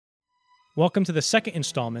Welcome to the second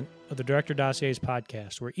installment of the Director Dossiers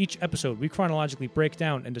podcast, where each episode we chronologically break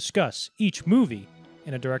down and discuss each movie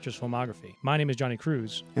in a director's filmography. My name is Johnny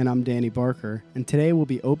Cruz. And I'm Danny Barker, and today we'll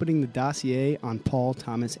be opening the dossier on Paul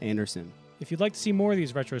Thomas Anderson. If you'd like to see more of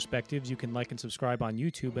these retrospectives, you can like and subscribe on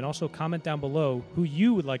YouTube, and also comment down below who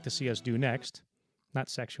you would like to see us do next. Not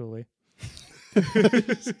sexually.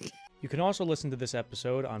 You can also listen to this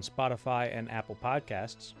episode on Spotify and Apple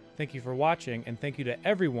Podcasts. Thank you for watching, and thank you to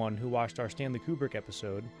everyone who watched our Stanley Kubrick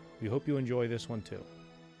episode. We hope you enjoy this one too.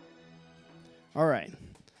 All right.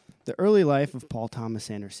 The early life of Paul Thomas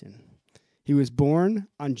Anderson. He was born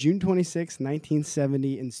on June 26,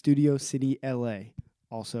 1970 in Studio City, L.A.,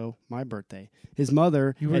 also my birthday. His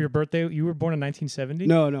mother... You were born in 1970?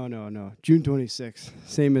 No. June 26th.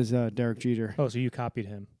 Same as Derek Jeter. Oh, so you copied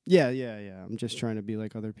him. Yeah. I'm just trying to be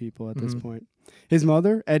like other people at this point. His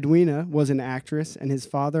mother, Edwina, was an actress, and his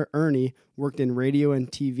father, Ernie, worked in radio and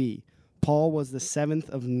TV. Paul was the seventh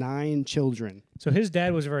of 9 children. So his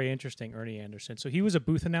dad was very interesting, Ernie Anderson. So he was a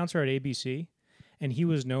booth announcer at ABC, and he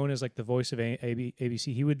was known as like the voice of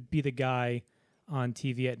ABC. He would be the guy on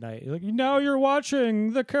TV at night, like, now you're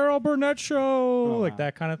watching the Carol Burnett show, like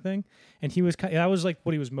that kind of thing. And he was that was like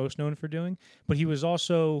what he was most known for doing. But he was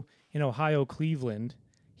also in Ohio, Cleveland.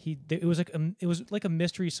 It was like a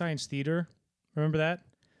mystery science theater. Remember that?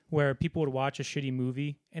 Where people would watch a shitty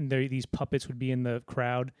movie and these puppets would be in the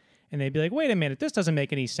crowd and they'd be like, wait a minute, this doesn't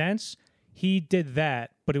make any sense. He did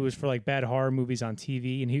that, but it was for like bad horror movies on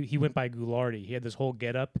TV, and he went by Goulardi. He had this whole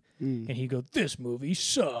getup, and he'd go, "This movie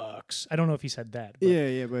sucks." I don't know if he said that. But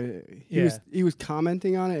But he was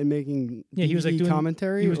commenting on it and making he was like doing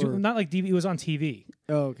commentary. He was doing, not like DVD. It was on TV.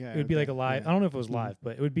 Oh, okay. It would be like a live. I don't know if it was live,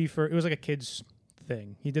 but it would be it was like a kids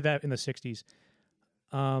thing. He did that in the 60s.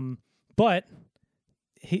 But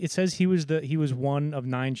it says he was one of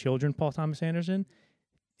 9 children. Paul Thomas Anderson.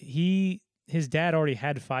 His dad already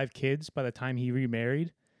had 5 kids by the time he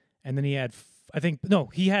remarried, and then he had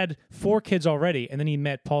he had 4 kids already, and then he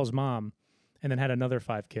met Paul's mom, and then had another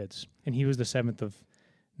 5 kids, and he was the 7th of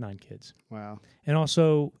 9 kids. Wow. And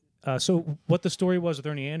also, so what the story was with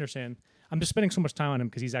Ernie Anderson, I'm just spending so much time on him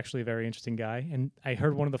because he's actually a very interesting guy, and I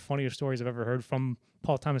heard one of the funniest stories I've ever heard from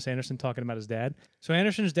Paul Thomas Anderson talking about his dad. So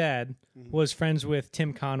Anderson's dad was friends with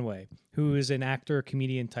Tim Conway, who is an actor,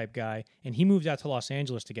 comedian type guy, and he moved out to Los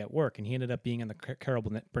Angeles to get work, and he ended up being on the Carol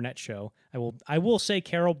Burnett show. I will say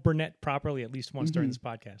Carol Burnett properly at least once during this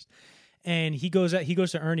podcast. And he goes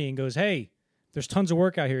to Ernie and goes, "Hey, there's tons of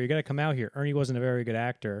work out here. You got to come out here." Ernie wasn't a very good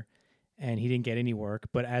actor, and he didn't get any work,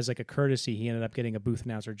 but as like a courtesy, he ended up getting a booth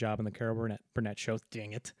announcer job on the Carol Burnett show.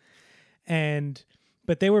 Dang it.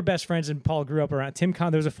 But they were best friends, and Paul grew up around there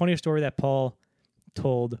was a funny story that Paul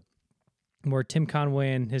told where Tim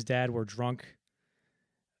Conway and his dad were drunk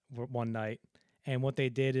one night, and what they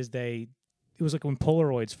did is it was like when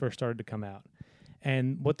Polaroids first started to come out,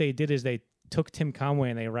 and what they did is they took Tim Conway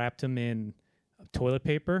and they wrapped him in toilet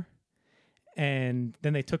paper, and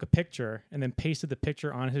then they took a picture and then pasted the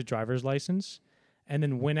picture on his driver's license, and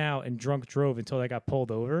then went out and drunk drove until they got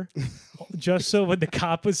pulled over, just so when the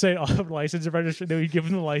cop would say, "Oh, license and registration," they would give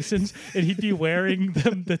him the license, and he'd be wearing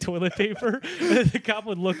the toilet paper, and then the cop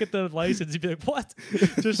would look at the license, he'd be like, "What?"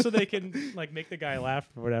 Just so they can like make the guy laugh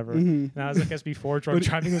or whatever. And I was like, "Guess before drunk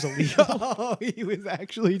driving was illegal." Oh, he was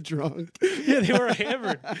actually drunk. Yeah, they were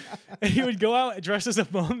hammered, and he would go out dressed as a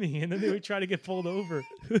mummy, and then they would try to get pulled over.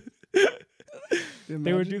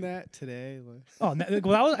 They would do that today. Oh,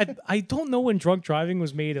 well, I don't know when drunk driving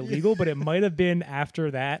was made illegal, but it might have been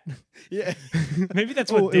after that. Yeah, maybe that's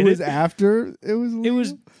what did it was after it was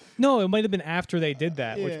illegal? It might have been after they did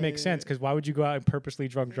that, which makes sense because why would you go out and purposely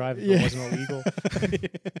drunk drive if it wasn't illegal?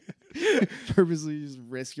 Purposely just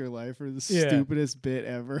risk your life for the stupidest bit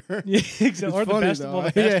ever. Yeah, exactly. Or the best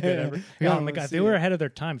bit ever. Oh my god, they were ahead of their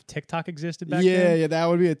time. If TikTok existed back then. Yeah, that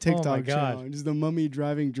would be a TikTok challenge. It's the mummy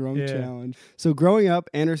driving drunk challenge. So growing up,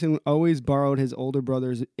 Anderson always borrowed his older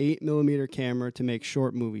brother's 8mm camera to make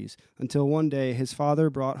short movies, until one day his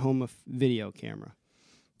father brought home a video camera.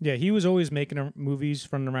 Yeah, he was always making movies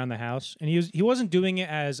from around the house, and he wasn't doing it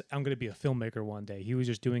as, "I'm going to be a filmmaker one day." He was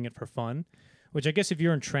just doing it for fun, which I guess if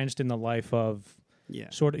you're entrenched in the life of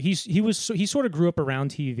sort of he sort of grew up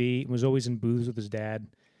around TV and was always in booths with his dad,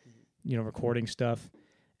 recording stuff.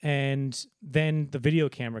 And then the video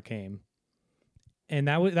camera came. And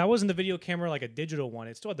that wasn't the video camera like a digital one.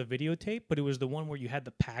 It still had the videotape, but it was the one where you had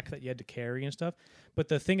the pack that you had to carry and stuff. But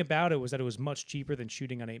the thing about it was that it was much cheaper than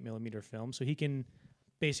shooting on 8mm film, so he can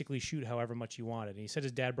basically shoot however much he wanted. And he said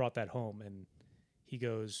his dad brought that home, and he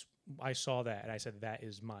goes, "I saw that," and I said, "That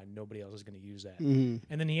is mine. Nobody else is going to use that." And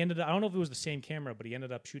then he ended up, I don't know if it was the same camera, but he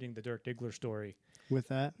ended up shooting the Dirk Diggler story with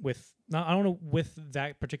that. I don't know with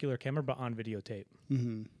that particular camera, but on videotape.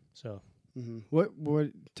 Mm-hmm. So. Mm-hmm. What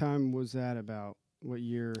time was that about? What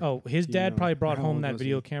year? Oh, his dad probably brought How home old that was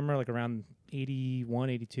video he? camera like around 81,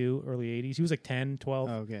 82, early 80s. He was like 10, 12.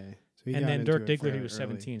 Oh, okay. So he and got then into Dirk it Diggler, he fairly was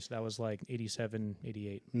early. 17, so that was like 87,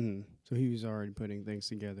 88. Mm-hmm. So he was already putting things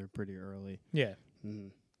together pretty early. Yeah. Mm-hmm.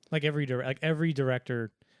 Like every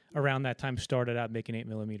director around that time started out making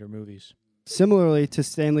 8mm movies. Similarly to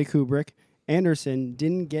Stanley Kubrick, Anderson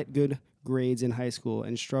didn't get good grades in high school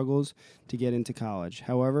and struggles to get into college.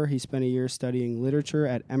 However, he spent a year studying literature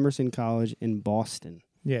at Emerson College in Boston.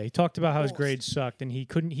 Yeah, he talked about how his grades sucked, and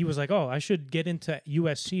he was like, oh, I should get into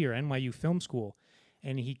USC or NYU film school.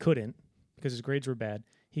 And he couldn't because his grades were bad.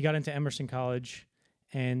 He got into Emerson College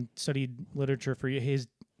and studied literature for his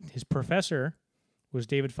professor was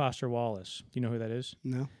David Foster Wallace. Do you know who that is?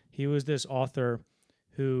 No. He was this author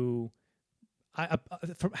who,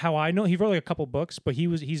 from how I know, he wrote like a couple books, but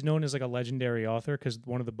he's known as like a legendary author because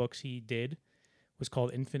one of the books he did was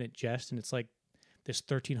called Infinite Jest, and it's like this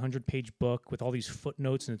 1,300-page book with all these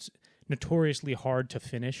footnotes, and it's notoriously hard to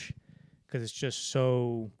finish because it's just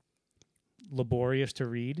so laborious to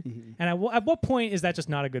read. Mm-hmm. And at what point is that just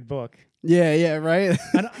not a good book? Yeah, right.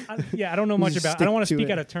 I don't know much Just about. I don't want to stick to speak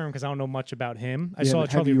it. out of term because I don't know much about him. I Yeah, saw a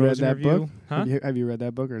but Charlie have you read Rosen that review. book? Huh? Have you read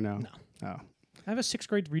that book or no? No. Oh. I have a 6th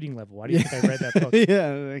grade reading level. Why do you think I read that book?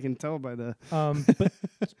 Yeah, I can tell by the.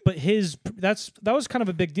 But that was kind of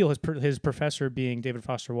a big deal. His professor being David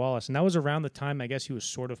Foster Wallace, and that was around the time I guess he was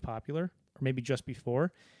sort of popular, or maybe just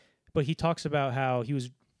before. But he talks about how he was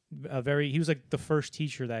he was like the first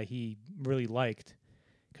teacher that he really liked,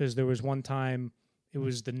 because there was one time it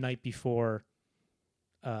was the night before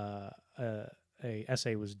a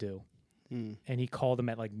essay was due, and he called him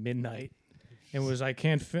at like midnight. And was I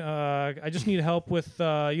just need help with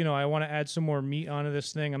I want to add some more meat onto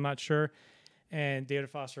this thing. I'm not sure. And David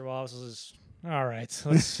Foster Wallace was all right.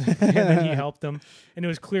 And then he helped him. And it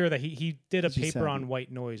was clear that he did a paper on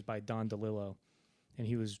white noise by Don DeLillo, and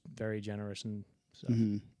he was very generous and stuff.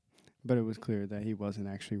 Mm-hmm. But it was clear that he wasn't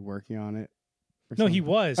actually working on it. No, he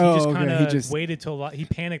was. He just kind of waited till he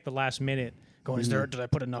panicked the last minute, going, did I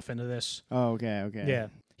put enough into this? Oh, okay. Yeah.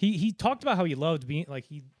 He talked about how he loved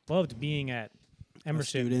being at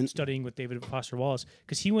Emerson studying with David Foster Wallace,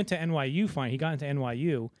 because he went to NYU. He got into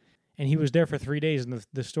NYU, and he was there for 3 days. And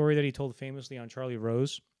the story that he told famously on Charlie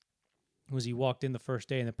Rose was he walked in the first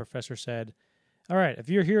day, and the professor said, "All right, if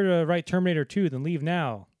you're here to write Terminator 2, then leave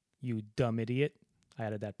now, you dumb idiot." I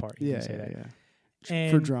added that part. He didn't say that. Yeah.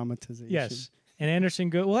 And for dramatization. Yes. And Anderson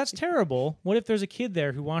goes, well, that's terrible. What if there's a kid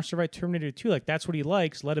there who wants to write Terminator 2? Like, that's what he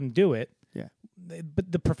likes. Let him do it. Yeah.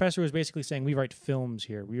 But the professor was basically saying, we write films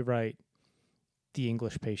here. We write The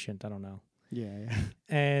English Patient. I don't know. Yeah.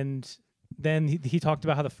 And then he talked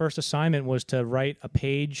about how the first assignment was to write a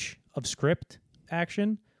page of script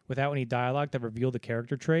action without any dialogue that revealed the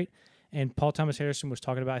character trait. And Paul Thomas Anderson was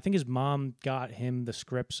talking about, I think his mom got him the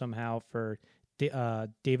script somehow for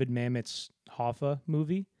David Mamet's Hoffa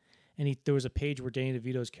movie. And there was a page where Danny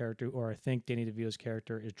DeVito's character, or I think Danny DeVito's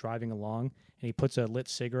character, is driving along, and he puts a lit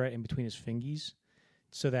cigarette in between his fingies,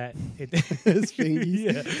 so that his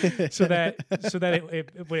fingies, yeah, so that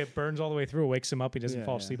when it burns all the way through, it wakes him up. He doesn't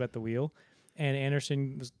fall asleep at the wheel. And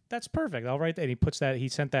Anderson was, that's perfect. I'll write that. And he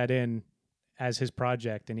sent that in as his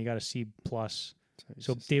project, and he got a C+.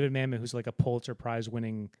 So David Mamet, who's like a Pulitzer Prize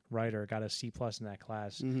winning writer, got a C+ in that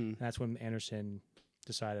class. Mm-hmm. And that's when Anderson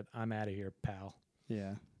decided, I'm out of here, pal.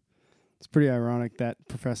 Yeah. It's pretty ironic that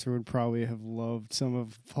professor would probably have loved some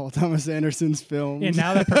of Paul Thomas Anderson's films. And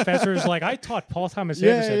now that professor is like, I taught Paul Thomas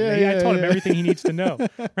Anderson. I taught him everything he needs to know.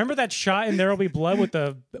 Remember that shot in There'll Be Blood with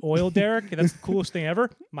the oil derrick? That's the coolest thing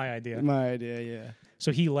ever? My idea. Yeah.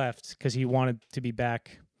 So he left because he wanted to be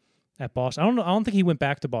back at Boston. I don't think he went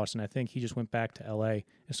back to Boston. I think he just went back to L.A.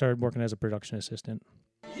 and started working as a production assistant.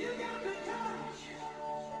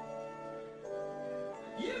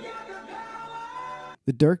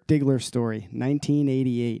 The Dirk Diggler Story,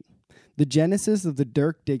 1988. The genesis of the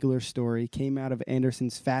Dirk Diggler story came out of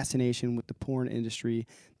Anderson's fascination with the porn industry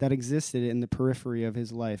that existed in the periphery of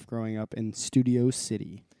his life growing up in Studio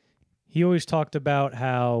City. He always talked about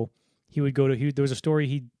how he would there was a story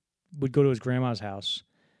he would go to his grandma's house,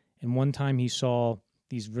 and one time he saw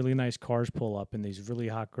these really nice cars pull up and these really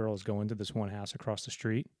hot girls go into this one house across the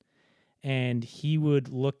street, and he would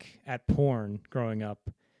look at porn growing up,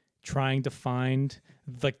 trying to find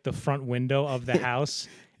like the front window of the house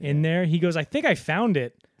in there. He goes, I think I found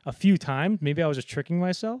it a few times. Maybe I was just tricking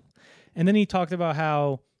myself. And then he talked about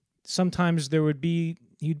how sometimes there would be,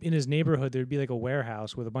 in his neighborhood, there'd be like a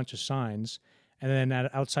warehouse with a bunch of signs. And then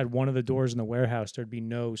outside one of the doors in the warehouse, there'd be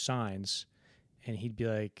no signs. and he'd be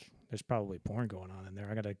like, "There's probably porn going on in there.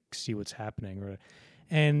 I got to see what's happening."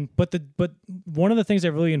 But one of the things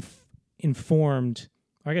that really informed,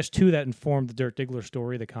 or I guess two that informed the Dirk Diggler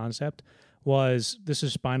story, the concept, was this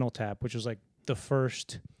is Spinal Tap, which was like the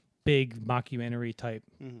first big mockumentary type.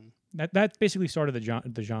 That basically started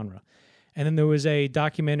the genre. And then there was a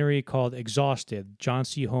documentary called Exhausted, John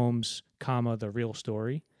C. Holmes, the real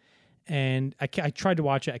story. And I tried to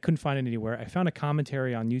watch it. I couldn't find it anywhere. I found a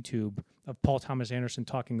commentary on YouTube of Paul Thomas Anderson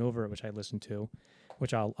talking over it, which I listened to,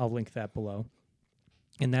 which I'll link that below.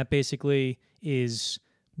 And that basically is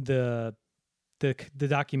the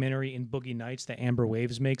documentary in Boogie Nights that Amber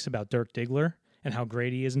Waves makes about Dirk Diggler and how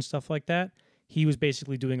great he is and stuff like that. He was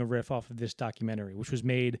basically doing a riff off of this documentary, which was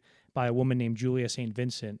made by a woman named Julia St.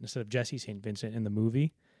 Vincent instead of Jessie St. Vincent in the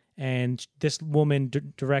movie. And this woman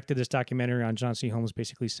directed this documentary on John C. Holmes,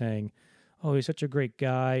 basically saying, "Oh, he's such a great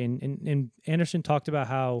guy." And Anderson talked about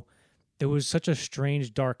how there was such a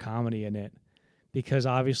strange, dark comedy in it because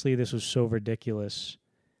obviously this was so ridiculous,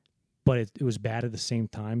 but it was bad at the same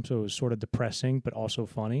time. So it was sort of depressing, but also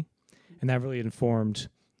funny. And that really informed.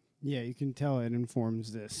 Yeah, you can tell it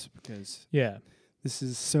informs this because Yeah. this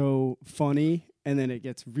is so funny, and then it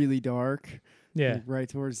gets really dark. Yeah. Like right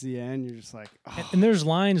towards the end, you're just like, oh. And there's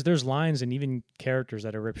lines and even characters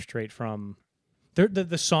that are ripped straight from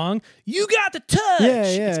the song. You got the touch.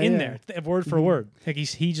 It's in there, word for word. Like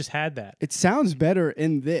he just had that. It sounds better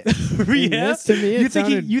in this. Yeah. In this, to me, it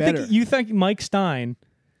sounded better. You think Mike Stein,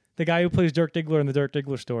 the guy who plays Dirk Diggler in the Dirk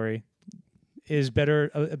Diggler story, is a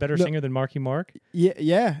better singer than Marky Mark?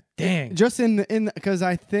 Yeah. Dang. Just in because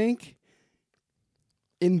I think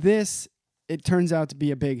in this it turns out to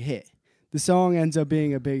be a big hit. The song ends up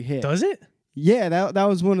being a big hit. Does it? Yeah, that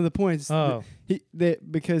was one of the points. Oh.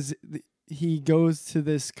 Because he goes to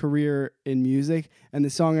this career in music, and the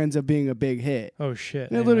song ends up being a big hit. Oh shit!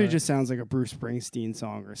 And it literally just sounds like a Bruce Springsteen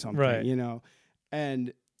song or something, right?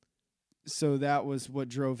 And so that was what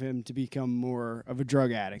drove him to become more of a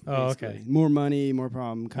drug addict. Basically. Oh, okay. More money, more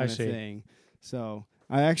problem kind of thing. So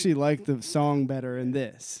I actually like the song better in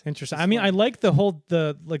this. Interesting. I mean, I like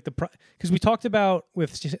because we talked about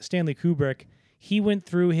with Stanley Kubrick. He went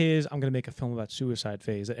through his "I'm going to make a film about suicide"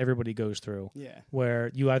 phase that everybody goes through. Yeah.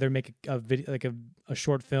 Where you either make a video, like a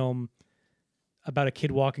short film about a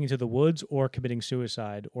kid walking into the woods or committing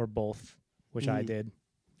suicide, or both, which I did.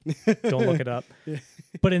 Don't look it up. Yeah.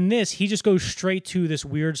 But in this, he just goes straight to this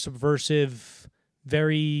weird, subversive,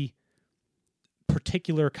 very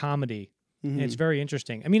particular comedy. And it's very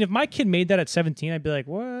interesting. I mean, if my kid made that at 17, I'd be like,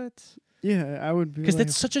 what? Yeah, I would be. Because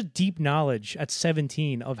that's such a deep knowledge at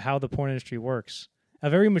 17 of how the porn industry works. A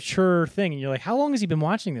very mature thing. And you're like, how long has he been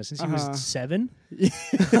watching this? Since he was 7? Yeah,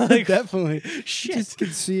 like, definitely. Shit. Just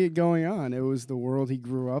could see it going on. It was the world he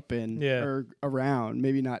grew up in or around.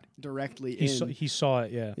 Maybe not directly he saw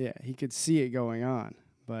it, yeah. Yeah, he could see it going on.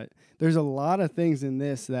 But there's a lot of things in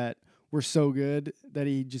this that were so good that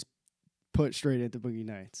he just put straight into Boogie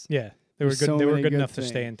Nights. Yeah. They were good. They were good enough to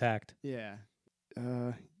stay intact. Yeah.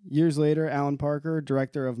 Years later, Alan Parker,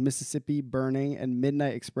 director of Mississippi Burning and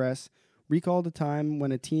Midnight Express, recalled a time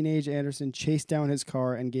when a teenage Anderson chased down his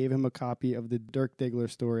car and gave him a copy of the Dirk Diggler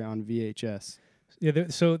story on VHS. Yeah.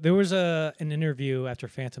 So there was an interview after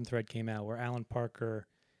Phantom Thread came out where Alan Parker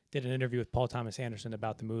did an interview with Paul Thomas Anderson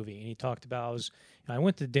about the movie, and he talked about I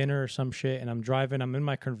went to dinner or some shit, and I'm driving. I'm in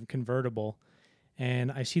my convertible,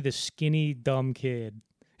 and I see this skinny dumb kid.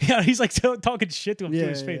 Yeah, he's like talking shit to him to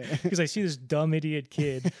his face because I see this dumb idiot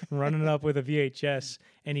kid running up with a VHS,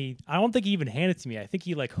 and I don't think he even handed it to me. I think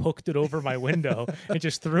he like hooked it over my window and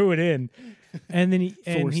just threw it in, and then he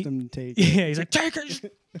forced him to take it. Yeah, he's like, take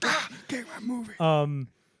it, take my movie.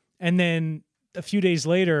 And then a few days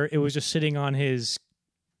later, it was just sitting on his,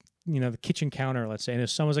 the kitchen counter, let's say, and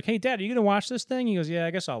his son was like, "Hey, Dad, are you gonna watch this thing?" He goes, "Yeah, I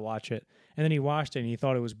guess I'll watch it." And then he watched it and he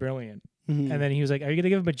thought it was brilliant. Mm-hmm. And then he was like, "Are you going to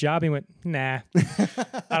give him a job?" He went, "Nah."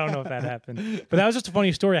 I don't know if that happened. But that was just a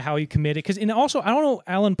funny story of how he committed. And also, I don't know,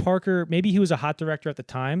 Alan Parker, maybe he was a hot director at the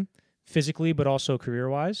time, physically, but also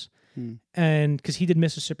career-wise. And because he did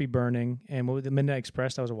Mississippi Burning and the Midnight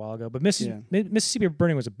Express, that was a while ago. But Mississippi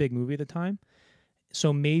Burning was a big movie at the time.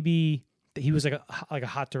 So maybe he was like a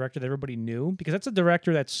hot director that everybody knew. Because that's a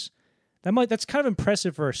director that's kind of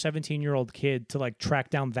impressive for a 17-year-old kid to like track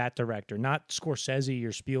down that director, not Scorsese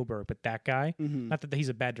or Spielberg, but that guy. Mm-hmm. Not that he's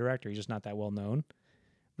a bad director, he's just not that well known,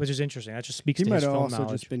 which is interesting. That just speaks to his film knowledge. He might have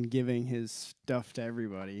also just been giving his stuff to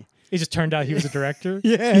everybody. It just turned out he was a director.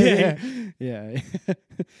 Yeah.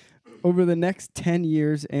 Over the next 10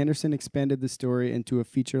 years, Anderson expanded the story into a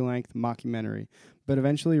feature-length mockumentary, but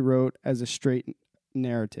eventually wrote as a straight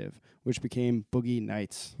narrative, which became Boogie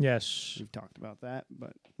Nights. Yes. We've talked about that,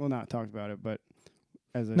 but not talked about it, but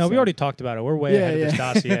as I No, said, we already talked about it. We're way ahead of this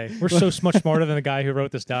dossier. We're so much smarter than the guy who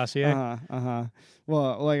wrote this dossier.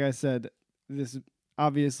 Well, like I said, this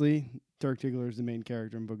obviously Dirk Diggler is the main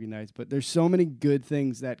character in Boogie Nights, but there's so many good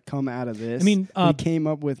things that come out of this. I mean, he came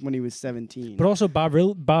up with when he was 17. But also Bob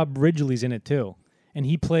Ridgely's in it too, and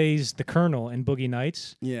he plays the Colonel in Boogie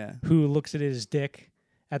Nights. Yeah, who looks at his dick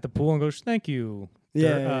at the pool and goes, "Thank you,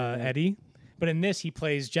 Eddie." But in this, he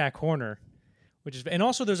plays Jack Horner, and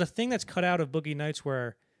also there's a thing that's cut out of Boogie Nights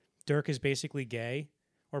where Dirk is basically gay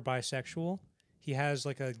or bisexual. He has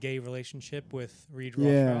like a gay relationship with Reed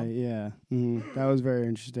Rothschild. That was very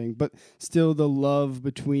interesting. But still, the love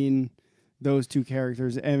between those two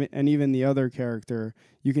characters and even the other character,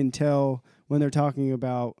 you can tell when they're talking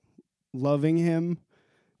about loving him.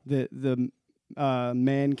 The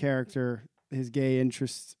man character, his gay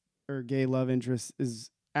interest or gay love interest, is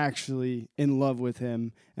actually in love with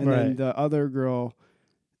him, and then the other girl,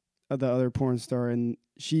 the other porn star, and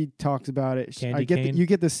she talks about it. You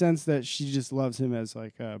get the sense that she just loves him as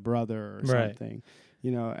like a brother or something,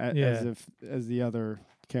 as the other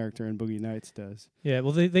character in Boogie Nights does. Yeah,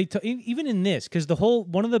 well, even in this, because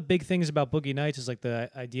one of the big things about Boogie Nights is like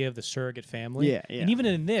the idea of the surrogate family. Yeah. And even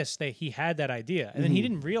in this, he had that idea, and then he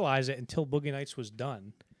didn't realize it until Boogie Nights was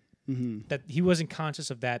done. That he wasn't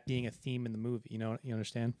conscious of that being a theme in the movie. You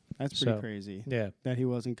understand? That's pretty crazy. Yeah, that he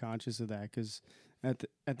wasn't conscious of that, because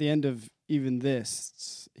at the end of even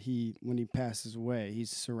this, when he passes away, he's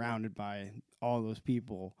surrounded by all those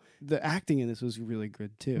people. The acting in this was really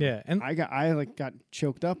good too. Yeah, and I got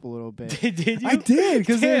choked up a little bit. Did you? I did,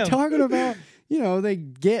 because they're talking about, they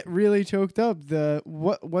get really choked up.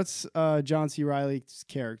 What's John C. Reilly's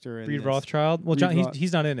character in Reed this? Rothschild? Well,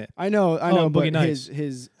 he's not in it. I know, but Boogie Nights.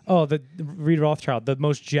 his the Reed Rothschild, the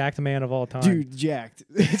most jacked man of all time. Dude, jacked.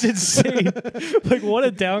 It's insane. Like, what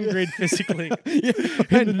a downgrade physically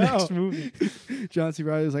in the next movie. John C.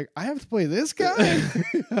 Reilly was like, I have to play this guy?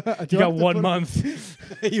 You got 1 month.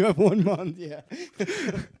 You have 1 month, yeah.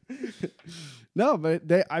 No, but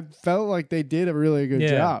I felt like they did a really good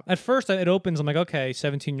job. At first, it opens, I'm like, okay,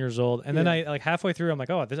 17 years old. And then I halfway through, I'm like,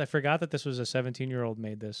 I forgot that this was a 17-year-old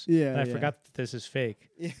made this. Yeah. And I forgot that this is fake.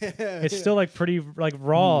 Yeah. It's still like pretty like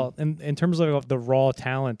raw in terms of the raw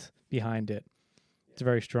talent behind it. It's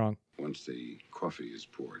very strong. Once the coffee is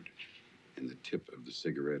poured and the tip of the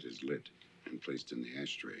cigarette is lit and placed in the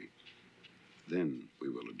ashtray, then we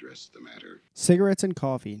will address the matter. Cigarettes and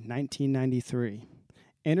Coffee, 1993.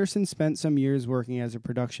 Anderson spent some years working as a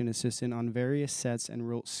production assistant on various sets and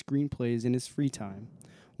wrote screenplays in his free time.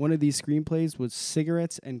 One of these screenplays was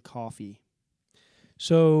Cigarettes and Coffee.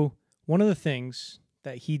 So one of the things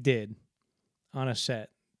that he did on a set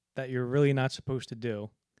that you're really not supposed to do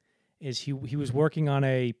is he was working on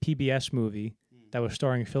a PBS movie that was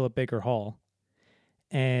starring Philip Baker Hall,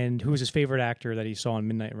 and who was his favorite actor that he saw in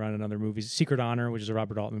Midnight Run and other movies. Secret Honor, which is a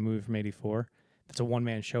Robert Altman movie from '84. That's a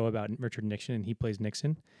one-man show about Richard Nixon, and he plays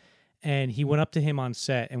Nixon. And he went up to him on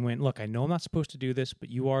set and went, "Look, I know I'm not supposed to do this, but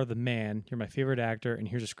you are the man. You're my favorite actor, and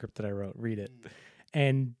here's a script that I wrote. Read it."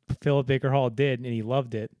 And Philip Baker Hall did, and he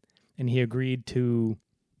loved it, and he agreed to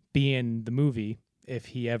be in the movie if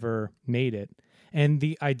he ever made it. And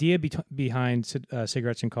the idea behind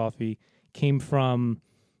Cigarettes and Coffee came from,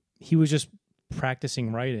 he was just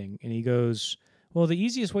practicing writing, and he goes, well, the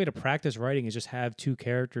easiest way to practice writing is just have two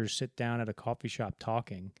characters sit down at a coffee shop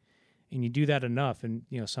talking, and you do that enough, and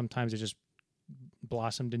sometimes it just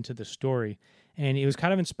blossomed into the story. And it was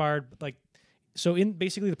kind of inspired, so in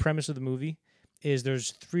basically the premise of the movie is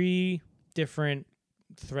there's 3 different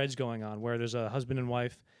threads going on, where there's a husband and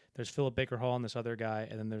wife, there's Philip Baker Hall and this other guy,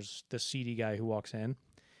 and then there's this seedy guy who walks in,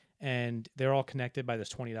 and they're all connected by this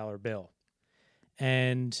 $20 bill.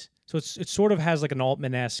 And so it sort of has like an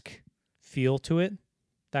Altman-esque feel to it,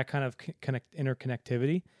 that kind of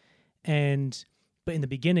interconnectivity. But in the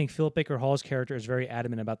beginning, Philip Baker Hall's character is very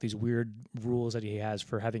adamant about these weird rules that he has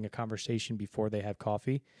for having a conversation before they have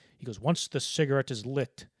coffee. He goes, once the cigarette is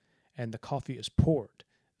lit and the coffee is poured,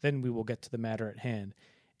 then we will get to the matter at hand.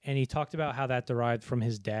 And he talked about how that derived from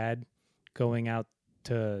his dad going out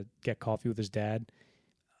to get coffee with his dad.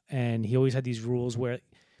 And he always had these rules where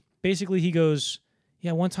basically he goes,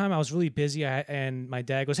 yeah, one time I was really busy and my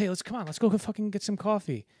dad goes, hey, let's go fucking get some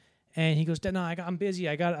coffee. And he goes, no, I'm busy.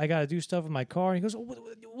 I got to do stuff with my car. And he goes,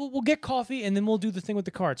 we'll get coffee and then we'll do the thing with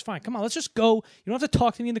the car. It's fine. Come on, let's just go. You don't have to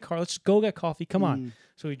talk to me in the car. Let's just go get coffee. Come on.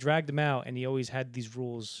 So he dragged him out, and he always had these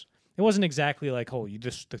rules. It wasn't exactly like,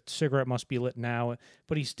 the cigarette must be lit now.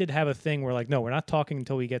 But he did have a thing where no, we're not talking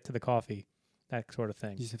until we get to the coffee. That sort of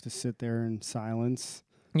thing. You just have to sit there in silence.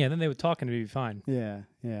 Yeah, then they would talk and it'd be fine. Yeah,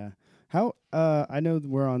 yeah. How? I know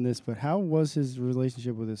we're on this, but how was his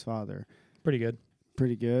relationship with his father? Pretty good.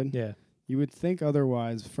 Pretty good. Yeah. You would think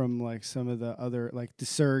otherwise from like some of the other like the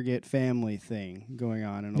surrogate family thing going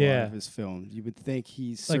on in a lot of his films. You would think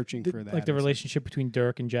he's searching for that. Like the or relationship between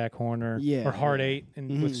Dirk and Jack Horner. Yeah, Or Hard yeah. Eight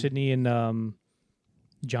and with Sydney and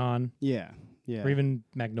John. something. Yeah, yeah. Or even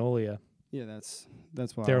Magnolia. Yeah, that's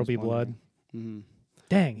why There'll Be Blood. Mm-hmm.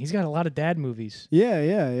 Dang, he's got a lot of dad movies.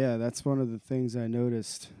 Yeah. That's one of the things I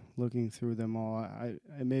noticed looking through them all.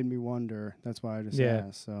 It made me wonder. That's why I just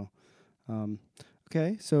asked. So,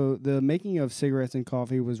 okay. So the making of Cigarettes and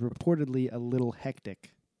Coffee was reportedly a little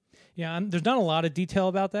hectic. Yeah, there's not a lot of detail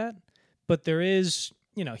about that, but there is.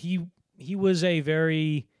 He was a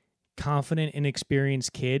very confident,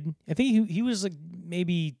 inexperienced kid. I think he was like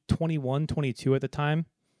maybe 21, 22 at the time,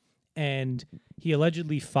 and he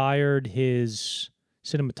allegedly fired his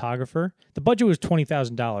cinematographer. The budget was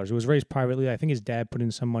 $20,000. It was raised privately. I think his dad put in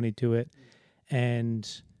some money to it, and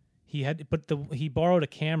he borrowed a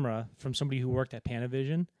camera from somebody who worked at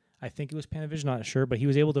Panavision. I think it was Panavision, not sure, but he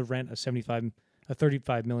was able to rent a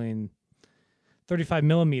 35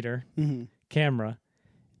 millimeter camera,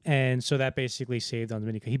 and so that basically saved on the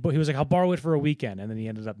mini. He was like, "I'll borrow it for a weekend," and then he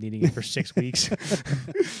ended up needing it for 6 weeks.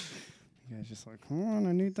 Yeah, it's just like, come on,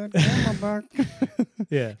 I need that camera back.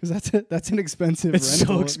 Yeah, because that's an expensive. It's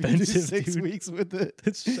rental. so expensive. 6 dude. weeks with it.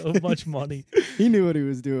 It's so much money. He knew what he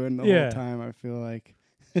was doing the whole time. I feel like.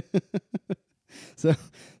 So,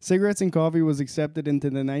 Cigarettes and Coffee was accepted into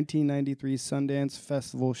the 1993 Sundance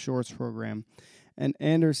Festival Shorts program, and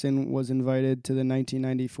Anderson was invited to the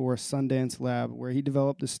 1994 Sundance Lab, where he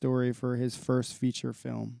developed a story for his first feature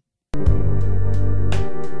film.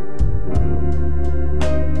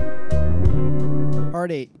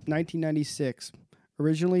 Hard Eight, 1996.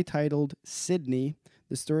 Originally titled Sydney,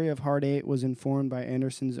 the story of Hard Eight was informed by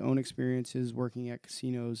Anderson's own experiences working at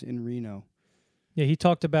casinos in Reno. Yeah, he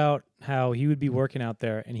talked about how he would be working out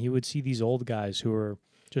there and he would see these old guys who were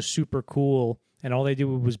just super cool and all they did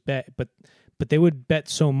was bet, but they would bet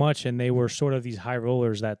so much and they were sort of these high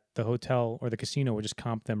rollers that the hotel or the casino would just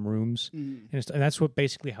comp them rooms. And that's what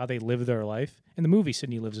basically how they live their life. In the movie,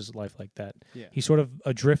 Sidney lives his life like that. Yeah. He's sort of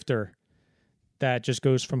a drifter that just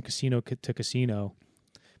goes from casino to casino.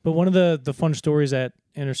 But one of the fun stories that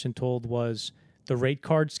Anderson told was the rate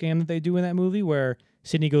card scam that they do in that movie where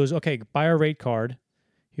Sidney goes, okay, buy a rate card.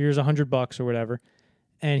 Here's $100 or whatever.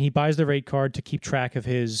 And he buys the rate card to keep track of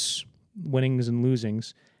his winnings and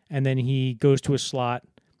losings. And then he goes to a slot,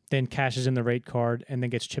 then cashes in the rate card, and then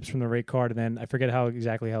gets chips from the rate card. And then I forget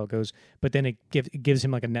exactly how it goes, but then it gives him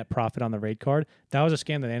like a net profit on the rate card. That was a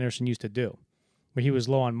scam that Anderson used to do, where he was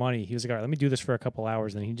low on money. He was like, all right, let me do this for a couple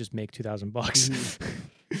hours, and then he'd just make $2,000.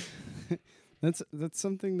 That's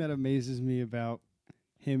something that amazes me about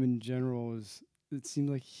him in general is it seemed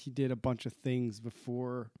like he did a bunch of things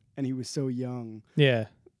before and he was so young. Yeah.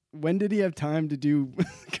 When did he have time to do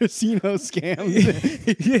casino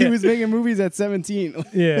scams? He was making movies at 17.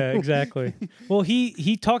 Yeah, exactly. Well,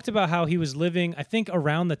 he talked about how he was living, I think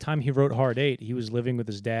around the time he wrote Hard Eight, he was living with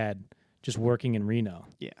his dad, just working in Reno.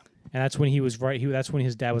 Yeah. And that's when he was that's when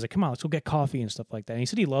his dad was like, come on, let's go get coffee and stuff like that. And he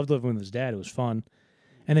said he loved living with his dad. It was fun.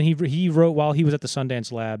 And then he wrote while he was at the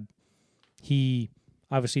Sundance Lab, he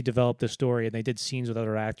obviously developed this story and they did scenes with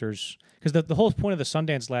other actors. Because the whole point of the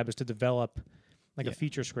Sundance Lab is to develop like a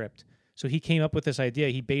feature script. So he came up with this idea.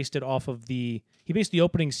 He based it off of the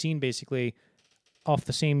opening scene basically off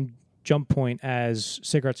the same jump point as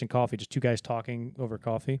Cigarettes and Coffee, just two guys talking over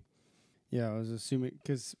coffee. Yeah, I was assuming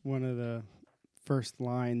because one of the first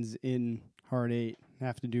lines in Hard Eight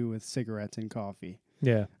have to do with cigarettes and coffee.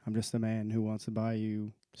 Yeah. I'm just a man who wants to buy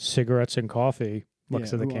you cigarettes and coffee.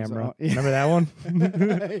 Looks at the who wants camera. to- Remember that one?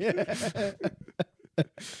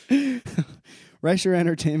 Reicher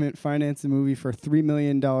Entertainment financed the movie for a $3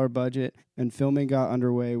 million budget, and filming got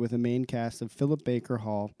underway with a main cast of Philip Baker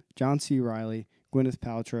Hall, John C. Reilly, Gwyneth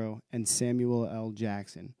Paltrow, and Samuel L.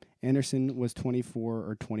 Jackson. Anderson was 24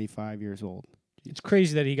 or 25 years old. It's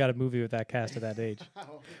crazy that he got a movie with that cast at that age.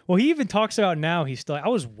 Well, he even talks about now he's still. I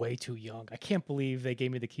was way too young. I can't believe they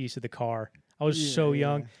gave me the keys to the car. I was so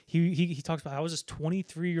young. He talks about I was this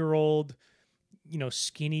 23-year-old,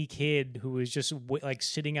 skinny kid who was just like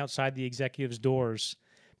sitting outside the executive's doors,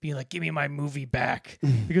 being like, "Give me my movie back,"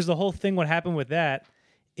 because the whole thing. What happened with that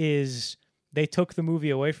is they took the movie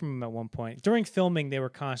away from him at one point. During filming, they were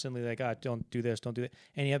constantly like, don't do this, don't do that.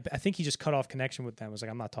 And I think he just cut off connection with them. It was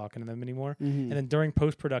like, I'm not talking to them anymore. Mm-hmm. And then during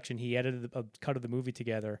post-production, he edited a cut of the movie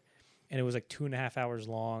together, and it was like 2.5 hours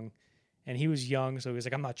long. And he was young, so he was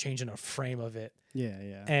like, I'm not changing a frame of it.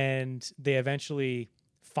 Yeah. And they eventually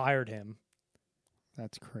fired him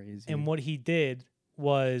That's crazy. And what he did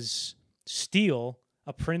was steal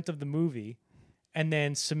a print of the movie and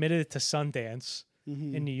then submitted it to Sundance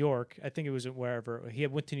in New York. I think it was wherever. He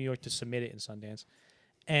went to New York to submit it in Sundance.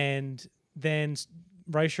 And then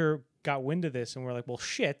Reicher got wind of this and we're like, well,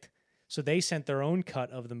 shit. So they sent their own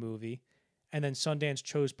cut of the movie. And then Sundance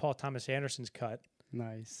chose Paul Thomas Anderson's cut.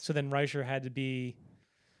 Nice. So then Reicher had to be,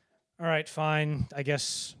 all right, fine. I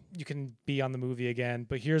guess you can be on the movie again.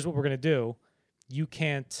 But here's what we're going to do. You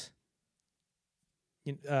can't...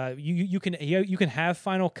 you can have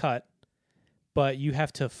final cut, but you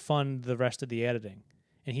have to fund the rest of the editing.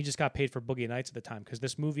 And he just got paid for Boogie Nights at the time because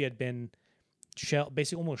this movie had been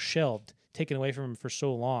basically almost shelved, taken away from him for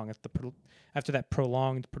so long after that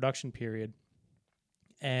prolonged production period.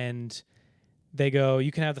 And they go,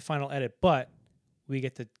 you can have the final edit, but we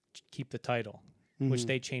get to keep the title, which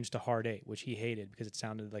they changed to Hard 8, which he hated because it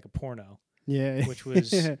sounded like a porno. Yeah. Which was,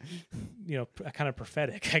 kind of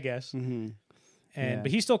prophetic, I guess.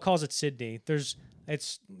 But he still calls it Sydney.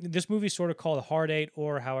 This movie's sort of called Hard 8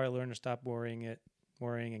 or How I Learned to Stop Worrying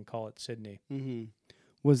and call it Sydney.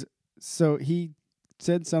 So he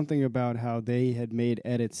said something about how they had made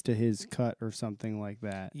edits to his cut or something like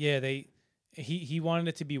that. Yeah, he wanted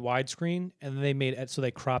it to be widescreen, and then they made it so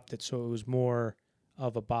they cropped it so it was more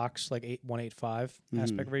of a box, like 1:8:5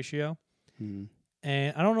 aspect ratio.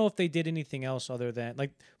 And I don't know if they did anything else other than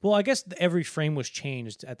I guess every frame was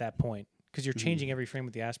changed at that point because you're changing every frame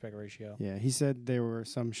with the aspect ratio. Yeah, he said there were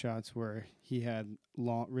some shots where he had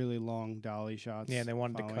really long dolly shots. Yeah, and they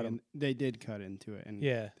wanted to cut him. They did cut into it, and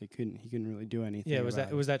he couldn't really do anything. Yeah,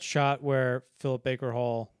 it was that shot where Philip Baker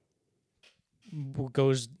Hall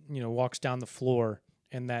goes, walks down the floor,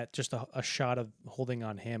 and that just a shot of holding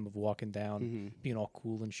on him of walking down, being all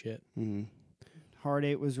cool and shit. Hard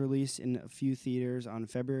 8 was released in a few theaters on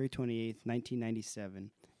February 28th,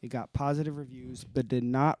 1997. It got positive reviews, but did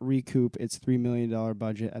not recoup its $3 million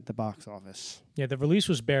budget at the box office. Yeah, the release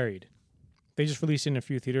was buried. They just released it in a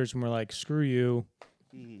few theaters and were like, screw you.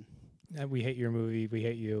 We hate your movie. We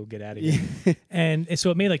hate you. Get out of here. And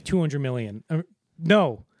so it made like $200 million.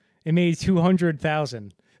 No, it made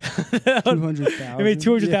 $200,000. $200,000? It made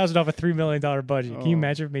 $200,000 off a $3 million budget. Can you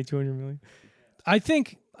imagine if it made $200 million? I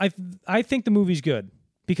think the movie's good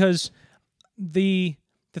because the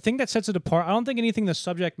thing that sets it apart, I don't think anything in the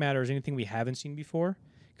subject matter is anything we haven't seen before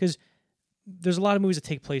because there's a lot of movies that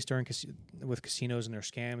take place during with casinos and their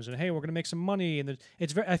scams and hey, we're going to make some money and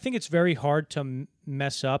I think it's very hard to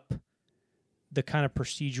mess up the kind of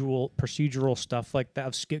procedural stuff like that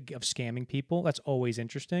of scamming people. That's always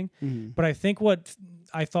interesting. But I think what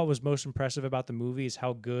I thought was most impressive about the movie is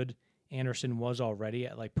how good Anderson was already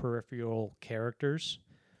at like peripheral characters,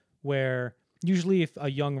 where usually if a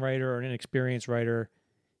young writer or an inexperienced writer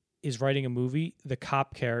is writing a movie, the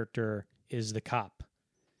cop character is the cop.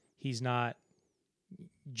 He's not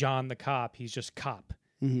John the cop, he's just cop.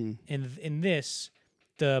 And in this,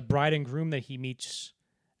 the bride and groom that he meets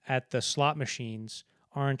at the slot machines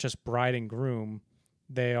aren't just bride and groom.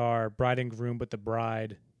 They are bride and groom, but the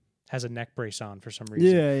bride has a neck brace on for some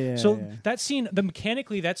reason. So that scene,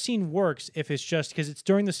 mechanically, that scene works if it's just because it's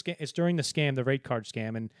during the scam, the rate card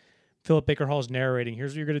scam, and Philip Baker Hall is narrating.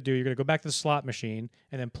 Here's what you're going to do. You're going to go back to the slot machine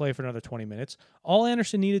and then play for another 20 minutes. All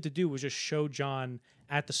Anderson needed to do was just show John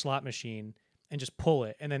at the slot machine and just pull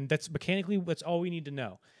it, and then that's all we need to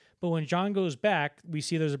know. But when John goes back, we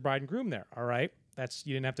see there's a bride and groom there. All right,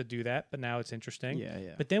 you didn't have to do that, but now it's interesting.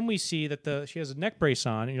 Yeah. But then we see that she has a neck brace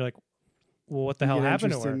on, and you're like, well, what the hell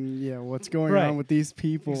happened to her? Yeah, what's going on with these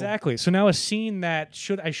people? Exactly. So now a scene that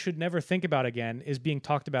I should never think about again is being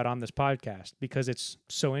talked about on this podcast because it's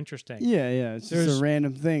so interesting. Yeah. It's just a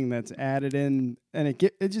random thing that's added in, and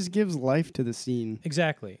it just gives life to the scene.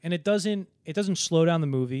 Exactly, and it doesn't slow down the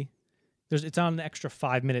movie. It's on an extra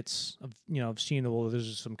 5 minutes of seeing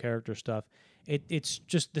there's some character stuff. It's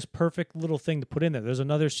just this perfect little thing to put in there. There's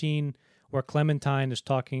another scene where Clementine is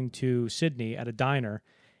talking to Sydney at a diner,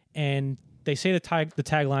 and they say the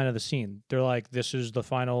tagline of the scene. They're like, this is the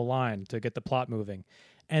final line to get the plot moving.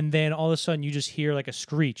 And then all of a sudden you just hear like a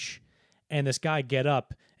screech and this guy get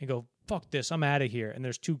up and go, fuck this, I'm out of here. And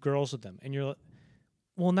there's two girls with them. And you're like,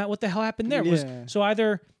 well, not what the hell happened there? So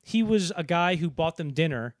either he was a guy who bought them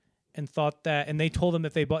dinner and thought that, and they told him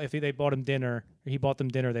if they bought him dinner, or he bought them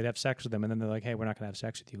dinner, they'd have sex with him. And then they're like, hey, we're not going to have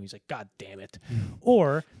sex with you. And he's like, God damn it.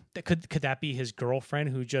 Or could that be his girlfriend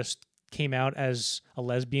who just came out as a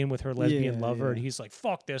lesbian with her lesbian lover, and he's like,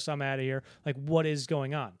 fuck this, I'm out of here. Like, what is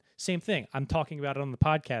going on? Same thing. I'm talking about it on the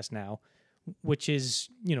podcast now, which is,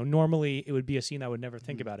 normally it would be a scene I would never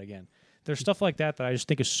think about again. there's stuff like that that I just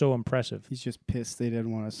think is so impressive. He's just pissed they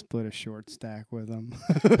didn't want to split a short stack with him.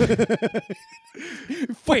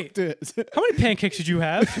 Wait, This. how many pancakes did you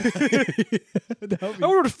have? I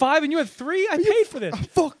ordered 5 and you had 3. I paid for this.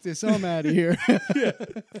 Fuck this. I'm out of here.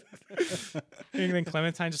 And then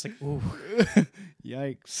Clementine just like, ooh,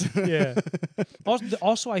 Yikes. yeah.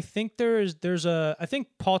 Also, I think I think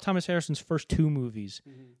Paul Thomas Anderson's first 2 movies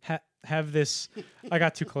have this. I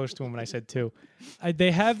got too close to him when I said 2.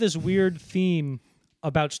 They have this weird theme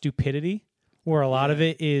about stupidity, where a lot of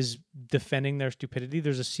it is defending their stupidity.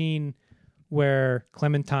 There's a scene where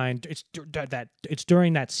Clementine, it's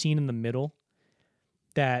during that scene in the middle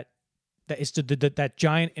that it's that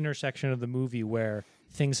giant intersection of the movie where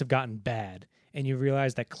things have gotten bad, and you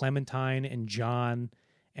realize that Clementine and John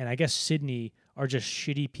and I guess Sydney are just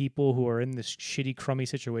shitty people who are in this shitty, crummy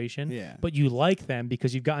situation. Yeah. But you like them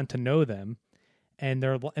because you've gotten to know them, and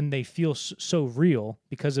they feel so real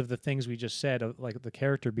because of the things we just said, like the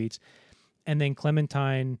character beats. And then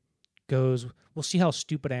Clementine goes, "We'll see how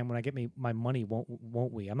stupid I am when I get my money,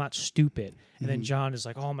 won't we? I'm not stupid." And then John is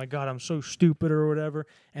like, "Oh my God, I'm so stupid," or whatever.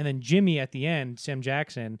 And then Jimmy at the end, Sam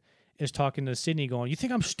Jackson, is talking to Sydney going, "You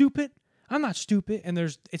think I'm stupid? I'm not stupid." And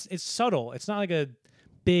it's subtle. It's not like a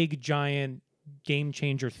big, giant game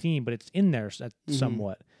changer theme, but it's in there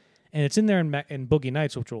somewhat. And it's in there in Boogie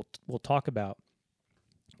Nights, which we'll talk about.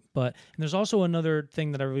 And there's also another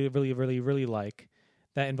thing that I really, really, really, really like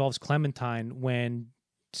that involves Clementine when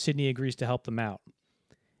Sydney agrees to help them out.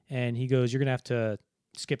 And he goes, "You're going to have to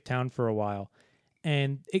skip town for a while."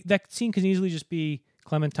 And that scene can easily just be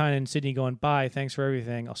Clementine and Sydney going, "Bye, thanks for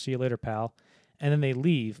everything. I'll see you later, pal." And then they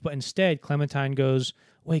leave. But instead, Clementine goes,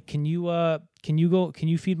 "Wait, can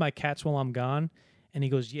you feed my cats while I'm gone?" And he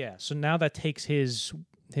goes, "Yeah." So now that takes his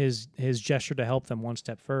gesture to help them one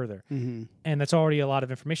step further. And that's already a lot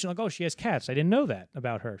of information. Like, oh, she has cats. I didn't know that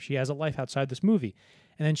about her. She has a life outside this movie.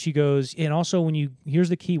 And then she goes, and also here's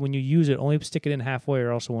the key, when you use it, only stick it in halfway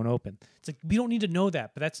or else it won't open. It's like, we don't need to know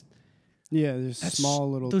that, but that's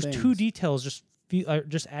small little those things. 2 details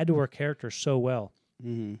just add to her character so well.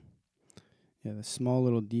 Yeah, the small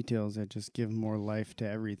little details that just give more life to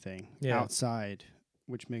everything outside,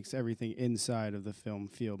 which makes everything inside of the film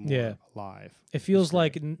feel more alive. It feels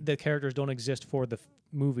like the characters don't exist for the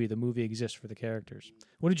movie. The movie exists for the characters.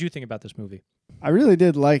 What did you think about this movie? I really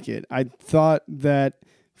did like it. I thought that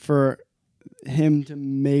for him to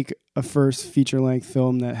make a first feature-length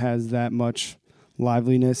film that has that much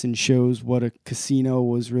liveliness and shows what a casino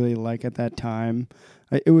was really like at that time,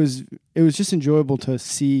 it was just enjoyable to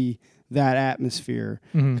see that atmosphere,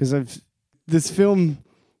 because this film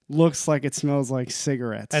looks like it smells like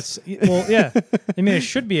cigarettes. Yeah. I mean, it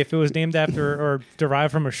should be if it was named after or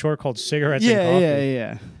derived from a short called Cigarettes and Coffee.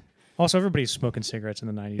 Yeah. Also, everybody's smoking cigarettes in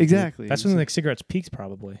the 90s. Exactly. That's when cigarettes peaked,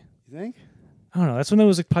 probably. You think? I don't know. That's when it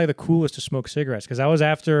was probably the coolest to smoke cigarettes, because that was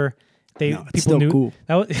after people still knew. Cool.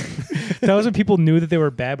 That was when people knew that they were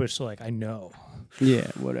bad, but it's still like, I know. Yeah,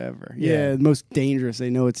 whatever. Yeah, most dangerous. They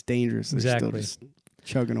know it's dangerous. They're Exactly. still just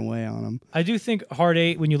chugging away on them. I do think Hard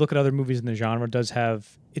Eight, when you look at other movies in the genre, does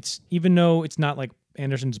have even though it's not like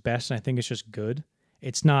Anderson's best, and I think it's just good,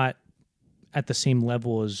 it's not at the same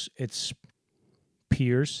level as its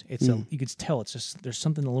peers. You could tell it's just there's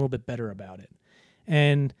something a little bit better about it.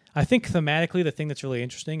 And I think thematically, the thing that's really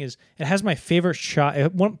interesting is it has my favorite shot,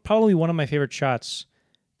 probably one of my favorite shots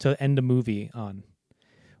to end a movie on,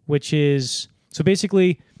 which is, so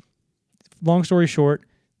basically, long story short,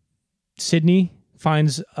 Sydney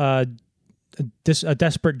finds a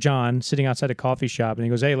desperate John sitting outside a coffee shop, and he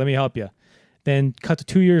goes, "Hey, let me help you." Then cut to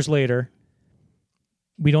 2 years later,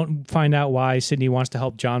 we don't find out why Sydney wants to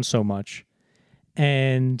help John so much.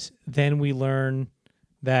 And then we learn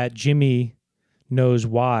that Jimmy knows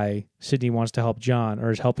why Sydney wants to help John,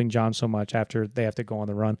 or is helping John so much after they have to go on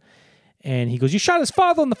the run. And he goes, "You shot his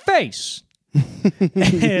father in the face."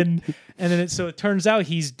 and then so it turns out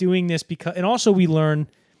he's doing this because, and also we learn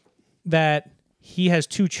that he has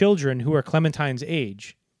 2 children who are Clementine's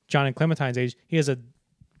age, John and Clementine's age. He has a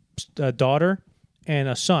daughter and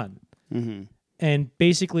a son. And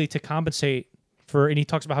basically to compensate for, and he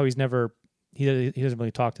talks about how he doesn't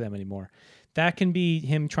really talk to them anymore. That can be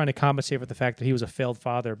him trying to compensate for the fact that he was a failed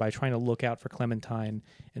father by trying to look out for Clementine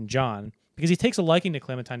and John, because he takes a liking to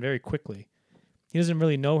Clementine very quickly. He doesn't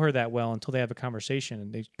really know her that well until they have a conversation,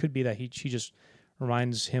 and it could be that she just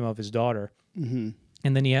reminds him of his daughter. And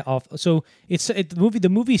then the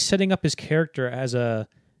movie setting up his character as to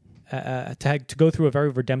go through a very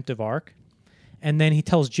redemptive arc. And then he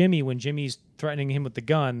tells Jimmy, when Jimmy's threatening him with the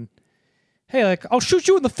gun, "Hey, like, I'll shoot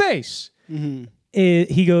you in the face."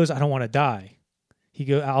 He goes, "I don't want to die." He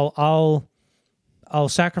goes, I'll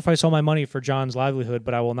sacrifice all my money for John's livelihood,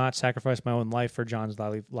 but I will not sacrifice my own life for John's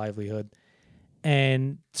livelihood.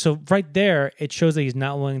 And so right there, it shows that he's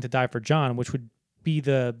not willing to die for John, which would be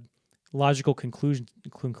the logical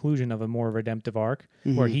conclusion of a more redemptive arc,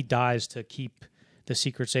 where he dies to keep the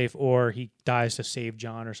secret safe, or he dies to save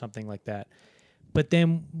John, or something like that. But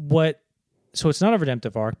then so it's not a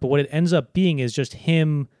redemptive arc, but what it ends up being is just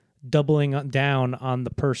him doubling down on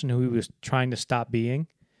the person who he was trying to stop being.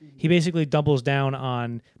 He basically doubles down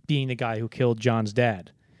on being the guy who killed John's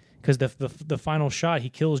dad. Because the final shot, he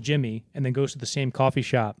kills Jimmy and then goes to the same coffee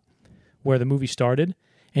shop where the movie started,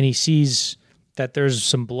 and he sees that there's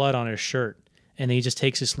some blood on his shirt, and then he just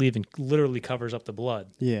takes his sleeve and literally covers up the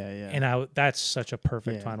blood. Yeah. And that's such a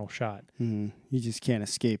perfect final shot. You just can't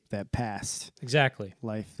escape that past Exactly.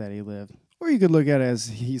 life that he lived. Or you could look at it as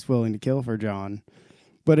he's willing to kill for John,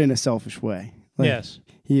 but in a selfish way. Yes.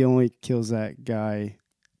 He only kills that guy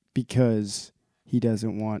because he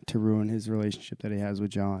doesn't want to ruin his relationship that he has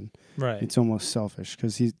with John. Right. It's almost selfish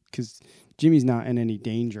because Jimmy's not in any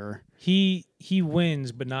danger. He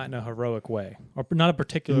wins, but not in a heroic way, or not a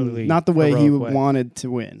particularly not the way he way. wanted to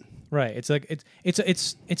win. Right. It's like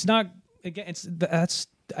it's not again.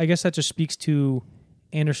 I guess that just speaks to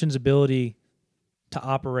Anderson's ability to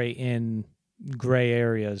operate in gray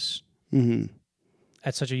areas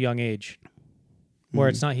at such a young age, where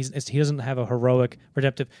it's not he doesn't have a heroic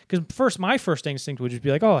redemptive. Because my first instinct would just be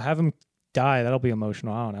like, oh, have him die. That'll be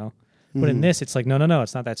emotional. I don't know. But in this, it's like no,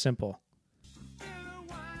 it's not that simple.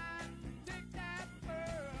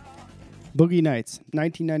 Boogie Nights,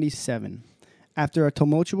 1997. After a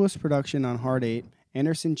tumultuous production on Hard 8,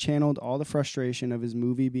 Anderson channeled all the frustration of his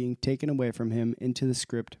movie being taken away from him into the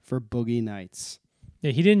script for Boogie Nights.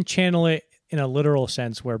 Yeah, he didn't channel it in a literal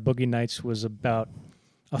sense where Boogie Nights was about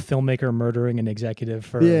a filmmaker murdering an executive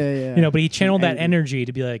for but he channeled that energy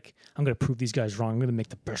to be like, I'm going to prove these guys wrong. I'm going to make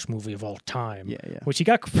the best movie of all time. Which he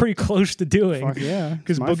got pretty close to doing. Fuck yeah.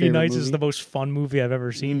 Because Boogie Nights is the most fun movie I've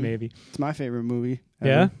ever seen, maybe. It's my favorite movie.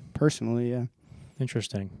 Yeah? Personally, yeah.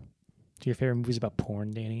 Interesting. Do your favorite movies about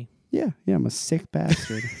porn, Danny? Yeah, I'm a sick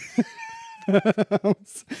bastard. I'm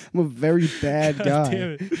a very bad guy.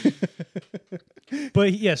 Damn it. But I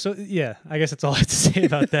guess that's all I have to say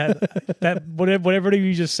about that. That whatever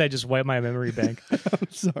you just said just wiped my memory bank.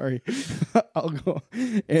 I'm sorry. I'll go.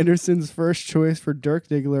 Anderson's first choice for Dirk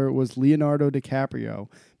Diggler was Leonardo DiCaprio,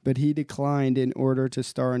 but he declined in order to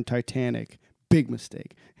star in Titanic. Big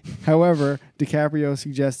mistake. However, DiCaprio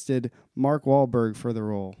suggested Mark Wahlberg for the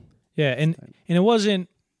role. Yeah, and it wasn't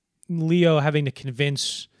Leo having to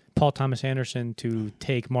convince Paul Thomas Anderson to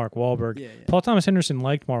take Mark Wahlberg. Yeah. Paul Thomas Anderson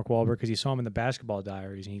liked Mark Wahlberg because he saw him in the Basketball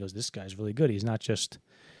Diaries, and he goes, "This guy's really good. He's not just."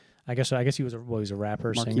 I guess he was a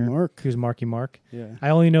rapper, Marky singer. Mark. He was Marky Mark. Yeah. I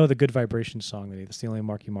only know the Good Vibrations song. That's the only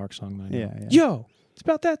Marky Mark song that I know. Yeah. Yo, it's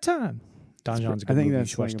about that time. Don John's a good I think movie. that's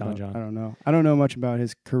You should watch like Don about, John. I don't know. I don't know much about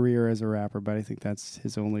his career as a rapper, but I think that's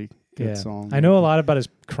his only good song. I know a lot about his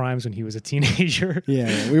crimes when he was a teenager.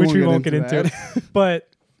 Yeah, which we won't get into. But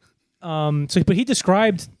but he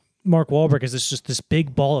described Mark Wahlberg as this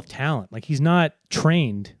big ball of talent. Like, he's not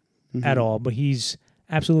trained at all, but he's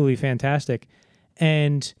absolutely fantastic.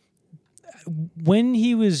 And when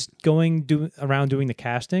he was around doing the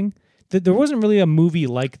casting, there wasn't really a movie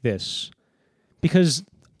like this, because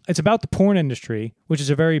it's about the porn industry, which is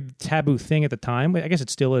a very taboo thing at the time. I guess it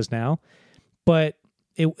still is now, but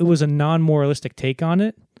it was a non-moralistic take on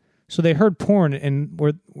it. So they heard porn, and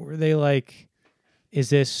were they like, is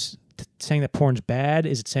this saying that porn's bad?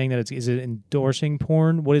 Is it saying that is it endorsing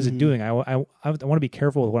porn? What is it doing? I want to be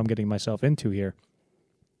careful with what I'm getting myself into here.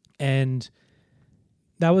 And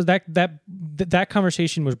that was that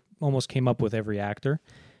conversation was almost came up with every actor.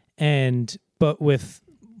 But with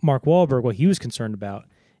Mark Wahlberg, what he was concerned about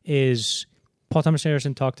is Paul Thomas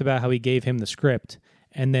Anderson talked about how he gave him the script,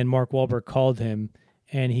 and then Mark Wahlberg called him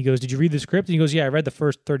and he goes, "Did you read the script?" And he goes, "Yeah, I read the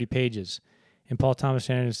first 30 pages." And Paul Thomas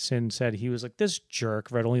Anderson said he was like, "This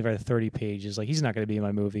jerk only read 30 pages. Like, he's not going to be in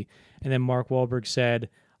my movie." And then Mark Wahlberg said,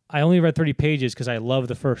 "I only read 30 pages because I love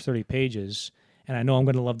the first 30 pages, and I know I'm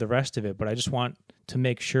going to love the rest of it, but I just want to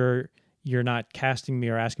make sure you're not casting me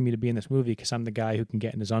or asking me to be in this movie because I'm the guy who can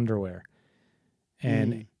get in his underwear."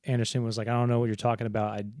 And Anderson was like, "I don't know what you're talking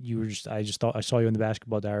about. I just thought I saw you in the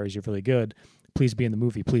Basketball Diaries. You're really good. Please be in the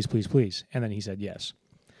movie. Please, please, please." And then he said yes.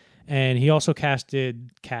 And he also cast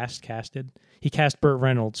Burt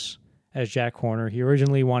Reynolds as Jack Horner. He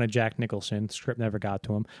originally wanted Jack Nicholson. The script never got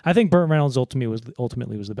to him. I think Burt Reynolds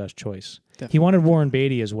ultimately was the best choice. Definitely. He wanted Warren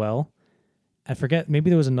Beatty as well I forget. Maybe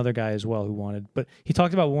there was another guy as well who wanted, but he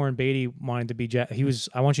talked about Warren Beatty wanting to be.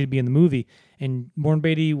 I want you to be in the movie, and Warren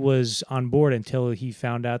Beatty was on board until he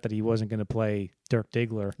found out that he wasn't going to play Dirk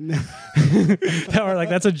Diggler.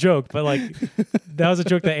 That's a joke, but like that was a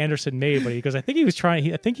joke that Anderson made. But because I think he was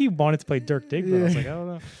trying. I think he wanted to play Dirk Diggler. I was like, I don't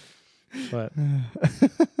know, but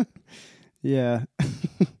yeah.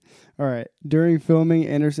 All right. During filming,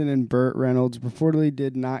 Anderson and Burt Reynolds reportedly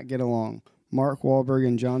did not get along. Mark Wahlberg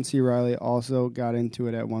and John C. Reilly also got into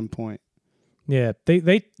it at one point. Yeah,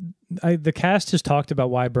 the cast has talked about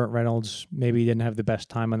why Burt Reynolds maybe didn't have the best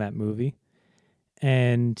time on that movie,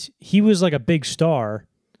 and he was like a big star,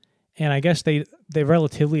 and I guess they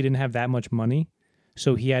relatively didn't have that much money,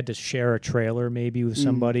 so he had to share a trailer maybe with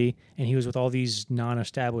somebody, and he was with all these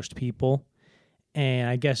non-established people, and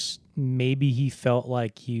I guess maybe he felt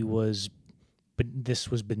like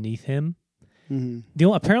this was beneath him.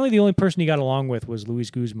 Mm-hmm. Apparently the only person he got along with was Luis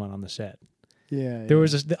Guzman on the set. Yeah. There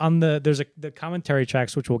was the commentary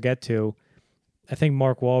tracks, which we'll get to. I think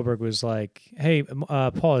Mark Wahlberg was like, "Hey,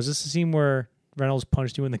 Paul, is this the scene where Reynolds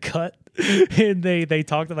punched you in the gut?" And they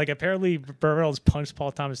talked like apparently Burt Reynolds punched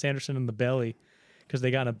Paul Thomas Anderson in the belly because they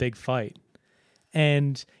got in a big fight,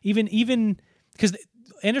 and even because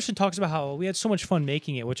Anderson talks about how we had so much fun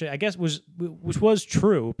making it, which I guess was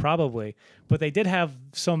true probably, but they did have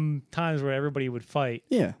some times where everybody would fight.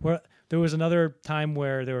 Yeah. Where there was another time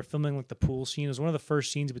where they were filming like the pool scene. It was one of the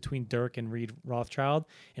first scenes between Dirk and Reed Rothschild,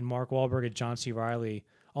 and Mark Wahlberg and John C. Reilly.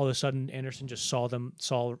 All of a sudden, Anderson just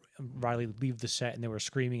saw Reilly leave the set, and they were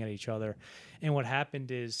screaming at each other. And what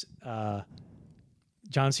happened is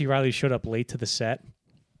John C. Reilly showed up late to the set,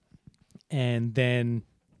 and then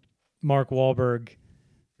Mark Wahlberg,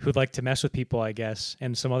 who'd like to mess with people, I guess,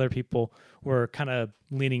 and some other people were kind of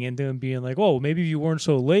leaning into him, being like, "Oh, maybe if you weren't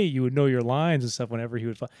so late, you would know your lines and stuff." Whenever he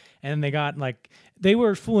would, and then they got like they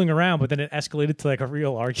were fooling around, but then it escalated to like a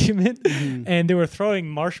real argument, and they were throwing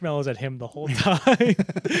marshmallows at him the whole time.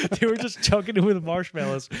 They were just choking him with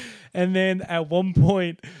marshmallows, and then at one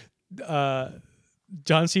point,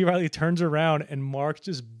 John C. Reilly turns around and Mark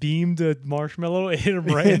just beamed a marshmallow and hit him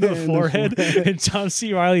right in the forehead. And John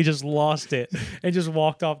C. Reilly just lost it and just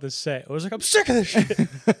walked off the set. I was like, I'm sick of this shit.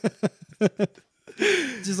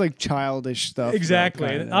 Just like childish stuff.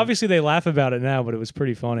 Exactly. And obviously they laugh about it now, but it was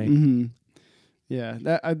pretty funny. Mm-hmm.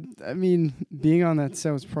 Yeah, I mean, being on that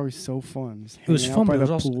set was probably so fun. It was fun, but it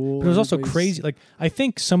was also crazy. Like, I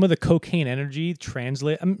think some of the cocaine energy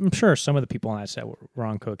translate. I'm sure some of the people on that set were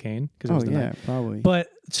on cocaine because it was the night. Probably. But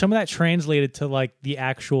some of that translated to like the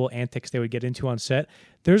actual antics they would get into on set.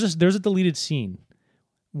 There's a deleted scene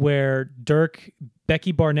where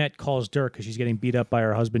Becky Barnett calls Dirk because she's getting beat up by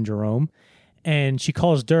her husband Jerome, and she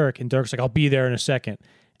calls Dirk, and Dirk's like, "I'll be there in a second."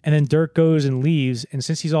 And then Dirk goes and leaves, and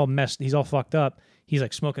since he's all fucked up, he's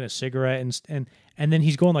like smoking a cigarette, and then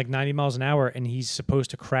he's going like 90 miles an hour, and he's supposed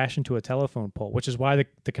to crash into a telephone pole, which is why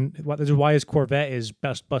why his Corvette is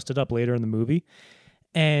busted up later in the movie.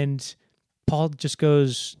 And Paul just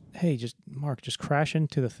goes, "Hey, Mark, just crash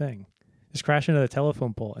into the thing, just crash into the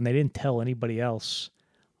telephone pole," and they didn't tell anybody else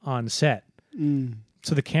on set.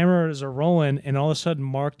 So the cameras are rolling, and all of a sudden,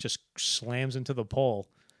 Mark just slams into the pole.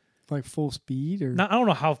 Like full speed, or I don't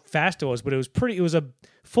know how fast it was, but it was a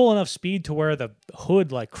full enough speed to where the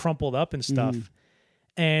hood like crumpled up and stuff.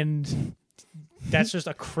 And that's just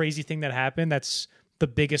a crazy thing that happened. That's the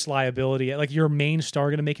biggest liability. Like your main star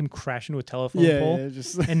going to make him crash into a telephone pole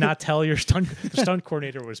and not tell your the stunt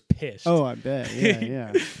coordinator was pissed. Oh, I bet.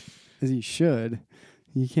 Yeah. As he should.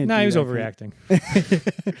 You can't. He was overreacting.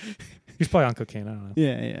 He's probably on cocaine. I don't know.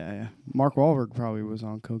 Yeah. Mark Wahlberg probably was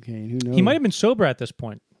on cocaine. Who knows? He might have been sober at this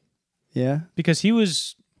point. Yeah, because he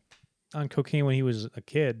was on cocaine when he was a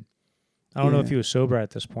kid. I don't know if he was sober at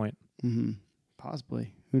this point. Mm-hmm.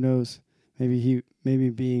 Possibly. Who knows? Maybe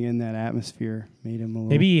being in that atmosphere made him a little...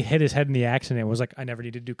 Maybe he hit his head in the accident. It was like, I never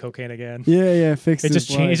need to do cocaine again. Yeah. Fixed his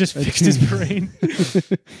life. It just fixed his brain.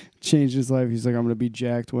 Changed his life. He's like, I'm going to be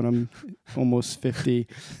jacked when I'm almost 50.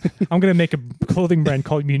 I'm going to make a clothing brand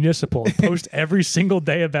called Municipal and post every single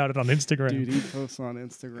day about it on Instagram. Dude, he posts on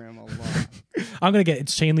Instagram a lot. I'm going to get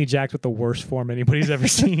insanely jacked with the worst form anybody's ever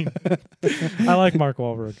seen. I like Mark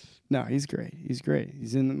Wahlberg. No, he's great.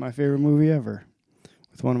 He's in my favorite movie ever.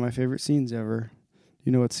 With one of my favorite scenes ever.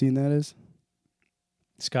 You know what scene that is?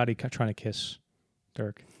 Scotty trying to kiss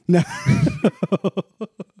Dirk. No.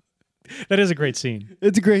 That is a great scene.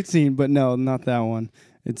 It's a great scene, but no, not that one.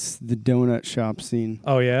 It's the donut shop scene.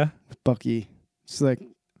 Oh, yeah? With Bucky. It's like,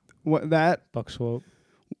 Buck Swope.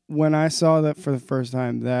 When I saw that for the first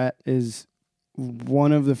time, that is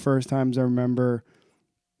one of the first times I remember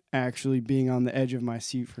actually being on the edge of my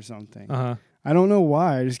seat for something. Uh-huh. I don't know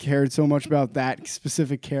why. I just cared so much about that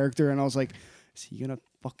specific character, and I was like, is he gonna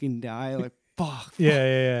fucking die? Like, fuck.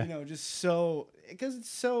 Yeah. You know, just so because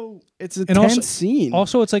it's a And tense scene.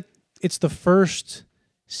 Also, it's like it's the first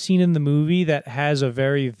scene in the movie that has a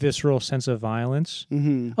very visceral sense of violence.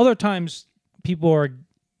 Mm-hmm. Other times, people are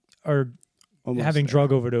Almost having there.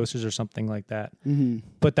 drug overdoses or something like that. Mm-hmm.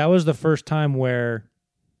 But that was the first time where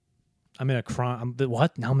I'm in a crime.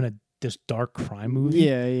 What? Now I'm in this dark crime movie.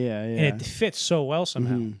 Yeah. And it fits so well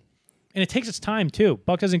somehow. Mhm. And it takes its time too.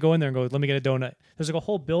 Buck doesn't go in there and go, "Let me get a donut." There's like a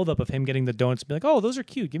whole buildup of him getting the donuts. Be like, "Oh, those are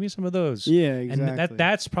cute. Give me some of those." Yeah, exactly. And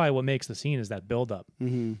that's probably what makes the scene is that buildup.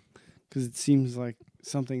 Because it seems like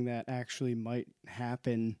something that actually might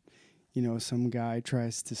happen. You know, some guy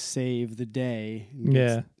tries to save the day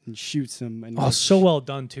and shoots him. And So well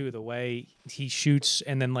done too. The way he shoots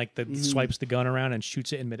and then like swipes the gun around and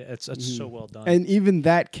shoots it in mid. It's so well done. And even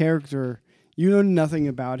that character, you know nothing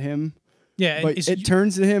about him. Yeah, but it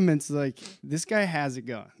turns to him and it's like, this guy has a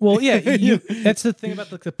gun. Well, yeah, that's the thing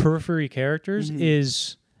about like the periphery characters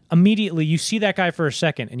is immediately you see that guy for a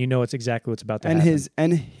second and you know it's exactly what's about to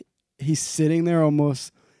happen. He's sitting there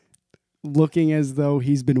almost looking as though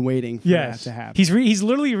he's been waiting for that to happen. He's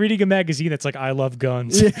literally reading a magazine that's like I love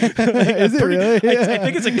guns. Is it really? I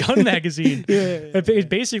think it's a gun magazine. It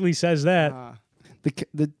basically says that.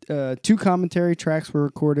 The two commentary tracks were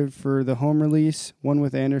recorded for the home release, one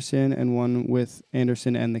with Anderson and one with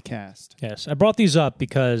Anderson and the cast. Yes, I brought these up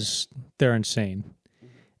because they're insane,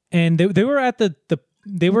 and they were at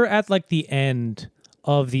they were at like the end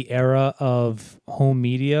of the era of home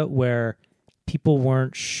media where people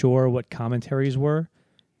weren't sure what commentaries were.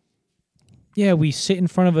 Yeah, we sit in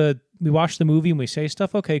front of we watch the movie and we say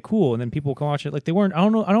stuff. Okay, cool, and then people can watch it. Like they weren't. I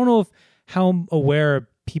don't know if how aware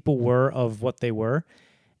people were of what they were.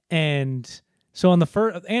 And so on the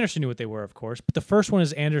first, Anderson knew what they were, of course, but the first one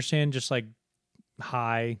is Anderson just like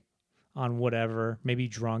high on whatever, maybe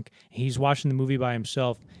drunk. He's watching the movie by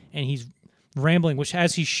himself and he's rambling, which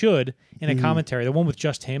as he should in a commentary, the one with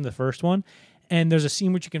just him, the first one. And there's a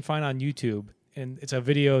scene which you can find on YouTube and it's a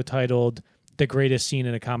video titled "The Greatest Scene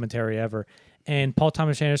in a Commentary Ever." And Paul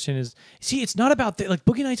Thomas Anderson it's not about like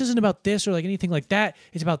Boogie Nights isn't about this or like anything like that.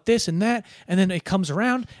 It's about this and that. And then it comes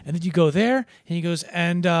around and then you go there and he goes,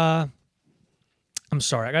 and I'm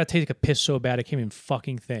sorry, I got to take a piss so bad I can't even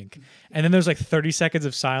fucking think. And then there's like 30 seconds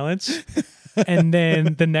of silence. And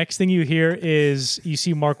then the next thing you hear is you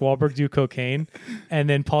see Mark Wahlberg do cocaine. And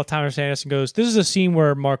then Paul Thomas Anderson goes, "This is a scene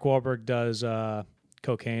where Mark Wahlberg does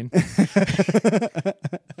cocaine."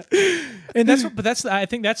 And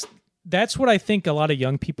that's what I think a lot of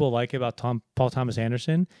young people like about Paul Thomas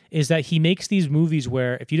Anderson is that he makes these movies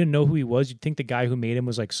where if you didn't know who he was, you'd think the guy who made him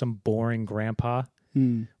was like some boring grandpa.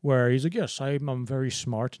 Where he's like, "Yes, I'm very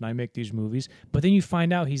smart and I make these movies." But then you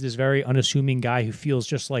find out he's this very unassuming guy who feels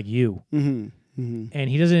just like you. And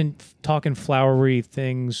he doesn't talk in flowery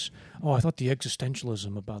things. "Oh, I thought the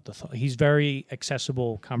existentialism about the thought." He's very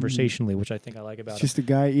accessible conversationally, which I think I like about him. Just a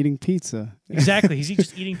guy eating pizza. Exactly. He's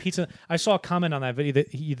just eating pizza. I saw a comment on that video,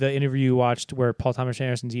 the interview you watched where Paul Thomas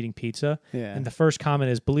Anderson's eating pizza. Yeah. And the first comment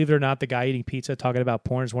is, "Believe it or not, the guy eating pizza talking about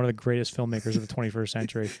porn is one of the greatest filmmakers of the 21st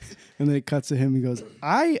century." And then it cuts to him. He goes,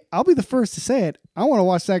 I'll be the first to say it. I want to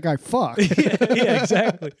watch that guy fuck. yeah,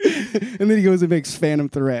 exactly. And then he goes and makes Phantom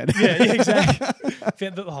Thread. Yeah, exactly.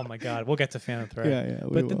 Oh my God, we'll get to Phantom Thread. Yeah,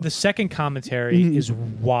 But the second commentary is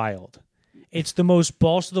wild. It's the most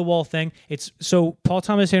balls to the wall thing. So Paul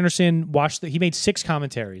Thomas Anderson he made 6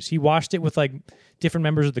 commentaries. He watched it with like different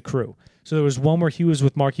members of the crew. So there was one where he was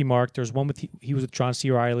with Marky Mark. There was one he was with John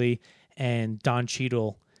C. Reilly and Don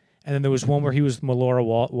Cheadle. And then there was one where he was with Melora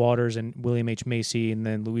Waters and William H. Macy and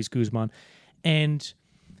then Luis Guzman. And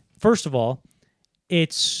first of all,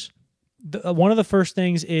 it's one of the first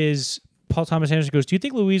things is Paul Thomas Anderson goes, "Do you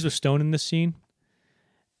think Louise was stoned in this scene?"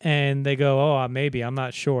 And they go, "Oh, maybe. I'm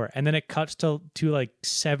not sure." And then it cuts to like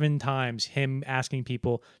 7 times him asking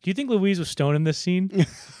people, "Do you think Louise was stoned in this scene?"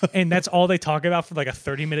 And that's all they talk about for like a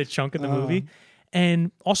 30-minute chunk of the movie.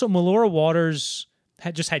 And also, Melora Waters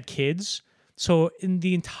had kids. So in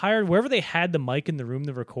the entire, wherever they had the mic in the room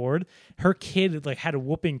to record, her kid like had a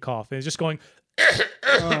whooping cough and it's just going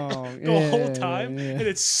the whole time. And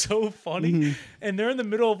it's so funny. And they're in the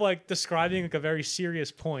middle of like describing like a very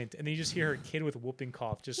serious point, and then you just hear her kid with whooping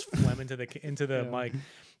cough just phlegm into the mic.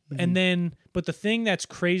 And then, but the thing that's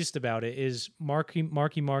craziest about it is Mark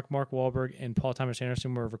Wahlberg, and Paul Thomas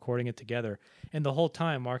Anderson were recording it together, and the whole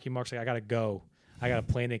time Marky Mark's like, "I gotta go. I got a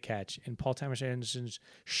plane to catch." And Paul Thomas Anderson's,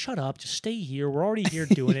 "Shut up, just stay here. We're already here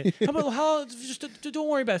doing it. Don't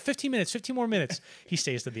worry about it. 15 more minutes. He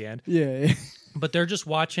stays to the end. Yeah. But they're just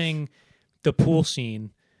watching the pool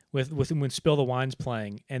scene with when Spill the Wine's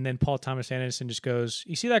playing, and then Paul Thomas Anderson just goes,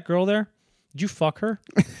 "You see that girl there? Did you fuck her?"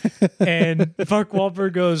 And Mark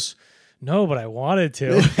Wahlberg goes, "No, but I wanted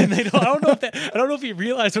to." And I don't know if he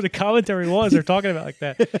realized what the commentary was they're talking about like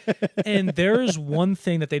that. And there's one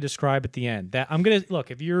thing that they describe at the end that I'm gonna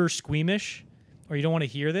look. If you're squeamish or you don't want to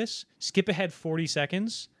hear this, skip ahead 40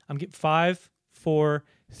 seconds. I'm getting 5, 4,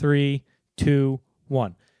 3, 2,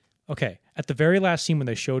 1. Okay. At the very last scene when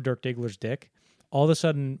they show Dirk Diggler's dick, all of a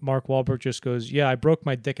sudden Mark Wahlberg just goes, "Yeah, I broke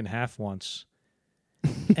my dick in half once."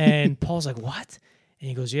 And Paul's like, "What?" And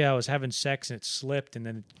he goes, "Yeah, I was having sex and it slipped and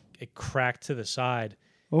then it cracked to the side."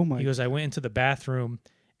 Oh my! He goes, "I went into the bathroom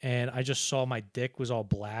and I just saw my dick was all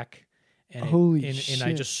black, and Holy shit. and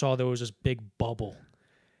I just saw there was this big bubble,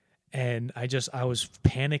 and I was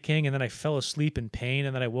panicking, and then I fell asleep in pain,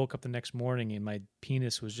 and then I woke up the next morning and my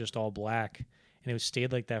penis was just all black, and it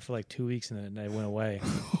stayed like that for like 2 weeks, and then it went away."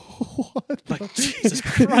 What? Like, Jesus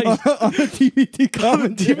Christ. on a DVD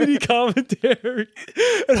commentary. DVD commentary.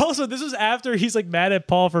 And also, this was after he's like mad at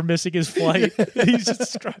Paul for missing his flight. He's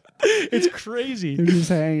just, it's crazy. They're just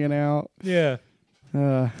hanging out. Yeah.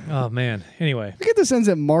 Oh, man. Anyway. I get the sense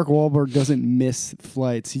that Mark Wahlberg doesn't miss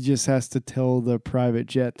flights. He just has to tell the private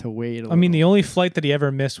jet to wait a little. I mean, the only flight that he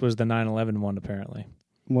ever missed was the 9/11 one, apparently.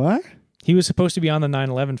 What? He was supposed to be on the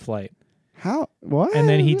 9/11 flight. How? What? And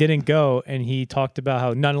then he didn't go, and he talked about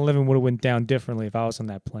how 9/11 would have went down differently if I was on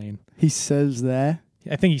that plane. He says that?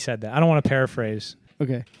 I think he said that. I don't want to paraphrase.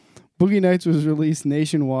 Okay. Boogie Nights was released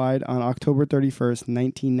nationwide on October 31st,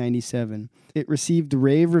 1997. It received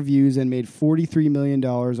rave reviews and made $43 million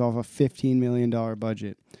off a $15 million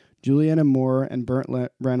budget. Julianne Moore and Burt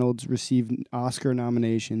Reynolds received Oscar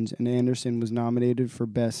nominations, and Anderson was nominated for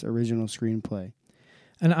Best Original Screenplay.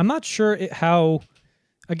 And I'm not sure how...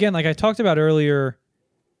 Again, like I talked about earlier,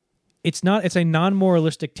 it's a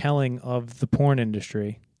non-moralistic telling of the porn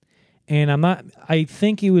industry. And I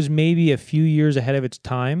think it was maybe a few years ahead of its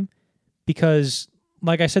time because,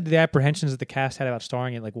 like I said, the apprehensions that the cast had about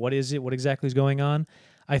starring it, like what is it? What exactly is going on?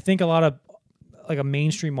 I think a lot of, like a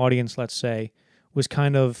mainstream audience, let's say, was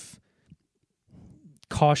kind of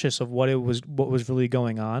cautious of what was really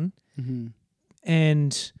going on. Mm-hmm.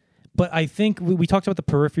 But I think we talked about the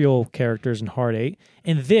peripheral characters in Hard 8.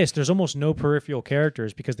 In this, there's almost no peripheral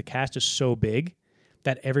characters because the cast is so big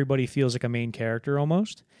that everybody feels like a main character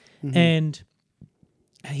almost. Mm-hmm. And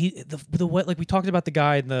like we talked about the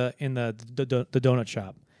guy in the donut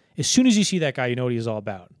shop. As soon as you see that guy, you know what he's all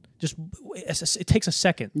about. Just it takes a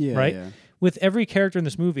second, right? Yeah. With every character in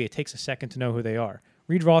this movie, it takes a second to know who they are.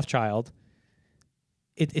 Reed Rothschild.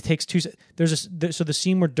 It takes 2 seconds. So the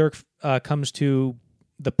scene where Dirk comes to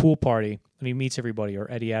the pool party and he meets everybody, or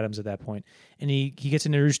Eddie Adams at that point, and he gets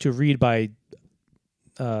introduced to Reed by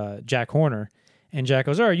Jack Horner, and Jack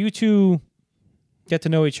goes, "All right, you two get to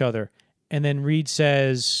know each other," and then Reed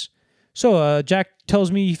says, "So Jack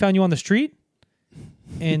tells me he found you on the street,"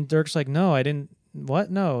 and Dirk's like, "No, I didn't.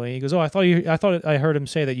 What? No." And he goes, "Oh, I thought I heard him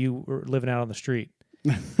say that you were living out on the street,"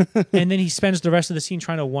 and then he spends the rest of the scene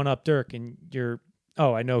trying to one up Dirk, and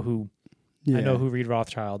I know who Reed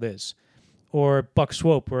Rothschild is. Or Buck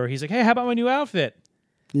Swope, where he's like, "Hey, how about my new outfit?"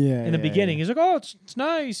 Yeah. In the beginning, he's like, "Oh, it's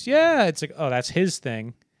nice." Yeah, it's like, oh, that's his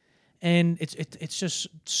thing, and it's just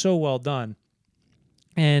so well done.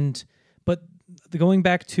 But going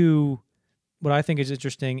back to what I think is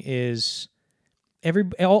interesting is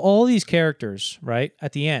all these characters, right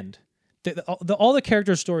at the end, all the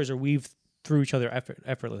character stories are weaved through each other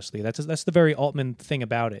effortlessly. That's the very Altman thing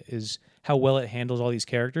about it, is how well it handles all these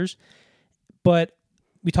characters, but.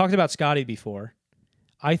 We talked about Scotty before.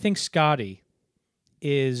 I think Scotty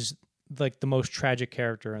is like the most tragic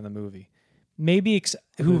character in the movie. Maybe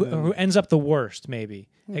who ends up the worst, maybe.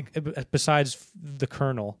 Besides the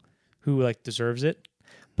Colonel, who like deserves it.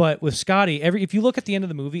 But with Scotty, if you look at the end of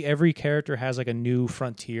the movie, every character has like a new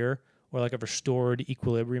frontier or like a restored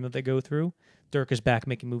equilibrium that they go through. Dirk is back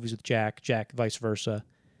making movies with Jack vice versa.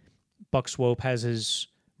 Buck Swope has his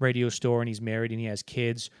radio store and he's married and he has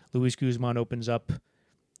kids. Luis Guzman opens up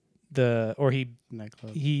the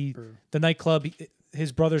nightclub.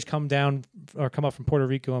 His brothers come up from Puerto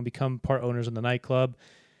Rico and become part owners in the nightclub.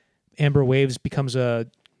 Amber Waves becomes a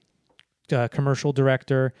commercial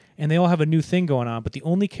director, and they all have a new thing going on. But the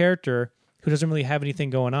only character who doesn't really have anything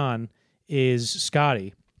going on is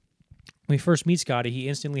Scotty. When we first meet Scotty, he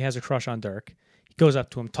instantly has a crush on Dirk. He goes up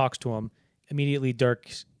to him, talks to him. Immediately,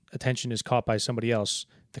 Dirk's attention is caught by somebody else,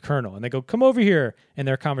 the Colonel, and they go, "Come over here," and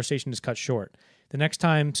their conversation is cut short. The next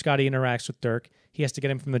time Scotty interacts with Dirk, he has to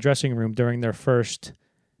get him from the dressing room during the first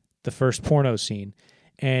porno scene.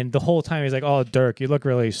 And the whole time he's like, "Oh, Dirk, you look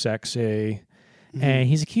really sexy." Mm-hmm. And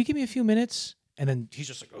he's like, "Can you give me a few minutes?" And then he's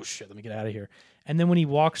just like, oh shit, let me get out of here. And then when he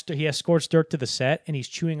he escorts Dirk to the set, and he's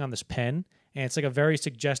chewing on this pen. And it's like a very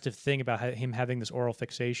suggestive thing about him having this oral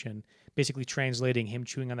fixation, basically translating him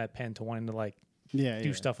chewing on that pen to wanting to like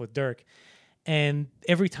do stuff with Dirk. And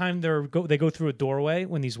every time they go through a doorway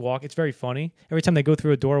when these walk, it's very funny. Every time they go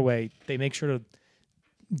through a doorway, they make sure to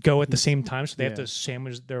go at the same time, so they have to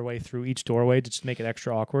sandwich their way through each doorway to just make it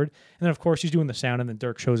extra awkward. And then, of course, he's doing the sound, and then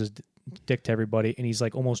Dirk shows his dick to everybody, and he's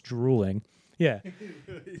like almost drooling. Yeah.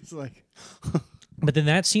 He's like... But then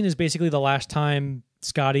that scene is basically the last time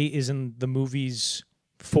Scotty is in the movie's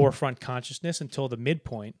forefront consciousness until the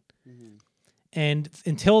midpoint. Mm-hmm. And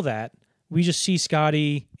until that, we just see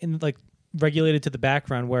Scotty in like regulated to the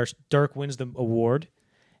background where Dirk wins the award.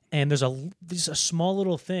 And there's a small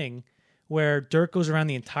little thing where Dirk goes around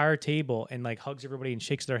the entire table and like hugs everybody and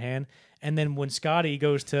shakes their hand. And then when Scotty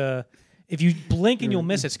goes to... If you blink and you'll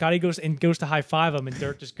miss it, Scotty goes to high five him, and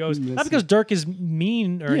Dirk just goes. Not because Dirk is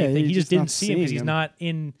mean or anything. He just didn't see him because he's not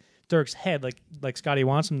in Dirk's head like Scotty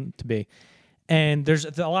wants him to be. And there's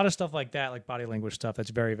a lot of stuff like that, like body language stuff, that's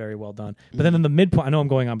very, very well done. But then in the midpoint, I know I'm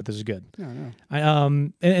going on, but this is good. No.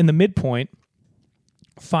 In the midpoint,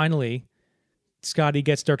 finally, Scotty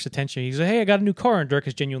gets Dirk's attention. He's like, "Hey, I got a new car," and Dirk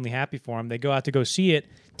is genuinely happy for him. They go out to go see it.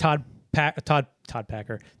 Todd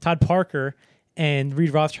Parker and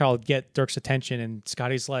Reed Rothschild get Dirk's attention, and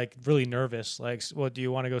Scotty's like really nervous. Like, well, do you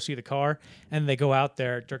want to go see the car? And they go out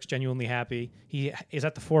there. Dirk's genuinely happy. He is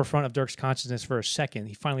at the forefront of Dirk's consciousness for a second.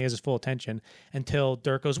 He finally has his full attention until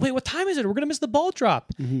Dirk goes, "Wait, what time is it? We're going to miss the ball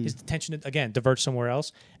drop." Mm-hmm. His attention, again, diverts somewhere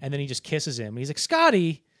else, and then he just kisses him. He's like,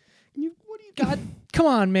 "Scotty, what do you got? Come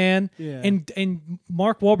on, man." Yeah. And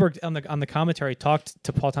Mark Wahlberg on the commentary talked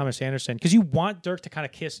to Paul Thomas Anderson because you want Dirk to kind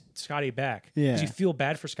of kiss Scotty back because you feel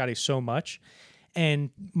bad for Scotty so much. And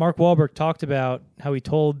Mark Wahlberg talked about how he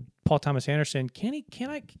told Paul Thomas Anderson,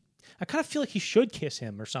 I kind of feel like he should kiss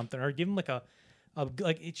him or something, or give him like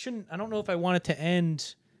like it shouldn't. I don't know if I want it to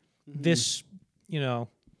end this,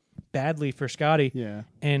 badly for Scotty. Yeah.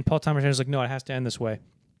 And Paul Thomas Anderson's like, no, it has to end this way.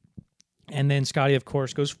 And then Scotty, of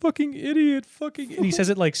course, goes, "Fucking idiot, fucking," and he says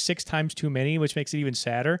it like 6 times too many, which makes it even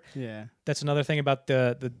sadder. Yeah. That's another thing about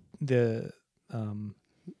the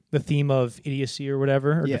theme of idiocy or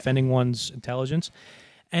whatever, or defending one's intelligence.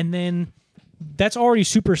 And then that's already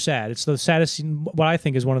super sad. It's the saddest scene, what I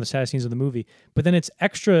think is one of the saddest scenes of the movie. But then it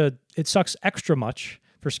sucks extra much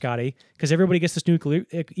for Scotty because everybody gets this new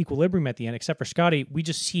equilibrium at the end, except for Scotty. We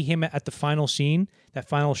just see him at the final scene, that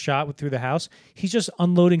final shot through the house. He's just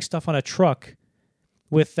unloading stuff on a truck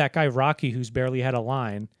with that guy Rocky, who's barely had a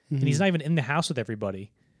line, and he's not even in the house with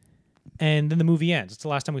everybody. And then the movie ends. It's the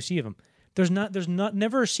last time we see of him. There's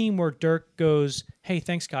never a scene where Dirk goes, "Hey,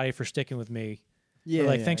 thanks, Scotty, for sticking with me." Yeah,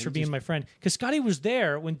 or thanks for being my friend. Because Scotty was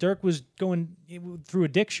there when Dirk was going through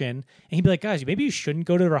addiction, and he'd be like, "Guys, maybe you shouldn't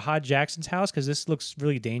go to Rahad Jackson's house because this looks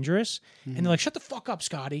really dangerous." And they're like, "Shut the fuck up,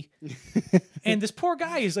 Scotty." And this poor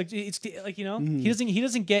guy is like, it's like he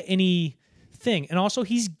doesn't get anything, and also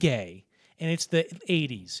he's gay. And it's the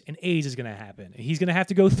 80s, and AIDS is going to happen. He's going to have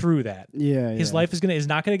to go through that. Yeah, his life is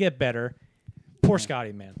not going to get better. Poor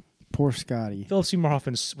Scotty, man. Poor Scotty. Philip Seymour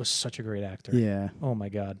Hoffman was such a great actor. Yeah. Oh my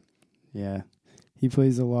God. Yeah. He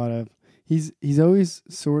plays a lot of... He's always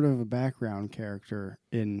sort of a background character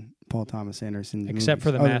in Paul Thomas Anderson's Except movies.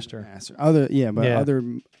 for the Master. Other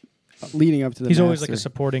leading up to the He's Master. always like a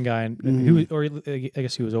supporting guy, and I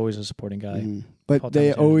guess he was always a supporting guy. Mm-hmm. But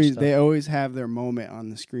they always have their moment on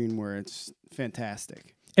the screen where it's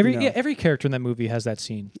fantastic. Every character in that movie has that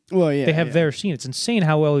scene. Well, yeah, they have their scene. It's insane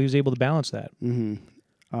how well he was able to balance that.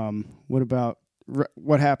 Mm-hmm. What about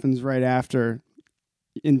what happens right after,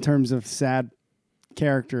 in terms of sad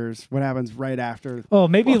characters? What happens right after? Oh,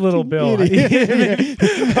 maybe Little Bill.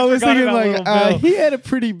 I was thinking like he had it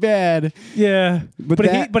pretty bad. Yeah,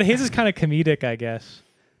 but his is kind of comedic, I guess.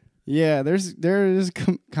 Yeah, there is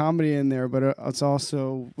comedy in there, but it's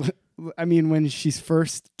also, I mean, when she's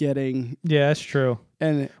first getting, yeah, that's true.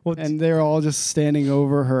 And they're all just standing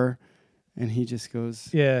over her, and he just goes,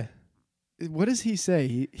 yeah. What does he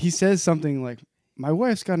say? He says something like, "My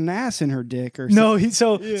wife's got an ass in her dick," or something.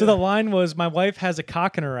 So the line was, "My wife has a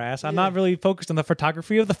cock in her ass." I'm not really focused on the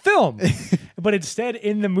photography of the film, but instead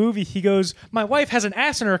in the movie he goes, "My wife has an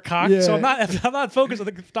ass in her cock," so I'm not focused on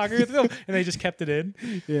the photography of the film, and they just kept it in.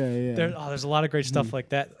 Yeah. There's a lot of great stuff like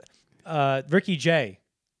that. Ricky Jay,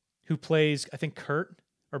 who plays I think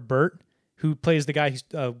Bert, who plays the guy who's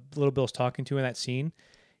Little Bill's talking to in that scene.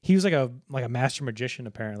 He was like a master magician,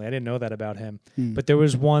 apparently. I didn't know that about him. But there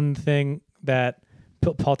was one thing that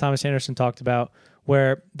Paul Thomas Anderson talked about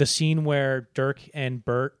where the scene where Dirk and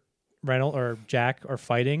Burt Reynolds or Jack are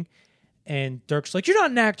fighting, And Dirk's like, "You're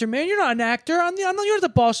not an actor, man. You're not an actor. You're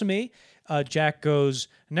the boss of me." Jack goes,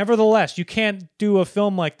 "Nevertheless, you can't do a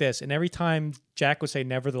film like this." And every time Jack would say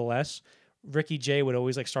 "nevertheless," Ricky Jay would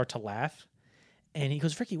always like start to laugh. And he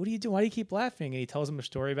goes, "Ricky, what are you doing? Why do you keep laughing?" And he tells him a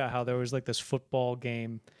story about how there was like this football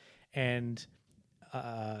game, and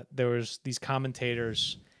there was these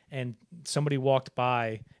commentators, and somebody walked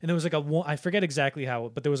by, and there was like I forget exactly how,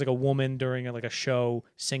 but there was like a woman during like a show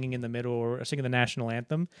singing in the middle or singing the national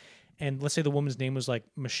anthem, and let's say the woman's name was like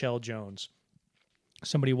Michelle Jones.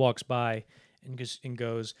 Somebody walks by and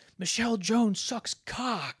goes, "Michelle Jones sucks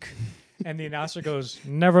cock," and the announcer goes,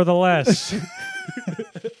 "Nevertheless."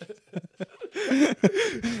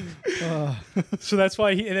 So that's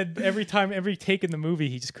why and then every take in the movie,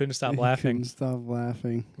 he just couldn't stop laughing. Couldn't stop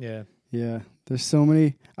laughing. Yeah. Yeah. There's so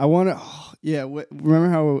many. I want to. Remember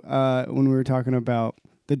how when we were talking about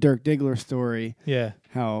the Dirk Diggler story? Yeah.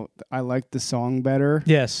 How I liked the song better.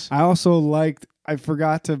 Yes. I also liked. I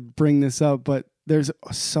forgot to bring this up, but there's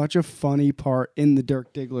such a funny part in the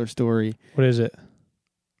Dirk Diggler story. What is it?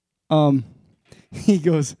 He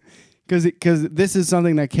goes, because this is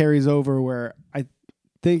something that carries over where I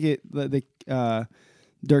think Dirk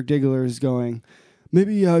Diggler is going,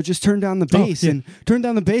 maybe just turn down the bass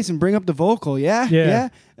and bring up the vocal, yeah.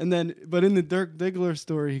 And then, but in the Dirk Diggler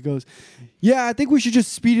story, he goes, "Yeah, I think we should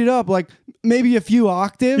just speed it up, like maybe a few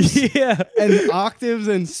octaves." Yeah. And octaves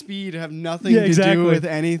and speed have nothing to do with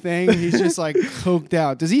anything. He's just like coked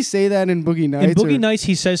out. Does he say that in Boogie Nights? In Boogie Nights,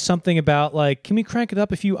 he says something about like, "Can we crank it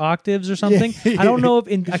up a few octaves or something?" I don't know if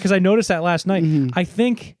because I noticed that last night. Mm-hmm. I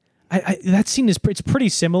think. That scene is it's pretty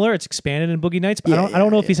similar. It's expanded in Boogie Nights, but I don't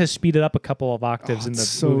know if he says speed it up a couple of octaves in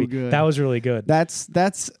the movie. Good. That was really good. That's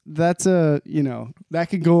a that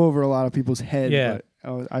could go over a lot of people's head. Yeah.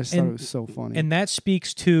 But I just thought it was so funny. And that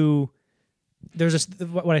speaks to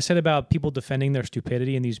what I said about people defending their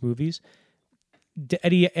stupidity in these movies.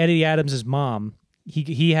 Eddie Adams' mom.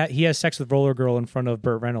 He has sex with Roller Girl in front of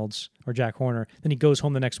Burt Reynolds or Jack Horner. Then he goes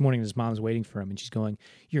home the next morning and his mom's waiting for him, and she's going,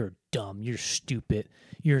 "You're dumb. You're stupid.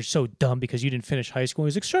 You're so dumb because you didn't finish high school." And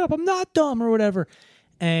he's like, "Shut up. I'm not dumb," or whatever.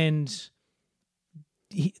 And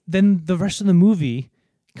then the rest of the movie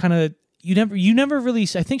kind of you never really.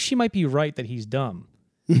 I think she might be right that he's dumb.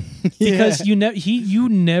 Because you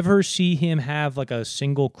never see him have like a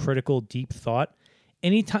single critical deep thought.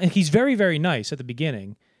 Anytime he's very, very nice at the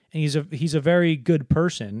beginning, and he's a very good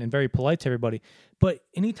person and very polite to everybody. But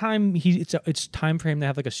anytime it's time for him to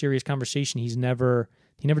have like a serious conversation, he never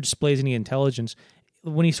displays any intelligence.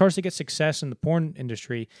 When he starts to get success in the porn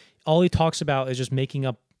industry, all he talks about is just making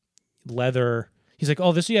up leather. He's like,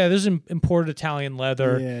 "Oh, this is imported Italian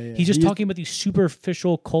leather." Yeah. He's just talking about these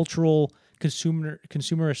superficial cultural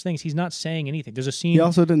consumerist things. He's not saying anything. There's a scene. He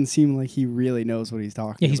also doesn't seem like he really knows what he's talking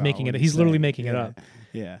about. Yeah, he's making it. He's literally making it up.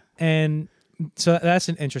 Yeah. And so that's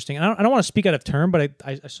an interesting. I don't want to speak out of turn, but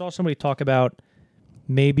I saw somebody talk about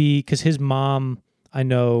maybe because his mom, I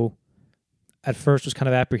know, at first was kind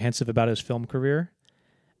of apprehensive about his film career,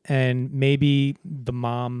 and maybe the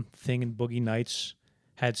mom thing in Boogie Nights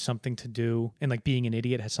had something to do, and like being an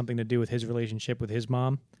idiot had something to do with his relationship with his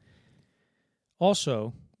mom.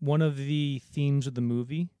 Also, one of the themes of the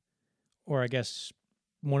movie, or I guess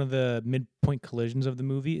one of the midpoint collisions of the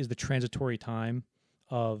movie, is the transitory time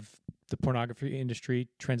of the pornography industry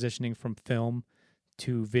transitioning from film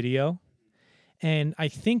to video. And I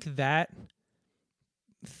think that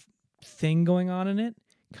thing going on in it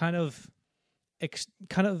kind of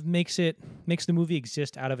makes the movie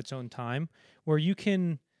exist out of its own time, where you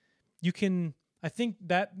can I think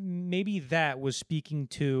that maybe that was speaking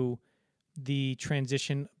to the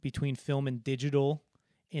transition between film and digital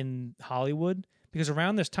in Hollywood, because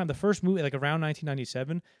around this time, the first movie, like around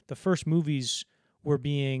 1997, the first movies were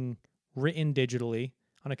being written digitally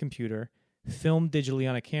on a computer, filmed digitally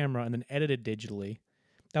on a camera, and then edited digitally.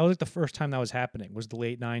 That was like the first time that was happening, was the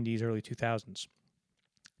late 90s, early 2000s.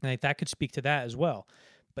 And that could speak to that as well.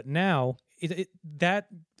 But now, the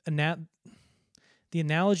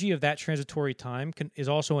analogy of that transitory time is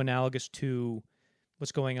also analogous to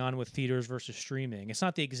what's going on with theaters versus streaming. It's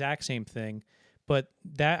not the exact same thing, but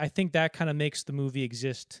I think that kind of makes the movie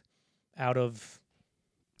exist out of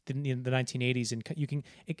the 1980s, and you can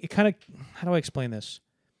it kind of, how do I explain this?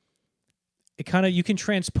 It kind of, you can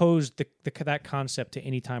transpose that concept to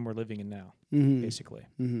any time we're living in now, basically.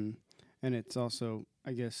 Mm-hmm. And it's also,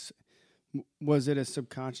 I guess, was it a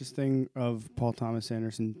subconscious thing of Paul Thomas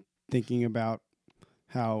Anderson thinking about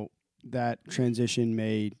how that transition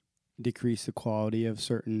may decrease the quality of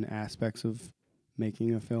certain aspects of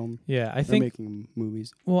making a film? Yeah, I think making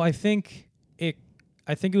movies. Well, I think it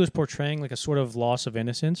was portraying like a sort of loss of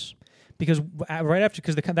innocence, because right after,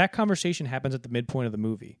 because that conversation happens at the midpoint of the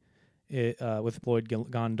movie, with Lloyd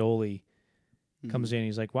Gondoli comes in.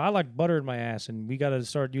 He's like, "Well, I like butter in my ass, and we got to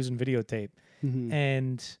start using videotape."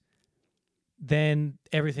 And then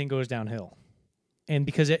everything goes downhill, and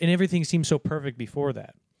everything seems so perfect before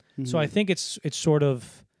that. So I think it's sort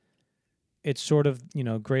of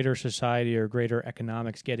greater society or greater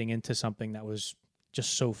economics getting into something that was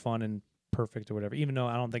just so fun and perfect or whatever. Even though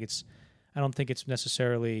I don't think it's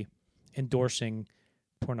necessarily endorsing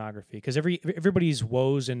pornography, because everybody's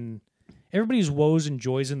woes and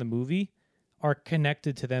joys in the movie are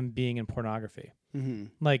connected to them being in pornography.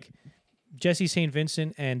 Like Jesse St.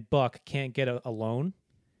 Vincent and Buck can't get a loan,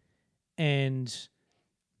 and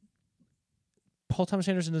Paul Thomas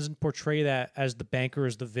Anderson doesn't portray that as the banker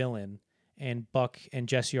is the villain and Buck and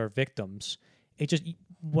Jesse are victims. It just,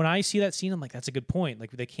 when I see that scene, I'm like, that's a good point.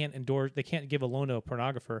 Like, they can't give a loan to a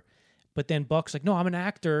pornographer. But then Buck's like, no, I'm an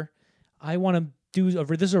actor. I want to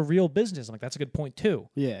this is a real business. I'm like, that's a good point too.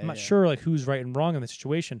 Yeah, I'm not sure like who's right and wrong in the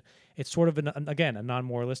situation. It's sort of again a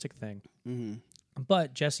non-moralistic thing.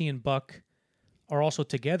 But Jesse and Buck are also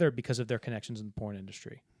together because of their connections in the porn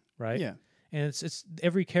industry, right? Yeah. And it's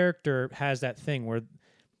every character has that thing where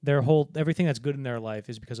everything that's good in their life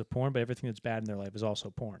is because of porn, but everything that's bad in their life is also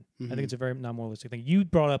porn. I think it's a very non-moralistic thing. You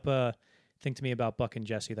brought up a thing to me about Buck and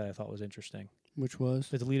Jesse that I thought was interesting. Which was?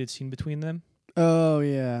 The deleted scene between them. Oh,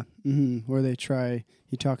 yeah. Where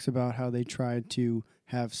he talks about how they tried to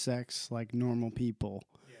have sex like normal people,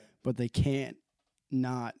 but they can't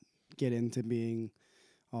not get into being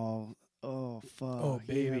all, oh, fuck. Oh,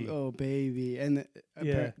 baby. Oh, baby. And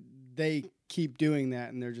they keep doing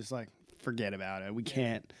that, and they're just like, forget about it. We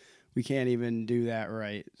can't even do that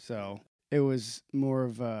right. So it was more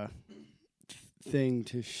of a thing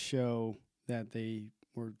to show that they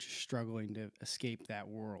were just struggling to escape that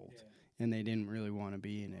world, and they didn't really want to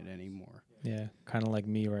be in it anymore. Yeah, kind of like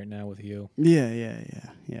me right now with you. Yeah.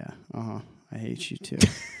 I hate you too.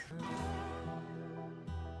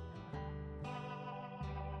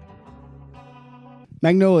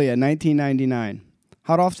 Magnolia, 1999.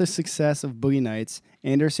 Hot off the success of Boogie Nights,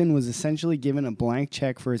 Anderson was essentially given a blank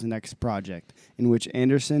check for his next project, in which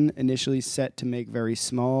Anderson initially set to make very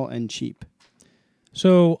small and cheap.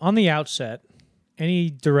 So on the outset, any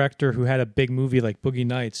director who had a big movie like Boogie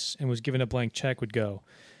Nights and was given a blank check would go,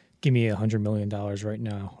 give me $100 million right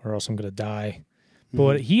now or else I'm going to die. But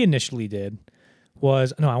what he initially did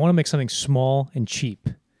was, no, I want to make something small and cheap.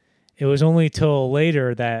 It was only till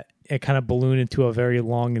later that it kind of ballooned into a very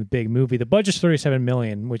long and big movie. The budget's $37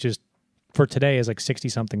 million, which is for today is like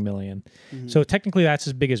 60-something million. So technically that's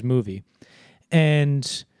his biggest movie.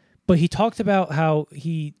 But he talked about how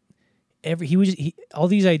all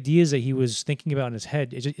these ideas that he was thinking about in his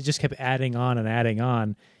head, it just kept adding on,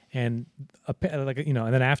 and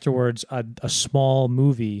then afterwards a small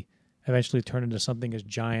movie eventually turned into something as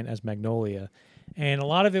giant as Magnolia, and a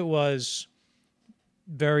lot of it was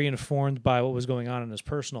very informed by what was going on in his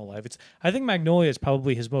personal life. I think Magnolia is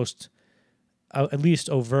probably his most, at least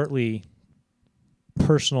overtly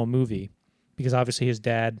personal movie, because obviously his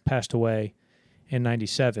dad passed away in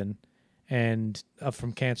 '97 and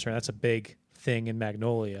from cancer. That's a big thing in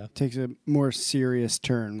Magnolia. Takes a more serious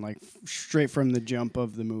turn, like straight from the jump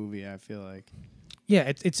of the movie, I feel like.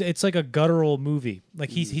 Yeah, it's like a guttural movie. Like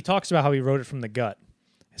he talks about how he wrote it from the gut.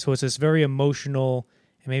 So it's this very emotional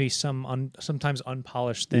and maybe sometimes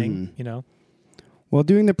unpolished thing, you know? While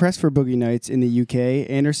doing the press for Boogie Nights in the UK,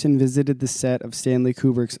 Anderson visited the set of Stanley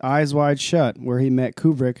Kubrick's Eyes Wide Shut, where he met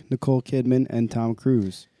Kubrick, Nicole Kidman, and Tom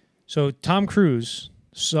Cruise. So Tom Cruise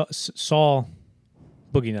saw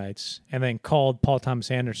Boogie Nights and then called Paul Thomas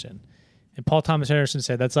Anderson. And Paul Thomas Anderson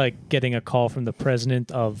said that's like getting a call from the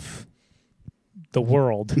president of the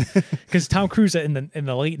world, because Tom Cruise in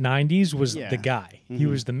the late '90s was the guy. He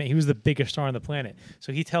was the biggest star on the planet.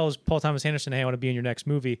 So he tells Paul Thomas Anderson, "Hey, I want to be in your next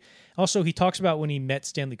movie." Also, he talks about when he met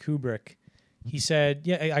Stanley Kubrick. He said,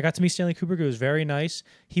 "Yeah, I got to meet Stanley Kubrick. It was very nice.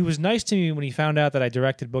 He was nice to me when he found out that I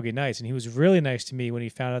directed Boogie Nights, and he was really nice to me when he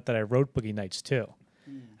found out that I wrote Boogie Nights too."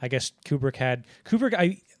 I guess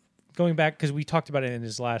going back, because we talked about it in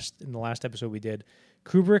the last episode we did.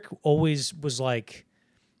 Kubrick always was like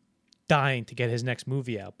dying to get his next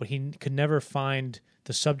movie out, but he could never find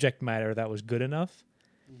the subject matter that was good enough.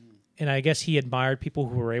 And I guess he admired people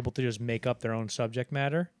who were able to just make up their own subject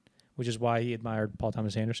matter, which is why he admired Paul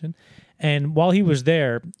Thomas Anderson. And while he was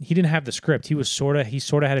there, he didn't have the script. He sort of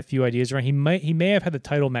had a few ideas around. He may have had the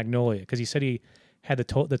title Magnolia, because he said he had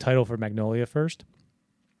the title for Magnolia first.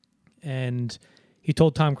 And he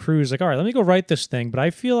told Tom Cruise, like, all right, let me go write this thing, but I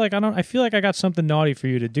feel like I got something naughty for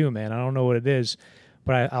you to do, man. I don't know what it is,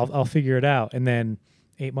 but I'll figure it out. And then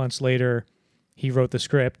 8 months later, he wrote the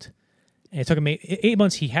script. And it took him 8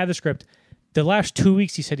 months. He had the script. The last 2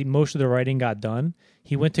 weeks, he said most of the writing got done.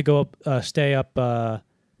 He went to go up, stay up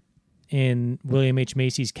in William H.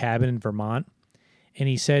 Macy's cabin in Vermont. And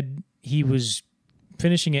he said he was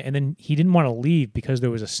finishing it, and then he didn't want to leave because there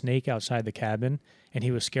was a snake outside the cabin, and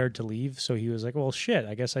he was scared to leave. So he was like, well, shit,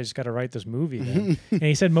 I guess I just got to write this movie then. And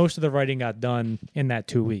he said most of the writing got done in that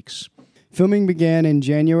 2 weeks. Filming began in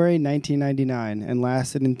January 1999 and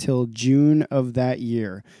lasted until June of that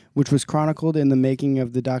year, which was chronicled in the making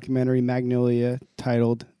of the documentary Magnolia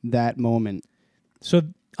titled That Moment. So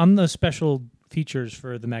on the special features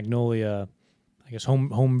for the Magnolia, I guess,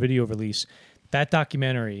 home video release, that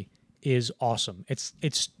documentary is awesome.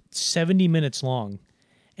 It's 70 minutes long,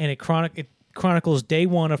 and it chronicles day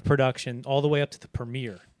one of production all the way up to the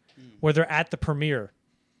premiere, where they're at the premiere.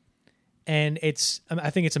 And I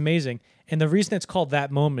think it's amazing. And the reason it's called That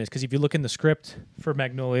Moment is because if you look in the script for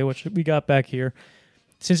Magnolia, which we got back here,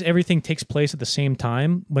 since everything takes place at the same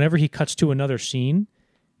time, whenever he cuts to another scene,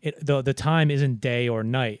 the time isn't day or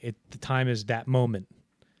night. The time is that moment,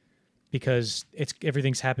 because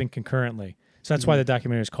everything's happening concurrently. So that's why the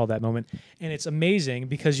documentary is called That Moment. And it's amazing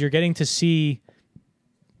because you're getting to see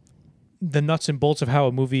the nuts and bolts of how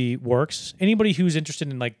a movie works. Anybody who's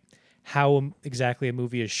interested in like how exactly a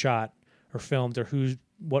movie is shot or filmed, or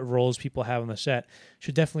what roles people have on the set,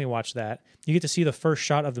 should definitely watch that. You get to see the first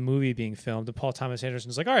shot of the movie being filmed. And Paul Thomas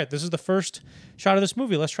Anderson's like, all right, this is the first shot of this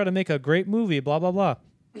movie. Let's try to make a great movie, blah, blah, blah.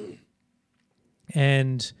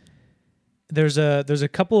 And there's a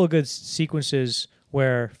couple of good sequences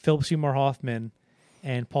where Philip Seymour Hoffman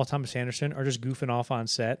and Paul Thomas Anderson are just goofing off on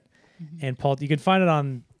set. And you can find it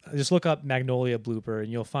on, just look up Magnolia blooper, and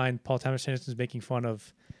you'll find Paul Thomas Anderson's making fun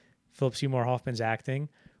of Philip Seymour Hoffman's acting,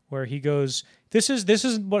 where he goes, this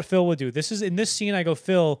is what Phil would do. This is in this scene. I go,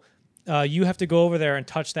 Phil, you have to go over there and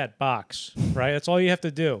touch that box, right? That's all you have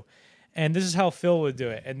to do. And this is how Phil would do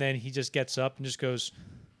it. And then he just gets up and just goes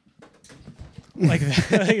like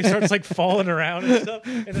that. He starts like falling around and stuff,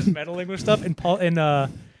 and just meddling with stuff. And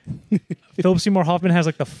Philip Seymour Hoffman has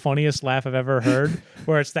like the funniest laugh I've ever heard,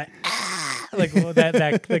 where it's that like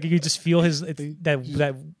like you just feel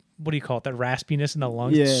that what do you call it? That raspiness in the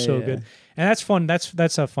lungs. Yeah, it's so yeah. good. And that's fun.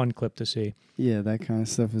 That's a fun clip to see. Yeah, that kind of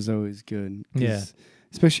stuff is always good. Yeah.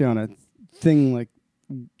 Especially on a thing like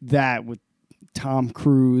that with Tom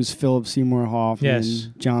Cruise, Philip Seymour Hoffman, Yes.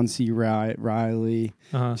 John C. Riley.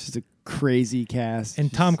 Uh-huh. It's just a crazy cast.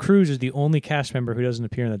 And Tom Cruise is the only cast member who doesn't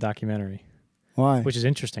appear in the documentary, Why? which is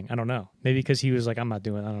interesting. I don't know. Maybe because he was like, I'm not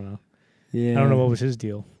doing it. I don't know. Yeah. I don't know what was his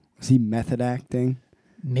deal. Was he method acting?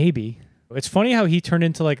 Maybe. It's funny how he turned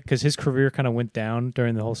into like, because his career kind of went down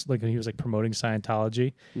during the whole, like when he was like promoting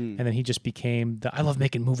Scientology, and then he just became I love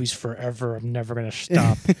making movies forever. I'm never going to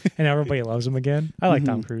stop. And everybody loves him again. I like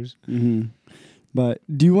Tom Cruise. Mm-hmm. But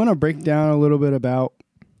do you want to break down a little bit about,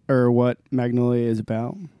 or what Magnolia is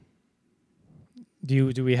about?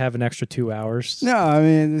 Do we have an extra 2 hours? No, I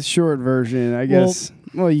mean, the short version, I guess.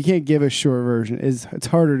 Well, you can't give a short version. It's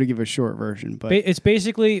harder to give a short version, but It's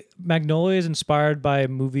basically, Magnolia is inspired by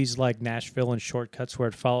movies like Nashville and Shortcuts, where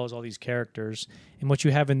it follows all these characters. And what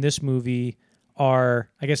you have in this movie are,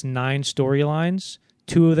 I guess, 9 storylines.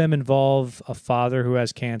 2 of them involve a father who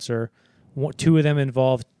has cancer. 2 of them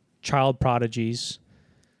involve child prodigies.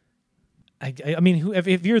 I mean,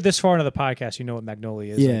 if you're this far into the podcast, you know what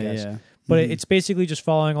Magnolia is, I guess. yeah. But it's basically just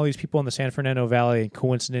following all these people in the San Fernando Valley, and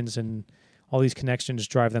coincidence and all these connections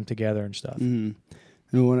drive them together and stuff. And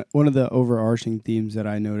one of the overarching themes that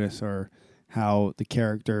I notice are how the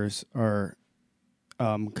characters are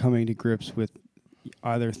coming to grips with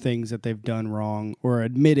either things that they've done wrong, or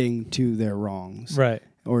admitting to their wrongs, Right.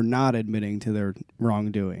 or not admitting to their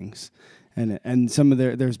wrongdoings, and some of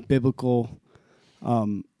there's biblical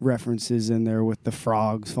references in there with the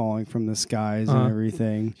frogs falling from the skies and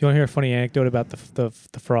everything. You want to hear a funny anecdote about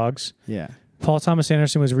the frogs? Yeah. Paul Thomas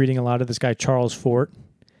Anderson was reading a lot of this guy Charles Fort,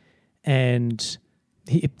 and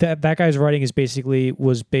that guy's writing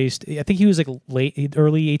was based. I think he was like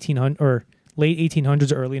early 1800 or late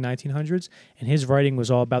 1800s, early 1900s, and his writing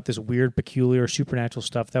was all about this weird, peculiar, supernatural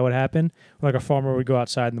stuff that would happen. Like a farmer would go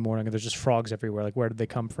outside in the morning and there's just frogs everywhere. Like, where did they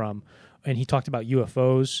come from? And he talked about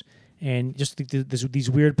UFOs and just these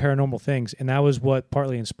weird paranormal things. And that was what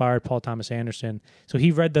partly inspired Paul Thomas Anderson. So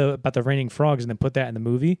he read about the raining frogs and then put that in the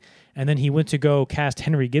movie. And then he went to go cast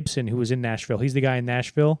Henry Gibson, who was in Nashville. He's the guy in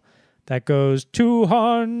Nashville that goes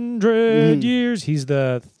 200 years. He's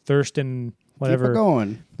the Thurston whatever. Keep it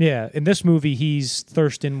going. Yeah. In this movie, he's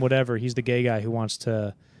Thurston whatever. He's the gay guy who wants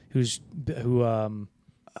to, who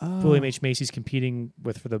William H. Macy's competing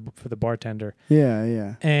with for the bartender. Yeah,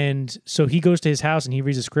 yeah. And so he goes to his house and he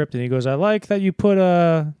reads a script and he goes, "I like that you put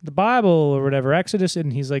the Bible or whatever, Exodus."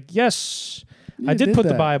 And he's like, "Yes, I did put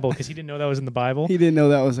the Bible," because he didn't know that was in the Bible. He didn't know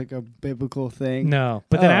that was like a biblical thing. No,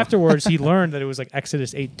 but then afterwards he learned that it was like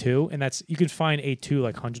Exodus 8:2, and that's you could find 8:2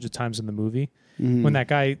 like hundreds of times in the movie. Mm-hmm.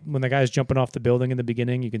 When the guy's jumping off the building in the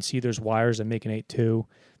beginning, you can see there's wires that make an 8:2.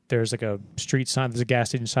 There's like a street sign. There's a gas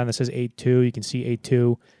station sign that says 8:2. You can see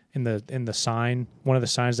 8:2 in the sign. One of the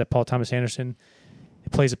signs that Paul Thomas Anderson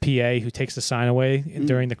plays a PA who takes the sign away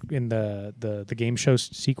during the game show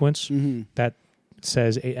sequence that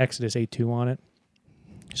says Exodus 8:2 on it.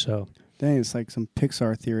 So dang, it's like some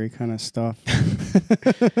Pixar theory kind of stuff.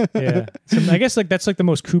 yeah, so I guess like that's like the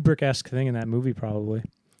most Kubrick-esque thing in that movie, probably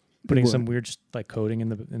putting some weird like coding in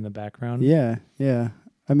the background. Yeah, yeah.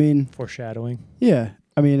 I mean, foreshadowing. Yeah,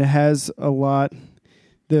 I mean, it has a lot.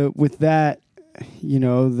 With that, you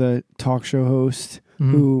know, the talk show host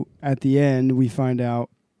who at the end we find out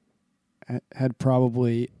had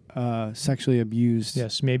probably sexually abused.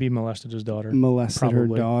 Yes, maybe molested his daughter. Molested her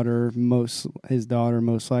daughter. His daughter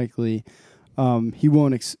most likely. He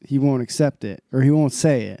won't accept it, or he won't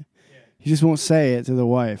say it. Yeah. He just won't say it to the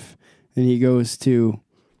wife, and he goes to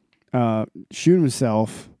shoot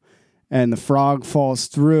himself, and the frog falls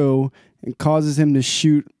through and causes him to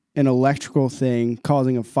shoot an electrical thing,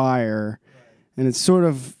 causing a fire. Right. And it's sort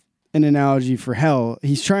of an analogy for hell.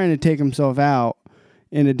 He's trying to take himself out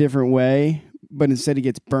in a different way, but instead he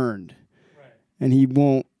gets burned. Right. And he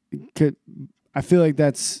won't. I feel like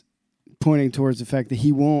that's pointing towards the fact that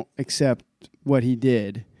he won't accept what he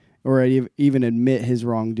did or even admit his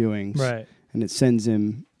wrongdoings. Right. And it sends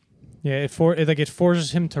him. Yeah, it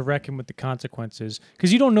forces him to reckon with the consequences,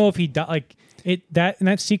 because you don't know if he in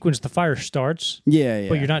that sequence the fire starts. Yeah.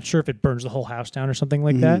 But you're not sure if it burns the whole house down or something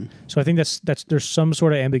like that. So I think that's there's some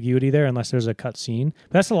sort of ambiguity there, unless there's a cut scene.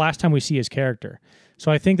 But that's the last time we see his character.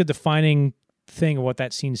 So I think the defining thing of what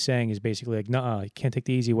that scene's saying is basically like, nuh-uh, you can't take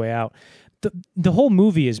the easy way out. The whole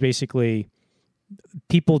movie is basically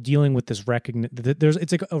people dealing with this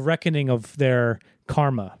it's like a reckoning of their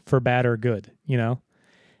karma for bad or good, you know.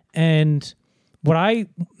 And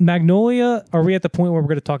Magnolia, are we at the point where we're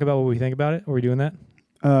going to talk about what we think about it? Are we doing that?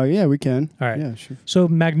 Yeah, we can. All right. Yeah, sure. So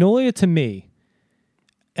Magnolia, to me,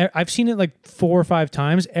 I've seen it like 4 or 5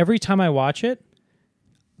 times. Every time I watch it,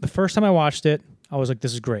 the first time I watched it, I was like,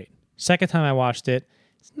 this is great. Second time I watched it,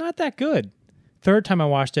 it's not that good. Third time I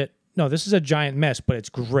watched it, no, this is a giant mess, but it's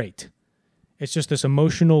great. It's just this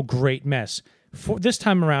emotional, great mess. This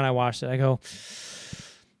time around, I watched it. I go,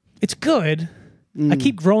 it's good. I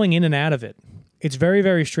keep growing in and out of it. It's very,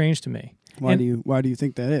 very strange to me. Why do you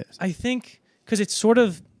think that is? I think because it's sort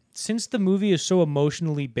of, since the movie is so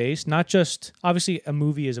emotionally based, not just obviously a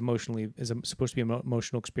movie is supposed to be an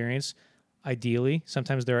emotional experience. Ideally,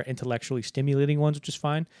 sometimes there are intellectually stimulating ones, which is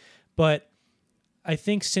fine. But I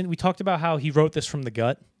think since we talked about how he wrote this from the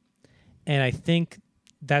gut, and I think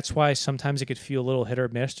that's why sometimes it could feel a little hit or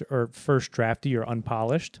miss or first drafty or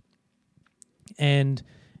unpolished. And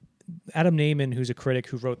Adam Naiman, who's a critic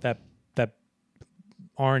who wrote that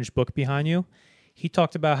orange book behind you, he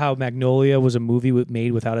talked about how Magnolia was a movie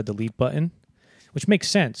made without a delete button, which makes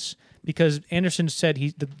sense because Anderson said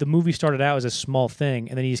the movie started out as a small thing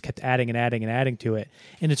and then he just kept adding and adding and adding to it.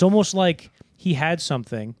 And it's almost like he had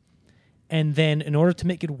something, and then in order to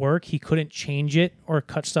make it work, he couldn't change it or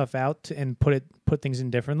cut stuff out and put things in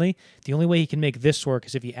differently. The only way he can make this work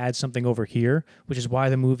is if he adds something over here, which is why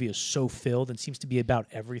the movie is so filled and seems to be about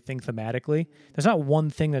everything thematically. There's not one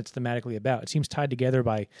thing that's thematically about. It seems tied together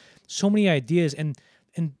by so many ideas,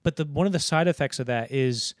 but one of the side effects of that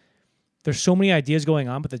is there's so many ideas going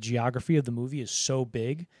on, but the geography of the movie is so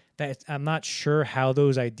big that I'm not sure how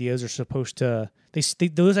those ideas are supposed to.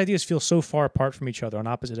 Those ideas feel so far apart from each other on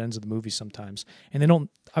opposite ends of the movie sometimes, and they don't.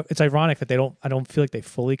 It's ironic that they don't. I don't feel like they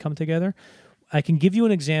fully come together. I can give you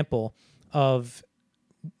an example of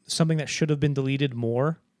something that should have been deleted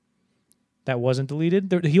more that wasn't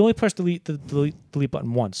deleted. He only pressed the delete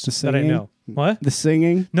button once. That I know. What? The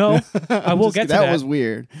singing? No, I will get to that. That was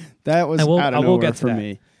weird. That was out of nowhere for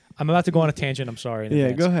me. I'm about to go on a tangent. I'm sorry.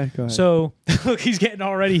 Yeah, go ahead. So look, he's getting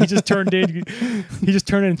already. He just turned in. He just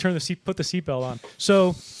turned in and put the seatbelt on.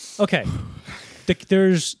 So, okay.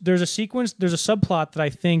 There's a sequence, there's a subplot that I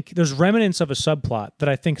think, there's remnants of a subplot that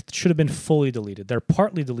I think should have been fully deleted. They're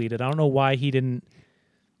partly deleted. I don't know why he didn't,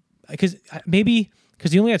 because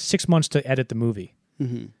he only had 6 months to edit the movie.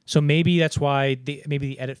 Mm-hmm. So maybe that's why maybe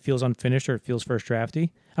the edit feels unfinished or it feels first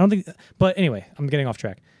drafty. I don't think, but anyway, I'm getting off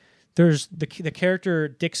track. there's the character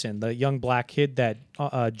Dixon, the young black kid that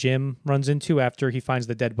Jim runs into after he finds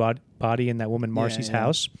the dead body in that woman Marcy's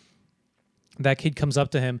house. That kid comes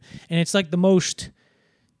up to him, and it's like the most,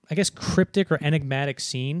 I guess, cryptic or enigmatic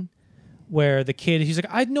scene where the kid, he's like,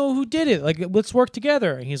 I know who did it. Like, let's work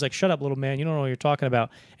together. And he's like, shut up, little man. You don't know what you're talking about.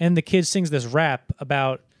 And the kid sings this rap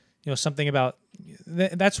about, something about,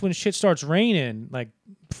 that's when shit starts raining, like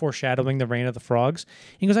foreshadowing the rain of the frogs.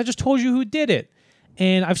 He goes, I just told you who did it.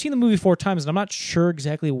 And I've seen the movie 4 times, and I'm not sure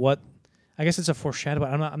exactly what, I guess it's a foreshadow,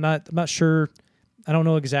 but I'm not sure. I don't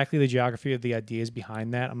know exactly the geography of the ideas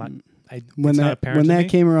behind that. When that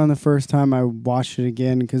came around the first time, I watched it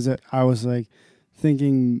again because I was like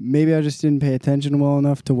thinking maybe I just didn't pay attention well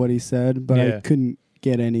enough to what he said, but I couldn't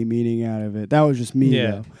get any meaning out of it. That was just me,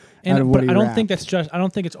 though. But I don't think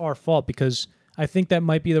it's our fault, because I think that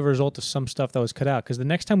might be the result of some stuff that was cut out. Because the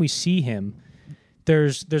next time we see him,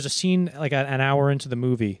 there's a scene like an hour into the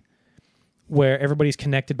movie where everybody's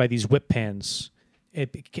connected by these whip pans.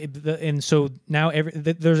 And so now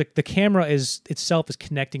the camera itself is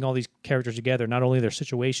connecting all these characters together, not only their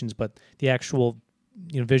situations but the actual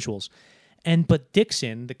visuals. But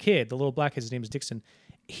Dixon, the kid, the little black kid, his name is Dixon,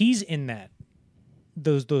 he's in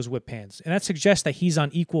those whip pans, and that suggests that he's on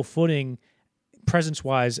equal footing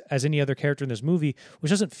presence-wise as any other character in this movie, which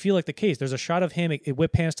doesn't feel like the case. There's a shot of him, it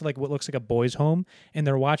whip pans to like what looks like a boy's home, and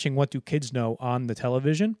they're watching What Do Kids Know on the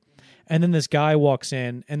television. And then this guy walks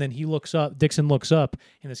in, and then Dixon looks up,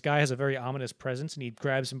 and this guy has a very ominous presence, and he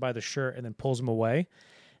grabs him by the shirt and then pulls him away.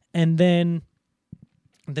 And then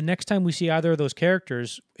the next time we see either of those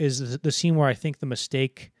characters is the scene where I think the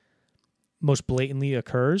mistake most blatantly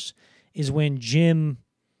occurs, is when Jim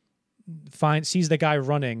sees the guy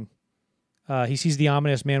running. He sees the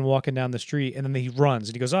ominous man walking down the street, and then he runs,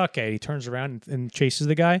 and he goes, okay. He turns around and chases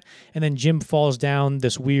the guy, and then Jim falls down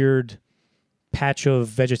this weird patch of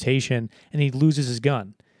vegetation, and he loses his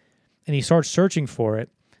gun, and he starts searching for it,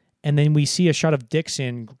 and then we see a shot of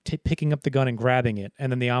Dixon picking up the gun and grabbing it,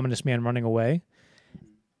 and then the ominous man running away.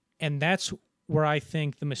 And that's where I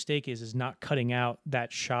think the mistake is not cutting out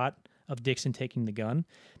that shot of Dixon taking the gun,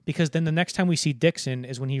 because then the next time we see Dixon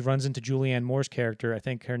is when he runs into Julianne Moore's character. I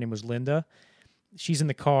think her name was Linda. She's in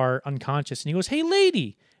the car unconscious, and he goes, hey,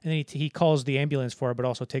 lady. And then he calls the ambulance for her, but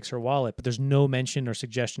also takes her wallet. But there's no mention or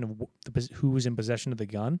suggestion of who was in possession of the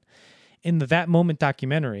gun. In the That Moment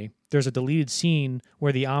documentary, there's a deleted scene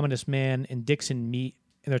where the ominous man and Dixon meet,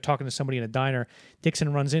 and they're talking to somebody in a diner.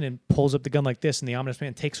 Dixon runs in and pulls up the gun like this, and the ominous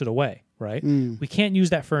man takes it away, right? We can't use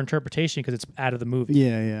that for interpretation because it's out of the movie.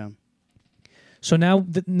 Yeah. So now,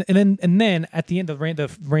 and then at the end, the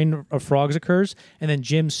rain of frogs occurs, and then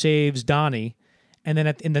Jim saves Donnie. And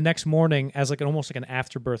then in the next morning, as like almost like an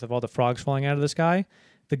afterbirth of all the frogs falling out of the sky,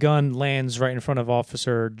 the gun lands right in front of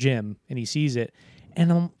Officer Jim, and he sees it.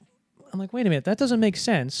 And I'm like, wait a minute, that doesn't make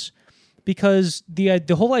sense, because the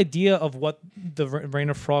whole idea of what the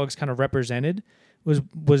rain of frogs kind of represented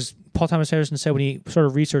was Paul Thomas Anderson said when he started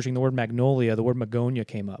researching the word magnolia, the word magonia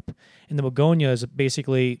came up. And the magonia is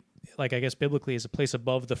basically, like I guess biblically, is a place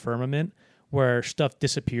above the firmament where stuff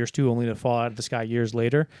disappears to, only to fall out of the sky years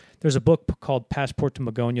later. There's a book called Passport to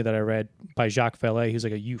Magonia that I read by Jacques Vallée. He's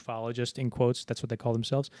like a ufologist, in quotes. That's what they call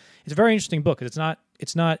themselves. It's a very interesting book, because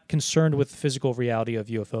it's not concerned with the physical reality of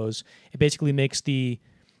UFOs. It basically makes the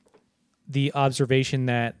observation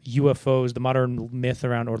that UFOs, the modern myth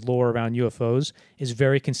around or lore around UFOs, is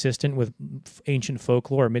very consistent with ancient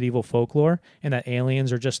folklore or medieval folklore, and that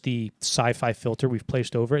aliens are just the sci-fi filter we've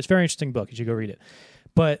placed over it. It's a very interesting book. You should go read it.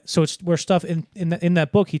 But so it's where stuff in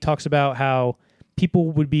that book, he talks about how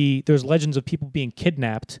there's legends of people being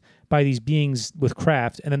kidnapped by these beings with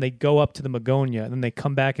craft, and then they go up to the Magonia, and then they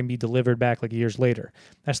come back and be delivered back like years later.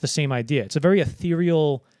 That's the same idea. It's a very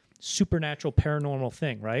ethereal, supernatural, paranormal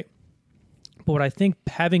thing, right? But what I think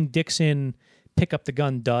having Dixon pick up the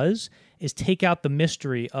gun does is take out the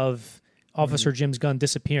mystery of Officer Jim's gun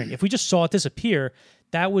disappearing. If we just saw it disappear,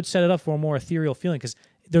 that would set it up for a more ethereal feeling, because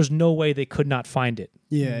there's no way they could not find it.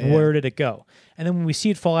 Where did it go? And then when we see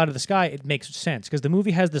it fall out of the sky, it makes sense, because the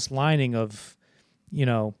movie has this lining of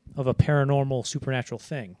a paranormal, supernatural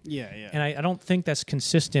thing. And I don't think that's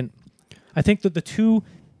consistent. I think that the two,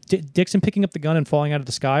 Dixon picking up the gun and falling out of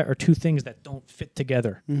the sky, are two things that don't fit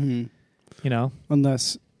together.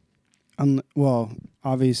 Unless, well,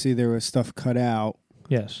 obviously there was stuff cut out.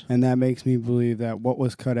 Yes. And that makes me believe that what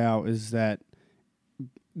was cut out is that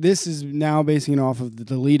this is now basing it off of the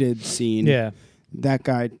deleted scene. Yeah. That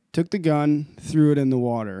guy took the gun, threw it in the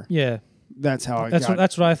water. Yeah. That's how that's what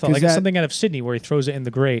I thought. Like it's something out of Sydney where he throws it in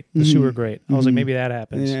the grate, the sewer grate. I was like, maybe that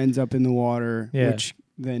happens. And it ends up in the water, which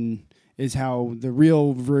then is how the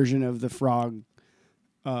real version of the frog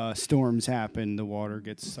storms happen, the water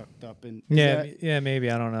gets sucked up, and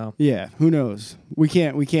maybe, I don't know. Yeah, who knows? We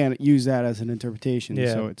can't use that as an interpretation.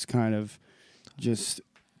 Yeah. So it's kind of just.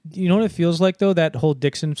 You know what it feels like though, that whole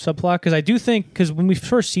Dixon subplot? Because I do think, because when we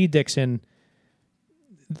first see Dixon,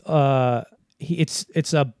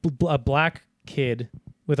 it's a black kid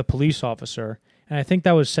with a police officer, and I think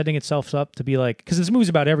that was setting itself up to be like, because this movie's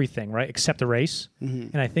about everything, right, except the race. Mm-hmm.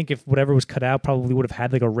 And I think if whatever was cut out probably would have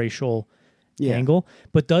had like a racial angle.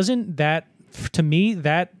 But doesn't that, to me,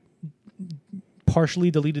 that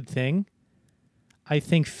partially deleted thing, I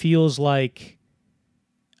think feels like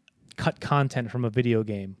cut content from a video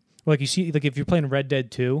game. Like you see, like if you're playing Red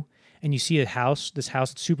Dead 2 and you see this house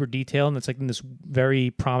that's super detailed and it's like in this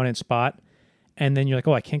very prominent spot, and then you're like,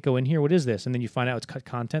 oh, I can't go in here. What is this? And then you find out it's cut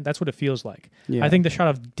content. That's what it feels like. Yeah. I think the shot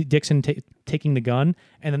of Dixon taking the gun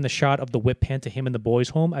and then the shot of the whip pan to him in the boys'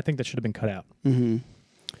 home, I think that should have been cut out. Mm-hmm.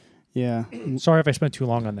 Yeah. Sorry if I spent too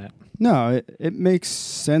long on that. No, it makes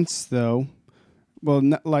sense though. Well,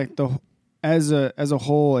 like as a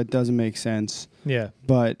whole, it doesn't make sense. Yeah.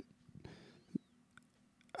 But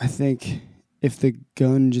I think if the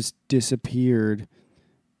gun just disappeared,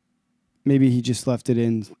 maybe he just left it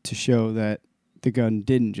in to show that the gun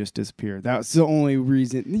didn't just disappear. That's the only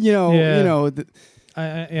reason, you know.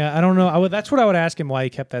 I don't know. That's what I would ask him, why he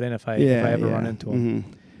kept that in if I ever run into him.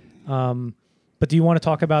 Mm-hmm. But do you want to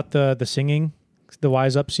talk about the singing, the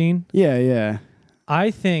Wise Up scene? Yeah. I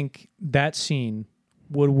think that scene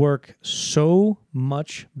would work so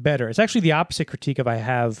much better. It's actually the opposite critique I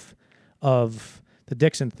have of the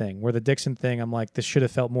Dixon thing, where the Dixon thing, I'm like, this should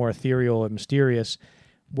have felt more ethereal and mysterious.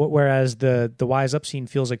 Whereas the Wise Up scene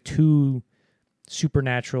feels like too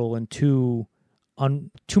supernatural and too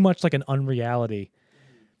much like an unreality.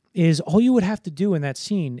 Is all you would have to do in that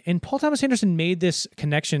scene. And Paul Thomas Anderson made this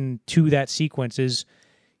connection to that sequence. Is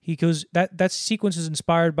he goes that sequence is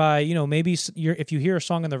inspired by, you know, maybe if you hear a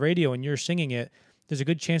song on the radio and you're singing it, there's a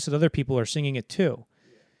good chance that other people are singing it too.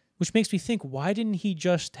 Which makes me think, why didn't he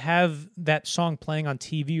just have that song playing on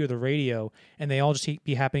TV or the radio and they all just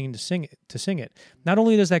be happening to sing it? Not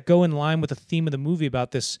only does that go in line with the theme of the movie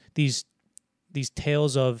about these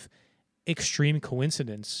tales of extreme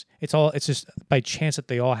coincidence. It's just by chance that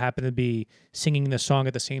they all happen to be singing the song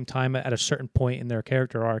at the same time at a certain point in their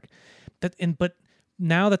character arc. But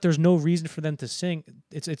now that there's no reason for them to sing,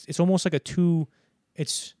 it's almost like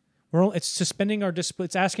it's suspending our disbelief.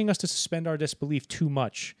 It's asking us to suspend our disbelief too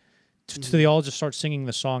much. So they all just start singing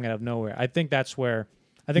the song out of nowhere. I think that's where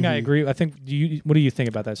I agree. I think what do you think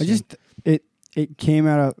about that scene? It came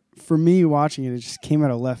out of, for me watching it just came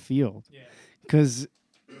out of left field. Yeah. Cuz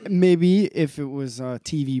maybe if it was a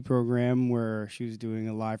TV program where she was doing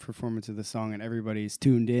a live performance of the song and everybody's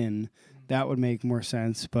tuned in, that would make more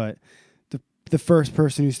sense, but the first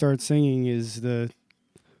person who starts singing is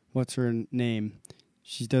what's her name?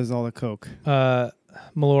 She does all the coke.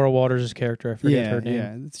 Melora Waters' character, I forget her name.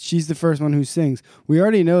 Yeah, she's the first one who sings. We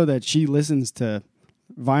already know that she listens to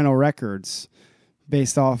vinyl records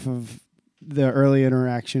based off of the early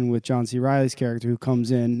interaction with John C. Reilly's character, who comes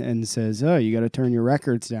in and says, "Oh, you got to turn your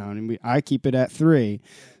records down," and I keep it at 3.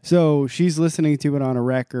 So she's listening to it on a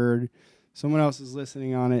record. Someone else is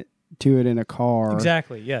listening to it in a car.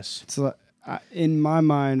 Exactly. Yes. So in my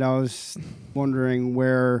mind, I was wondering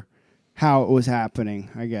how it was happening,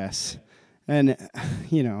 I guess. And,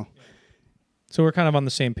 you know. So we're kind of on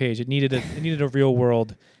the same page. It needed a real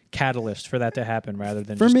world catalyst for that to happen rather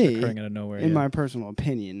than for just me, occurring out of nowhere. In my personal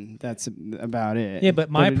opinion, that's about it. Yeah, but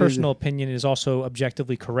my personal opinion is also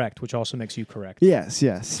objectively correct, which also makes you correct. Yes.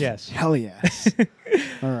 Hell yes.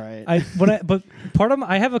 All right. But part of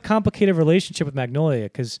I have a complicated relationship with Magnolia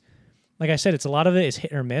because, like I said, a lot of it is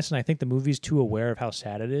hit or miss, and I think the movie's too aware of how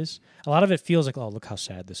sad it is. A lot of it feels like, oh, look how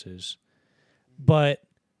sad this is. But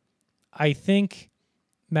I think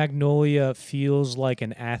Magnolia feels like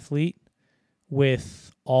an athlete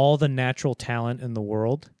with all the natural talent in the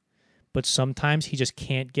world, but sometimes he just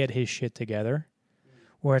can't get his shit together.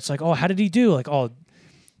 Where it's like, oh, how did he do? Like, how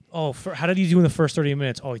did he do in the first 30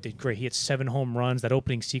 minutes? Oh, he did great. He had 7 home runs. That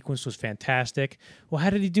opening sequence was fantastic. Well, how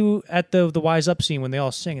did he do at the Wise Up scene when they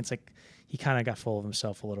all sing? It's like he kind of got full of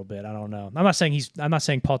himself a little bit. I don't know. I'm not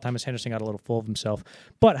saying Paul Thomas Anderson got a little full of himself.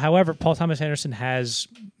 But however, Paul Thomas Anderson has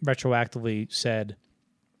retroactively said,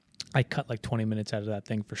 I cut like 20 minutes out of that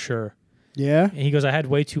thing for sure. Yeah. And he goes, I had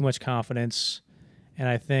way too much confidence. And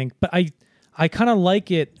I think, but I kind of like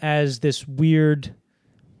it as this weird,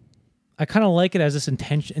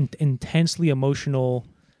 intensely emotional,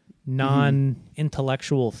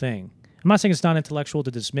 non-intellectual thing. I'm not saying it's not intellectual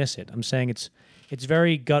to dismiss it. I'm saying it's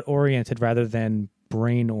very gut-oriented rather than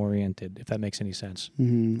brain-oriented, if that makes any sense.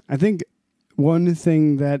 Mm-hmm. I think one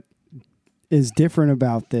thing that is different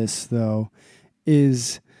about this, though,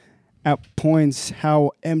 is at points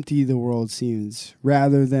how empty the world seems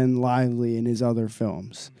rather than lively in his other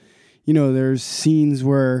films. You know, there's scenes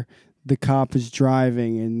where the cop is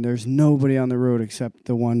driving and there's nobody on the road except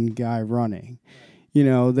the one guy running. You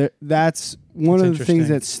know, that's one of the things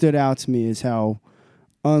that stood out to me is how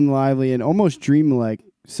unlively and almost dreamlike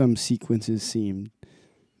some sequences seemed.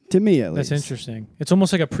 To me, at least. That's interesting. It's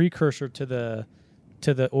almost like a precursor to the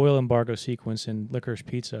oil embargo sequence in Licorice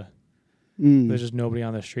Pizza. There's just nobody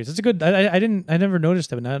on the streets. It's a good. I never noticed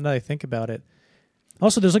that, but now that I think about it.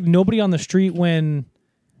 Also, there's like nobody on the street when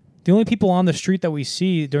the only people on the street that we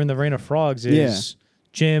see during the Reign of Frogs is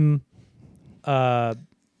Jim,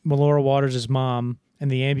 Melora Waters' mom, and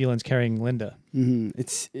the ambulance carrying Linda. Mm-hmm.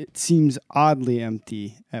 It seems oddly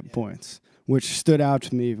empty at points, which stood out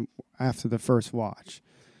to me after the first watch.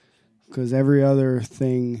 Because every other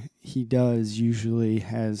thing he does usually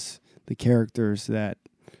has the characters that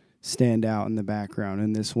stand out in the background,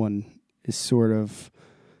 and this one is sort of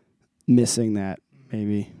missing that,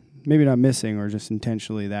 maybe not missing, or just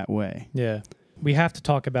intentionally that way. Yeah. We have to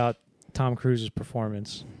talk about Tom Cruise's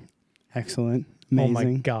performance. Excellent. Amazing. Oh,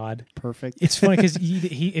 my God. Perfect. It's funny because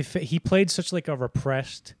he played such like a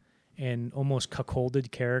repressed and almost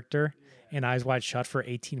cuckolded character in Eyes Wide Shut for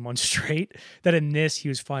 18 months straight, that in this, he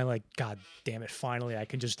was finally like, God damn it, finally, I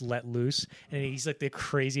can just let loose. And he's like the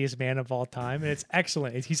craziest man of all time. And it's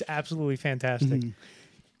excellent. He's absolutely fantastic. Mm-hmm.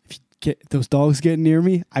 If those dogs get near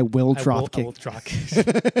me, I will drop kick. I will drop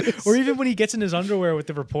kick. Or even when he gets in his underwear with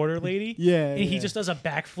the reporter lady, and he just does a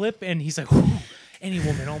backflip, and he's like, whew, any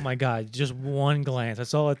woman, oh my God, just one glance.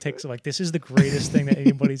 That's all it takes. Like, this is the greatest thing that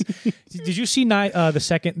anybody's... Did you see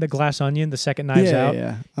the Glass Onion, the second Knives Out?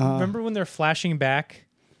 Yeah. Remember when they're flashing back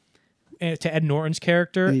to Ed Norton's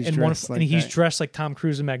character, and he's dressed like Tom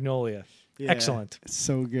Cruise in Magnolia? Yeah, excellent. It's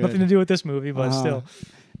so good. Nothing to do with this movie, but still.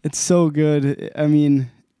 It's so good. I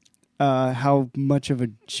mean, how much of a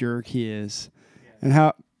jerk he is.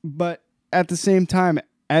 But at the same time,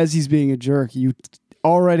 as he's being a jerk, you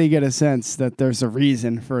already get a sense that there's a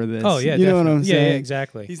reason for this. Oh, yeah, you know what I'm saying? Yeah,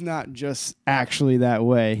 exactly. He's not just actually that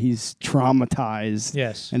way. He's traumatized.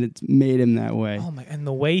 Yes. And it's made him that way. Oh, my. And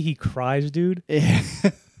the way he cries, dude,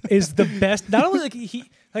 is the best. Not only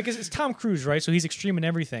it's Tom Cruise, right? So he's extreme in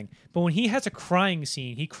everything. But when he has a crying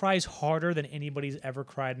scene, he cries harder than anybody's ever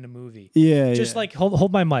cried in a movie. Yeah. Just like,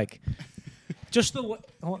 hold my mic. Just the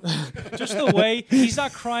way he's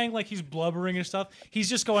not crying like he's blubbering and stuff. He's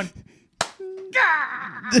just going...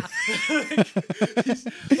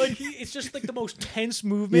 it's just like the most tense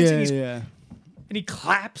movements. And he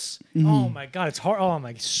claps. Mm-hmm. Oh my God, it's hard. Oh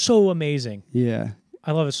my, so amazing. Yeah,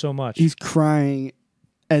 I love it so much. He's crying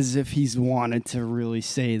as if he's wanted to really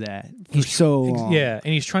say that for so long. Yeah,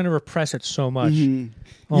 and he's trying to repress it so much.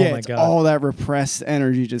 Mm-hmm. Oh my God, all that repressed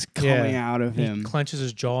energy just coming out of him. He clenches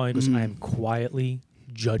his jaw and he goes, "I am quietly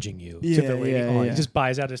judging you." To the lady. He just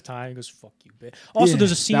buys out his time and goes, "Fuck you, bitch." Also,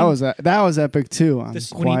 there's a scene that was epic too.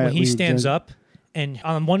 When he stands up, and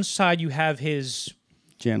on one side you have his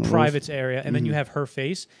privates area, and then you have her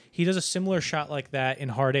face. He does a similar shot like that in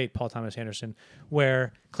Hard Eight, Paul Thomas Anderson,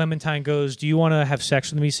 where Clementine goes, "Do you want to have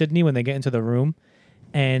sex with me, Sydney?" When they get into the room,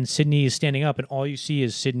 and Sydney is standing up, and all you see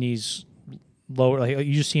is Sydney's lower. Like,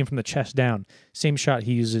 you just see him from the chest down. Same shot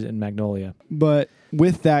he uses in Magnolia. But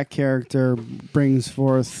with that character brings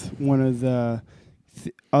forth one of the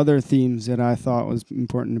other themes that I thought was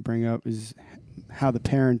important to bring up is how the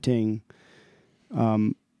parenting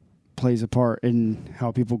plays a part in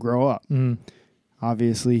how people grow up. Mm.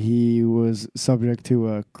 Obviously, he was subject to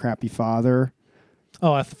a crappy father.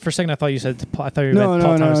 Oh, for a second I thought you said I thought you meant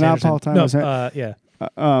Paul Thomas Anderson. Not Paul Thomas. No,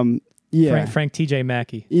 yeah. Frank T.J.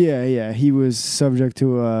 Mackey. Yeah. He was subject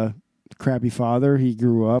to a crappy father. He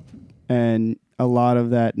grew up, and a lot of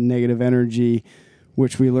that negative energy,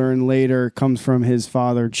 which we learn later, comes from his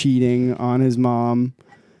father cheating on his mom,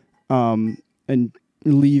 and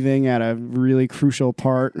leaving at a really crucial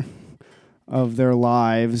part of their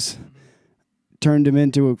lives, turned him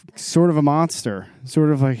into a sort of a monster, sort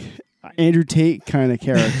of like Andrew Tate kind of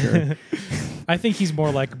character. I think he's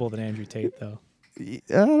more likable than Andrew Tate, though. I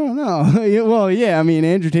don't know. Well, yeah. I mean,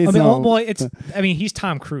 Andrew Tate's. he's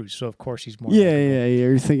Tom Cruise, so of course he's more. Yeah.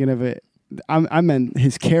 You're thinking of it. I meant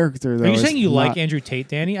his character, though. Are you saying you like Andrew Tate,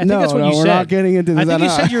 Danny? I think that's what you said. We're not getting into this. I think you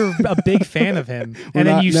said you're a big fan of him, and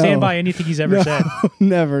then you stand by anything he's ever said.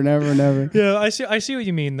 Never. Yeah, I see what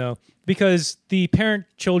you mean, though, because the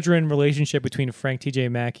parent-children relationship between Frank T.J.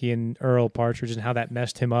 Mackey and Earl Partridge and how that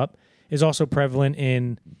messed him up is also prevalent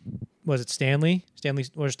in, was it Stanley? Stanley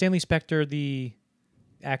Spector, the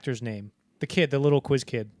actor's name? The kid, the little quiz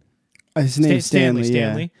kid. His name's Stanley.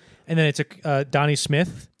 Stanley. Yeah. And then it's Donnie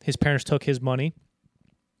Smith. His parents took his money.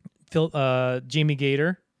 Jamie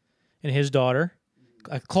Gator and his daughter,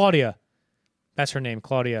 Claudia. That's her name,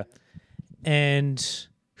 Claudia. And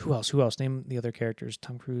who else? Name the other characters.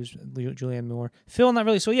 Tom Cruise, Julianne Moore. Phil, not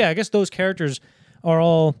really. So, yeah, I guess those characters are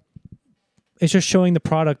all... It's just showing the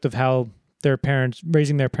product of how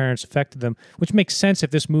raising their parents affected them, which makes sense if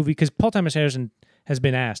this movie... Because Paul Thomas Anderson has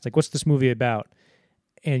been asked, like, what's this movie about?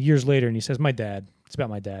 And years later, and he says, my dad. It's about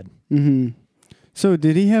my dad. Mm-hmm. So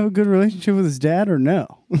did he have a good relationship with his dad or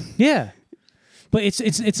no? Yeah. But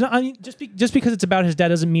it's not... I mean, just because it's about his dad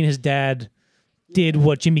doesn't mean his dad... did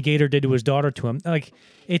what Jimmy Gator did to his daughter to him. Like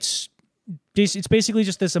it's basically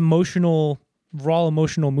just this raw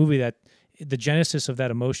emotional movie that the genesis of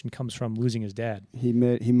that emotion comes from losing his dad. It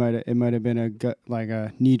might have been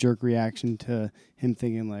a knee jerk reaction to him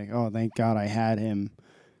thinking like, oh, thank God I had him,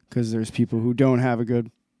 because there's people who don't have a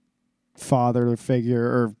good father figure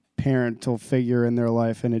or parental figure in their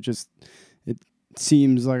life, and it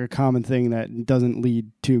seems like a common thing that doesn't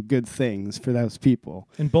lead to good things for those people.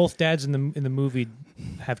 And both dads in the movie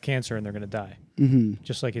have cancer and they're going to die,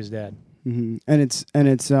 just like his dad. Mm-hmm. And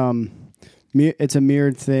it's a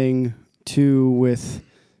mirrored thing too with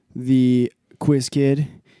the quiz kid.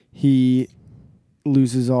 He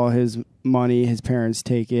loses all his money. His parents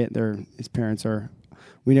take it. His parents are.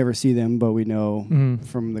 We never see them, but we know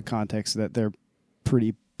from the context that they're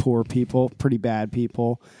pretty poor people, pretty bad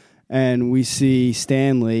people. And we see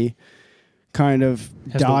Stanley kind of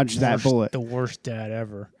dodge that bullet. The worst dad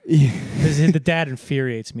ever. Yeah. The dad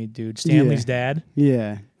infuriates me, dude. Stanley's dad.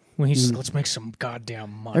 Yeah. When he's like, let's make some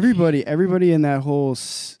goddamn money. Everybody in that whole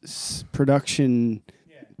production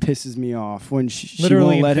pisses me off. When she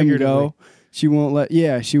Literally won't let him go. She won't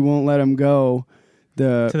let him go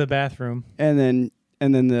to the bathroom. And then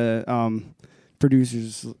the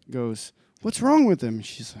producers goes, what's wrong with him?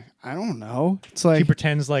 She's like, I don't know. It's like she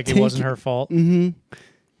pretends like it wasn't her fault. Mm-hmm.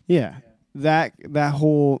 Yeah. That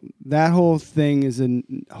whole thing is a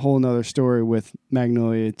whole nother story with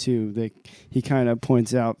Magnolia too. He kind of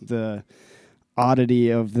points out the oddity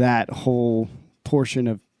of that whole portion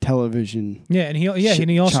of television. Yeah, and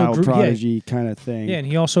he also child prodigy kind of thing. Yeah, and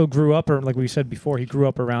he also grew up, or like we said before, he grew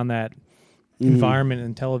up around that environment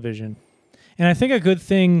in television. And I think a good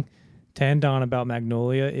thing to end on about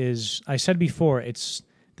Magnolia is, I said before, it's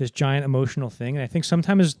this giant emotional thing. And I think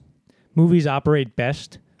sometimes movies operate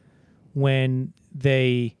best when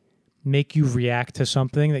they make you react to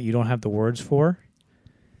something that you don't have the words for.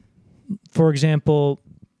 For example,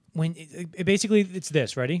 when basically it's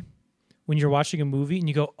this, ready? When you're watching a movie and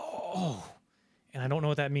you go, oh, and I don't know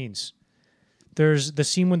what that means. There's the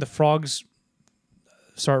scene when the frogs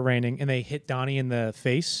start raining and they hit Donnie in the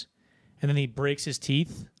face and then he breaks his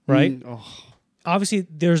teeth. Right? Obviously,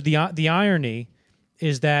 there's the irony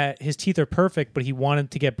is that his teeth are perfect, but he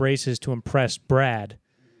wanted to get braces to impress Brad.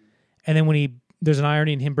 And then there's an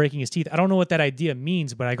irony in him breaking his teeth. I don't know what that idea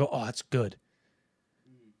means, but I go, oh, that's good.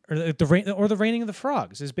 Or the raining of the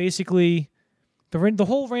frogs is basically the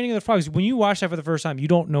whole raining of the frogs. When you watch that for the first time, you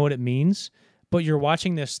don't know what it means, but you're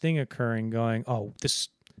watching this thing occurring, going, oh, this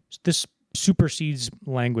supersedes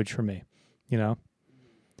language for me, you know.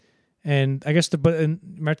 And I guess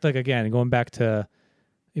again, going back to,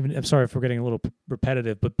 I'm sorry if we're getting a little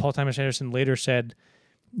repetitive, but Paul Thomas Anderson later said,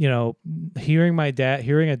 you know, hearing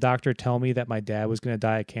a doctor tell me that my dad was going to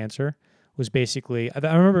die of cancer was basically,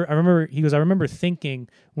 I remember thinking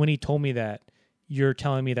when he told me that, you're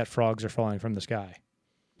telling me that frogs are falling from the sky.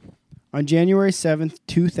 On January 7th,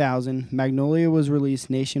 2000, Magnolia was released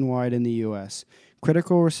nationwide in the U.S.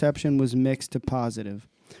 Critical reception was mixed to positive.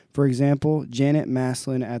 For example, Janet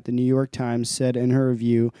Maslin at the New York Times said in her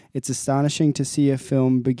review, "It's astonishing to see a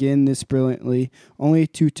film begin this brilliantly, only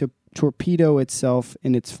to torpedo itself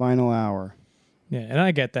in its final hour." Yeah, and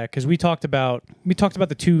I get that because we talked about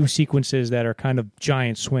the two sequences that are kind of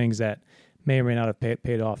giant swings that may or may not have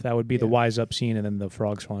paid off. That would be the wise up scene and then the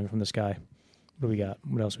frogs falling from the sky. What do we got?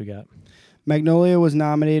 What else we got? Magnolia was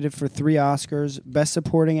nominated for 3 Oscars, Best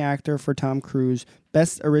Supporting Actor for Tom Cruise,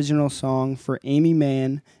 Best Original Song for Amy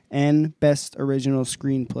Mann, and Best Original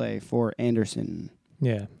Screenplay for Anderson.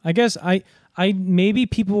 Yeah. I guess I maybe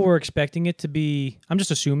people were expecting it to be, I'm just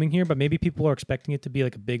assuming here, but maybe people are expecting it to be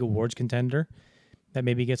like a big awards contender that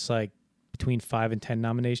maybe gets like between 5 and 10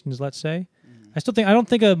 nominations, let's say. I don't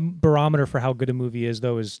think a barometer for how good a movie is,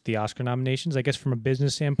 though, is the Oscar nominations. I guess from a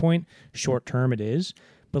business standpoint, short term it is.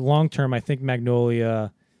 But long term, I think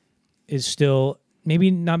Magnolia is still maybe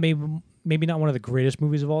not one of the greatest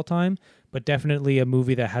movies of all time, but definitely a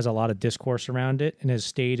movie that has a lot of discourse around it and has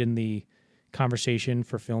stayed in the conversation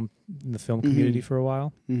for film in the film community for a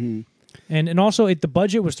while. Mm-hmm. And also the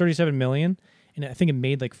budget was 37 million, and I think it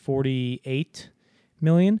made like 48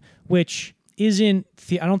 million, which isn't.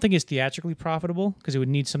 I don't think it's theatrically profitable because it would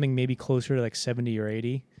need something maybe closer to like 70 or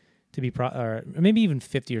 80 to be or maybe even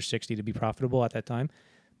 50 or 60 to be profitable at that time.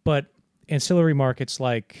 But ancillary markets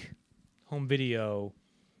like home video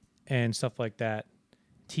and stuff like that,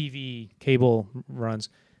 TV, cable runs,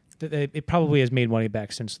 it probably has made money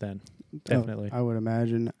back since then. Definitely. I would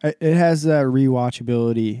imagine. It has that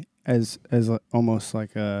rewatchability as almost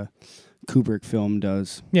like a Kubrick film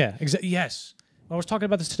does. Yeah, yes. I was talking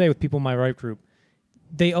about this today with people in my right group.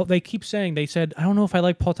 They keep saying, they said, I don't know if I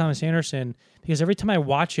like Paul Thomas Anderson because every time I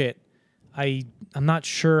watch it, I'm not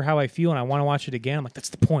sure how I feel and I want to watch it again. I'm like, that's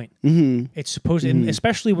the point. Mm-hmm. It's supposed to,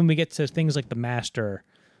 especially when we get to things like The Master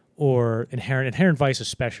or Inherent Vice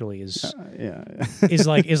especially is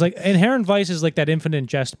like Inherent Vice is like that Infinite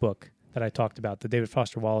Jest book that I talked about, the David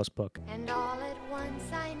Foster Wallace book. And all at once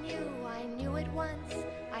I knew at once,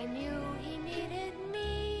 I knew he needed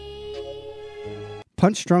me.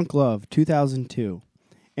 Punch Drunk Love, 2002.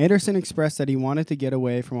 Anderson expressed that he wanted to get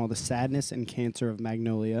away from all the sadness and cancer of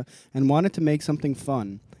Magnolia and wanted to make something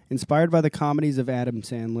fun. Inspired by the comedies of Adam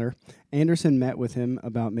Sandler, Anderson met with him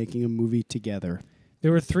about making a movie together.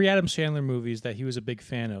 There were 3 Adam Sandler movies that he was a big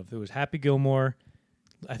fan of. There was Happy Gilmore,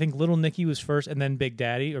 I think Little Nicky was first, and then Big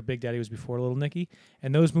Daddy, or Big Daddy was before Little Nicky.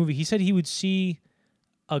 And those movies, he said he would see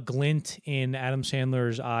a glint in Adam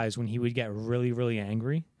Sandler's eyes when he would get really, really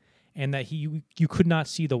angry, and that you could not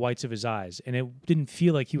see the whites of his eyes, and it didn't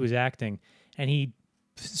feel like he was acting. And he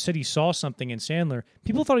said he saw something in Sandler.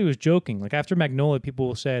 People thought he was joking. Like after Magnolia,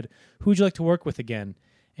 people said, "Who would you like to work with again?"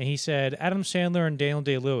 And he said Adam Sandler and Daniel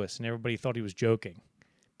Day-Lewis, and everybody thought he was joking.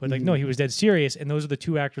 But no, he was dead serious, and those are the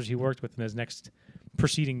 2 actors he worked with in his next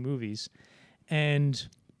preceding movies. And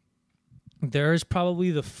there is probably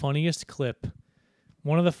the funniest clip,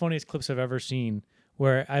 one of the funniest clips I've ever seen,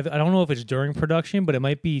 where I don't know if it's during production, but it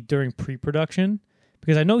might be during pre-production,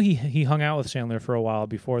 because I know he hung out with Sandler for a while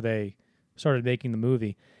before they started making the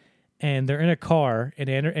movie. And they're in a car,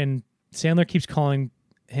 and Sandler keeps calling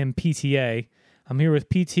him PTA. I'm here with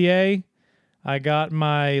PTA. I got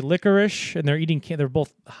my licorice, and they're eating. They're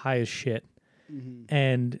both high as shit. Mm-hmm.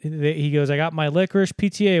 And he goes, I got my licorice.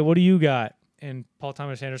 PTA, what do you got? And Paul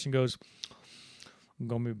Thomas Anderson goes,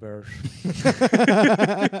 Gummy bears.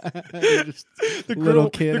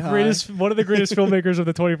 One of the greatest filmmakers of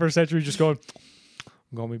the 21st century just going,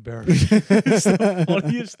 Gummy bears. It's the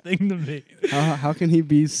funniest thing to me. How can he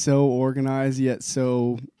be so organized yet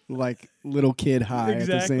so like little kid high at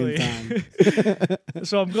the same time?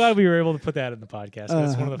 So I'm glad we were able to put that in the podcast.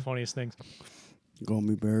 That's one of the funniest things.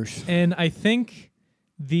 Gummy bears. And I think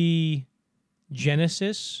the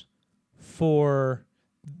genesis for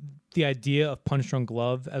the idea of Punch Drunk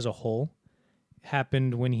Love as a whole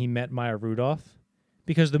happened when he met Maya Rudolph,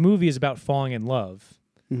 because the movie is about falling in love.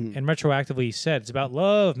 Mm-hmm. And retroactively he said, it's about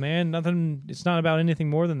love, man. Nothing. It's not about anything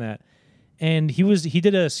more than that. And he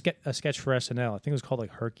did a sketch for SNL. I think it was called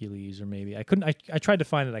like Hercules, or maybe I tried to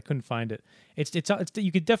find it. I couldn't find it. It's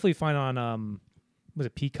you could definitely find on was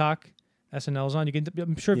it Peacock? SNL's on.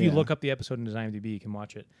 I'm sure if you look up the episode in his IMDb, you can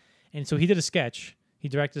watch it. And so he did a sketch. He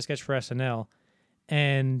directed a sketch for SNL,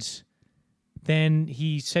 and then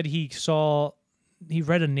he said he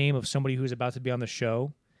read a name of somebody who was about to be on the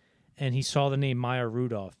show, and he saw the name Maya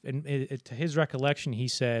Rudolph. And to his recollection, he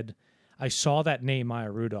said, I saw that name,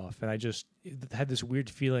 Maya Rudolph, and I just had this weird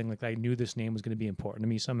feeling like I knew this name was going to be important to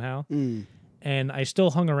me somehow. Mm. And I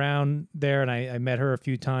still hung around there, and I met her a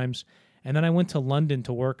few times. And then I went to London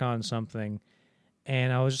to work on something,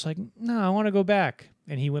 and I was just like, no, I want to go back.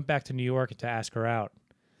 And he went back to New York to ask her out.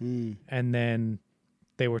 Mm. And then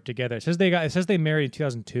they were together. It says they married in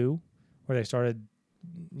 2002, where they started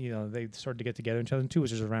to get together in 2002,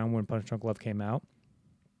 which is around when Punch Drunk Love came out.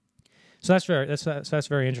 So that's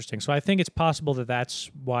very interesting. So I think it's possible that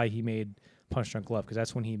that's why he made Punch Drunk Love, because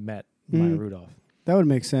that's when he met Maya Rudolph. That would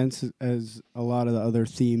make sense, as a lot of the other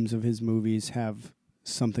themes of his movies have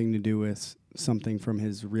something to do with something from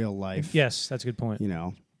his real life. Yes, that's a good point. You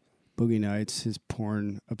know, Boogie Nights, his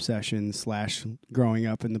porn obsession / growing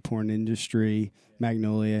up in the porn industry,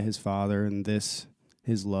 Magnolia, his father, and this,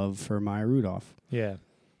 his love for Maya Rudolph. Yeah.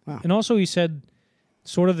 Wow. And also he said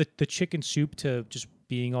sort of the chicken soup to just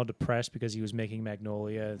being all depressed because he was making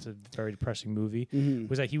Magnolia. It's a very depressing movie. Mm-hmm.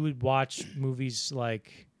 Was that he would watch movies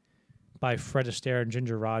like by Fred Astaire and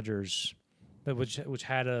Ginger Rogers, which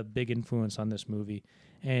had a big influence on this movie.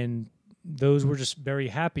 And those were just very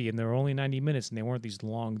happy, and they were only 90 minutes, and they weren't these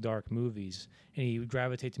long, dark movies. And he would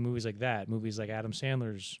gravitate to movies like that, movies like Adam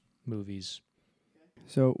Sandler's movies.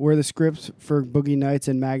 So where the scripts for Boogie Nights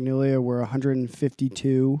and Magnolia were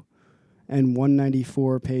 152, and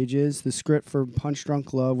 194 pages. The script for Punch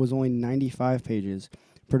Drunk Love was only 95 pages.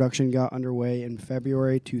 Production got underway in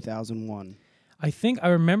February 2001. I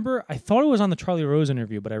thought it was on the Charlie Rose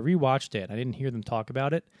interview, but I rewatched it. I didn't hear them talk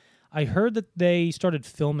about it. I heard that they started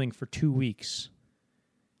filming for 2 weeks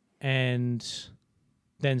and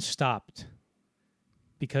then stopped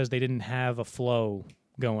because they didn't have a flow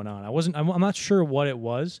going on. I'm not sure what it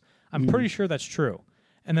was. I'm pretty sure that's true.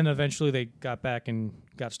 And then eventually they got back and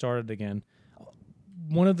got started again.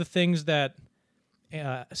 One of the things that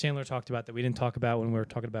Sandler talked about that we didn't talk about when we were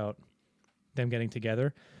talking about them getting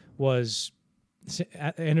together was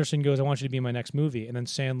Anderson goes, I want you to be in my next movie. And then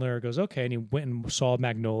Sandler goes, okay. And he went and saw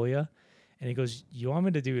Magnolia. And he goes, you want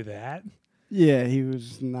me to do that? Yeah, he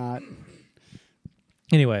was not...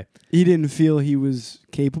 Anyway. He didn't feel he was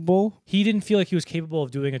capable? He didn't feel like he was capable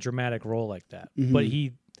of doing a dramatic role like that.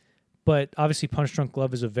 Mm-hmm. But obviously Punch Drunk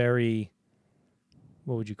Love is a very,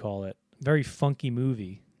 what would you call it? Very funky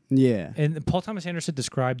movie. Yeah. And Paul Thomas Anderson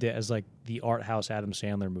described it as like the art house Adam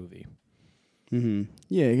Sandler movie. Mm-hmm.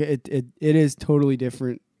 Yeah, it is totally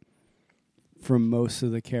different from most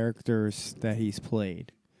of the characters that he's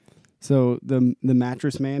played. So the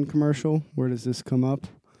Mattress Man commercial, where does this come up?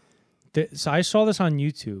 So I saw this on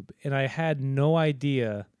YouTube, and I had no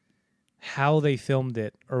idea how they filmed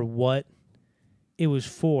it or what it was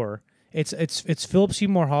for. It's Philip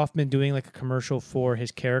Seymour Hoffman doing like a commercial for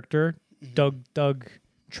his character, Doug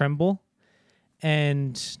Tremble,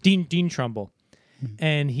 and Dean Trumbull,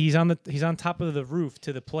 and he's on top of the roof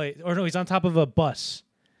to the play, or no, he's on top of a bus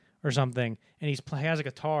or something, and he has a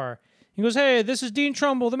guitar. He goes, hey, this is Dean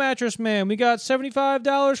Trumbull, the Mattress Man. We got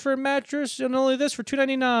 $75 for a mattress and only this for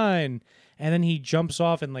 $2.99. And then he jumps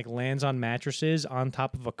off and like lands on mattresses on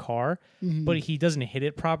top of a car, but he doesn't hit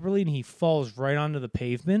it properly and he falls right onto the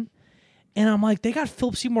pavement. And I'm like, they got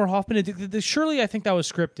Philip Seymour Hoffman to do, surely I think that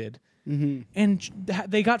was scripted. And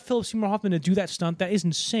they got Philip Seymour Hoffman to do that stunt. That is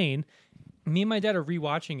insane. Me and my dad are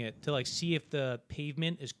rewatching it to like see if the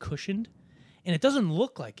pavement is cushioned, and it doesn't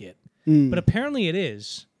look like it, but apparently it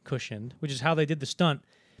is cushioned, which is how they did the stunt,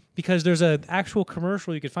 because there's an actual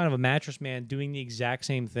commercial you could find of a Mattress Man doing the exact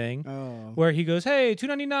same thing, where he goes, hey,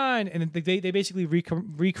 $2.99, and they basically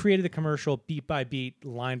recreated the commercial beat by beat,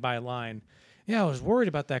 line by line. Yeah, I was worried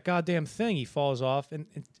about that goddamn thing. He falls off, and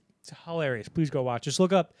it's hilarious. Please go watch. Just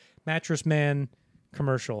look up Mattress Man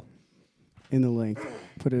commercial. In the link.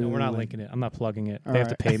 Put it No, in we're the not link. linking it. I'm not plugging it. All They have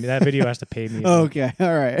to pay me. That video has to pay me. Okay,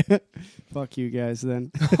 all right. Fuck you guys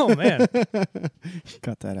then. Oh, man.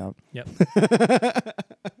 Cut that out. Yep.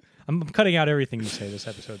 I'm cutting out everything you say this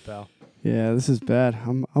episode, pal. Yeah, this is bad.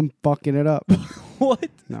 I'm fucking it up. What?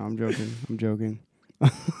 No, I'm joking.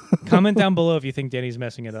 Comment down below if you think Danny's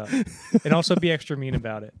messing it up. And also be extra mean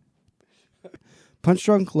about it. Punch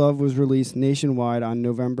Drunk Love was released nationwide on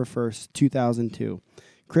November 1st, 2002.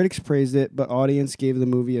 Critics praised it, but audience gave the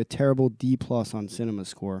movie a terrible D+ on Cinema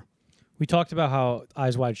Score. We talked about how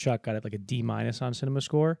Eyes Wide Shut got it like a D- on Cinema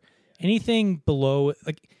Score. Anything below,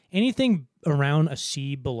 like anything around a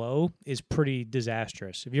C below is pretty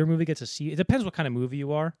disastrous. If your movie gets a C, it depends what kind of movie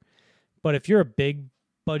you are. But if you're a big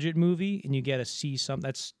budget movie and you get a C,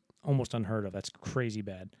 that's almost unheard of. That's crazy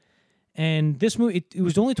bad. And this movie, it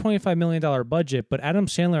was only $25 million budget, but Adam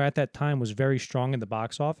Sandler at that time was very strong in the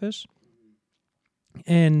box office.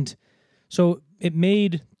 And so it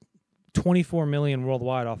made $24 million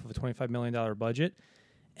worldwide off of a $25 million budget.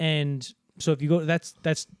 And so if you go, that's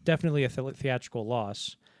definitely a theatrical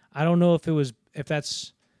loss. I don't know if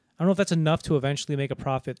that's enough to eventually make a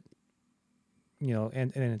profit, you know,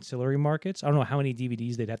 and ancillary markets. I don't know how many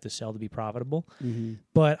DVDs they'd have to sell to be profitable.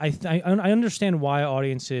 But I understand why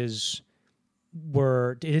audiences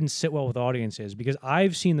it didn't sit well with audiences, because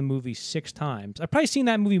I've seen the movie 6 times. I've probably seen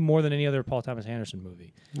that movie more than any other Paul Thomas Anderson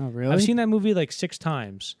movie. Oh, really? I've seen that movie like 6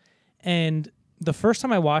 times. And the first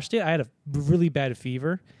time I watched it, I had a really bad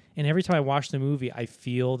fever. And every time I watch the movie, I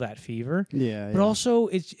feel that fever. Yeah. But also,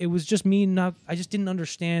 it was just me I just didn't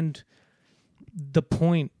understand the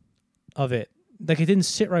point of it. Like, it didn't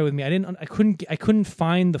sit right with me. I couldn't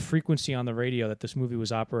find the frequency on the radio that this movie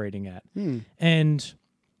was operating at.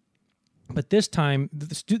 But this time,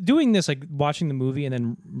 doing this, like watching the movie and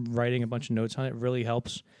then writing a bunch of notes on it, really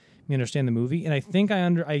helps me understand the movie. And I think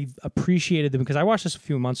I appreciated them, because I watched this a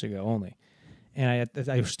few months ago only, and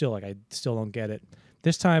I still don't get it.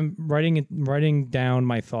 This time, writing down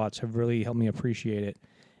my thoughts have really helped me appreciate it.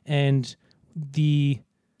 And the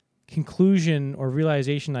conclusion or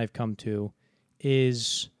realization I've come to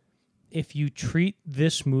is, if you treat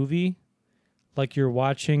this movie like you're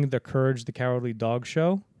watching the Courage the Cowardly Dog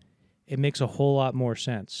show, it makes a whole lot more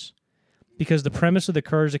sense. because the premise of the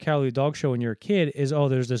Courage the Cowardly Dog show when you're a kid is, oh,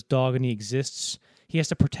 there's this dog and he exists. He has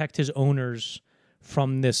to protect his owners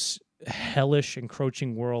from this hellish,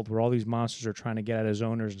 encroaching world where all these monsters are trying to get at his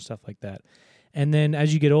owners and stuff like that. And then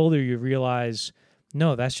as you get older, you realize,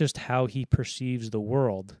 no, that's just how he perceives the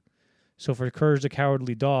world. So for Courage the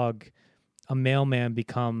Cowardly Dog, a mailman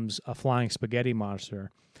becomes a flying spaghetti monster.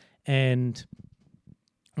 And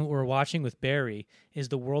what we're watching with Barry is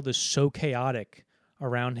the world is so chaotic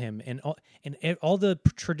around him, and all the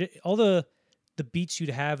beats you'd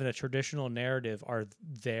have in a traditional narrative are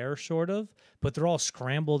there, sort of, but they're all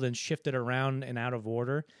scrambled and shifted around and out of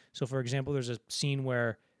order. So, for example, there's a scene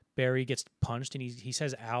where Barry gets punched, and he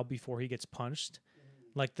says "ow" before he gets punched.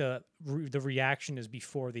 Like the reaction is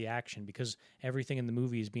before the action because everything in the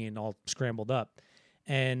movie is being all scrambled up,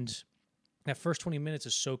 and that first 20 minutes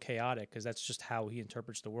is so chaotic because that's just how he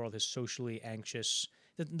interprets the world. His socially anxious,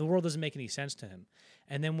 the world doesn't make any sense to him.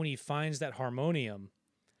 And then when he finds that harmonium,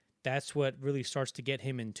 that's what really starts to get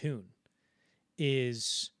him in tune.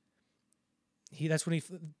 That's when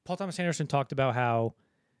Paul Thomas Anderson talked about how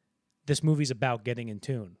this movie's about getting in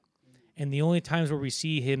tune. And the only times where we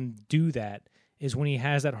see him do that is when he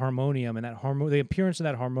has that harmonium, and the appearance of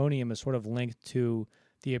that harmonium is sort of linked to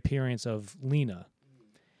the appearance of Lena.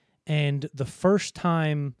 And the first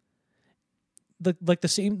time,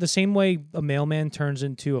 the same way a mailman turns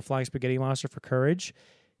into a flying spaghetti monster for Courage,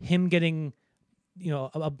 him getting,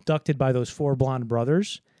 abducted by those 4 blonde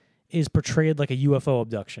brothers is portrayed like a UFO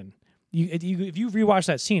abduction. If you rewatch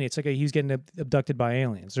that scene, it's like he's getting abducted by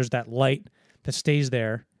aliens. There's that light that stays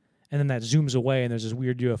there, and then that zooms away, and there's this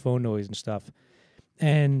weird UFO noise and stuff.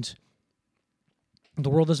 And the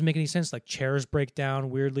world doesn't make any sense. Like chairs break down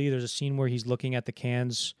weirdly. There's a scene where he's looking at the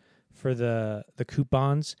cans for the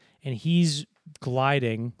coupons, and he's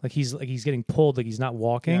gliding, like he's getting pulled, like he's not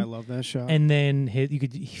walking. Yeah, I love that shot. And then you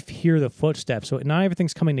could hear the footsteps. So not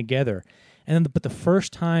everything's coming together. And then, but the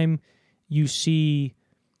first time you see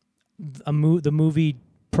the movie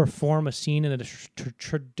perform a scene in a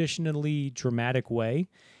traditionally dramatic way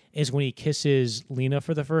is when he kisses Lena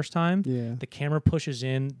for the first time. Yeah. The camera pushes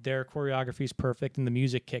in, their choreography is perfect, and the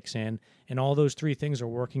music kicks in, and all those 3 things are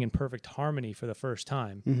working in perfect harmony for the first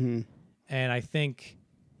time. Mm-hmm. And I think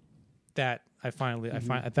that I find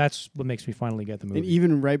that's what makes me finally get the movie. And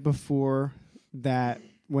even right before that,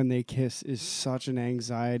 when they kiss, is such an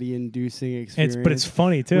anxiety-inducing experience. But it's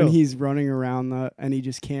funny too. When he's running around and he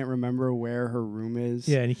just can't remember where her room is.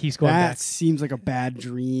 Yeah, and he keeps going back. That seems like a bad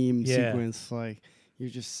dream sequence. Like you're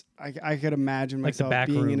just, I could imagine like myself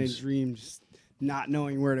being in a dream, just not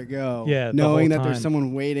knowing where to go. Yeah, knowing the that whole there's time.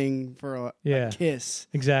 someone waiting for a kiss.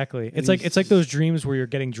 Exactly. It's like those dreams where you're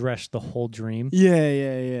getting dressed the whole dream. Yeah.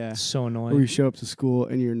 It's so annoying. Where you show up to school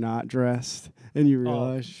and you're not dressed, and you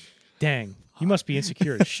realize, dang, you must be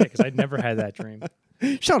insecure as shit because I'd never had that dream.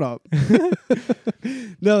 Shut up.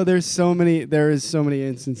 No, there is so many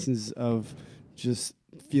instances of just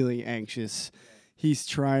feeling anxious. He's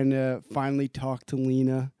trying to finally talk to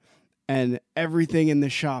Lena, and everything in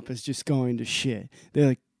the shop is just going to shit.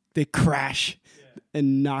 They crash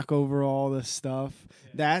and knock over all the stuff. Yeah.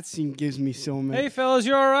 That scene gives me so many. Hey fellas,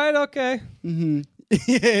 you all right? Okay. Mm-hmm.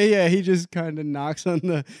 Yeah. He just kind of knocks on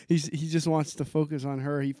the. He just wants to focus on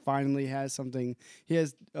her. He finally has something. He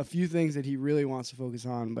has a few things that he really wants to focus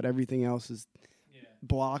on, but everything else is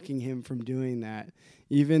blocking him from doing that.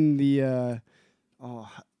 Even the.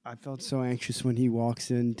 I felt so anxious when he walks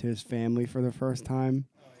into his family for the first time,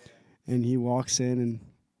 and he walks in and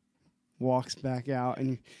walks back out,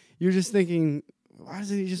 and you're just thinking, why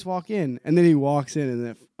doesn't he just walk in? And then he walks in,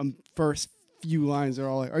 and the first few lines are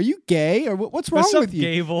all like, "Are you gay? Or what's wrong with you?"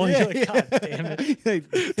 Gay boy? Yeah, Like, God damn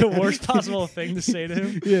it! The worst possible thing to say to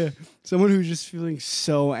him. Yeah, someone who's just feeling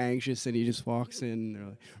so anxious, and he just walks in. And they're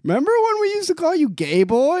like, "Remember when we used to call you gay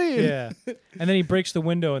boy?" Yeah, and then he breaks the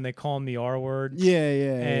window, and they call him the R word. Yeah.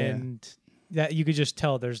 And that you could just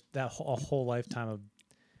tell there's a whole lifetime of.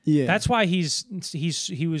 Yeah, that's why he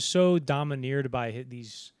was so domineered by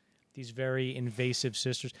these very invasive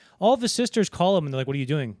sisters. All of his sisters call him and they're like, "What are you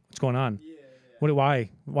doing? What's going on? Why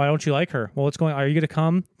don't you like her? Well, what's going on? Are you going to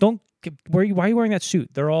come? Why are you wearing that suit?"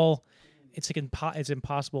 They're all. It's like it's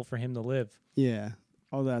impossible for him to live. Yeah,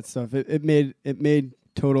 all that stuff. It made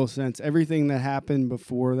total sense. Everything that happened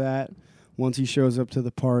before that, once he shows up to the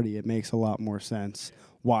party, it makes a lot more sense.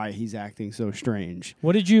 Why he's acting so strange.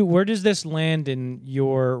 Where does this land in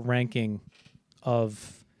your ranking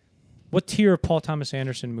of what tier of Paul Thomas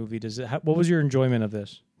Anderson movie does it what was your enjoyment of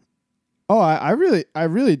this? Oh, I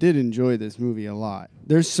really did enjoy this movie a lot.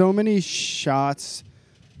 There's so many shots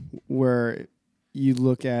where you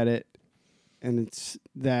look at it and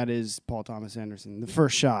that is Paul Thomas Anderson. The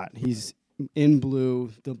first shot, he's in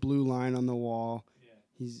blue, the blue line on the wall. Yeah.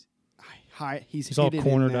 He's high. He's all hidden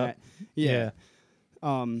cornered in that. up. Yeah.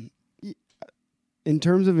 In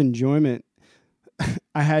terms of enjoyment,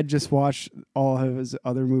 I had just watched all of his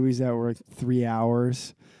other movies that were 3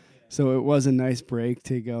 hours. So it was a nice break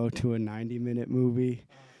to go to a 90-minute movie.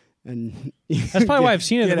 And that's probably why I've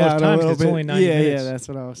seen it the most times. It's only 90 minutes. Yeah, that's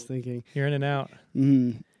what I was thinking. You're in and out.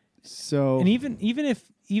 So, and even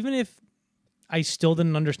if I still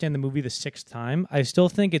didn't understand the movie the 6th time, I still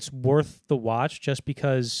think it's worth the watch just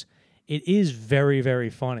because it is very,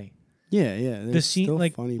 very funny. Yeah. The scene,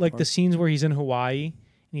 like the scenes where he's in Hawaii and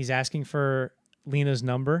he's asking for Lena's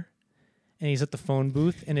number, and he's at the phone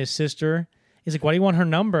booth, and his sister is like, "Why do you want her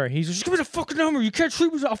number?" He's like, "Just give me the fucking number. You can't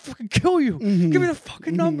sleep with it. I'll fucking kill you. Give me the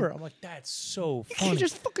fucking number." I'm like, that's so funny. You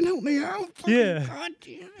just fucking help me out. Yeah. God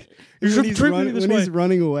damn it. He's He's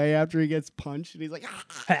running away after he gets punched, and he's like,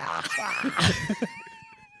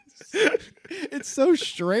 it's so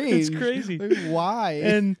strange. It's crazy. Like,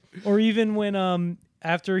 why? Or even when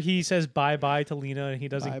after he says bye-bye to Lena and he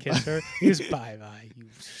doesn't kiss her, he goes, "Bye-bye, you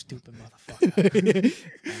stupid motherfucker."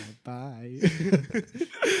 Bye.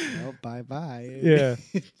 Well, bye-bye. Yeah.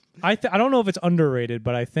 I don't know if it's underrated,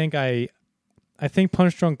 but I think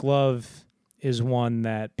Punch Drunk Love is one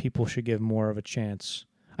that people should give more of a chance.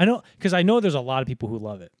 I know there's a lot of people who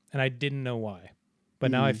love it, and I didn't know why. But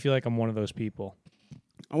now I feel like I'm one of those people.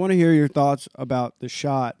 I want to hear your thoughts about the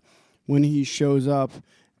shot when he shows up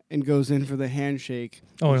and goes in for the handshake.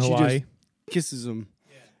 Oh, in she Hawaii? just kisses him.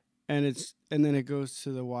 Yeah. And then it goes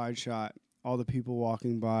to the wide shot. All the people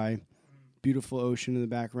walking by, beautiful ocean in the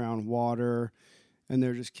background, water, and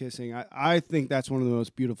they're just kissing. I think that's one of the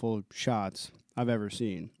most beautiful shots I've ever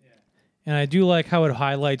seen. Yeah. And I do like how it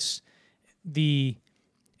highlights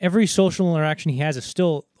every social interaction he has is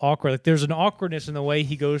still awkward. Like there's an awkwardness in the way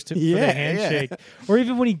he goes to for the handshake, or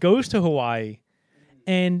even when he goes to Hawaii,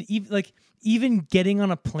 and even getting on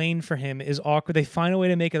a plane for him is awkward. They find a way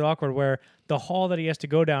to make it awkward where the hall that he has to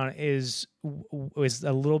go down is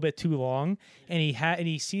a little bit too long, and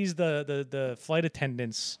he sees the flight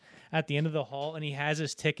attendants at the end of the hall, and he has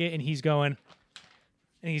his ticket, and he's going,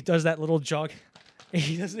 and he does that little jog.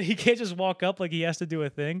 He can't just walk up, like he has to do a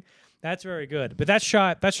thing. That's very good. But that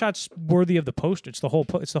shot's worthy of the poster. It's the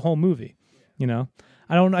whole movie. You know,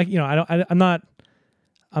 I'm not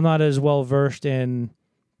as well versed in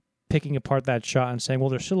picking apart that shot and saying, well,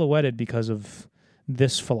 they're silhouetted because of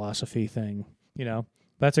this philosophy thing. You know,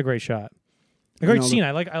 that's a great shot. A great scene.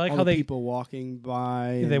 I like how they people walking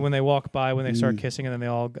by. When they walk by, when they start kissing, and then they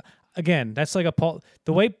all go. Again, that's like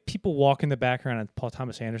the way people walk in the background of Paul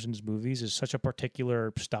Thomas Anderson's movies is such a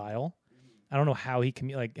particular style. I don't know how he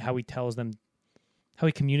tells them, how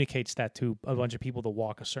he communicates that to a bunch of people to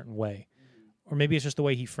walk a certain way, or maybe it's just the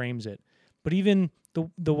way he frames it. But even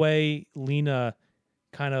the way Lena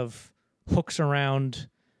kind of hooks around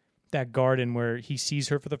that garden where he sees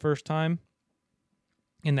her for the first time,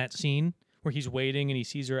 in that scene where he's waiting and he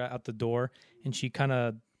sees her out the door, and she kind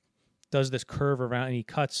of does this curve around, and he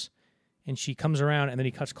cuts, and she comes around, and then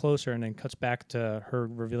he cuts closer, and then cuts back to her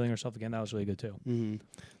revealing herself again. That was really good too. Mm-hmm.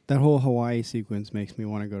 That whole Hawaii sequence makes me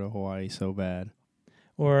want to go to Hawaii so bad.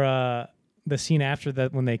 Or the scene after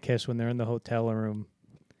that when they kiss, when they're in the hotel room,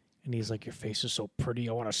 and he's like, "Your face is so pretty,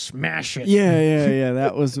 I want to smash it." Yeah.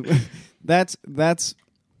 That was that's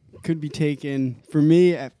could be taken. For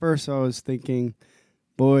me, at first, I was thinking,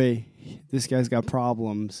 boy, this guy's got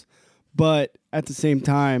problems. But at the same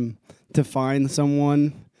time, to find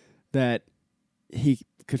someone that he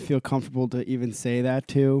could feel comfortable to even say that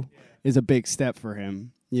to is a big step for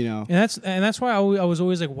him, you know. And that's why I was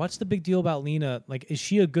always like, what's the big deal about Lena? Like, is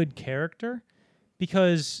she a good character?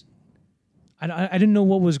 Because I didn't know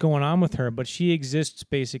what was going on with her, but she exists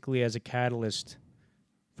basically as a catalyst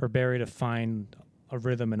for Barry to find a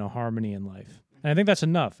rhythm and a harmony in life. And I think that's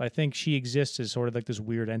enough. I think she exists as sort of like this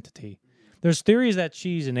weird entity. There's theories that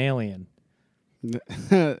she's an alien.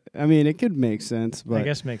 I mean, it could make sense, but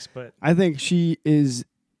but I think she's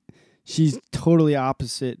totally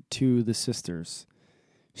opposite to the sisters.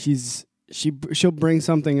 She'll bring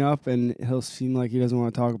something up and he'll seem like he doesn't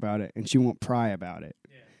want to talk about it, and she won't pry about it.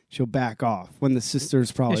 Yeah. She'll back off when the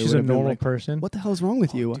sisters probably she's a normal person. What the hell's wrong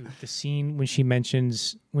with you? Dude, the scene when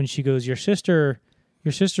she goes, your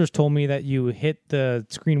sister's told me that you hit the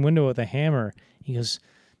screen window with a hammer. He goes,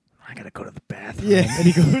 I gotta go to the bathroom. Yeah. And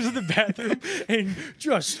he goes to the bathroom and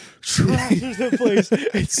just trashes the place.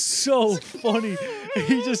 It's so funny.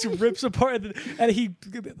 He just rips apart and he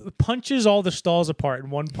punches all the stalls apart in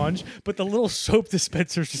one punch, but the little soap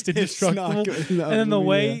dispenser is just indestructible. And then the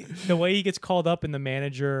way he gets called up and the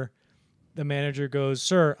manager the manager goes,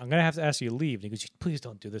 "Sir, I'm gonna have to ask you to leave." And he goes, "Please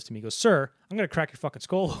don't do this to me." He goes, "Sir, I'm gonna crack your fucking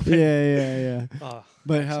skull open." Yeah. Oh,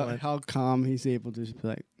 But excellent. how calm he's able to just be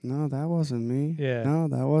like, no, that wasn't me. Yeah. No,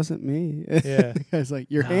 that wasn't me. Yeah. The guy's like,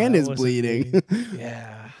 your "Nah, hand that is wasn't bleeding. me."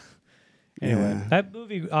 Yeah. Anyway, Yeah. that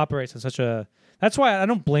movie operates on such a. That's why I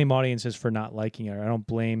don't blame audiences for not liking it. I don't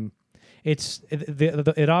blame.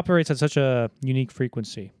 It operates at such a unique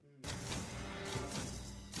frequency.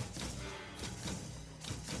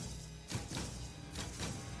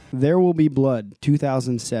 There Will Be Blood,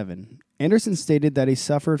 2007. Anderson stated that he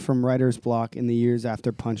suffered from writer's block in the years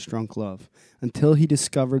after Punch Drunk Love, until he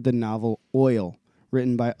discovered the novel Oil,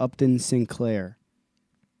 written by Upton Sinclair.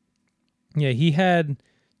 Yeah, he had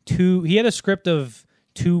a script of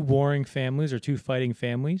two warring families or two fighting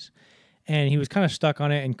families, and he was kind of stuck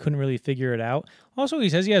on it and couldn't really figure it out. Also, he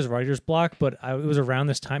says he has writer's block, but it was around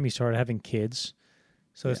this time he started having kids.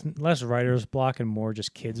 So it's less writer's block and more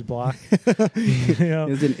just kids block. You know?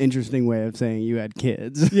 It's an interesting way of saying you had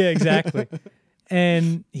kids. Yeah, exactly.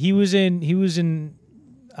 And he was in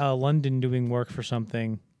London doing work for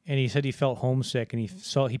something, and he said he felt homesick, and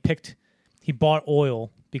he bought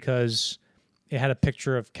Oil because it had a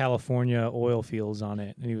picture of California oil fields on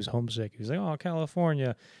it, and he was homesick. He was like, "Oh,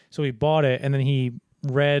 California!" So he bought it, and then he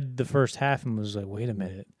read the first half and was like, "Wait a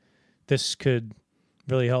minute, this could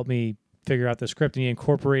really help me figure out the script." And he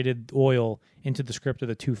incorporated Oil into the script of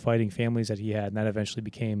the two fighting families that he had, and that eventually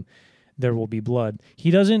became There Will Be Blood.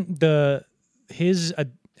 His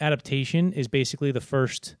adaptation is basically the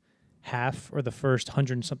first half or the first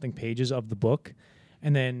 100-something pages of the book,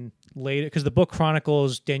 and then later, because the book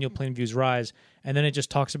chronicles Daniel Plainview's rise, and then it just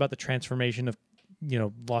talks about the transformation of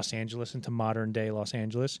Los Angeles into modern day Los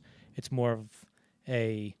Angeles. It's more of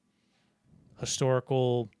a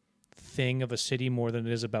historical thing of a city more than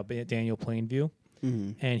it is about Daniel Plainview.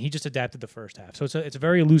 Mm-hmm. And he just adapted the first half, so it's a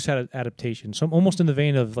very loose adaptation. So almost in the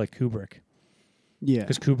vein of like Kubrick, Yeah.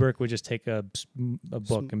 because Kubrick would just take a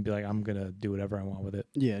book and be like, "I'm gonna do whatever I want with it."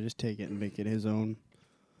 Yeah, just take it and make it his own.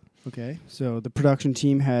 Okay, so the production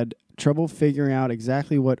team had trouble figuring out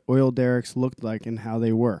exactly what oil derricks looked like and how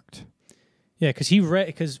they worked. Yeah, because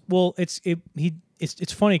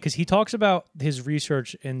it's funny because he talks about his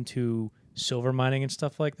research into silver mining and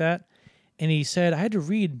stuff like that, and he said, "I had to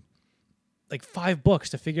read like 5 books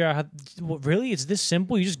to figure out really it's this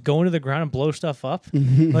simple. You just go into the ground and blow stuff up."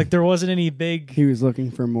 Like there wasn't any big. He was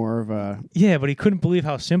looking for more of a. Yeah, but he couldn't believe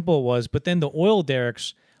how simple it was. But then the oil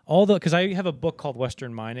derricks, because I have a book called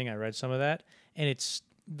Western Mining. I read some of that, and it's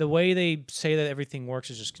the way they say that everything works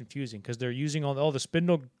is just confusing because they're using all the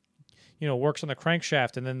spindle, works on the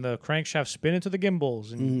crankshaft, and then the crankshaft spin into the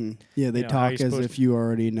gimbals. And Yeah, they talk as if you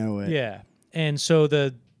already know it. yeah, and so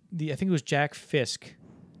the I think it was Jack Fisk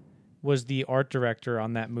was the art director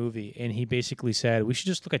on that movie, and he basically said we should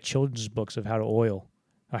just look at children's books of how to oil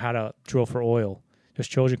or how to drill for oil, just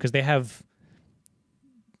children, because they have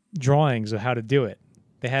drawings of how to do it.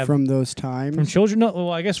 They have from those times. from children. No, well,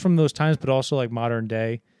 I guess from those times, but also like modern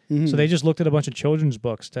day. Mm-hmm. So they just looked at a bunch of children's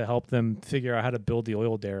books to help them figure out how to build the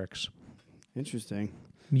oil derricks. Interesting.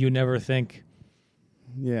 You never think.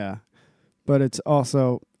 Yeah, but it's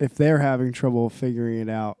also if they're having trouble figuring it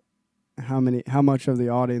out, how much of the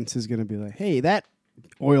audience is going to be like, "Hey, that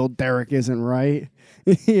oil derrick isn't right,"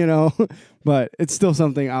 But it's still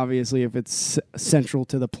something. Obviously, if it's central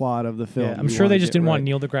to the plot of the film, Yeah, I'm sure they just didn't want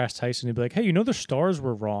Neil deGrasse Tyson to be like, "Hey, the stars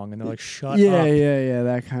were wrong," and they're like, "Shut up." Yeah,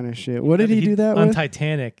 that kind of shit. What did he do that on with?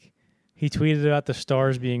 Titanic? He tweeted about the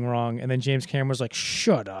stars being wrong, and then James Cameron was like,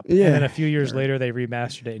 "Shut up!" Yeah. And then a few years later, they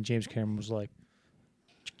remastered it, and James Cameron was like,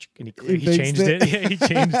 and he fixed changed it. Yeah, he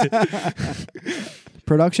changed it.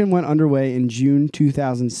 Production went underway in June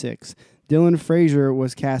 2006. Dylan Frazier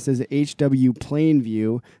was cast as H.W.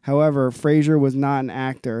 Plainview. However, Frazier was not an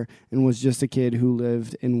actor and was just a kid who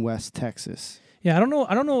lived in West Texas. Yeah, I don't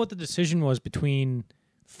know what the decision was between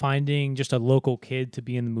finding just a local kid to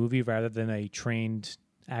be in the movie rather than a trained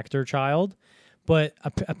actor child. But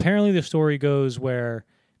apparently the story goes where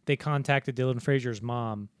they contacted Dylan Frazier's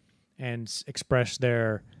mom and expressed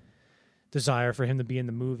their desire for him to be in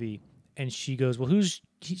the movie. And she goes, "Well, who's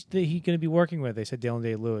he going to be working with?" They said Daniel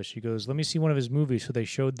Day-Lewis. She goes, "Let me see one of his movies." So they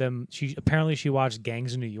showed them. She watched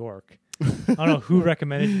Gangs of New York. I don't know who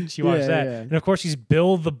recommended she watched that. Yeah. And of course, she's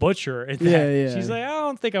Bill the Butcher. In that. Yeah. She's like, "I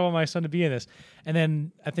don't think I want my son to be in this." And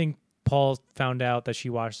then I think Paul found out that she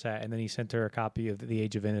watched that, and then he sent her a copy of The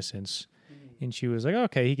Age of Innocence. And she was like,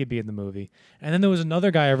 "Okay, he could be in the movie." And then there was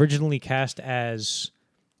another guy originally cast as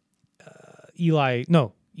Eli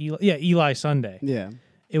Sunday. Yeah.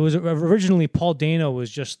 It was originally Paul Dano was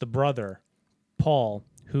just the brother, Paul,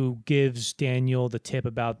 who gives Daniel the tip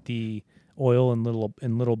about the oil in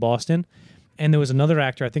Little Boston. And there was another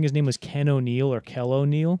actor, I think his name was Ken O'Neill or Kel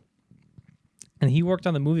O'Neill, and he worked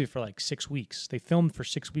on the movie for like 6 weeks. They filmed for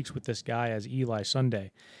 6 weeks with this guy as Eli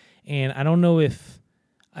Sunday. And I don't know if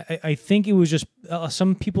I think it was just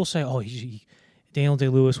some people say, oh, Daniel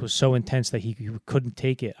Day-Lewis was so intense that he couldn't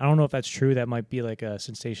take it. I don't know if that's true. That might be like a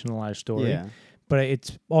sensationalized story. Yeah. But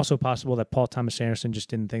it's also possible that Paul Thomas Anderson just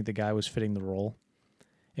didn't think the guy was fitting the role.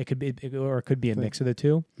 It could be, or it could be a mix of the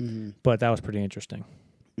two. Mm-hmm. But that was pretty interesting.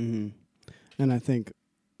 Mm-hmm. And I think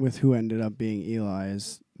with who ended up being Eli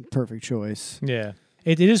is perfect choice. Yeah.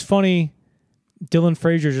 It is funny. Dylan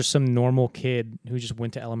Frazier is just some normal kid who just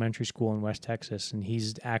went to elementary school in West Texas, and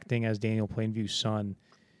he's acting as Daniel Plainview's son.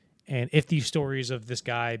 And if these stories of this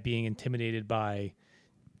guy being intimidated by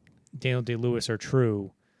Daniel Day-Lewis are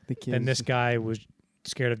true, then this guy was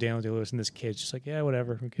scared of Daniel Day-Lewis, and this kid's just like, yeah,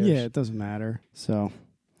 whatever, who cares? Yeah, it doesn't matter. So,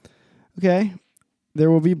 okay. There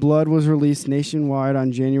Will Be Blood was released nationwide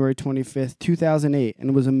on January 25th, 2008,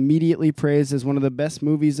 and was immediately praised as one of the best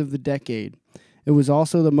movies of the decade. It was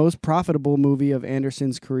also the most profitable movie of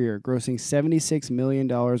Anderson's career, grossing $76 million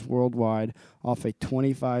worldwide off a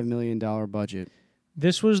 $25 million budget.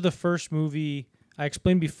 This was the first movie, I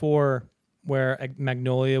explained before, where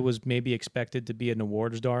Magnolia was maybe expected to be an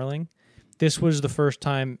awards darling. This was the first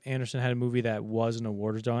time Anderson had a movie that was an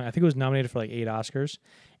awards darling. I think it was nominated for like 8 Oscars,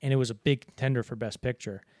 and it was a big contender for Best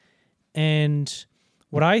Picture. And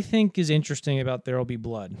what I think is interesting about There Will Be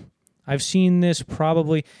Blood, I've seen this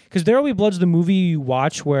probably because There Will Be Blood's the movie you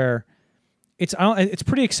watch where it's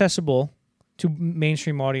pretty accessible to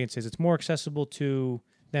mainstream audiences. It's more accessible to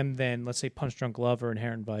them than, let's say, Punch Drunk Love or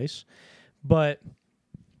Inherent Vice. But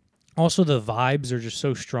also the vibes are just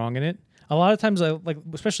so strong in it. A lot of times,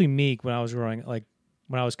 especially me when I was when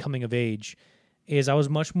I was coming of age, is I was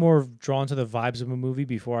much more drawn to the vibes of a movie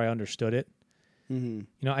before I understood it. Mm-hmm. You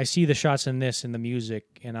know, I see the shots in this and the music,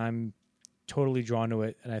 and I'm totally drawn to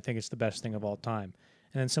it, and I think it's the best thing of all time.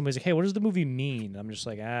 And then somebody's like, hey, what does the movie mean? I'm just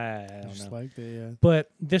like, I don't know. Like that, yeah.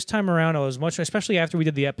 But this time around, I was especially after we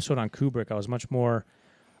did the episode on Kubrick, I was much more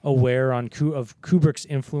aware of Kubrick's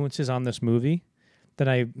influences on this movie than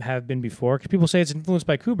I have been before. Because people say it's influenced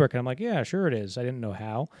by Kubrick, and I'm like, yeah, sure it is. I didn't know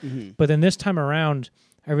how. Mm-hmm. But then this time around,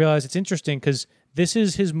 I realized it's interesting because this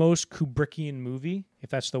is his most Kubrickian movie, if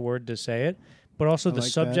that's the word to say it. But also the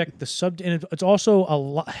subject, and it's also a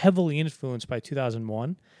lot heavily influenced by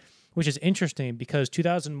 2001, which is interesting because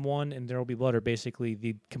 2001 and There Will Be Blood are basically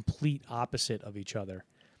the complete opposite of each other,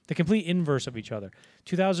 the complete inverse of each other.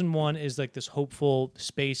 2001 is like this hopeful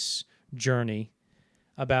space journey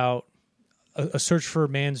about a search for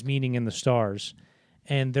man's meaning in the stars,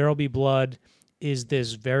 and There Will Be Blood is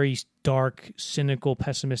this very dark, cynical,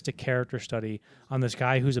 pessimistic character study on this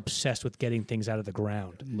guy who's obsessed with getting things out of the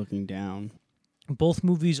ground. Looking down. Both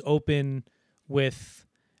movies open with,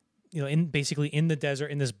 basically in the desert,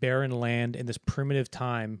 in this barren land, in this primitive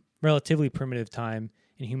time, relatively primitive time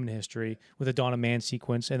in human history, with a Dawn of Man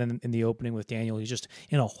sequence, and then in the opening with Daniel, he's just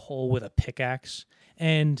in a hole with a pickaxe.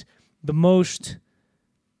 And the most,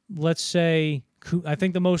 let's say, I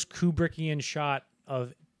think the most Kubrickian shot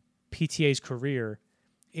of PTA's career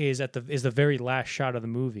is the very last shot of the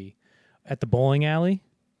movie at the bowling alley,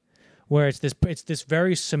 where it's this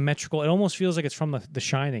very symmetrical. It almost feels like it's from The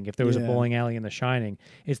Shining. If there was a bowling alley in The Shining,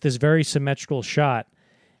 it's this very symmetrical shot,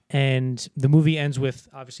 and the movie ends with,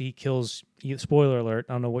 obviously he kills. Spoiler alert!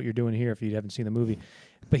 I don't know what you're doing here if you haven't seen the movie,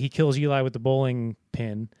 but he kills Eli with the bowling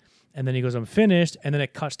pin, and then he goes, "I'm finished," and then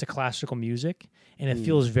it cuts to classical music, and it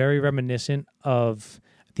feels very reminiscent of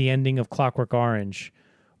the ending of Clockwork Orange,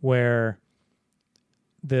 where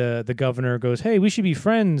the governor goes, "Hey, we should be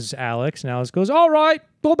friends, Alex." And Alex goes, "All right,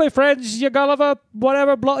 we'll be friends, you Gulliver,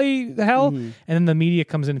 whatever, bloody hell." Mm-hmm. And then the media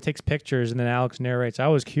comes in and takes pictures, and then Alex narrates, "I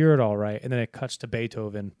was cured all right." And then it cuts to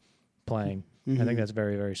Beethoven playing. Mm-hmm. I think that's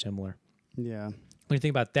very, very similar. Yeah. What do you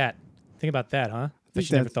think about that? Think about that, huh? I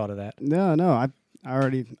never thought of that. No, I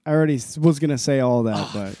already was gonna say all that,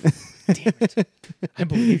 but Damn it. I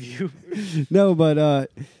believe you. no, but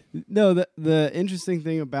the interesting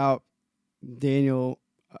thing about Daniel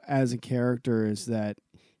as a character is that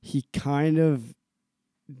he kind of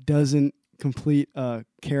doesn't complete a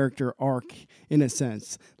character arc in a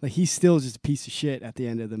sense. Like he's still just a piece of shit at the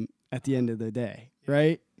end of the day,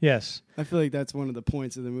 right? Yes. I feel like that's one of the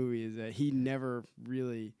points of the movie is that he never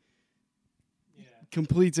really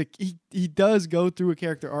completes he does go through a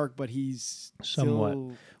character arc, but he's somewhat.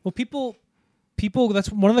 still... Well, people,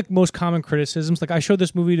 that's one of the most common criticisms. Like I showed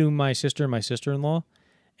this movie to my sister and my sister-in-law,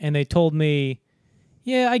 and they told me,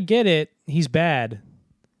 "Yeah, I get it. He's bad."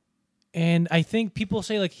 And I think people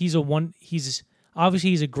say like he's obviously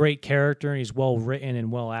he's a great character and he's well written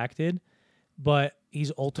and well acted, but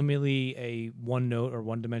he's ultimately a one-note or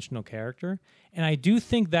one-dimensional character. And I do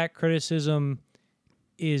think that criticism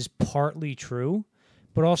is partly true,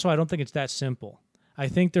 but also I don't think it's that simple. I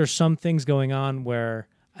think there's some things going on where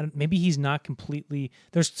maybe he's not completely.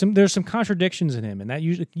 There's some contradictions in him, and that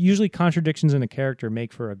usually contradictions in a character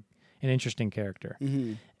make for an interesting character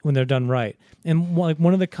when they're done right. And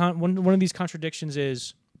one of these contradictions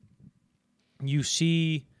is you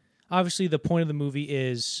see. Obviously, the point of the movie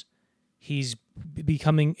is he's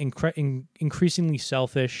becoming increasingly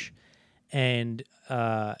selfish and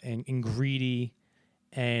greedy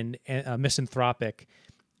and misanthropic.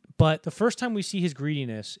 But the first time we see his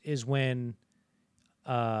greediness is when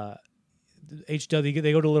HW,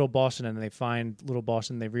 they go to Little Boston and they find Little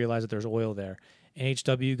Boston. They realize that there's oil there. And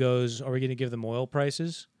HW goes, "Are we going to give them oil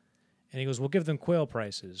prices?" And he goes, "We'll give them quail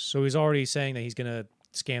prices." So he's already saying that he's going to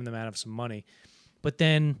scam them out of some money. But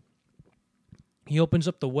then he opens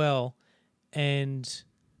up the well, and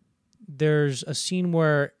there's a scene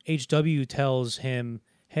where HW tells him,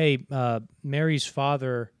 "Hey, Mary's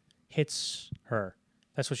father hits her.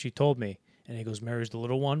 That's what she told me." And he goes, "Mary's the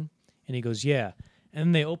little one?" And he goes, "Yeah." And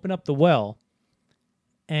then they open up the well,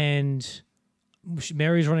 and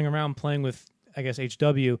Mary's running around playing with, I guess,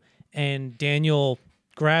 HW, and Daniel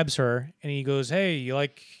grabs her, and he goes, "Hey, you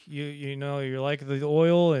like you like the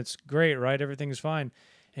oil? It's great, right? Everything's fine."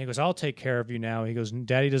 And he goes, "I'll take care of you now." He goes,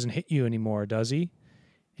 "Daddy doesn't hit you anymore, does he?"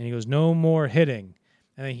 And he goes, "No more hitting."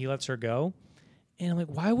 And then he lets her go. And I'm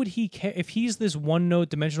like, why would he care if he's this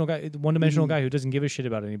one-dimensional guy who doesn't give a shit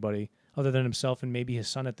about anybody other than himself and maybe his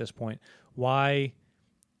son at this point? Why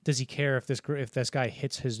does he care if this guy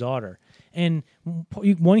hits his daughter? And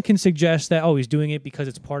one can suggest that he's doing it because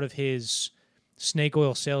it's part of his snake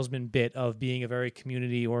oil salesman bit of being a very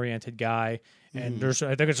community-oriented guy. And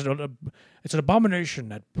I think it's an abomination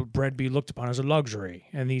that bread be looked upon as a luxury.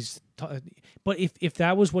 And but if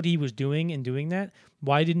that was what he was doing in doing that,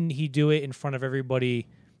 why didn't he do it in front of everybody,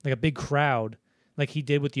 like a big crowd, like he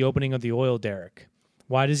did with the opening of the oil derrick?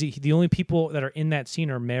 Why does he? The only people that are in that scene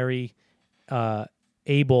are Mary,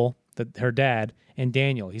 Abel, her dad, and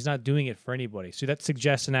Daniel. He's not doing it for anybody. So that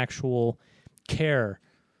suggests an actual care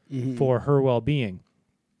for her well-being.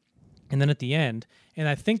 And then at the end, and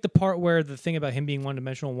I think the part where the thing about him being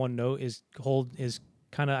one-dimensional, one note is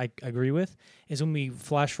kind of I agree with, is when we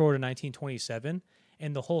flash forward to 1927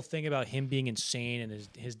 and the whole thing about him being insane and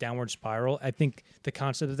his downward spiral. I think the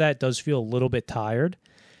concept of that does feel a little bit tired.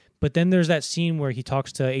 But then there's that scene where he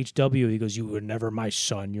talks to HW. He goes, "You were never my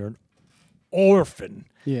son. You're an orphan."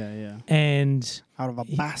 Yeah. And out of a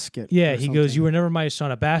basket. He goes, "You were never my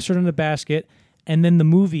son, a bastard in a basket." And then the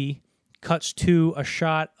movie cuts to a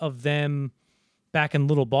shot of them back in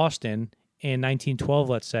Little Boston in 1912,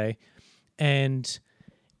 let's say. And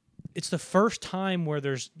it's the first time where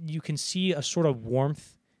you can see a sort of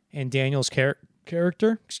warmth in Daniel's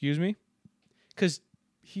character, because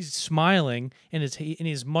he's smiling and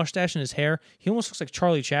his mustache and his hair, he almost looks like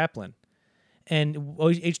Charlie Chaplin. And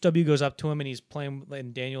HW goes up to him and he's playing,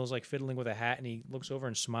 and Daniel's like fiddling with a hat, and he looks over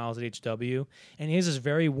and smiles at HW, and he has this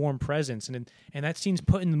very warm presence, and that scene's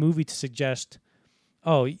put in the movie to suggest,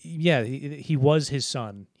 oh yeah, he was his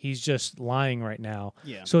son. He's just lying right now.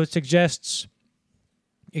 Yeah. So it suggests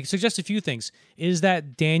a few things. Is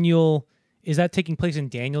that taking place in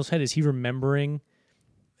Daniel's head? Is he remembering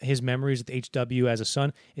his memories with HW as a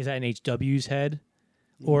son? Is that in HW's head,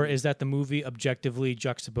 or is that the movie objectively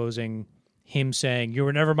juxtaposing him saying, "You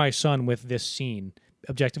were never my son," with this scene,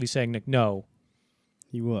 objectively saying, "Nick, no,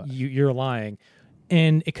 he was. You're lying."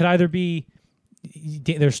 And it could either be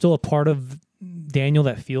there's still a part of Daniel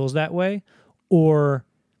that feels that way, or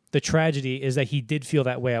the tragedy is that he did feel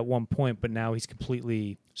that way at one point, but now he's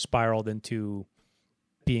completely spiraled into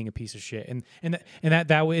being a piece of shit. And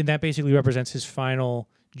that basically represents his final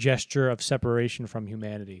gesture of separation from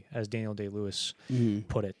humanity, as Daniel Day-Lewis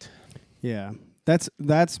put it. Yeah.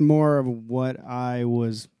 That's more of what I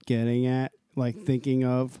was getting at, like thinking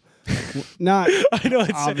of. Not I know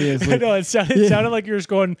obviously. I know it sounded like you were just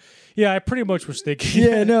going, "Yeah, I pretty much was thinking."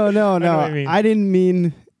 Yeah, no. I didn't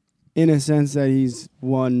mean in a sense that he's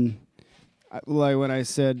one. Like when I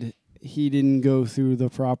said he didn't go through the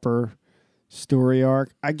proper story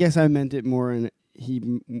arc, I guess I meant it more in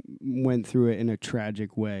he went through it in a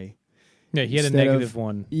tragic way. Yeah, he had a negative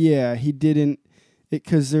one. Yeah, he didn't.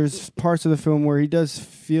 Because there's parts of the film where he does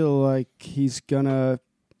feel like he's gonna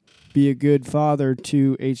be a good father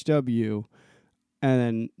to HW, and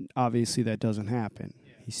then obviously that doesn't happen.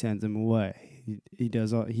 Yeah. He sends him away. He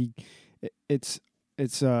does all he. It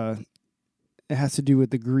has to do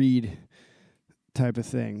with the greed type of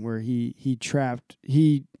thing where he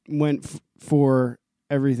went for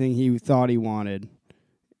everything he thought he wanted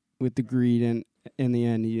with the greed, and in the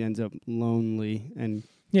end, he ends up lonely and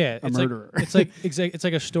Yeah, a it's murderer. it's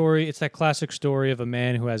like a story. It's that classic story of a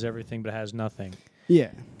man who has everything but has nothing.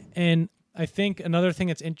 Yeah. And I think another thing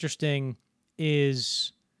that's interesting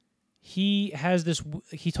is he has this.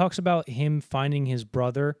 He talks about him finding his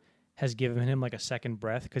brother has given him like a second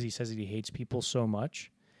breath because he says that he hates people so much.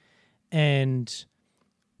 And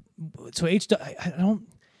so I don't,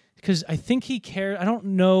 because I think he cared. I don't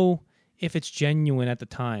know if it's genuine at the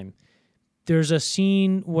time. There's a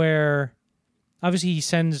scene where obviously he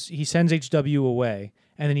sends HW away,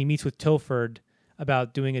 and then he meets with Tilford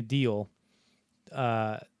about doing a deal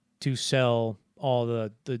to sell all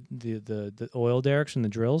the oil derricks and the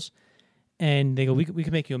drills. And they go, we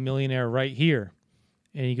can make you a millionaire right here.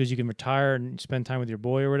 And he goes, you can retire and spend time with your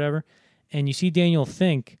boy or whatever. And you see Daniel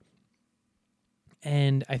think,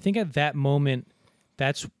 and I think at that moment,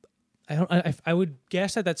 I would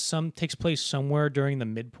guess that takes place somewhere during the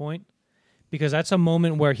midpoint, because that's a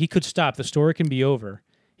moment where he could stop, the story can be over,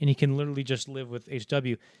 and he can literally just live with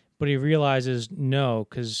HW. But he realizes, no,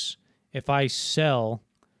 because if I sell,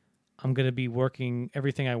 I'm going to be working,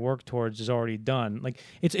 everything I work towards is already done. Like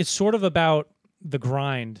it's sort of about the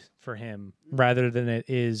grind for him rather than it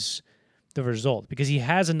is the result, because he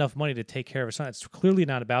has enough money to take care of his son. It's clearly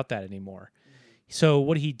not about that anymore. So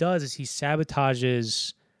what he does is he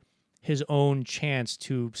sabotages his own chance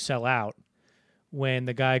to sell out when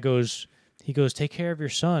the guy goes, take care of your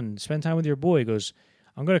son, spend time with your boy. He goes,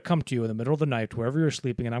 I'm going to come to you in the middle of the night, wherever you're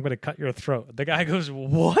sleeping, and I'm going to cut your throat. The guy goes,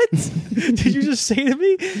 what? Did you just say to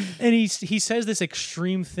me? And he says this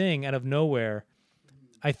extreme thing out of nowhere.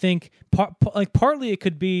 I think partly it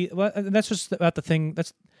could be, well, that's just about the thing.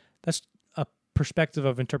 That's a perspective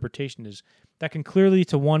of interpretation, is that can clearly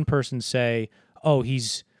to one person say, oh,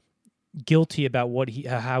 he's guilty about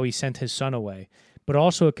how he sent his son away. But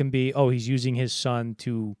also it can be, oh, he's using his son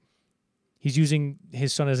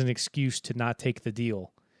as an excuse to not take the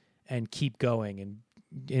deal and keep going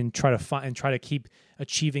and try to keep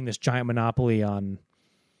achieving this giant monopoly on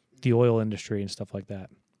the oil industry and stuff like that,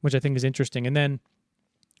 which I think is interesting. And then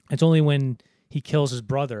it's only when he kills his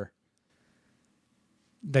brother,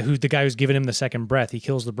 the guy who's giving him the second breath, he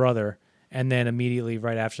kills the brother, and then immediately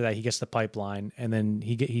right after that he gets the pipeline, and then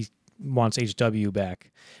he wants HW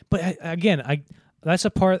back. But again, that's a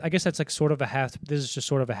part, I guess that's like sort of this is just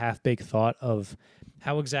sort of a half-baked thought of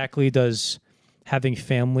how exactly does having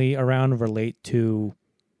family around relate to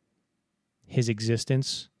his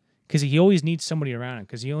existence? Because he always needs somebody around him,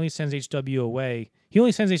 because he only sends HW away. He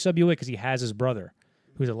only sends HW away because he has his brother,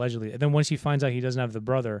 who's allegedly. And then once he finds out he doesn't have the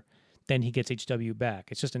brother, then he gets HW back.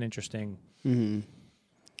 It's just an interesting... Mm-hmm.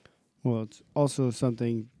 Well, it's also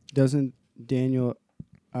something, doesn't Daniel...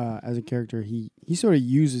 as a character, he sort of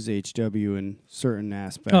uses HW in certain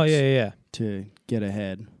aspects. Oh, yeah. To get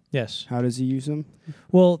ahead. Yes. How does he use them?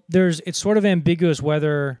 Well, it's sort of ambiguous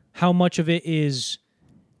how much of it is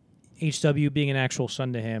HW being an actual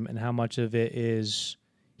son to him, and how much of it is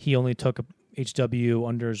he only took HW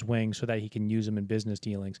under his wing so that he can use him in business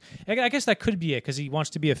dealings. I guess that could be it, because he wants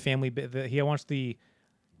to be a family. He wants the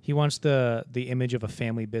image of a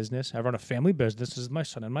family business. I run a family business. This is my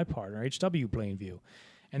son and my partner, HW Plainview.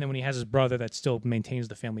 And then when he has his brother that still maintains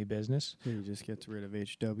the family business. He just gets rid of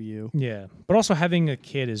HW. Yeah. But also having a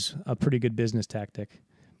kid is a pretty good business tactic.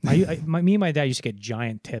 Me and my dad used to get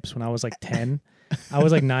giant tips when I was like 10. I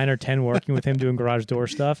was like 9 or 10 working with him doing garage door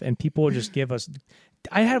stuff, and people would just give us...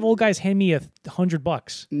 I had old guys hand me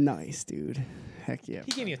 $100. Nice, dude. Heck yeah.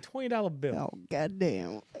 He gave me a $20 bill. Oh,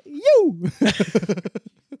 goddamn. You!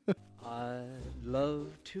 I'd love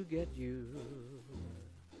to get you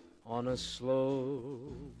on a slow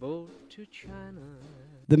boat to China.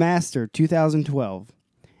 The Master, 2012.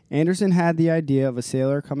 Anderson had the idea of a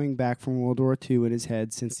sailor coming back from World War II in his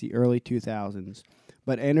head since the early 2000s.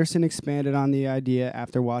 But Anderson expanded on the idea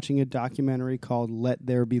after watching a documentary called Let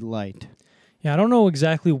There Be Light. Yeah, I don't know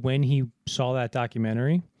exactly when he saw that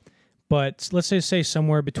documentary, but let's just say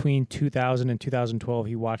somewhere between 2000 and 2012,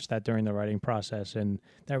 he watched that during the writing process, and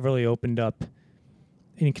that really opened up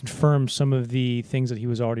and confirmed some of the things that he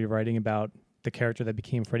was already writing about the character that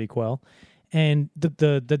became Freddie Quell. And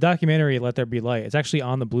the documentary Let There Be Light, it's actually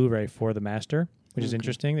on the Blu-ray for The Master, which is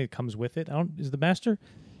interesting. It comes with it. Is The Master?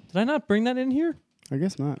 Did I not bring that in here? I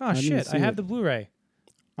guess not. Oh, shit. I have the Blu-ray.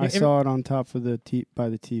 I saw it on top of by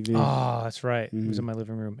the TV. Oh, that's right. It was in my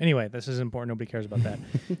living room. Anyway, this is important. Nobody cares about that.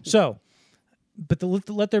 So, but the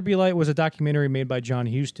Let There Be Light was a documentary made by John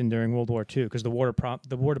Huston during World War II, because the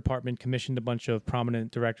War Department commissioned a bunch of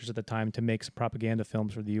prominent directors at the time to make some propaganda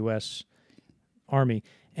films for the U.S. Army.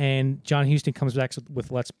 And John Huston comes back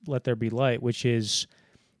with Let There Be Light, which is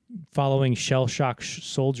following shell shock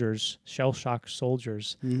soldiers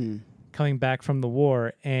Mm-hmm. coming back from the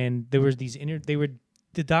war, and there was these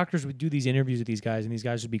the doctors would do these interviews with these guys, and these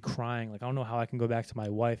guys would be crying like, I don't know how I can go back to my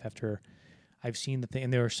wife after I've seen the thing,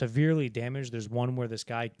 and they were severely damaged. There's one where this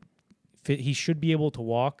guy he should be able to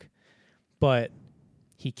walk, but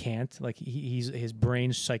he can't. Like his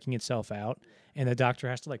brain's psyching itself out, and the doctor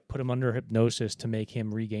has to like put him under hypnosis to make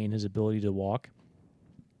him regain his ability to walk.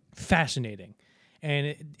 Fascinating,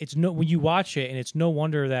 and it's no when you watch it, and it's no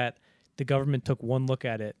wonder that the government took one look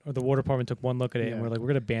at it, or the War Department took one look at it, and we're like, we're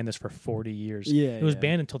going to ban this for 40 years. Yeah, it was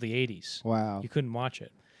banned until the 80s. Wow. You couldn't watch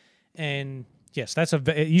it, and yes,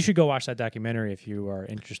 you should go watch that documentary if you are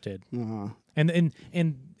interested. Uh-huh. And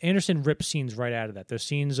Anderson rips scenes right out of that. There's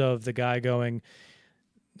scenes of the guy going,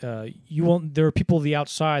 "You won't." There are people on the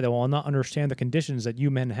outside that will not understand the conditions that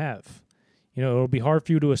you men have. You know, it'll be hard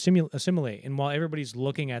for you to assimilate. And while everybody's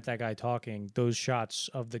looking at that guy talking, those shots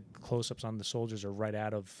of the close-ups on the soldiers are right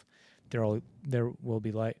out of there will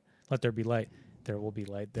be light. Let there be light. There will be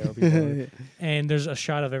light. There will be light. And there's a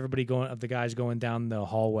shot of everybody of the guys going down the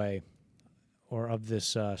hallway or of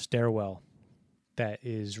this stairwell that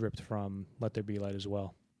is ripped from Let There Be Light as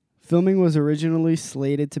well. Filming was originally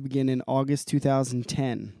slated to begin in August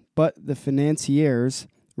 2010, but the financiers,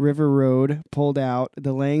 River Road, pulled out,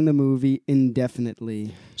 delaying the movie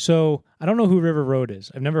indefinitely. So I don't know who River Road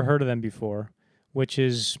is. I've never heard of them before, which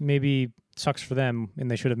is maybe sucks for them, and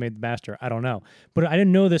they should have made the master. I don't know. But I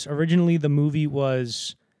didn't know this. Originally, the movie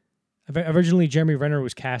was... Originally, Jeremy Renner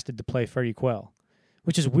was casted to play Freddie Quell,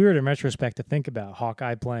 which is weird in retrospect to think about.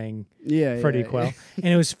 Hawkeye playing Freddie Quell. And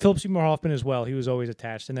it was Philip Seymour Hoffman as well. He was always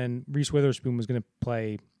attached. And then Reese Witherspoon was going to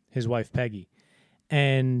play his wife, Peggy.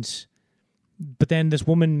 But then this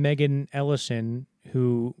woman, Megan Ellison,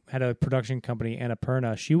 who had a production company,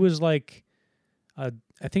 Annapurna, she was like... I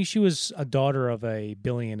think she was a daughter of a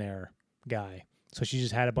billionaire guy. So she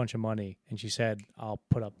just had a bunch of money, and she said, I'll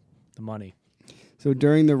put up the money. So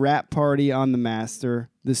during the rap party on The Master,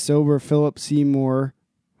 the sober Philip Seymour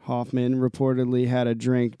Hoffman reportedly had a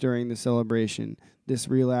drink during the celebration. This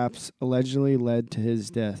relapse allegedly led to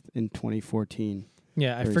his death in 2014.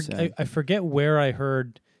 Yeah, I forget where I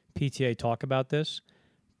heard PTA talk about this,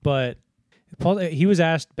 but he was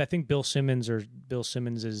asked, I think Bill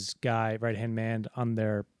Simmons' guy, right-hand man on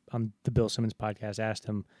the Bill Simmons podcast, asked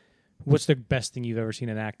him, what's the best thing you've ever seen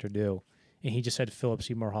an actor do? And he just said Philip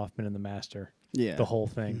Seymour Hoffman in The Master. Yeah. The whole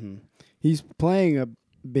thing. Mm-hmm. He's playing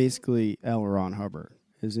basically L. Ron Hubbard,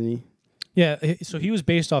 isn't he? Yeah, so he was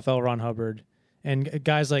based off L. Ron Hubbard, and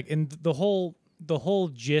guys like, and the whole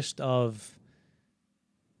gist of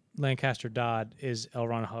Lancaster Dodd is L.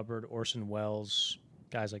 Ron Hubbard, Orson Welles,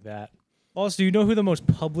 guys like that. Also, do you know who the most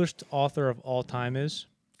published author of all time is?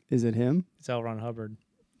 Is it him? It's L. Ron Hubbard.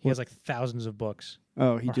 He has like thousands of books.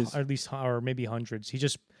 Oh, or maybe hundreds. He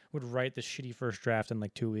just would write the shitty first draft in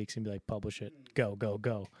like 2 weeks and be like, publish it. Go, go,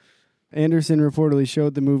 go. Anderson reportedly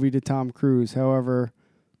showed the movie to Tom Cruise. However,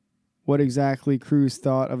 what exactly Cruise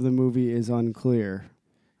thought of the movie is unclear.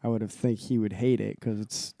 I would have think he would hate it because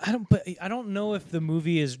it's... I don't know if the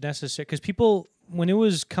movie is necessary, because people, when it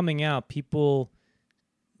was coming out, people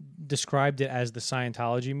described it as the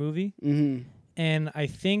Scientology movie. Mm-hmm. And I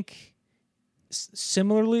think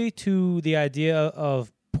similarly to the idea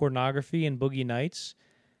of pornography and Boogie Nights,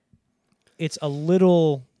 it's a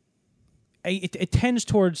little... It tends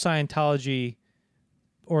towards Scientology,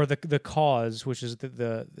 or the cause, which is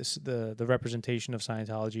the representation of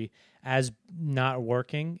Scientology, as not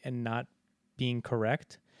working and not being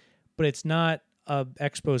correct. But it's not a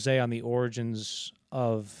expose on the origins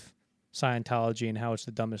of Scientology and how it's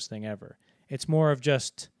the dumbest thing ever. It's more of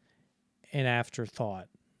just an afterthought,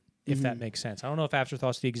 if that makes sense. I don't know if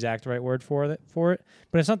afterthougught's the exact right word for it,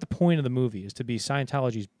 but it's not the point of the movie, is to be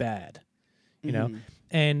Scientology's bad, you know?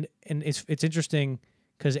 And it's interesting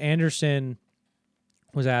because Anderson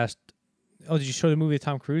was asked, "Oh, did you show the movie to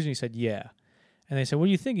Tom Cruise?" And he said, "Yeah." And they said, "What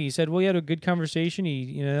do you think?" He said, "Well, he had a good conversation.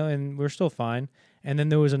 And we're still fine." And then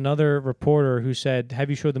there was another reporter who said, "Have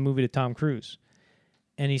you showed the movie to Tom Cruise?"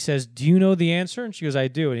 And he says, "Do you know the answer?" And she goes, "I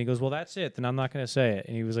do." And he goes, "Well, that's it. Then I'm not going to say it."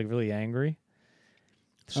 And he was like really angry.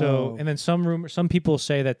 So, and then some people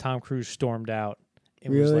say that Tom Cruise stormed out. It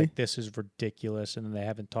was like, "This is ridiculous," and then they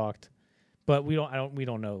haven't talked. But we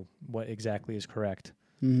don't know what exactly is correct.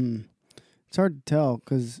 Mm-hmm. It's hard to tell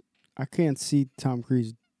because I can't see Tom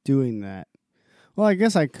Cruise doing that. Well, I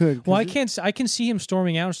guess I could. Well, I can see him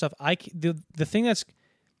storming out and stuff. The thing that's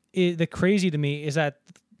the crazy to me is that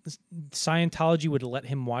Scientology would let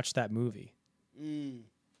him watch that movie.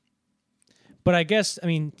 But I guess,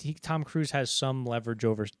 Tom Cruise has some leverage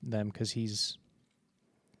over them because he's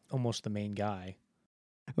almost the main guy.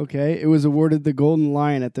 Okay, it was awarded the Golden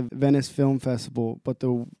Lion at the Venice Film Festival, but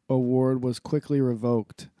the award was quickly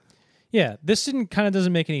revoked. Yeah, this kind of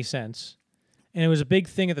doesn't make any sense. And it was a big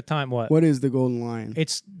thing at the time. What is the Golden Lion?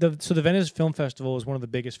 So the Venice Film Festival is one of the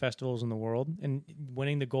biggest festivals in the world, and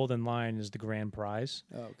winning the Golden Lion is the grand prize.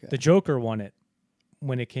 Oh, okay. The Joker won it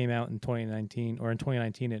when it came out in 2019, or in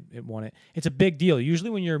 2019 it won it. It's a big deal. Usually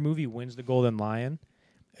when your movie wins the Golden Lion,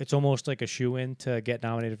 it's almost like a shoo-in to get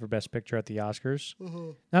nominated for Best Picture at the Oscars.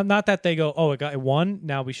 Not that they go, oh, it won,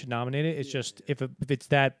 now we should nominate it. It's just if it's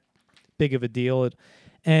that big of a deal.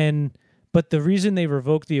 But the reason they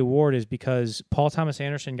revoked the award is because Paul Thomas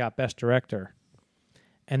Anderson got Best Director,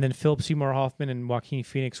 and then Philip Seymour Hoffman and Joaquin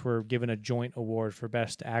Phoenix were given a joint award for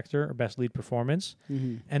Best Actor or Best Lead Performance.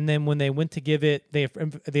 Mm-hmm. And then when they went to give it,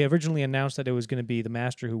 they originally announced that it was going to be The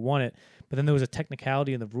Master who won it, but then there was a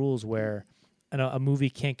technicality in the rules where a movie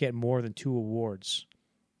can't get more than 2 awards,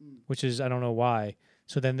 which is, I don't know why.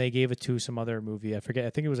 So then they gave it to some other movie. I forget. I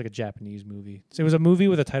think it was like a Japanese movie. So it was a movie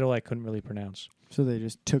with a title I couldn't really pronounce. So they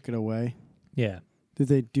just took it away? Yeah. Did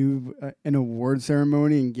they do an award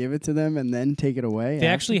ceremony and give it to them and then take it away? They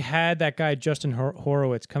actually had that guy, Justin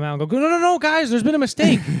Horowitz, come out and go, no, guys, there's been a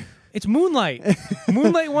mistake. It's Moonlight.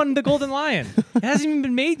 Moonlight won the Golden Lion. It hasn't even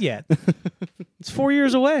been made yet. It's 4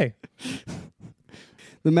 years away.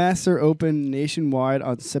 The Master opened nationwide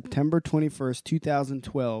on September 21st,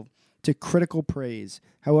 2012, to critical praise.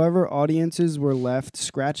 However, audiences were left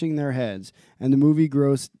scratching their heads, and the movie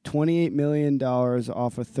grossed $28 million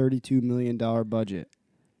off a $32 million budget.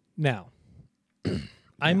 Now,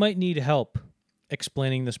 I might need help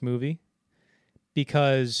explaining this movie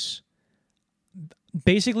because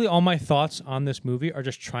basically all my thoughts on this movie are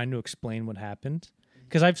just trying to explain what happened.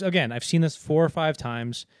 Because I've seen this 4 or 5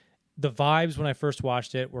 times. The vibes when I first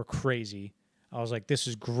watched it were crazy. I was like, this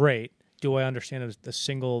is great. Do I understand a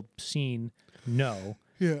single scene? No.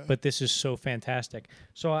 Yeah. But this is so fantastic.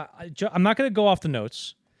 So I'm not going to go off the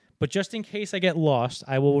notes, but just in case I get lost,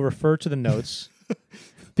 I will refer to the notes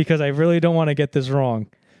because I really don't want to get this wrong.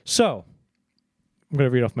 So I'm going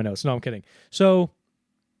to read off my notes. No, I'm kidding. So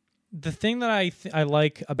the thing that I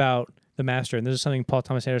like about The Master, and this is something Paul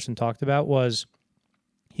Thomas Anderson talked about, was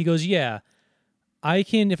he goes, yeah, I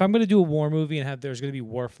can, if I'm going to do a war movie and there's going to be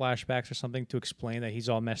war flashbacks or something to explain that he's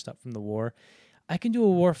all messed up from the war, I can do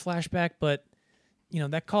a war flashback, but,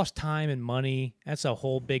 that costs time and money. That's a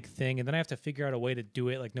whole big thing. And then I have to figure out a way to do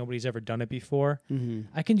it like nobody's ever done it before. Mm-hmm.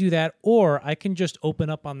 I can do that, or I can just open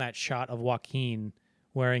up on that shot of Joaquin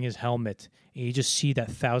wearing his helmet, and you just see that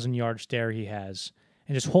 1,000-yard stare he has,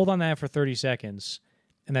 and just hold on that for 30 seconds,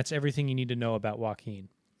 and that's everything you need to know about Joaquin.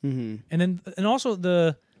 Mm-hmm. And also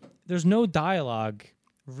there's no dialogue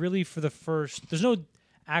really there's no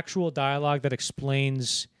actual dialogue that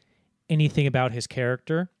explains anything about his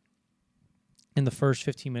character in the first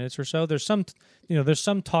 15 minutes or so. There's some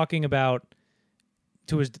talking about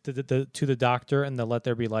to the doctor and the Let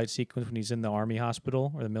There Be Light sequence when he's in the army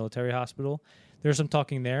hospital or the military hospital. There's some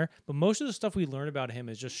talking there, but most of the stuff we learn about him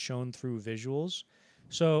is just shown through visuals.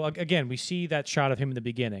 So again, we see that shot of him in the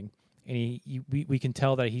beginning, and we can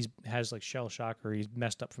tell that he has like shell shock, or he's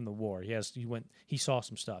messed up from the war. He saw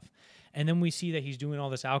some stuff, and then we see that he's doing all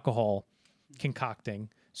this alcohol concocting.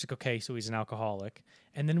 It's like, okay, so he's an alcoholic,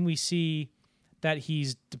 and then we see that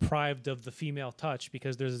he's deprived of the female touch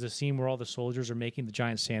because there's a scene where all the soldiers are making the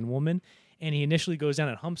giant sand woman, and he initially goes down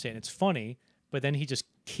and humps it, and it's funny, but then he just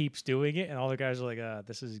keeps doing it, and all the guys are like,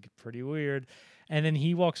 this is pretty weird, and then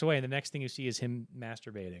he walks away, and the next thing you see is him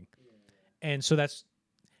masturbating, and so that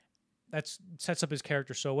sets up his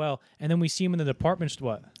character so well. And then we see him in the department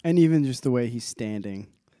store. And even just the way he's standing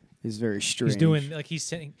is very strange. He's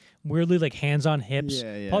sitting weirdly like hands on hips.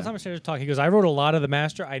 Yeah. Paul Thomas Anderson talking. He goes, I wrote a lot of The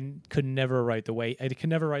Master. I could never write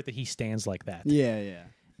that he stands like that. Yeah.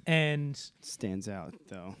 And stands out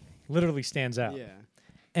though. Literally stands out. Yeah.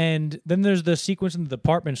 And then there's the sequence in the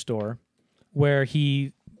department store where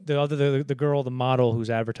the girl, the model who's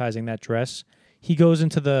advertising that dress, he goes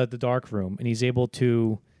into the dark room and he's able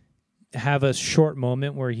to have a short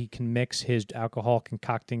moment where he can mix his alcohol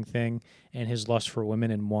concocting thing and his lust for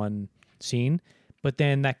women in one scene. But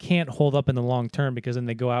then that can't hold up in the long term because then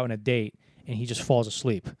they go out on a date and he just falls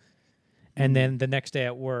asleep. And then the next day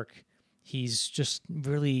at work, he's just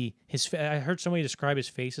really I heard somebody describe his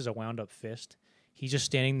face as a wound up fist. He's just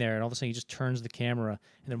standing there and all of a sudden he just turns the camera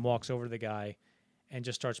and then walks over to the guy and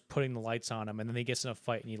just starts putting the lights on him, and then he gets in a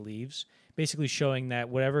fight and he leaves, basically showing that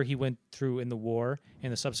whatever he went through in the war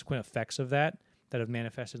and the subsequent effects of that have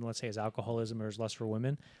manifested in, let's say, his alcoholism or his lust for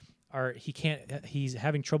women, he's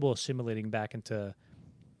having trouble assimilating back into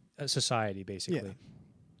society, basically. Yeah.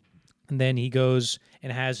 And then he goes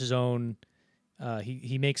and has his own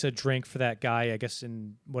he makes a drink for that guy, I guess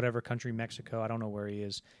in whatever country, Mexico. I don't know where he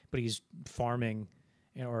is, but he's farming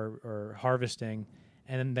or harvesting,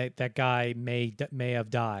 and then that guy may have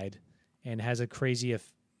died and has a crazy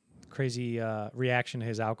reaction to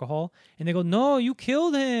his alcohol. And they go, "No, you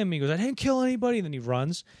killed him." He goes, "I didn't kill anybody." And then he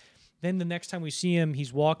runs. Then the next time we see him,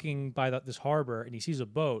 he's walking by this harbor and he sees a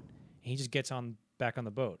boat, and he just gets back on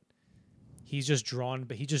the boat. He's just drawn,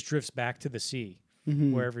 but he just drifts back to the sea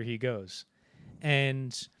wherever he goes.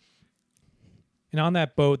 And on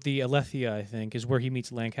that boat, the Alethea, I think, is where he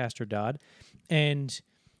meets Lancaster Dodd. And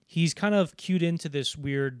he's kind of cued into this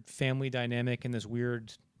weird family dynamic and this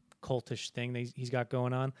weird cultish thing that he's got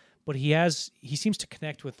going on. But he seems to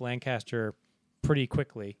connect with Lancaster pretty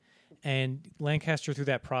quickly. And Lancaster, through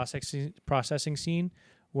that processing scene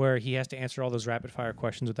where he has to answer all those rapid fire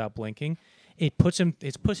questions without blinking, it puts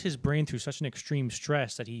his brain through such an extreme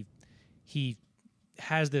stress that he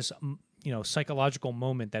has this psychological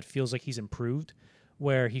moment that feels like he's improved,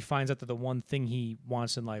 where he finds out that the one thing he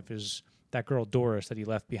wants in life is that girl Doris that he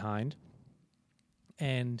left behind.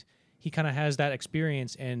 And he kind of has that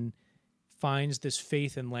experience and finds this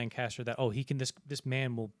faith in Lancaster that, this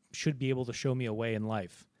man should be able to show me a way in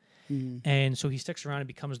life. And so he sticks around and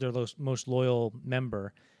becomes their most loyal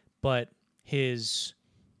member, but his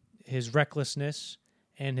recklessness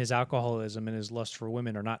and his alcoholism and his lust for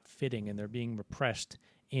women are not fitting, and they're being repressed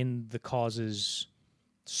in the cause's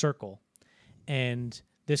circle. And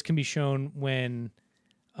this can be shown when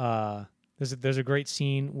there's a great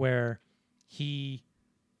scene where he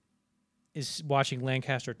is watching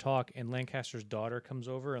Lancaster talk, and Lancaster's daughter comes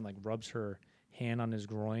over and like rubs her hand on his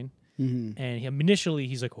groin. And initially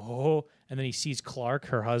he's like, "Oh," and then he sees Clark,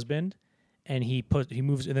 her husband, and he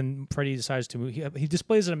moves, and then Freddy decides to move. He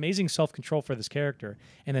displays an amazing self-control for this character,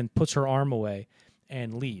 and then puts her arm away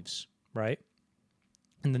and leaves, right?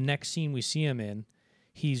 And the next scene we see him in,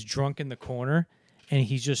 he's drunk in the corner, and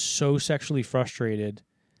he's just so sexually frustrated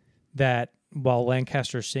that while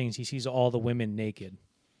Lancaster sings, he sees all the women naked.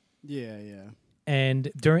 Yeah. And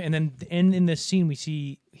in this scene we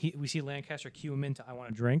see Lancaster cue him into "I want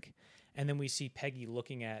a drink," and then we see Peggy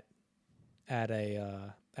looking at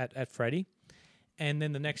Freddy, and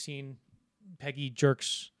then the next scene, Peggy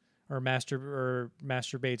jerks or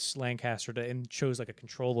masturbates Lancaster and shows like a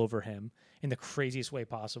control over him in the craziest way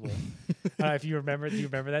possible. I don't know if you remember. Do you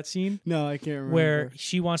remember that scene? No, I can't remember. Where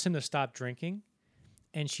she wants him to stop drinking,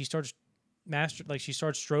 and she starts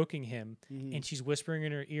stroking him, and she's whispering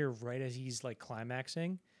in her ear right as he's like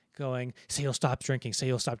climaxing, going, "Say you'll stop drinking. Say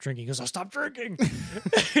you'll stop drinking." He goes, "I'll stop drinking."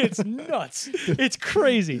 It's nuts. It's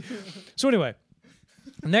crazy. So anyway,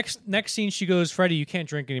 next scene, she goes, "Freddy, you can't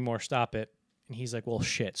drink anymore. Stop it." And he's like, "Well,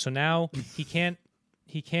 shit." So now he can't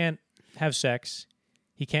have sex.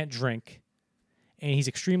 He can't drink. And he's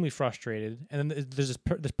extremely frustrated. And then there's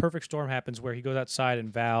this perfect storm happens where he goes outside,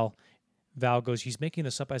 and Val goes, "He's making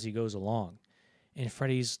this up as he goes along." And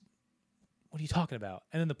Freddy's, "What are you talking about?"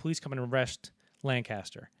 And then the police come and arrest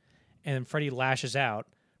Lancaster. And then Freddy lashes out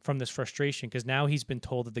from this frustration because now he's been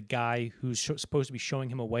told that the guy who's supposed to be showing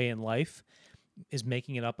him a way in life is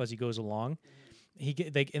making it up as he goes along.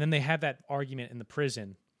 And then they have that argument in the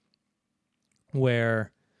prison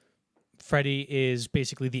where Freddy is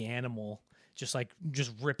basically the animal, just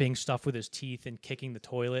ripping stuff with his teeth and kicking the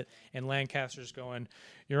toilet, and Lancaster's going,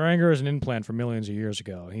 "Your anger is an implant from millions of years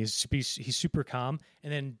ago." And he's super calm,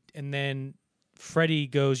 and then Freddy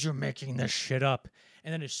goes, "You're making this shit up."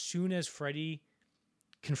 And then as soon as Freddy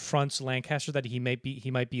confronts Lancaster that he might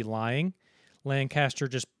be lying, Lancaster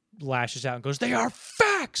just lashes out and goes, "They are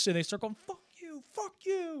facts!" And they start going, "Fuck you, fuck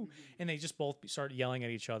you!" And they just both start yelling at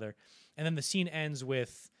each other. And then the scene ends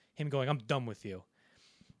with him going, "I'm done with you."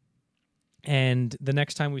 And the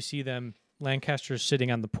next time we see them, Lancaster's sitting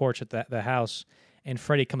on the porch at the house, and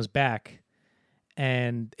Freddy comes back,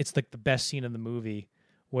 and it's like the best scene in the movie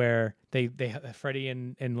where Freddy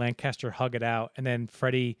and Lancaster hug it out, and then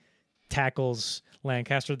Freddy tackles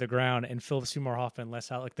Lancaster to the ground, and Philip Seymour Hoffman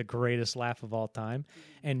lets out like the greatest laugh of all time.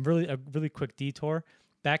 And really, a really quick detour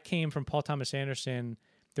that came from Paul Thomas Anderson.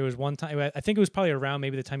 There was one time, I think it was probably around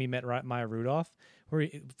maybe the time he met Maya Rudolph, where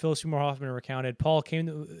Philip Seymour Hoffman recounted, Paul came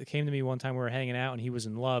to me one time, we were hanging out, and he was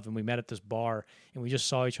in love, and we met at this bar, and we just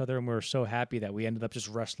saw each other, and we were so happy that we ended up just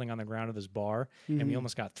wrestling on the ground of this bar, and we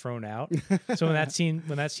almost got thrown out. So when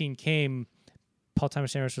that scene came, Paul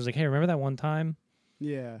Thomas Anderson was like, "Hey, remember that one time?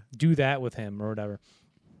 Yeah. Do that with him," or whatever.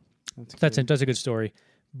 That's a good story.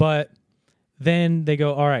 But then they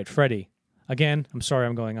go, "All right, Freddy, again, I'm sorry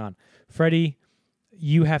I'm going on. Freddy,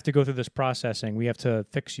 you have to go through this processing. We have to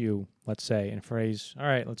fix you," let's say. And Freddy's, "All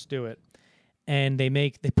right, let's do it." and they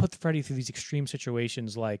put Freddy through these extreme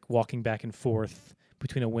situations, like walking back and forth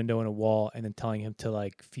between a window and a wall, and then telling him to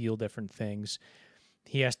like feel different things.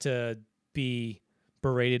 He has to be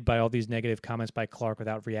berated by all these negative comments by Clark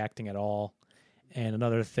without reacting at all. And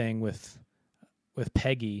another thing with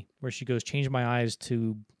Peggy, where she goes, change my eyes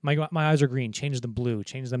to my eyes are green, change them blue,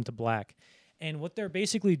 change them to black. And what they're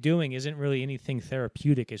basically doing isn't really anything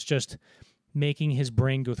therapeutic. It's just making his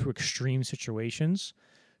brain go through extreme situations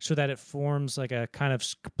so that it forms like a kind of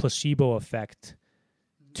placebo effect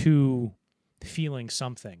to feeling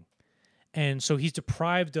something. And so he's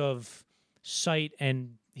deprived of sight,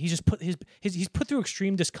 and he's just put he's put through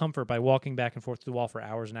extreme discomfort by walking back and forth to the wall for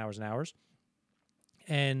hours and hours and hours.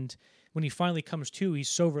 And when he finally comes to, he's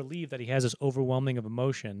so relieved that he has this overwhelming of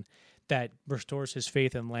emotion that restores his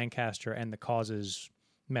faith in Lancaster and the cause's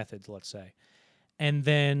methods, let's say. And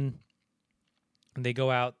then they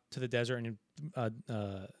go out to the desert, and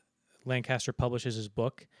Lancaster publishes his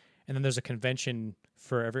book. And then there's a convention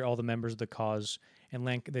for all the members of the cause, and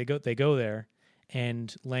they go there,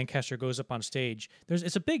 and Lancaster goes up on stage.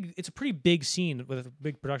 It's a pretty big scene with a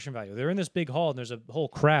big production value. They're in this big hall, and there's a whole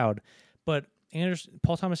crowd, but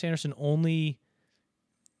Paul Thomas Anderson only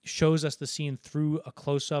shows us the scene through a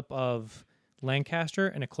close-up of Lancaster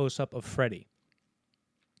and a close-up of Freddy.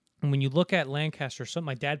 And when you look at Lancaster,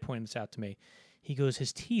 my dad pointed this out to me. He goes,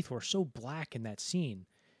 his teeth were so black in that scene.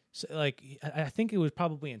 So, like, I think it was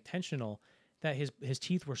probably intentional that his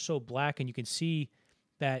teeth were so black, and you can see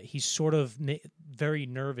that he's sort of very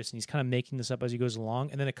nervous, and he's kind of making this up as he goes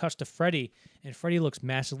along. And then it cuts to Freddy, and Freddy looks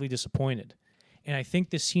massively disappointed. And I think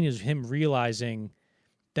this scene is him realizing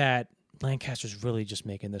that Lancaster's really just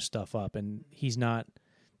making this stuff up, and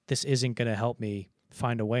this isn't going to help me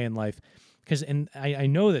find a way in life. And I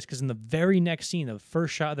know this because in the very next scene, the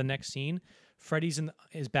first shot of the next scene, Freddy's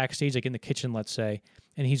is backstage, like in the kitchen, let's say,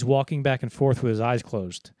 and he's walking back and forth with his eyes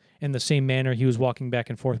closed in the same manner he was walking back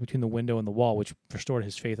and forth between the window and the wall, which restored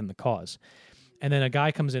his faith in the cause. And then a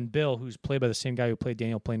guy comes in, Bill, who's played by the same guy who played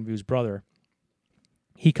Daniel Plainview's brother.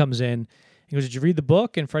 He comes in. He goes, did you read the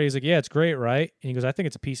book? And Freddy's like, yeah, it's great, right? And he goes, I think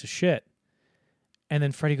it's a piece of shit. And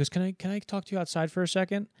then Freddy goes, can I talk to you outside for a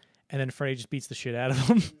second? And then Freddy just beats the shit out of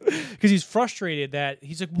him because he's frustrated that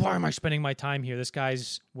he's like, why am I spending my time here? This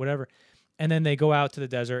guy's whatever. And then they go out to the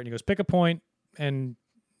desert, and he goes, pick a point and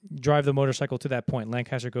drive the motorcycle to that point.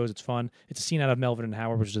 Lancaster goes, it's fun. It's a scene out of Melvin and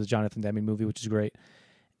Howard, which is a Jonathan Demme movie, which is great.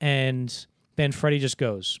 And then Freddy just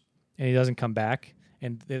goes, and he doesn't come back.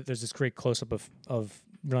 And there's this great close-up of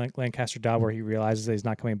Lancaster Dodd where he realizes that he's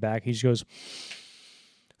not coming back. He just goes,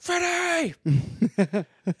 Freddy!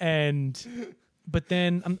 But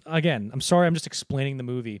then, I'm sorry, I'm just explaining the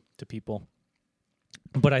movie to people.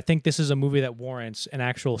 But I think this is a movie that warrants an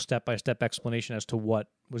actual step-by-step explanation as to what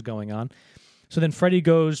was going on. So then Freddy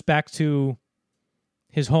goes back to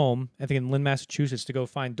his home, I think in Lynn, Massachusetts, to go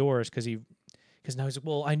find Doris because now he's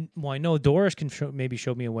like, I know Doris can maybe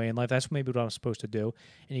show me a way in life. That's maybe what I'm supposed to do.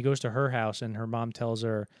 And he goes to her house, and her mom tells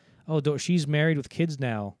her, she's married with kids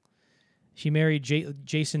now. She married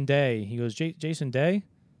Jason Day. He goes, Jason Day?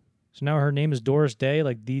 So now her name is Doris Day,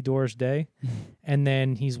 like the Doris Day. And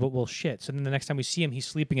then he's, well, shit. So then the next time we see him, he's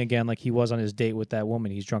sleeping again like he was on his date with that woman.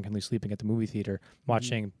 He's drunkenly sleeping at the movie theater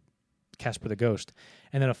watching Casper the Ghost.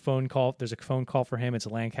 And then there's a phone call for him. It's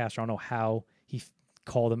Lancaster. I don't know how he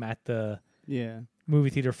called him at the movie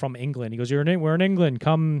theater from England. He goes, we're in England.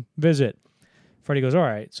 Come visit. Freddy goes, all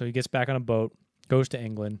right. So he gets back on a boat, goes to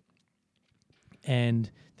England, and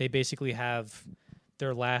they basically have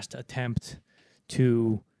their last attempt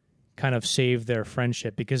to kind of save their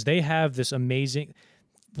friendship because they have this amazing...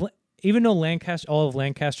 Even though all of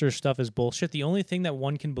Lancaster's stuff is bullshit, the only thing that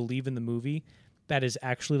one can believe in the movie that is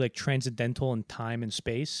actually like transcendental in time and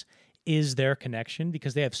space is their connection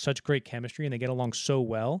because they have such great chemistry and they get along so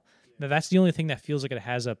well. That's the only thing that feels like it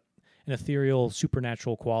has an ethereal,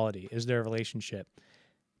 supernatural quality is their relationship.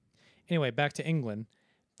 Anyway, back to England.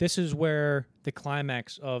 This is where the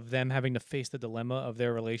climax of them having to face the dilemma of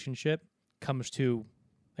their relationship comes to,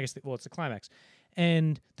 I guess, it's the climax.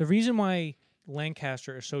 And the reason why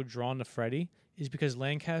Lancaster is so drawn to Freddy is because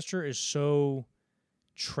Lancaster is so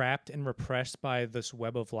trapped and repressed by this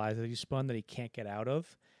web of lies that he spun that he can't get out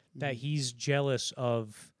of, that he's jealous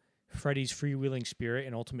of Freddy's freewheeling spirit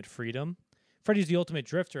and ultimate freedom. Freddy's the ultimate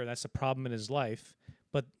drifter. That's the problem in his life.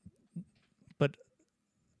 But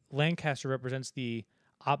Lancaster represents the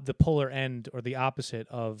polar end or the opposite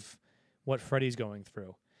of what Freddy's going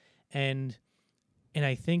through. And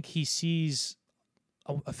I think he sees...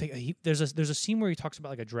 there's a scene where he talks about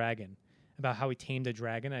like a dragon, about how he tamed a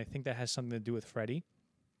dragon. I think that has something to do with Freddy.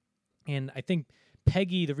 And I think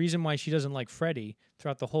Peggy, the reason why she doesn't like Freddy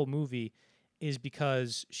throughout the whole movie is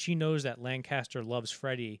because she knows that Lancaster loves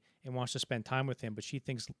Freddie and wants to spend time with him, but she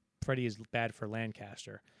thinks Freddie is bad for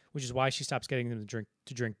Lancaster, which is why she stops getting him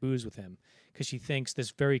to drink booze with him, because she thinks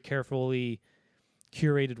this very carefully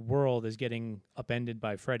curated world is getting upended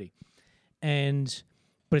by Freddie.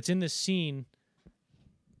 But it's in this scene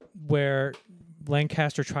where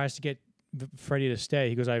Lancaster tries to get Freddie to stay.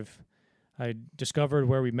 He goes, I discovered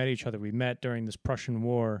where we met each other. We met during this Prussian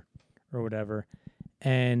War or whatever.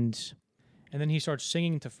 And then he starts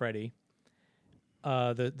singing to Freddie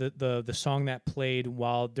the song that played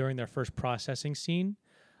while during their first processing scene.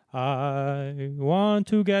 I want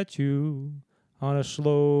to get you on a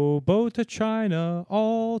slow boat to China,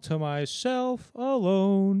 all to myself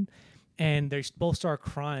alone. And they both start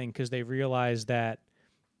crying because they realize that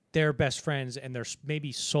they're best friends and they're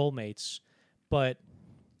maybe soulmates, but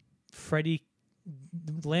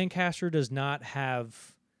Lancaster does not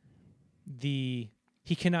have he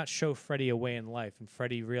cannot show Freddie a way in life, and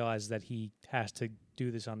Freddie realizes that he has to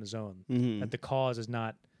do this on his own, that the cause is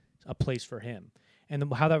not a place for him.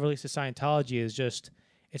 And how that relates to Scientology is just,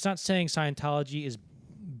 it's not saying Scientology is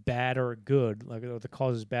bad or good, like the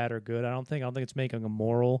cause is bad or good. I don't think it's making a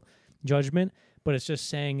moral judgment, but it's just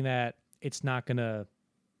saying that it's not going to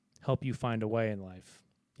help you find a way in life,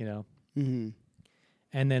 you know? Mm-hmm.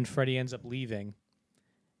 And then Freddie ends up leaving.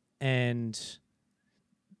 And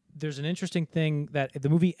there's an interesting thing that the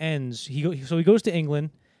movie ends. So he goes to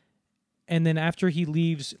England, and then after he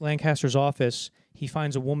leaves Lancaster's office, he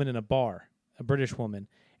finds a woman in a bar, a British woman,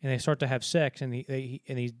 and they start to have sex, and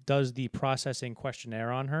he does the processing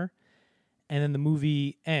questionnaire on her. And then the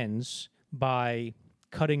movie ends by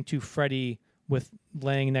cutting to Freddie with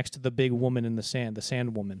laying next to the big woman in the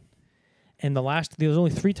sand woman. And there was only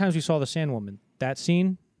 3 times we saw the sand woman. That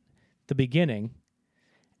scene, the beginning,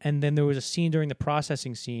 and then there was a scene during the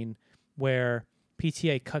processing scene where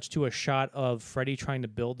PTA cuts to a shot of Freddie trying to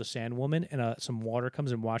build the sand woman, and some water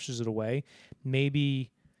comes and washes it away, maybe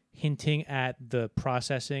hinting at the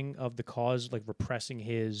processing of the cause, like repressing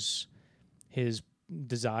his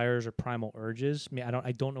desires or primal urges. I mean,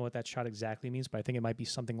 I don't know what that shot exactly means, but I think it might be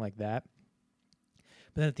something like that.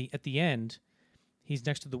 But then at the end, he's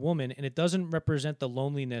next to the woman, and it doesn't represent the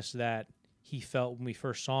loneliness that he felt when we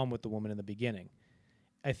first saw him with the woman in the beginning.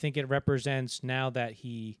 I think it represents now that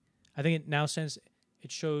it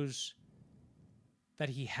shows that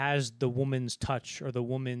he has the woman's touch, or the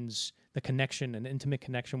connection, an intimate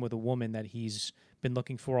connection with a woman that he's been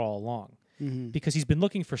looking for all along. Mm-hmm. Because he's been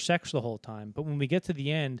looking for sex the whole time. But when we get to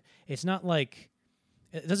the end, it's not like,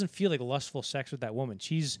 it doesn't feel like lustful sex with that woman.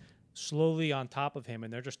 She's slowly on top of him,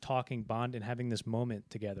 and they're just talking, bond, and having this moment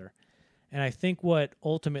together. And I think what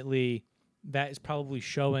ultimately that is probably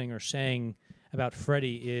showing or saying about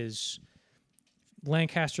Freddie is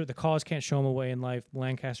Lancaster, the cause can't show him a way in life.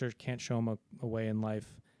 Lancaster can't show him a way in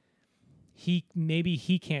life. Maybe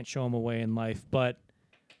he can't show him a way in life, but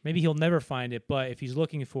maybe he'll never find it. But if he's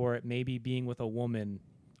looking for it, maybe being with a woman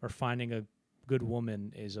or finding a good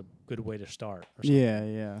woman is a good way to start. Or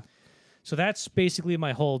something. Yeah. So that's basically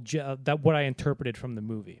my whole what I interpreted from the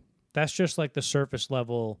movie. That's just like the surface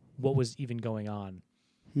level, what was even going on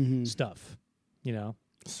stuff, you know?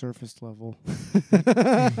 Surface level. In-depth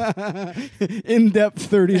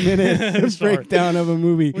 30-minute breakdown of a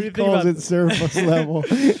movie. Calls it surface level. What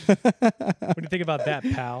do you think about that,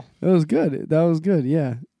 pal? That was good,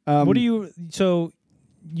 yeah. So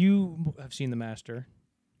you have seen The Master.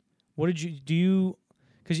 What did you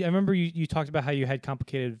because I remember you talked about how you had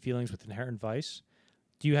complicated feelings with Inherent Vice.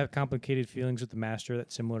 Do you have complicated feelings with The Master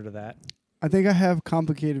that's similar to that? I think I have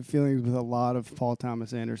complicated feelings with a lot of Paul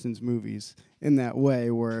Thomas Anderson's movies in that way,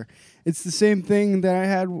 where it's the same thing that I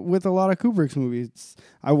had with a lot of Kubrick's movies.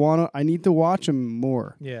 I need to watch them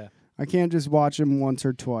more. Yeah. I can't just watch them once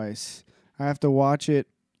or twice. I have to watch it.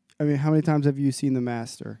 I mean, how many times have you seen The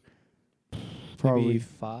Master? Probably maybe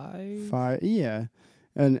 5. 5, yeah.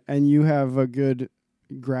 And you have a good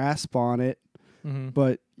grasp on it,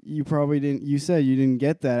 but you probably didn't. You said you didn't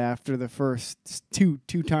get that after the first two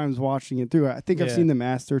times watching it through. I think I've seen The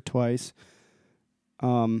Master twice,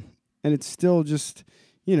 and it's still just,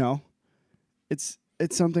 it's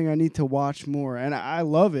something I need to watch more, and I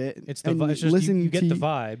love it. It's the it's just you get the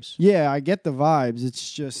vibes. Yeah, I get the vibes.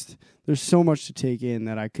 It's just there's so much to take in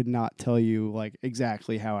that I could not tell you like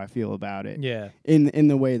exactly how I feel about it. Yeah, in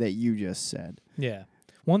the way that you just said. Yeah.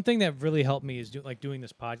 One thing that really helped me is doing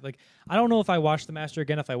this podcast. Like, I don't know if I watched The Master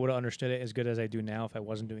again, if I would have understood it as good as I do now if I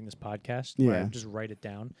wasn't doing this podcast. Yeah. Where I would just write it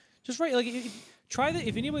down. Just write, like,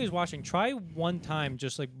 if anybody's watching, try one time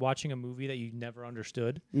just, like, watching a movie that you never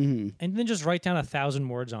understood. And then just write down 1,000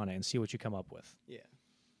 words on it and see what you come up with. Yeah.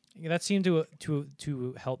 That seemed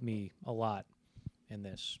to help me a lot in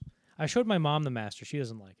this. I showed my mom The Master. She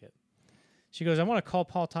doesn't like it. She goes, I want to call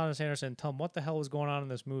Paul Thomas Anderson and tell him what the hell was going on in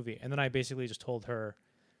this movie. And then I basically just told her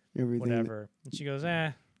Everything. whatever. And she goes,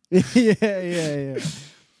 eh. yeah.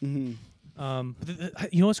 Mm-hmm.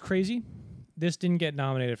 You know what's crazy? This didn't get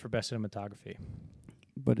nominated for Best Cinematography.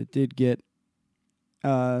 But it did get.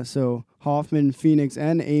 So Hoffman, Phoenix,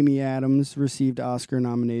 and Amy Adams received Oscar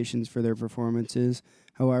nominations for their performances.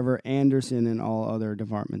 However, Anderson and all other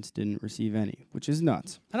departments didn't receive any, which is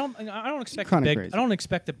nuts. I don't expect Crazy. I don't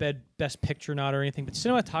expect a Best Picture nod or anything, but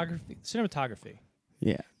cinematography.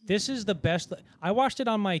 Yeah. This is the best. I watched it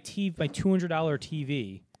on my $200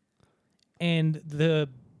 TV, and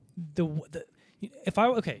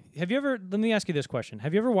have you ever? Let me ask you this question: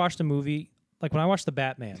 have you ever watched a movie like when I watched The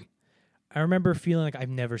Batman? I remember feeling like I've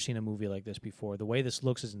never seen a movie like this before. The way this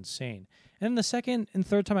looks is insane. And then the second and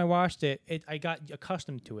third time I watched it, I got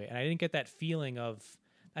accustomed to it, and I didn't get that feeling of,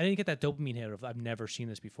 I didn't get that dopamine hit of I've never seen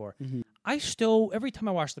this before. Mm-hmm. I still, every time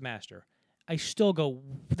I watch The Master, I still go,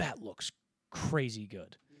 that looks crazy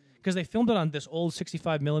good. Because they filmed it on this old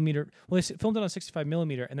 65 millimeter. Well, they filmed it on 65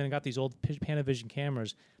 millimeter, and then got these old Panavision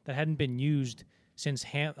cameras that hadn't been used since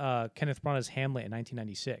Kenneth Branagh's Hamlet in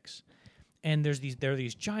 1996. And there are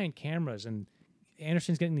these giant cameras, and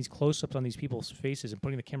Anderson's getting these close-ups on these people's faces and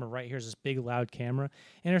putting the camera right here as this big, loud camera.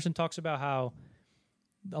 Anderson talks about how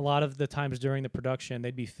a lot of the times during the production,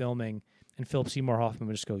 they'd be filming, and Philip Seymour Hoffman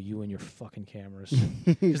would just go, "You and your fucking cameras,"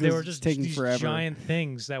 because they were just taking these forever. giant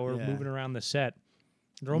things that were moving around the set.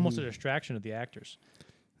 They're almost a distraction of the actors.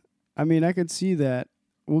 I mean, I could see that.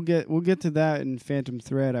 We'll get to that in Phantom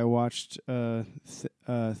Thread. I watched a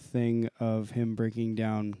thing of him breaking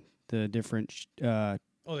down the different The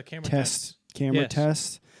camera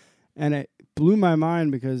tests, and it blew my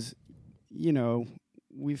mind because,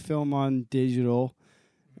 we film on digital,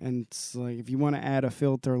 and it's like if you want to add a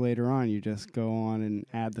filter later on, you just go on and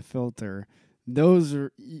add the filter.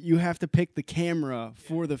 You have to pick the camera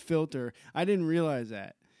for the filter. I didn't realize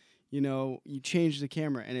that. You change the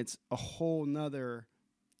camera, and it's a whole nother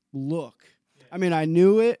look. Yeah. I mean, I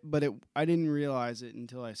knew it, but I didn't realize it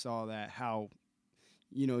until I saw that, how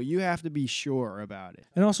you have to be sure about it.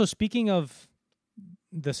 And also, speaking of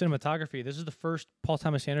the cinematography, this is the first Paul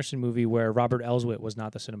Thomas Anderson movie where Robert Elswit was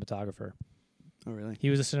not the cinematographer. Oh, really? He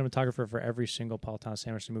was the cinematographer for every single Paul Thomas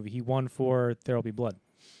Anderson movie. He won for There'll Be Blood.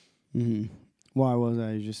 Mm-hmm. Why was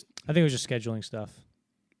I think it was just scheduling stuff.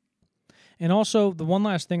 And also, the one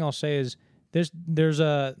last thing I'll say is there's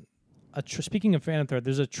speaking of Phantom Thread,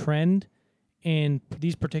 there's a trend in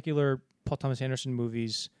these particular Paul Thomas Anderson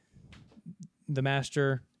movies, The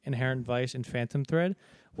Master, Inherent Vice, and Phantom Thread,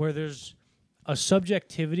 where there's a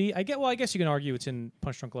subjectivity. I guess you can argue it's in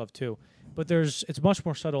Punch Drunk Love too, but it's much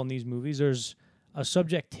more subtle in these movies. There's a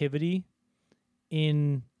subjectivity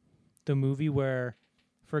in the movie where,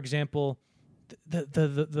 for example,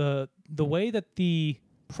 the way that the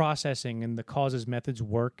processing and the causes methods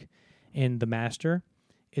work in The Master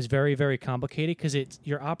is very, very complicated because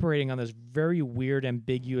you're operating on this very weird,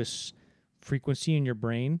 ambiguous frequency in your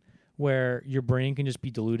brain where your brain can just be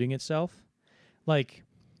diluting itself. Like,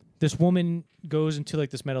 this woman goes into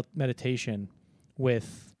like this meditation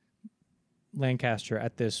with Lancaster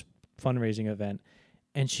at this fundraising event,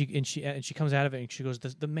 and she comes out of it and she goes,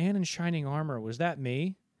 "The man in shining armor, was that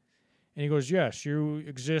me?" And he goes, "Yes, you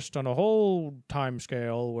exist on a whole time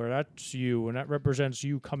scale where that's you, and that represents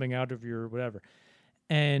you coming out of your whatever."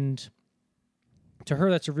 And to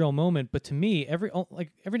her, that's a real moment. But to me, every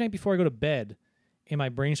night before I go to bed, and my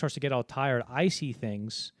brain starts to get all tired, I see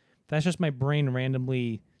things. That's just my brain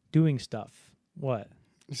randomly doing stuff. What?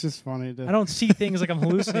 It's just funny. I don't see things like I'm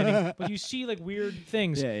hallucinating, but you see like weird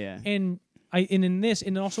things. Yeah. And in this,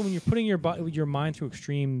 and also when you're putting your mind through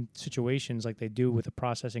extreme situations like they do with the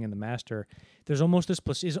processing in The Master, there's almost this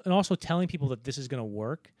and also telling people that this is going to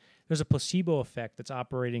work. There's a placebo effect that's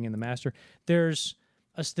operating in The Master. There's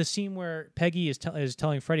the scene where Peggy is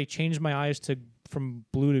telling Freddie, "Change my eyes from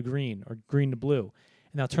blue to green or green to blue,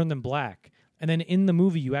 and I'll turn them black." And then in the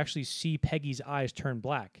movie, you actually see Peggy's eyes turn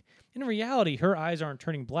black. In reality, her eyes aren't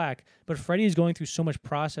turning black, but Freddie is going through so much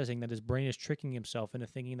processing that his brain is tricking himself into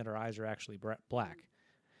thinking that her eyes are actually black.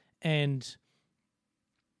 And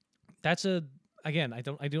that's I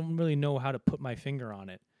don't really know how to put my finger on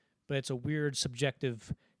it, but it's a weird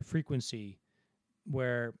subjective frequency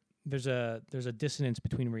where there's a dissonance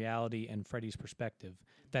between reality and Freddie's perspective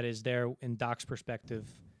that is there in Doc's perspective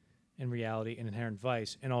in reality and Inherent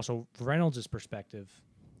Vice, and also Reynolds' perspective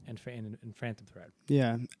and Phantom Thread.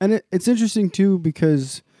 Yeah, and it's interesting too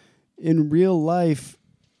because in real life,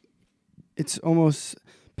 it's almost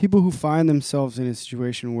people who find themselves in a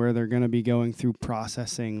situation where they're going to be going through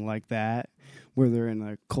processing like that, where they're in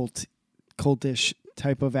a cultish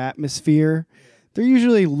type of atmosphere, they're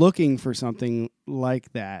usually looking for something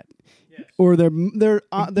like that. Yes. Or their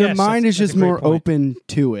Yes, mind is that's just a great more point. open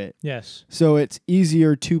to it. Yes. So it's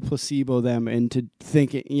easier to placebo them into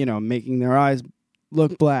thinking, making their eyes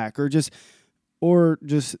look black or just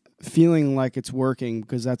feeling like it's working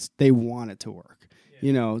because they want it to work.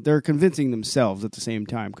 Yeah. They're convincing themselves at the same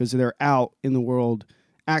time because they're out in the world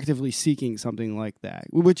actively seeking something like that,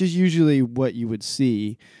 which is usually what you would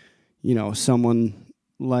see, someone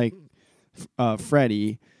like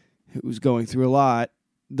Freddie, who's going through a lot.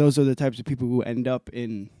 Those are the types of people who end up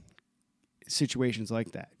in situations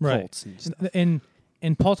like that, right. cults and stuff. And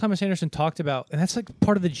Paul Thomas Anderson talked about, and that's like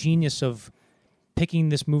part of the genius of picking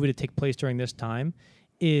this movie to take place during this time,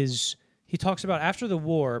 is he talks about after the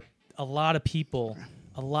war, a lot of people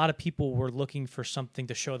were looking for something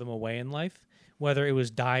to show them a way in life, whether it was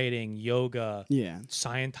dieting, yoga,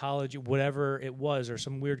 Scientology, whatever it was, or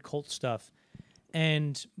some weird cult stuff.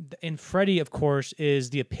 And Freddie, of course,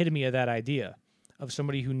 is the epitome of that idea of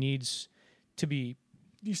somebody who needs to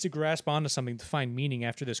grasp onto something to find meaning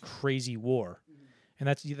after this crazy war. And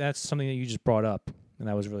that's something that you just brought up, and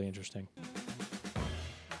that was really interesting.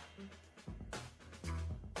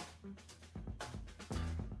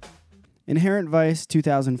 Inherent Vice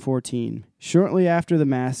 2014. Shortly after The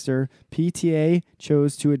Master, PTA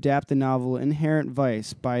chose to adapt the novel Inherent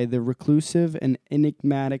Vice by the reclusive and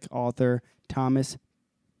enigmatic author Thomas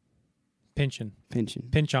Pynchon.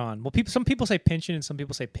 Well, some people say Pynchon and some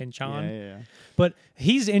people say Pynchon. Yeah. But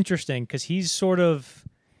he's interesting because he's sort of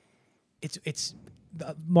it's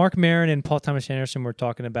Mark Maron and Paul Thomas Anderson were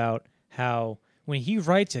talking about how when he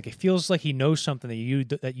writes, like, it feels like he knows something that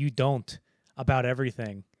you don't about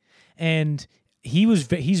everything. And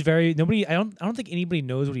he's very nobody. I don't think anybody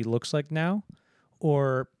knows what he looks like now,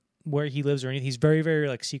 or where he lives or anything. He's very, very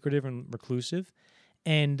like secretive and reclusive.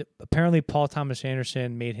 And apparently, Paul Thomas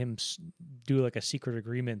Anderson made him do like a secret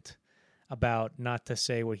agreement about not to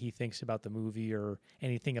say what he thinks about the movie or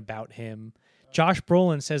anything about him. Josh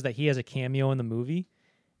Brolin says that he has a cameo in the movie,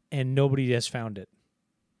 and nobody has found it.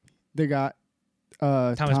 They got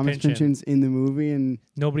Thomas Pynchon's in the movie, and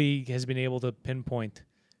nobody has been able to pinpoint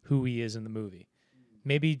who he is in the movie.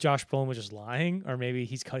 Maybe Josh Brolin was just lying, or maybe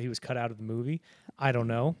he was cut out of the movie. I don't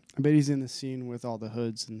know. I bet he's in the scene with all the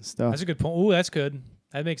hoods and stuff. That's a good point. Ooh, that's good.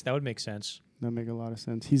 That would make sense. That make a lot of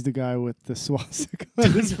sense. He's the guy with the swastika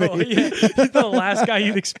on his face. Yeah, he's the last guy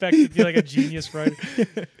you'd expect to be like a genius writer.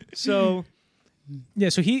 So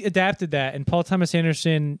he adapted that, and Paul Thomas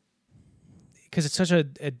Anderson, because it's such a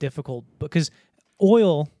difficult book, because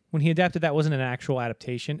Oil, when he adapted that, wasn't an actual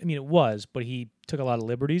adaptation. I mean, it was, but he took a lot of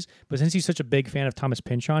liberties. But since he's such a big fan of Thomas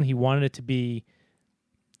Pynchon, he wanted it to be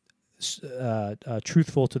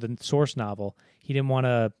truthful to the source novel. He didn't want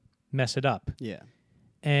to mess it up. Yeah.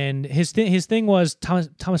 And his thing was Thomas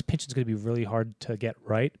Pynchon's going to be really hard to get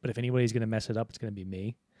right, but if anybody's going to mess it up, it's going to be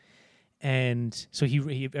me. And so he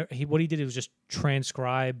what he did was just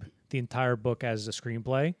transcribe the entire book as a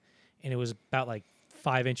screenplay, and it was about like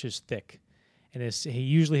 5 inches thick. And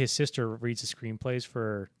usually his sister reads the screenplays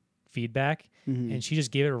for feedback, and she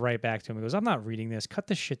just gave it right back to him. He goes, "I'm not reading this. Cut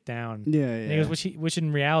this shit down." Yeah. And he goes, which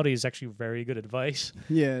in reality is actually very good advice.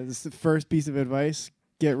 Yeah, this is the first piece of advice.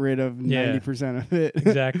 Get rid of 90% of it.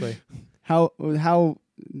 Exactly. How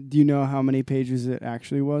do you know how many pages it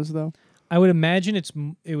actually was, though? I would imagine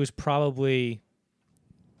it was probably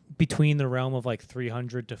between the realm of like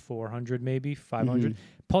 300 to 400, maybe 500.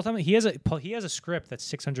 Paul Thomas, he has a script that's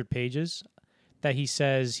 600 pages that he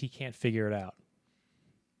says he can't figure it out.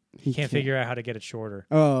 He can't figure out how to get it shorter.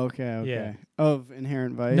 Oh, okay. Yeah. Of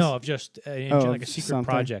Inherent Vice? No, of just like a secret something.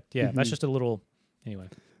 Project. Yeah, that's just a little... Anyway.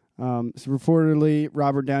 So reportedly,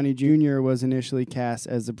 Robert Downey Jr. was initially cast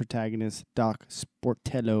as the protagonist, Doc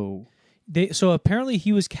Sportello. So apparently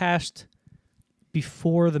he was cast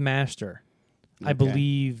before The Master. Okay. I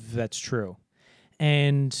believe that's true.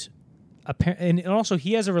 And also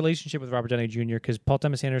he has a relationship with Robert Downey Jr. because Paul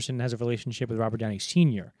Thomas Anderson has a relationship with Robert Downey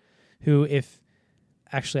Sr., who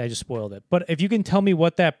actually I just spoiled it. But if you can tell me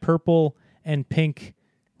what that purple and pink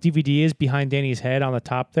DVD is behind Danny's head on the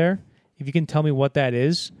top there, if you can tell me what that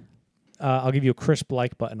is, I'll give you a crisp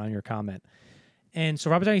like button on your comment. And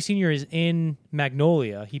so Robert Downey Sr. is in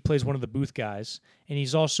Magnolia. He plays one of the booth guys. And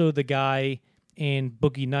he's also the guy in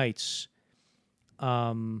Boogie Nights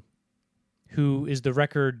who is the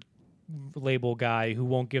record label guy who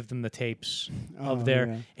won't give them the tapes of their...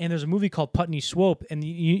 Yeah. And there's a movie called Putney Swope. And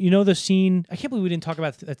you know the scene... I can't believe we didn't talk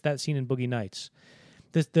about that scene in Boogie Nights.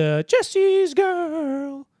 The Jesse's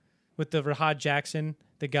Girl with the Rahad Jackson...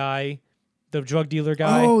 the guy, the drug dealer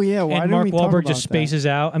guy. Oh, yeah. Why and didn't Mark we talk Wahlberg about just that? spaces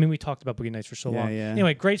out. I mean, we talked about Boogie Nights for so Yeah, long. yeah.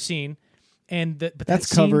 Anyway, great scene. And but That's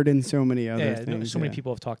that scene, covered in so many other yeah, things. so many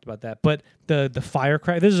people have talked about that. But the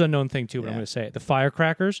firecracker, this is a known thing too, but I'm Yeah. going to say it. The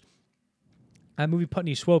firecrackers, that movie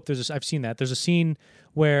Putney Swope, I've seen that. There's a scene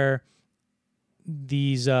where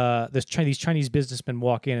these Chinese businessmen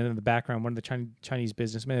walk in, and in the background, one of the Chinese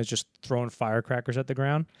businessmen is just throwing firecrackers at the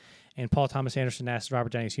ground. And Paul Thomas Anderson asked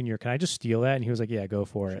Robert Downey Jr., "Can I just steal that?" And he was like, "Yeah, go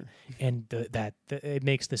for it." And it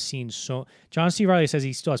makes the scene so. John C. Reilly says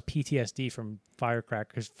he still has PTSD from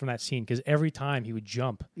firecrackers from that scene because every time he would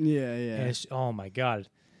jump. Yeah, And yeah. it's, oh my god.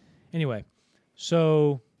 Anyway,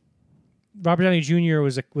 so Robert Downey Jr.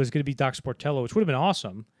 was going to be Doc Sportello, which would have been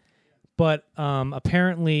awesome, but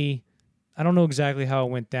apparently, I don't know exactly how it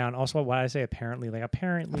went down. Also, why did I say apparently? Like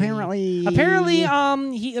apparently, he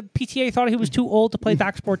PTA thought he was too old to play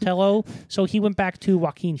Doc Sportello, so he went back to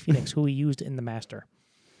Joaquin Phoenix, who he used in The Master.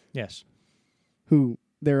 Yes. Who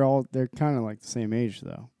they're kind of like the same age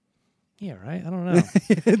though. Yeah, right. I don't know.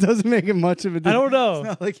 It doesn't make it much of a difference. I don't know. It's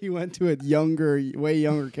not like he went to a way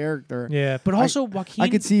younger character. Yeah, but also Joaquin. I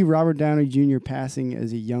could see Robert Downey Jr. passing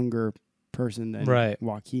as a younger person than Right.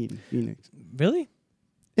 Joaquin Phoenix. Really?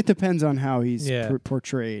 It depends on how he's Yeah.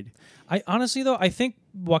 portrayed. I honestly though I think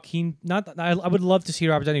Joaquin. I would love to see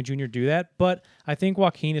Robert Downey Jr. do that, but I think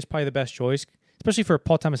Joaquin is probably the best choice, especially for a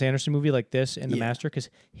Paul Thomas Anderson movie like this and The Master,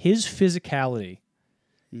 because his physicality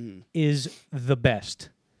is the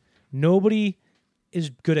best. Nobody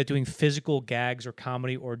is good at doing physical gags or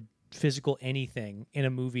comedy or physical anything in a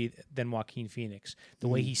movie than Joaquin Phoenix. The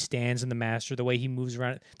way he stands in The Master, the way he moves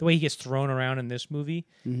around, the way he gets thrown around in this movie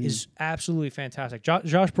is absolutely fantastic.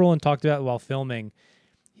 Josh Brolin talked about it while filming,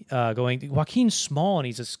 going, Joaquin's small and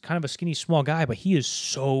he's kind of a skinny, small guy, but he is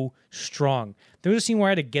so strong. There was a scene where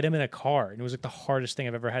I had to get him in a car, and it was like the hardest thing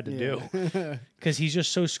I've ever had to do because he's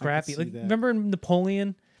just so scrappy. Like, remember in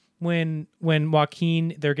Napoleon when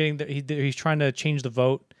Joaquin he's trying to change the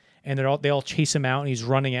vote, and they all chase him out, and he's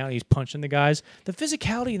running out, and he's punching the guys. The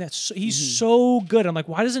physicality in that, he's so good. I'm like,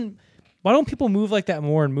 why don't people move like that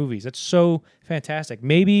more in movies? That's so fantastic.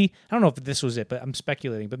 Maybe I don't know if this was it, but I'm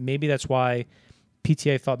speculating. But maybe that's why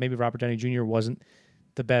PTA thought maybe Robert Downey Jr. wasn't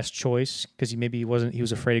the best choice because he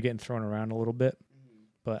was afraid of getting thrown around a little bit.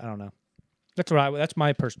 But I don't know. That's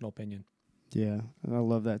my personal opinion. Yeah, I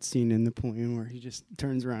love that scene in Napoleon where he just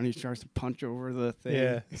turns around, he starts to punch over the thing.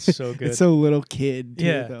 Yeah, it's so good. It's so little kid, too,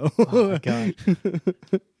 Yeah. though. Oh my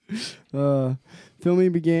god.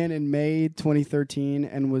 Filming began in May 2013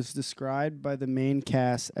 and was described by the main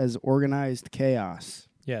cast as organized chaos.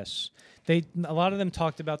 Yes. A lot of them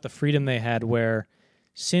talked about the freedom they had where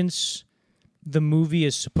since the movie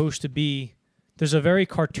is supposed to be, there's a very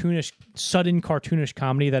sudden cartoonish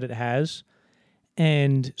comedy that it has.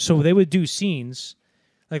 And so they would do scenes,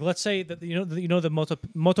 like let's say that the moto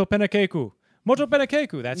penakeku,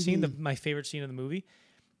 that scene, my favorite scene of the movie.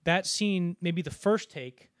 That scene, maybe the first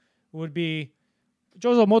take would be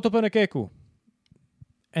Jozo moto penakeku,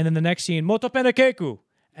 and then the next scene moto penakeku,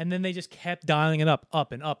 and then they just kept dialing it up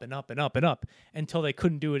and up and up and up and up until they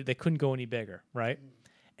couldn't do it. They couldn't go any bigger, right?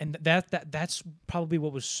 And that's probably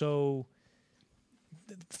what was so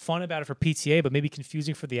fun about it for PTA, but maybe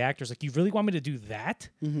confusing for the actors. Like, you really want me to do that?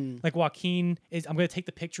 Like Joaquin I'm going to take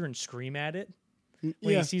the picture and scream at it when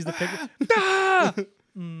he sees the picture.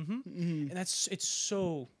 And it's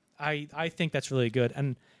so. I think that's really good,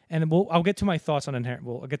 and I'll get to my thoughts on Inherent.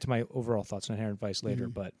 I'll get to my overall thoughts on Inherent Vice later,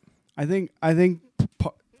 but I think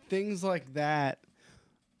things like that,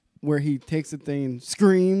 where he takes the thing and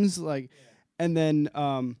screams and then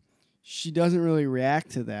she doesn't really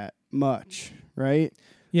react to that much, right?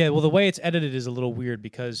 Yeah, well, the way it's edited is a little weird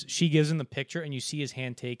because she gives him the picture and you see his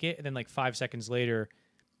hand take it, and then like 5 seconds later,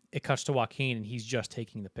 it cuts to Joaquin and he's just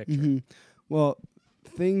taking the picture. Well,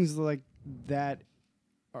 things like that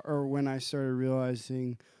are when I started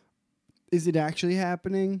realizing, is it actually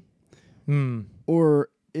happening? Or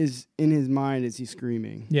is in his mind, is he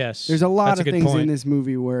screaming? Yes. There's a lot of things point. in this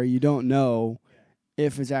movie where you don't know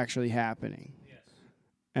if it's actually happening. Yes.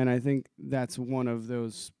 And I think that's one of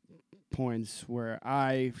those points where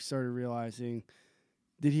I started realizing,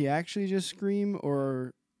 did he actually just scream,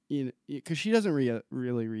 or because she doesn't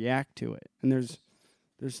really react to it, and there's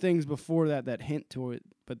things before that hint to it,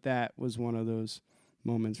 but that was one of those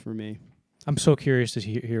moments for me. I'm so curious to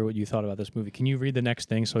hear what you thought about this movie. Can you read the next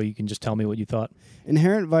thing so you can just tell me what you thought?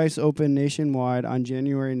 Inherent Vice opened nationwide on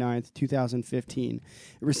January 9th, 2015. It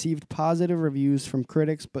received positive reviews from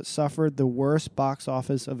critics, but suffered the worst box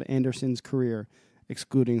office of Anderson's career,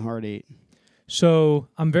 excluding Hard 8. So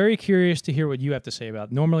I'm very curious to hear what you have to say about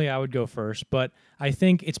it. Normally I would go first, but I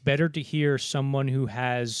think it's better to hear someone who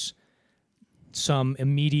has some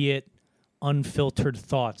immediate, unfiltered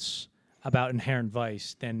thoughts about Inherent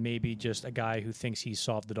Vice than maybe just a guy who thinks he's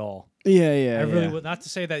solved it all. Yeah. I really yeah. would not to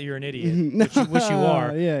say that you're an idiot, which you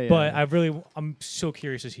are. Yeah. But I'm so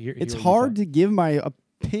curious to hear. It's hard to give my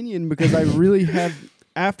opinion because I really have,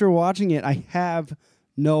 after watching it, I have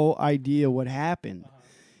no idea what happened.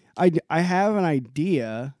 I have an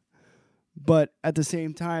idea, but at the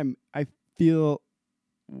same time, I feel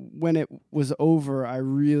when it was over, I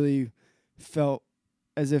really felt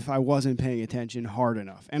as if I wasn't paying attention hard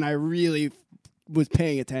enough. And I really was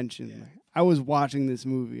paying attention. Yeah. I was watching this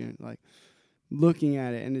movie and like looking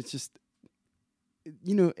at it, and it's just,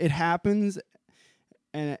 it happens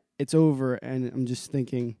and it's over, and I'm just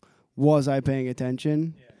thinking, was I paying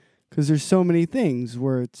attention? Because there's so many things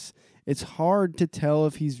where it's hard to tell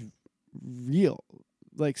if he's real.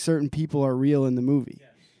 Like certain people are real in the movie.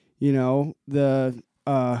 Yes.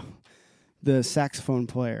 The saxophone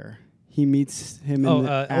player. He meets him in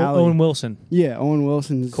the alley. Owen Wilson. Yeah, Owen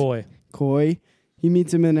Wilson's Coy. He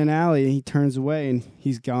meets him in an alley and he turns away and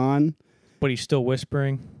he's gone. But he's still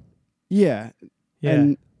whispering. Yeah.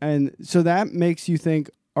 And so that makes you think,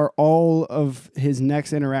 are all of his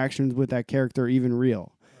next interactions with that character even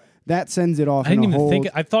real? That sends it off. I didn't even think.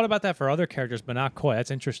 I've thought about that for other characters, but not Coy.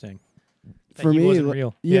 It interesting. For me, wasn't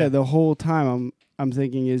real. Yeah, the whole time I'm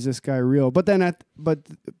thinking, is this guy real? But then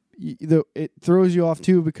it throws you off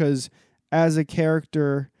too, because as a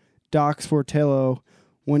character, Doc Sportello,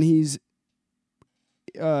 when he's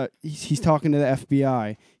talking to the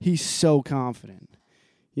FBI, he's so confident.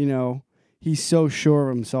 He's so sure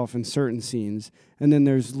of himself in certain scenes, and then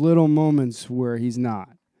there's little moments where he's not.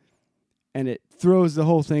 And it throws the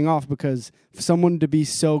whole thing off, because for someone to be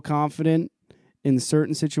so confident in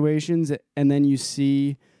certain situations, and then you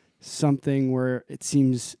see something where it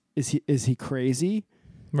seems, is he crazy?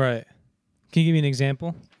 Right. Can you give me an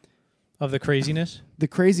example of the craziness? The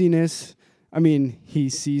craziness, I mean, he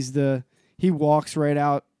walks right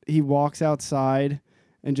out, he walks outside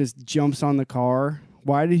and just jumps on the car.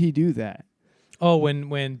 Why did he do that? Oh, when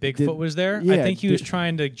Bigfoot was there? Yeah, I think he was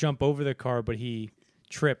trying to jump over the car, but he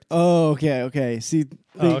tripped. Oh, okay. See,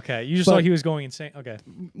 okay. You just thought he was going insane. Okay.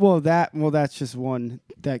 Well, that's just one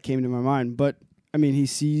that came to my mind. But I mean,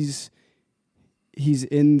 he's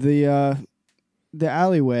in the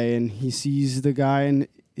alleyway and he sees the guy and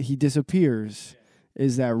he disappears.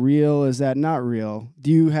 Is that real? Is that not real? Do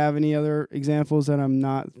you have any other examples that I'm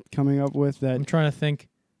not coming up with? That I'm trying to think.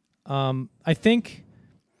 I think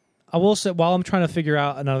I will say, while I'm trying to figure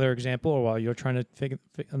out another example, or while you're trying to figure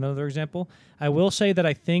another example, I will say that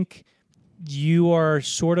I think you are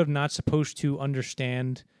sort of not supposed to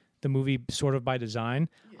understand the movie sort of by design.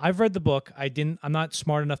 Yeah. I've read the book. I'm not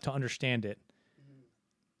smart enough to understand it.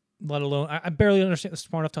 Let alone, I barely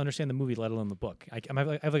smart enough to understand the movie, let alone the book. I have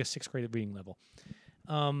like a 6th grade reading level.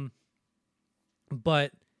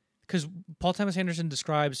 But because Paul Thomas Anderson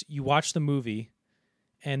describes, you watch the movie,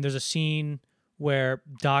 and there's a scene where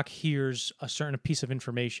Doc hears a certain piece of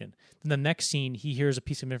information. Then the next scene, he hears a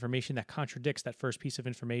piece of information that contradicts that first piece of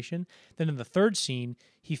information. Then in the third scene,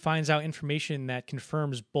 he finds out information that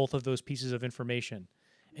confirms both of those pieces of information.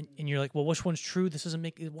 And you're like, well, which one's true? This doesn't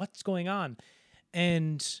make... What's going on?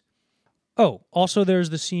 And... Oh, also there's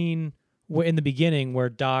the scene in the beginning where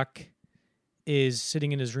Doc is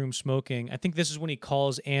sitting in his room smoking. I think this is when he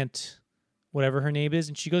calls Aunt... whatever her name is,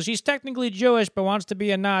 and she goes, she's technically Jewish, but wants to be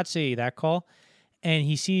a Nazi, that call. And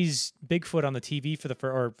he sees Bigfoot on the TV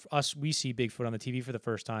we see Bigfoot on the TV for the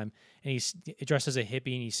first time, and he's dressed as a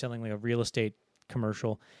hippie, and he's selling like a real estate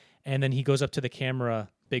commercial. And then he goes up to the camera,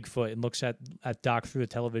 Bigfoot, and looks at Doc through the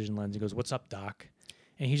television lens. He goes, what's up, Doc?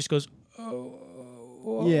 And he just goes,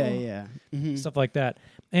 oh. Yeah. Mm-hmm. Stuff like that.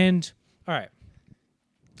 And, all right,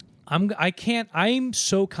 I'm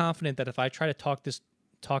so confident that if I try to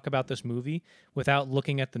talk about this movie without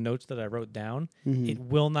looking at the notes that I wrote down, it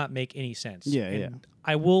will not make any sense.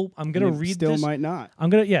 I'm going to read this. Still might not.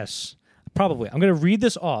 Yes, probably. I'm going to read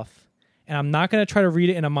this off, and I'm not going to try to read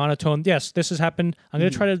it in a monotone. Yes, this has happened. I'm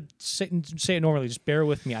going to try to say it normally. Just bear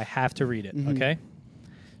with me. I have to read it, okay?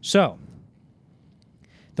 So,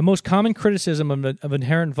 the most common criticism of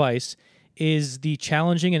Inherent Vice is the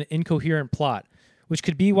challenging and incoherent plot, which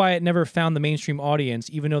could be why it never found the mainstream audience,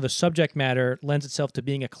 even though the subject matter lends itself to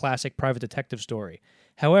being a classic private detective story.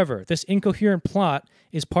 However, this incoherent plot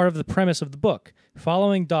is part of the premise of the book,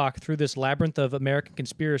 following Doc through this labyrinth of American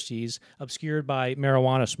conspiracies obscured by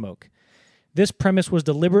marijuana smoke. This premise was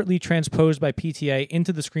deliberately transposed by PTA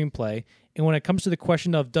into the screenplay, and when it comes to the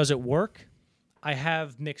question of does it work, I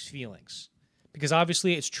have mixed feelings. because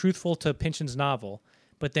obviously it's truthful to Pynchon's novel,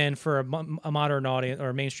 but then for a modern audience or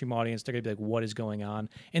a mainstream audience, they're gonna be like, "What is going on?"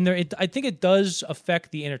 And I think it does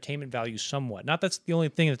affect the entertainment value somewhat. Not that's the only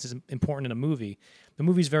thing that's important in a movie. The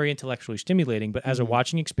movie's very intellectually stimulating, but as a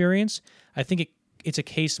watching experience, I think it's a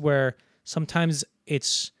case where sometimes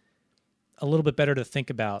it's a little bit better to think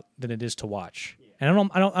about than it is to watch. And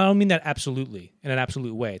I don't mean that absolutely in an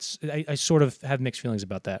absolute way. I sort of have mixed feelings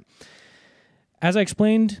about that. As I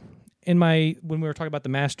explained when we were talking about The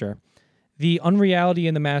Master, the unreality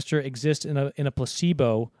in The Master exists in a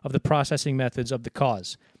placebo of the processing methods of the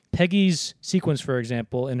cause. Peggy's sequence, for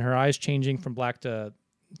example, in her eyes changing from black to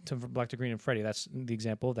green and Freddy, that's the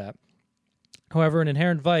example of that. However, in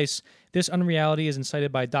Inherent Vice, this unreality is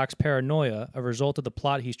incited by Doc's paranoia, a result of the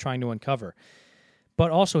plot he's trying to uncover, but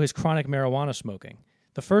also his chronic marijuana smoking.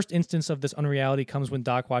 The first instance of this unreality comes when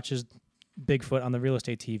Doc watches Bigfoot on the real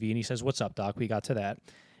estate TV, and he says, "What's up, Doc?" We got to that.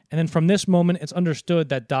 And then from this moment, it's understood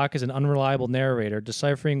that Doc is an unreliable narrator.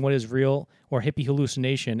 Deciphering what is real or hippie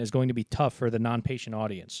hallucination is going to be tough for the non-patient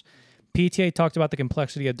audience. PTA talked about the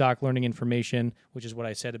complexity of Doc learning information, which is what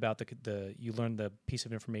I said about the you learn the piece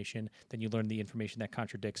of information, then you learn the information that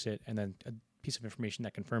contradicts it, and then a piece of information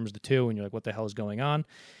that confirms the two, and you're like, what the hell is going on?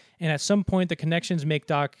 And at some point, the connections that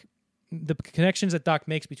Doc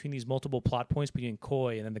makes between these multiple plot points between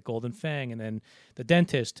Coy and then the Golden Fang and then the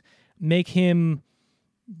dentist make him...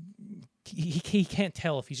 He can't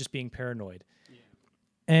tell if he's just being paranoid. Yeah.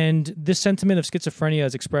 And this sentiment of schizophrenia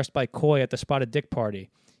is expressed by Coy at the Spotted Dick party.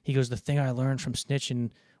 He goes, "The thing I learned from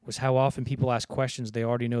snitching was how often people ask questions they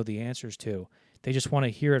already know the answers to. They just want to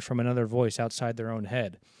hear it from another voice outside their own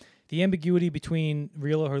head." The ambiguity between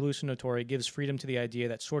real or hallucinatory gives freedom to the idea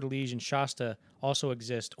that Sortilege and Shasta also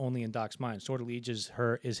exist only in Doc's mind. Sortilege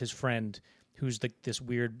is his friend, who's this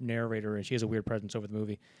weird narrator, and she has a weird presence over the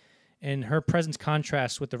movie. And her presence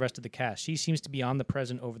contrasts with the rest of the cast. She seems to be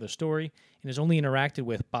omnipresent over the story and is only interacted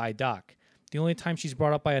with by Doc. The only time she's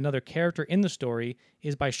brought up by another character in the story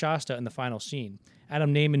is by Shasta in the final scene.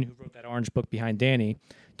 Adam Naiman, who wrote that orange book behind Danny,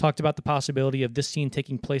 talked about the possibility of this scene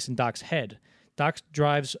taking place in Doc's head. Doc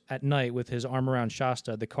drives at night with his arm around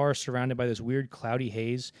Shasta. The car is surrounded by this weird cloudy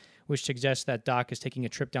haze, which suggests that Doc is taking a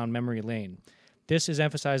trip down memory lane. This is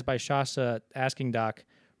emphasized by Shasta asking Doc,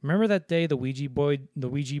 "Remember that day the Ouija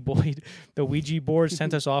board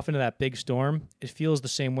sent us off into that big storm? It feels the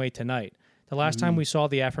same way tonight." The last time we saw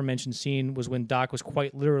the aforementioned scene was when Doc was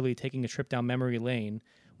quite literally taking a trip down memory lane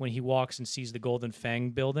when he walks and sees the Golden Fang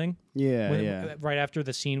building. Yeah. Right after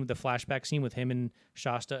the scene, the flashback scene with him and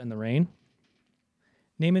Shasta in the rain.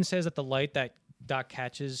 Naiman says that the light that Doc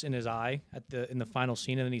catches in his eye in the final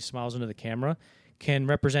scene, and then he smiles into the camera, can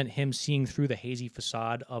represent him seeing through the hazy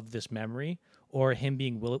facade of this memory, or him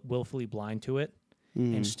being willfully blind to it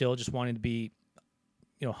and still just wanting to be,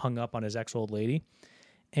 hung up on his ex-old lady.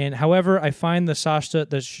 And however, I find the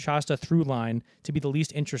Shasta through line to be the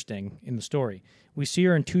least interesting in the story. We see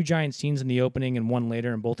her in two giant scenes in the opening and one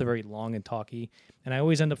later, and both are very long and talky. And I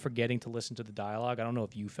always end up forgetting to listen to the dialogue. I don't know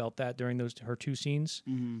if you felt that during her two scenes.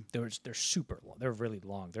 They're super long. They're really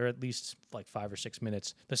long. They're at least like 5 or 6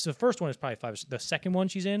 minutes. The first one is probably 5. The second one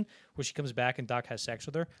she's in, where she comes back and Doc has sex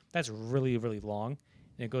with her, that's really, really long,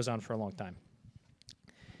 and it goes on for a long time.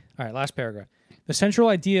 All right, last paragraph. The central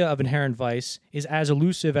idea of Inherent Vice is as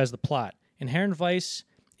elusive as the plot. Inherent Vice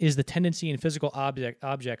is the tendency in physical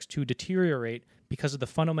objects to deteriorate because of the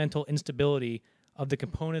fundamental instability of the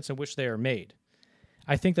components in which they are made.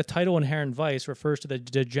 I think the title Inherent Vice refers to the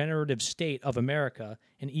degenerative state of America,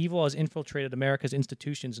 and evil has infiltrated America's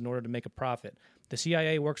institutions in order to make a profit. The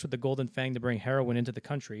CIA works with the Golden Fang to bring heroin into the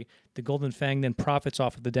country. The Golden Fang then profits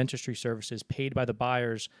off of the dentistry services paid by the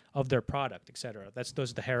buyers of their product, etc.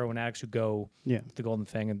 Those are the heroin addicts who go to the Golden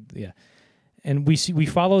Fang. And we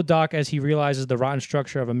follow Doc as he realizes the rotten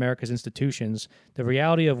structure of America's institutions, the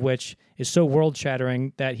reality of which is so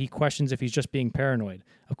world-shattering that he questions if he's just being paranoid.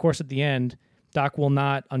 Of course, at the end, Doc will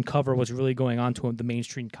not uncover what's really going on to the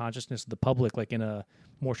mainstream consciousness of the public like in a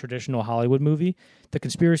more traditional Hollywood movie. The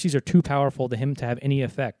conspiracies are too powerful to him to have any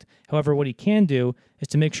effect. However, what he can do is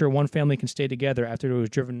to make sure one family can stay together after it was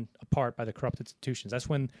driven apart by the corrupt institutions. That's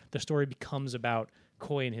when the story becomes about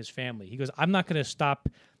Coy and his family. He goes, I'm not going to stop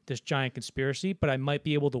this giant conspiracy, but I might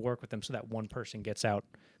be able to work with them so that one person gets out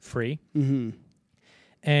free. Mm-hmm.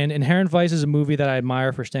 And Inherent Vice is a movie that I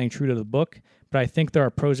admire for staying true to the book, but I think there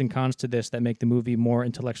are pros and cons to this that make the movie more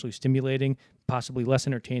intellectually stimulating, possibly less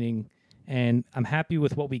entertaining, and I'm happy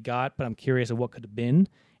with what we got, but I'm curious of what could have been.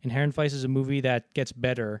 Inherent Vice is a movie that gets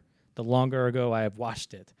better the longer ago I have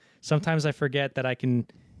watched it. Sometimes I forget that it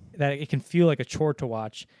can feel like a chore to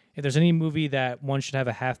watch. If there's any movie that one should have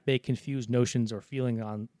a half-baked, confused notions or feeling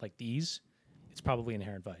on like these, it's probably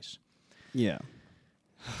Inherent Vice. Yeah.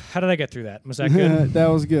 How did I get through that? Was that good? That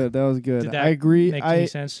was good. That was good. Did that I agree. make any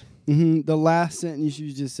sense? The last sentence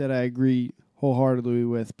you just said, I agree wholeheartedly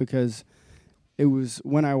with, because it was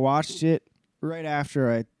when I watched it right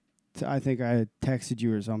after I think I had texted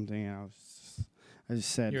you or something, and I just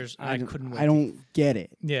said I couldn't wait. I don't get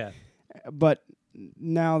it. Yeah. But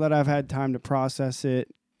now that I've had time to process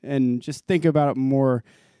it and just think about it more,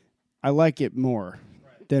 I like it more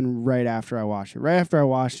than right after I watch it. Right after I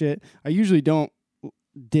watch it, I usually don't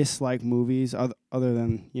dislike movies other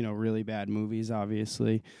than, really bad movies,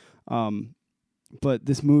 obviously. But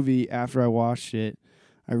this movie, after I watched it,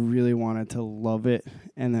 I really wanted to love it,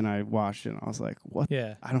 and then I watched it and I was like, what?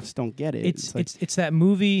 Yeah. I just don't get it. It's that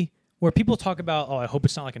movie where people talk about, I hope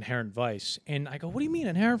it's not like Inherent Vice. And I go, what do you mean?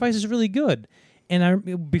 Inherent Vice is really good.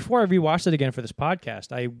 And before I rewatched it again for this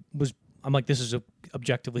podcast, I'm like, this is a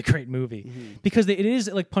objectively great movie. Because it is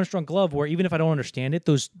like Punch Drunk Love, where even if I don't understand it,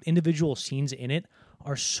 those individual scenes in it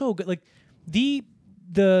are so good. Like the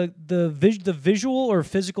visual or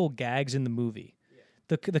physical gags in the movie,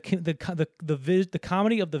 the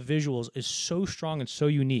comedy of the visuals is so strong and so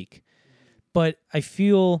unique. But I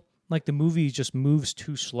feel like the movie just moves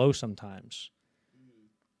too slow sometimes.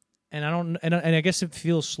 And I guess it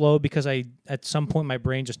feels slow because at some point my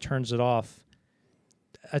brain just turns it off.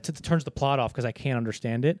 Turns the plot off because I can't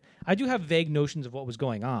understand it. I do have vague notions of what was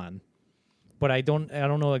going on, but I don't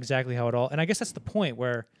know exactly how it all. And I guess that's the point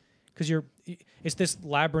where, because it's this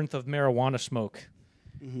labyrinth of marijuana smoke,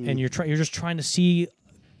 and you're just trying to see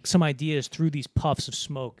some ideas through these puffs of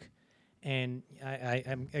smoke. And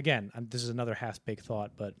I'm this is another half-baked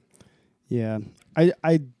thought, but yeah,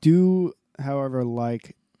 I do, however,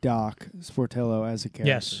 like Doc Sportello as a character.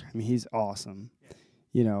 Yes. I mean, he's awesome.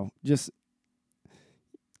 Just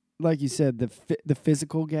like you said, the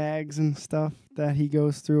physical gags and stuff that he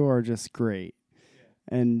goes through are just great.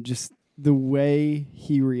 Yeah. And just the way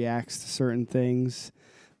he reacts to certain things,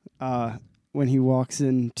 when he walks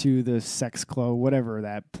into the sex club, whatever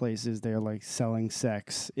that place is, they're like selling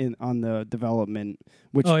sex on the development,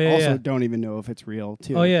 which don't even know if it's real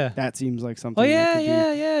too. Oh yeah, that seems like something. Oh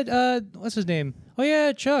yeah. What's his name? Oh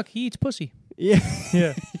yeah, Chuck. He eats pussy. Yeah,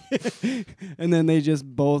 yeah. And then they just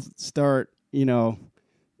both start, she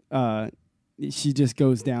just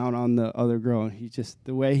goes down on the other girl, and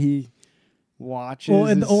the way he watches. Well,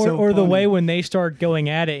 and or the funny. way when they start going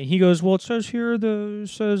at it, and he goes, "Well, it says here the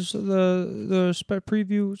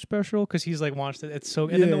preview special," because he's like wants to. It's so,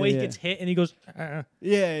 and then the way he gets hit, and he goes,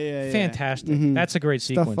 fantastic. Mm-hmm. That's a great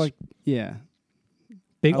sequence. Stuff like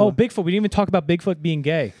Bigfoot. We didn't even talk about Bigfoot being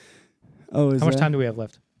gay. Oh, how much time do we have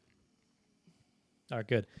left? All right,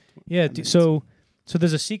 good. Yeah, so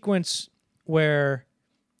there's a sequence where,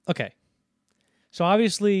 okay, so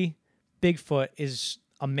obviously Bigfoot is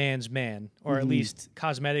a man's man, or at least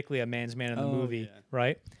cosmetically a man's man in the movie,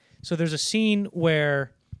 right? So there's a scene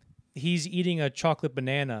where he's eating a chocolate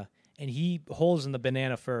banana, and he holds in the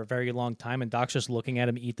banana for a very long time, and Doc's just looking at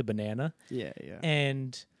him eat the banana. Yeah.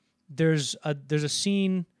 And there's a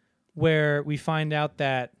scene where we find out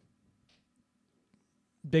that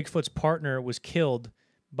Bigfoot's partner was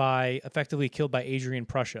effectively killed by Adrian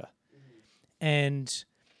Prussia. And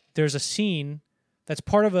there's a scene that's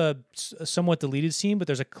part of a somewhat deleted scene, but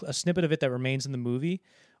there's a snippet of it that remains in the movie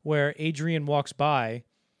where Adrian walks by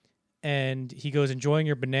and he goes, "Enjoying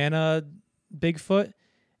your banana, Bigfoot?"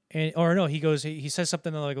 He says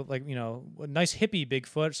something like nice hippie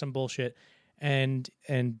Bigfoot, some bullshit. And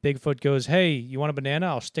Bigfoot goes, "Hey, you want a banana?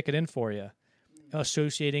 I'll stick it in for you."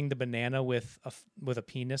 Associating the banana with a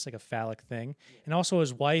penis, like a phallic thing. And also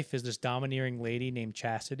his wife is this domineering lady named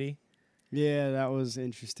Chastity. Yeah, that was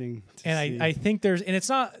interesting to see. I think it's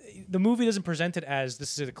not, the movie doesn't present it as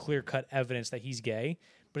this is a clear-cut evidence that he's gay,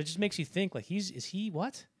 but it just makes you think, like, is he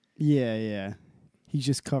what? Yeah. He's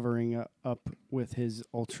just covering up with his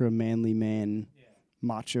ultra manly man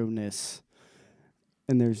macho-ness.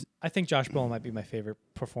 And I think Josh Brolin might be my favorite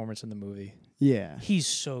performance in the movie. Yeah. He's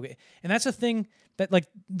so good. And that's the thing that, like,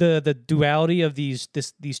 the duality of these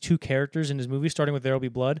two characters in his movie, starting with There'll Be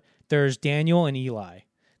Blood. There's Daniel and Eli.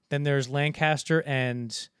 Then there's Lancaster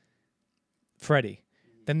and Freddy.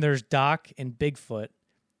 Then there's Doc and Bigfoot.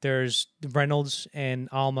 There's Reynolds and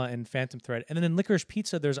Alma and Phantom Thread. And then in Licorice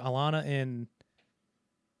Pizza, there's Alana and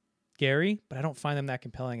Gary, but I don't find them that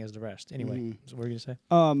compelling as the rest. Anyway, what were you going to say?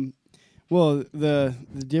 Well, the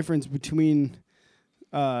difference between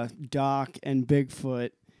Doc and Bigfoot,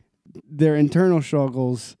 their internal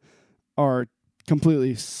struggles are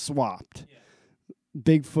completely swapped. Yeah.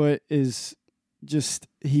 Bigfoot is just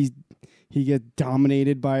he he gets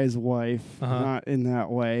dominated by his wife. Not in that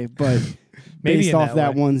way, but Maybe based in off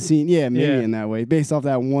that way. one scene. Yeah, maybe Yeah. in that way. Based off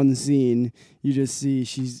that one scene, you just see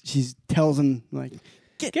she's tells him like,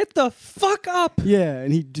 Get the fuck up. yeah,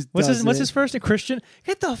 and he just What's does his first name? Christian.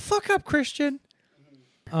 Get the fuck up, Christian.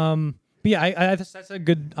 But yeah, I that's a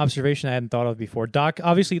good observation I hadn't thought of before. Doc,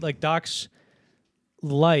 obviously, like Doc's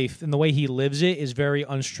life and the way he lives it is very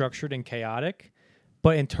unstructured and chaotic,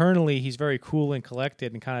 but internally he's very cool and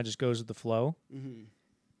collected and kind of just goes with the flow.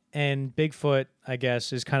 And Bigfoot, I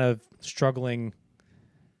guess, is kind of struggling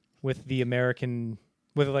with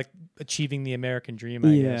like achieving the American dream.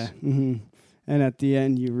 I guess. And at the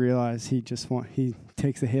end, you realize he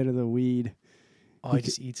takes a hit of the weed. Oh, he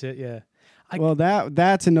just eats it. Yeah. Well,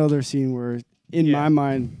 that's another scene where, in my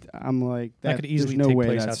mind, I'm like, that could easily there's no take way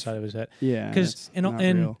place that's, outside of his head. Yeah, because not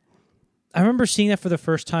real. I remember seeing that for the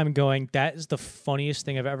first time and going, that is the funniest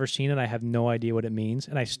thing I've ever seen, and I have no idea what it means,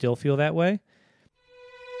 and I still feel that way.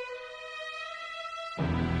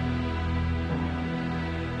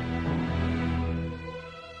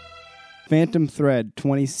 Phantom Thread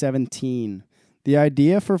 2017. The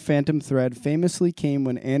idea for Phantom Thread famously came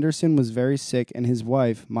when Anderson was very sick and his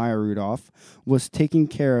wife, Maya Rudolph, was taking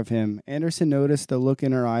care of him. Anderson noticed the look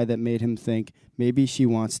in her eye that made him think, maybe she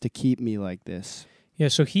wants to keep me like this. Yeah,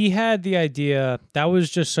 so he had the idea. That was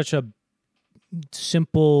just such a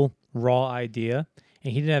simple, raw idea,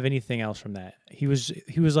 and he didn't have anything else from that. He was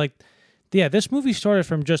like, yeah, this movie started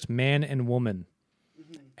from just man and woman.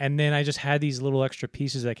 And then I just had these little extra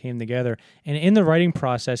pieces that came together. And in the writing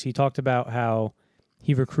process, he talked about how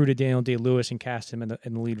he recruited Daniel Day-Lewis and cast him in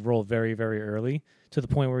the lead role very, very early, to the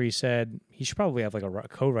point where he said he should probably have like a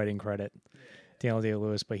co-writing credit, Daniel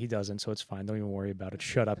Day-Lewis, but he doesn't, so it's fine. Don't even worry about it.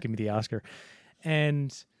 Shut up. Give me the Oscar.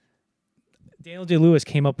 And Daniel Day-Lewis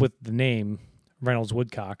came up with the name Reynolds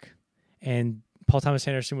Woodcock. And Paul Thomas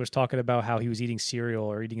Anderson was talking about how he was eating cereal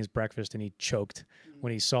or eating his breakfast and he choked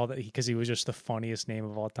when he saw that, because he was just the funniest name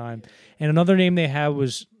of all time. And another name they had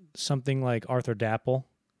was something like Arthur Dapple.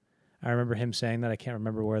 I remember him saying that. I can't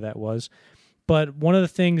remember where that was. But one of the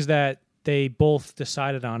things that they both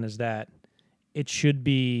decided on is that it should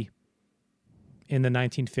be in the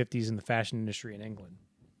 1950s in the fashion industry in England.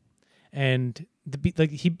 And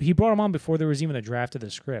he brought him on before there was even a draft of the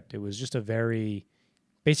script. It was just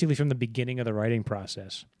basically from the beginning of the writing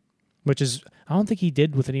process, which is, I don't think he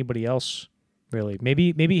did with anybody else, really.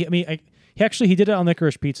 Maybe. I mean, he did it on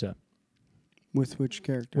Licorice Pizza. With which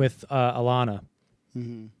character? With Alana.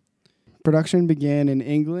 Mm-hmm. Production began in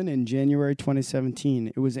England in January 2017.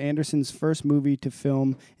 It was Anderson's first movie to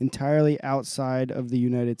film entirely outside of the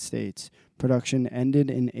United States. Production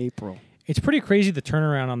ended in April. It's pretty crazy the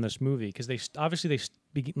turnaround on this movie, because they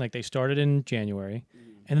started in January,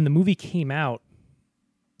 and then the movie came out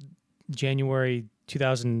January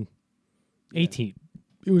 2018. Yeah.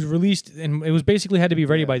 It was released, and it was basically had to be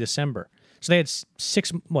ready by December. So they had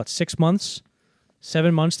 7 months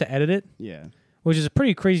to edit it. Yeah, which is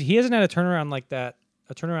pretty crazy. He hasn't had a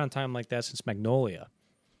turnaround time like that since Magnolia.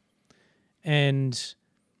 And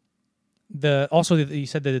he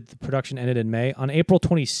said that the production ended in May. On April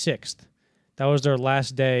 26th, that was their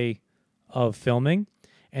last day of filming,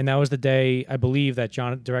 and that was the day, I believe, that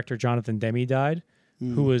director Jonathan Demme died,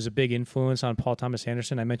 who was a big influence on Paul Thomas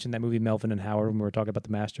Anderson. I mentioned that movie Melvin and Howard when we were talking about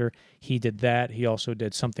The Master. He did that. He also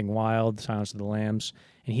did Something Wild, Silence of the Lambs,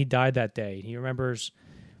 and he died that day. He remembers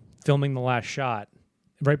filming the last shot.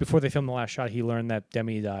 Right before they filmed the last shot, he learned that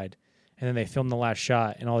Demme died, and then they filmed the last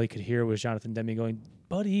shot, and all he could hear was Jonathan Demme going,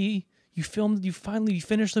 "Buddy, you finally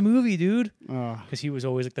finished the movie, dude," because he was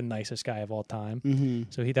always like the nicest guy of all time. Mm-hmm.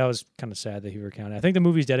 So that was kind of sad that he recounted. I think the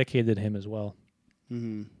movie's dedicated to him as well.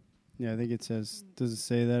 Mm-hmm. Yeah, I think it says. Does it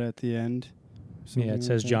say that at the end? Yeah, it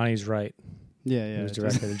says Johnny's right. Yeah. It was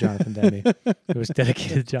directed to Jonathan Demme. It was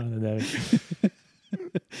dedicated to Jonathan Demme.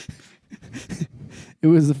 It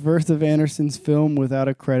was the first of Anderson's film without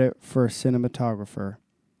a credit for a cinematographer.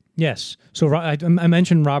 Yes. So I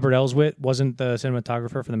mentioned Robert Elswit wasn't the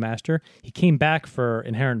cinematographer for The Master. He came back for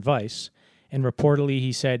Inherent Vice, and reportedly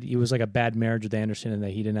he said it was like a bad marriage with Anderson and that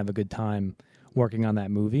he didn't have a good time working on that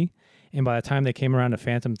movie. And by the time they came around to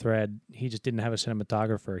Phantom Thread, he just didn't have a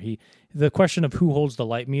cinematographer. The question of who holds the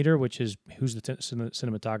light meter, which is who's the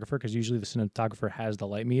cinematographer, because usually the cinematographer has the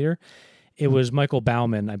light meter. It was Michael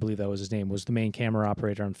Bauman, I believe that was his name, was the main camera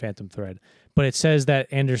operator on Phantom Thread. But it says that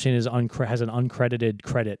Anderson has an uncredited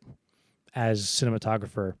credit as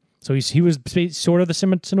cinematographer. So he was sort of the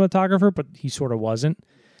cinematographer, but he sort of wasn't.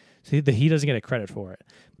 So he doesn't get a credit for it.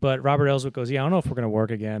 But Robert Elswit goes, "Yeah, I don't know if we're going to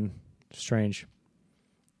work again." Strange.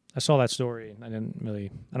 I saw that story. I don't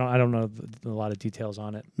know a lot of details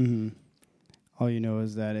on it. Mm-hmm. All you know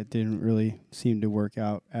is that it didn't really seem to work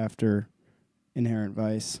out after Inherent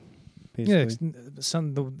Vice. Basically.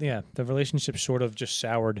 The relationship sort of just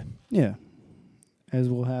soured. Yeah. As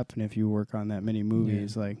will happen if you work on that many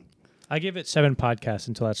movies. Yeah. Like, I give it 7 podcasts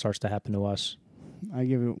until that starts to happen to us. I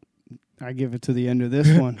give it to the end of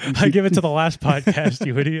this one. I give it to the last podcast,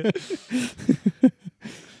 you idiot.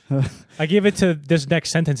 I give it to this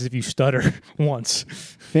next sentence if you stutter once.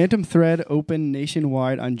 Phantom Thread opened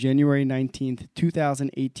nationwide on January 19th,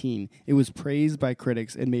 2018. It was praised by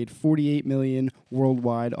critics and made $48 million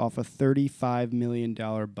worldwide off a $35 million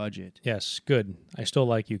budget. Yes, good. I still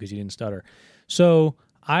like you because you didn't stutter. So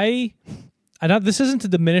this isn't to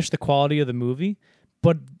diminish the quality of the movie,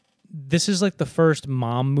 but this is like the first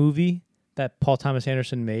mom movie that Paul Thomas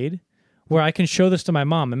Anderson made where I can show this to my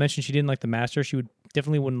mom. I mentioned she didn't like The Master. She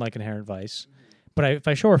definitely wouldn't like Inherent Vice. But if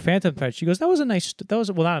I show her Phantom Thread, she goes, not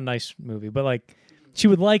a nice movie, but like she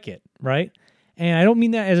would like it, right? And I don't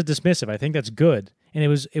mean that as a dismissive. I think that's good. And it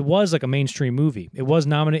was like a mainstream movie. It was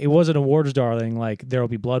nominated. It was an awards darling like There Will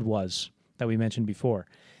Be Blood was that we mentioned before.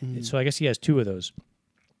 Mm-hmm. So I guess he has 2 of those.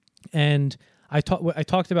 And I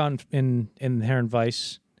talked about in Inherent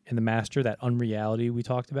Vice and The Master, that unreality we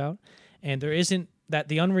talked about. And there isn't that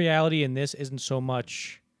the unreality in this isn't so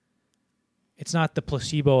much. It's not the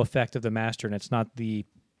placebo effect of The Master, and it's not the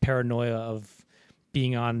paranoia of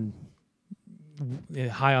being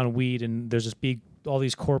high on weed, and there's all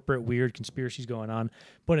these corporate weird conspiracies going on.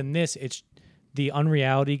 But in this, it's the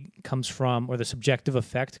unreality comes from, or the subjective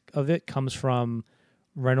effect of it comes from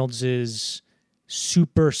Reynolds's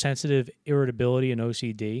super sensitive irritability and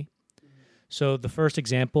OCD. So the first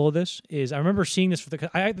example of this is I remember seeing this this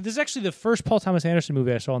is actually the first Paul Thomas Anderson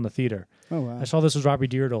movie I saw in the theater. Oh wow! I saw this with Robbie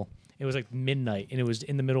Deardle. It was like midnight, and it was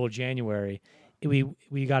in the middle of January.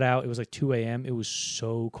 We got out. It was like 2 a.m. It was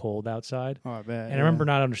so cold outside. Oh, I bet. And I remember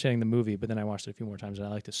not understanding the movie, but then I watched it a few more times, and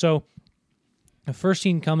I liked it. So the first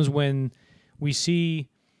scene comes when we see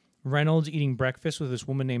Reynolds eating breakfast with this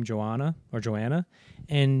woman named Joanna,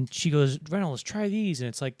 and she goes, Reynolds, try these. And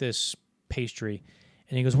it's like this pastry.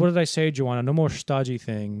 And he goes, what did I say, Joanna? No more stodgy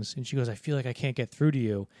things. And she goes, I feel like I can't get through to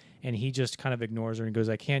you. And he just kind of ignores her and goes,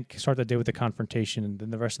 I can't start the day with a confrontation, and then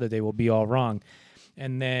the rest of the day will be all wrong.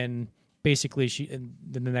 And then basically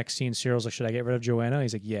then the next scene, Cyril's like, should I get rid of Joanna?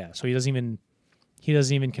 He's like, yeah. So he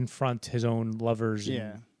doesn't even confront his own lovers.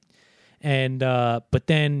 Yeah. But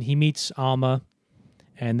then he meets Alma,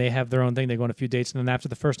 and they have their own thing. They go on a few dates, and then after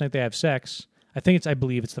the first night they have sex, I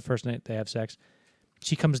believe it's the first night they have sex,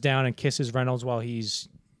 she comes down and kisses Reynolds while he's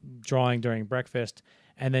drawing during breakfast,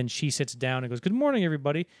 and then she sits down and goes, good morning,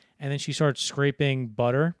 everybody, and then she starts scraping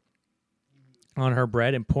butter on her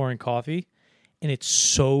bread and pouring coffee, and it's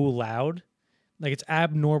so loud. Like, it's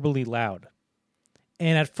abnormally loud.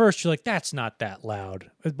 And at first, you're like, that's not that loud.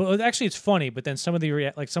 But actually, it's funny, but then some of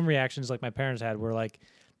the some reactions like my parents had were like,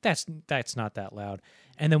 that's not that loud.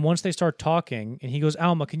 And then once they start talking, and he goes,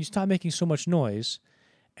 Alma, can you stop making so much noise?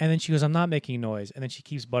 And then she goes, I'm not making noise. And then she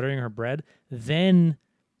keeps buttering her bread. Then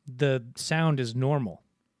the sound is normal.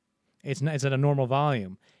 It's at a normal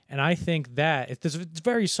volume. And I think that, it's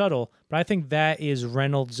very subtle, but I think that is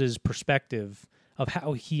Reynolds' perspective of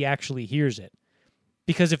how he actually hears it.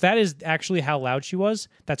 Because if that is actually how loud she was,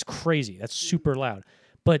 that's crazy. That's super loud.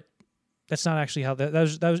 But that's not actually how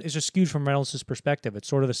it's just skewed from Reynolds' perspective. It's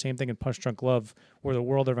sort of the same thing in Punch Drunk Love, where the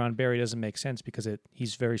world around Barry doesn't make sense because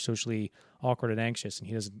he's very socially awkward and anxious, and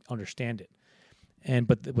he doesn't understand it.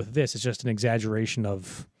 But with this, it's just an exaggeration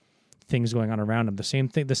of things going on around him. The same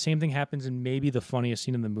thing happens in maybe the funniest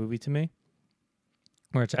scene in the movie to me,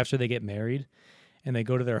 where it's after they get married and they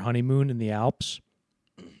go to their honeymoon in the Alps,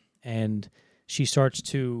 and she's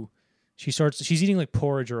eating like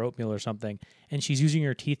porridge or oatmeal or something, and she's using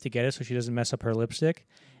her teeth to get it so she doesn't mess up her lipstick,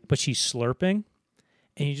 but she's slurping,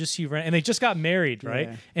 and you just see and they just got married, right?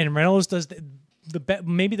 Yeah. And Reynolds does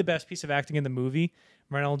maybe the best piece of acting in the movie.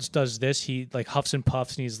 Reynolds does this. He like huffs and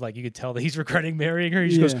puffs, and he's like, you could tell that he's regretting marrying her.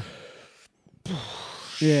 He just goes,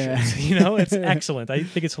 yeah. It's excellent. I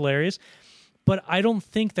think it's hilarious. But I don't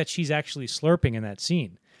think that she's actually slurping in that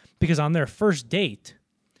scene, because on their first date,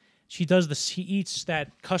 she eats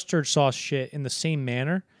that custard sauce shit in the same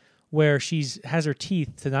manner, where has her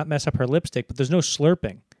teeth to not mess up her lipstick, but there's no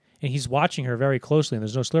slurping. And he's watching her very closely, and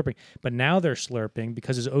there's no slurping. But now they're slurping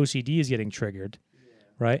because his OCD is getting triggered,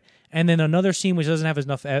 right? And then another scene which doesn't have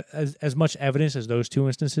as much evidence as those two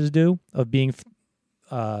instances do of being,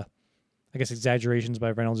 I guess, exaggerations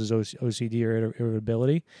by Reynolds' OCD or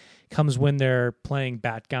irritability, comes when they're playing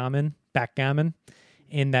backgammon at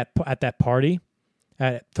that party.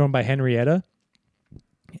 Thrown by Henrietta,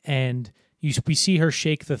 and we see her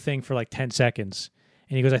shake the thing for like 10 seconds,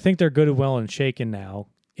 And he goes, I think they're good, well, and shaken now,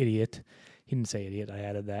 idiot. He didn't say idiot. I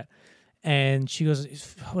added that. And she goes,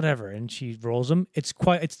 whatever. And she rolls him. It's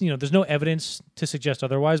there's no evidence to suggest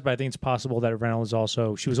otherwise, but I think it's possible that Reynolds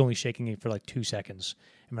also, she was only shaking it for like 2 seconds.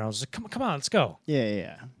 And Reynolds was like, come on, let's go.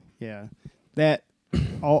 Yeah. That,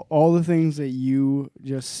 all the things that you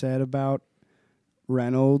just said about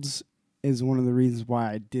Reynolds is one of the reasons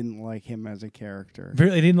why I didn't like him as a character.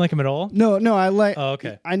 Really? Didn't like him at all? No, I like. Oh,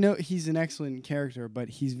 okay. I know he's an excellent character, but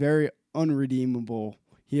he's very unredeemable.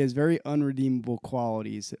 He has very unredeemable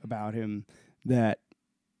qualities about him that,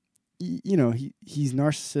 he's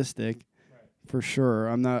narcissistic, for sure.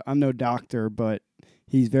 I'm no doctor, but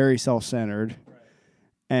he's very self-centered,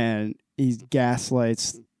 and he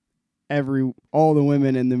gaslights all the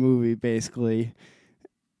women in the movie, basically.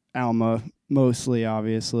 Alma mostly,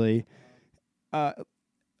 obviously.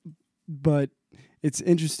 But it's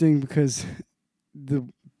interesting because the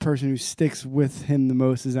person who sticks with him the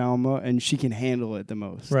most is Alma, and she can handle it the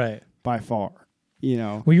most, Right. by far.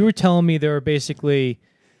 Well, you were telling me there were basically,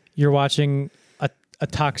 you're watching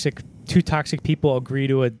two toxic people agree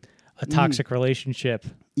to a toxic relationship.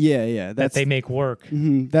 Yeah. That they make work.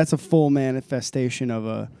 Mm-hmm, that's a full manifestation of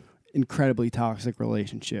a incredibly toxic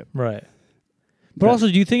relationship. Right. But also,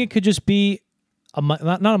 do you think it could just be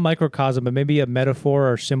not a microcosm, but maybe a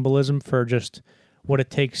metaphor or symbolism for just what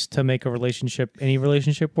it takes to make any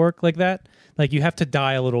relationship work like that? Like you have to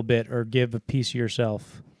die a little bit or give a piece of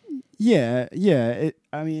yourself. Yeah.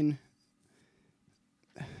 Have you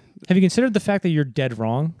considered the fact that you're dead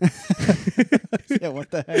wrong? Yeah,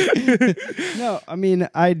 what the heck? No, I mean,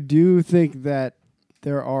 I do think that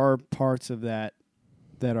there are parts of that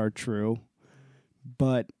are true,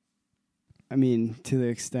 but I mean, to the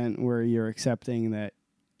extent where you're accepting that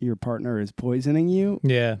your partner is poisoning you.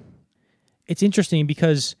 Yeah. It's interesting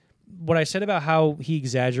because what I said about how he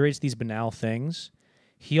exaggerates these banal things,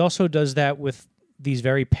 he also does that with these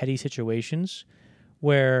very petty situations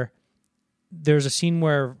where there's a scene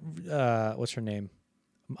where, what's her name?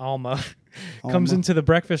 Alma comes into the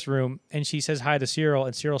breakfast room and she says hi to Cyril,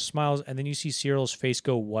 and Cyril smiles, and then you see Cyril's face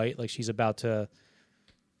go white like she's about to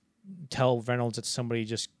tell Reynolds that somebody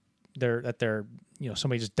just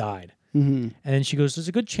died. Mm-hmm. And then she goes, there's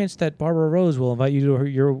a good chance that Barbara Rose will invite you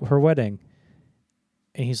to her wedding.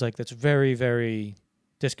 And he's like, that's very, very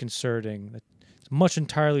disconcerting. It's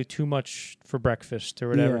entirely too much for breakfast or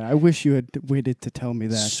whatever. Yeah, I wish you had waited to tell me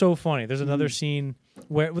that. So funny. There's another scene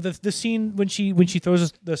where with the scene when she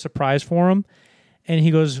throws the surprise for him, and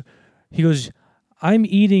he goes, I'm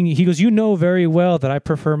eating. He goes, you know very well that I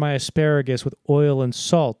prefer my asparagus with oil and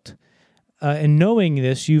salt. And knowing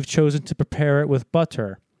this, you've chosen to prepare it with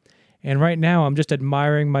butter. And right now, I'm just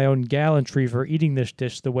admiring my own gallantry for eating this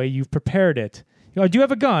dish the way you've prepared it. Do you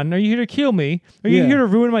have a gun? Are you here to kill me? Are you here to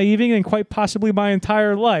ruin my evening and quite possibly my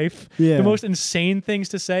entire life? Yeah. The most insane things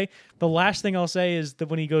to say. The last thing I'll say is that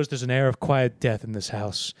when he goes, there's an air of quiet death in this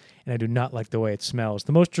house, and I do not like the way it smells.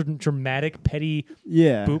 The most dramatic, petty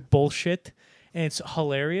bullshit, and it's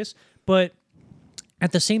hilarious. But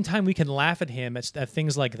at the same time, we can laugh at him at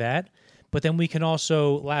things like that, but then we can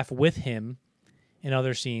also laugh with him in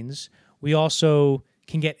other scenes. We also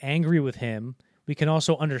can get angry with him. We can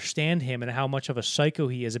also understand him and how much of a psycho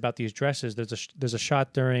he is about these dresses. There's a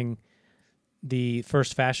shot during the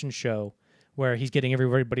first fashion show where he's getting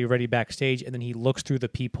everybody ready backstage, and then he looks through the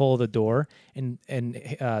peephole of the door, and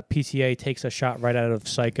PTA takes a shot right out of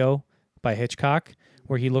Psycho by Hitchcock,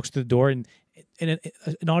 where he looks through the door, and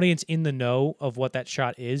an audience in the know of what that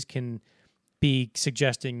shot is can be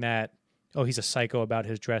suggesting that, oh, he's a psycho about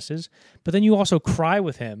his dresses. But then you also cry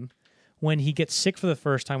with him when he gets sick for the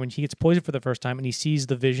first time, when he gets poisoned for the first time, and he sees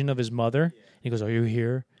the vision of his mother. And he goes, are you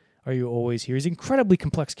here? Are you always here? He's an incredibly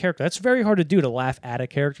complex character. That's very hard to do, to laugh at a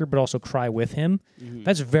character but also cry with him. Mm-hmm.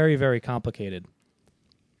 That's very, very complicated.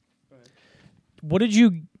 What did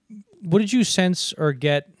you sense or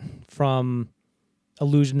get from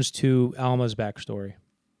allusions to Alma's backstory?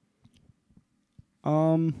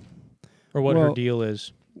 Or what her deal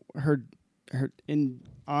is?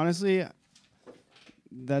 Honestly,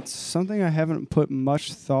 that's something I haven't put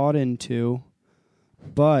much thought into,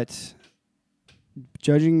 but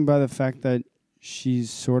judging by the fact that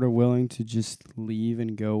she's sort of willing to just leave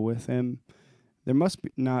and go with him, there must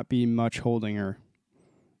not be much holding her,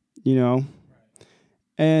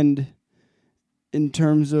 And in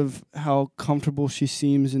terms of how comfortable she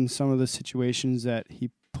seems in some of the situations that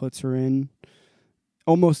he puts her in,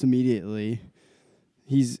 almost immediately,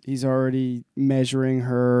 he's already measuring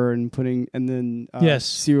her and then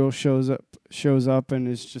Cyril shows up and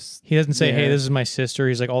is just, he doesn't say, hey, this is my sister.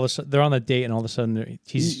 He's like, all of a sudden they're on a date, and all of a sudden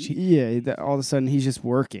all of a sudden he's just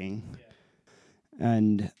working.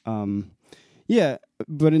 And yeah,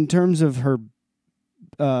 but in terms of her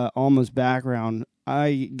Alma's background,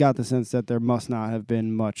 I got the sense that there must not have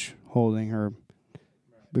been much holding her,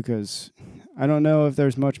 because I don't know if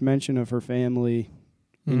there's much mention of her family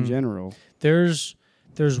in general. There's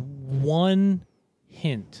one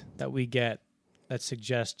hint that we get that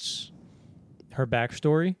suggests her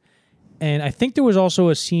backstory, and I think there was also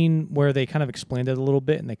a scene where they kind of explained it a little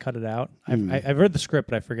bit and they cut it out. I've read the script,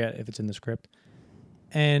 but I forget if it's in the script.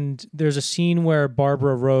 And there's a scene where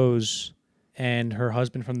Barbara Rose and her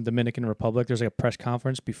husband from the Dominican Republic, there's like a press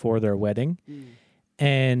conference before their wedding.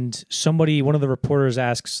 And one of the reporters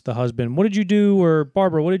asks the husband, "What did you do?" Or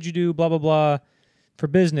 "Barbara, what did you do?" Blah, blah, blah, for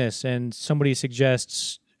business. And somebody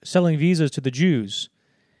suggests selling visas to the Jews.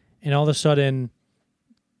 And all of a sudden,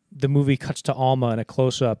 the movie cuts to Alma in a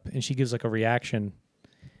close-up, and she gives like a reaction.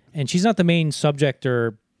 And she's not the main subject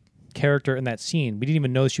or character in that scene. We didn't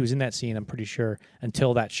even know she was in that scene, I'm pretty sure,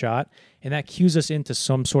 until that shot. And that cues us into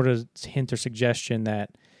some sort of hint or suggestion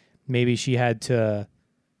that maybe she had to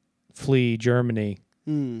flee Germany.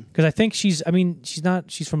 Because I think she's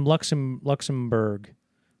from Luxembourg.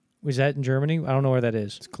 Was that in Germany? I don't know where that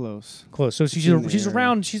is. It's close. Close. So she's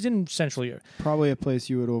around, she's in Central Europe. Probably a place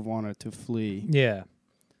you would have wanted to flee. Yeah.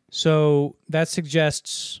 So that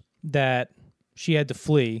suggests that she had to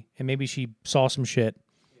flee, and maybe she saw some shit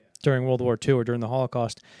during World War II or during the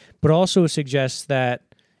Holocaust, but also suggests that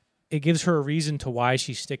it gives her a reason to why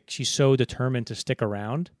she's so determined to stick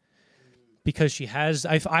around, because she has.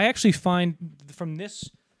 I actually find from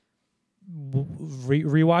this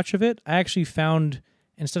rewatch of it, I actually found,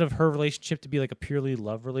 instead of her relationship to be like a purely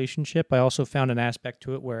love relationship, I also found an aspect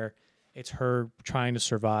to it where it's her trying to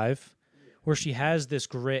survive, where she has this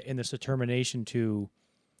grit and this determination to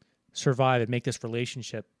survive and make this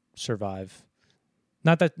relationship survive.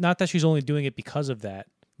 Not that she's only doing it because of that.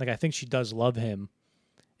 Like, I think she does love him,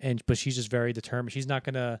 but she's just very determined. She's not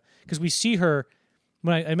gonna, because we see her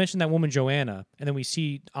when I mentioned that woman Joanna, and then we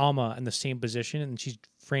see Alma in the same position, and she's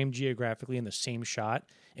framed geographically in the same shot,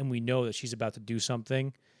 and we know that she's about to do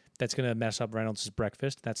something that's gonna mess up Reynolds'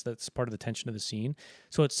 breakfast. That's part of the tension of the scene.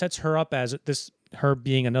 So it sets her up as her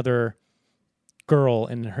being another girl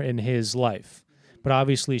in his life, but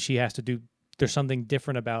obviously she has to do. There's something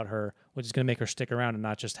different about her, which is going to make her stick around and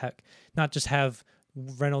not just have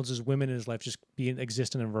Reynolds' women in his life just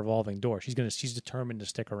exist in a revolving door. She's determined to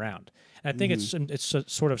stick around. And I think it's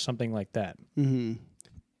sort of something like that. Mm-hmm.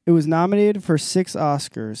 It was nominated for 6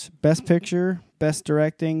 Oscars: Best Picture, Best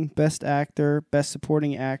Directing, Best Actor, Best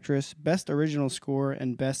Supporting Actress, Best Original Score,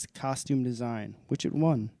 and Best Costume Design, which it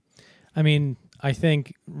won. I mean, I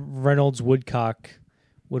think Reynolds' Woodcock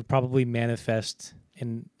would probably manifest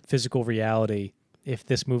in physical reality if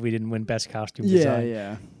this movie didn't win Best Costume Design.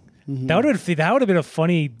 Yeah. Mm-hmm. That would have been a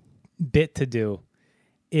funny bit to do.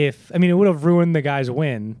 It would have ruined the guy's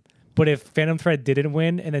win. But if Phantom Thread didn't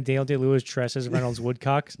win and then Daniel Day-Lewis dresses Reynolds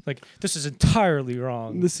Woodcock, like, this is entirely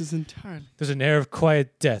wrong. There's an air of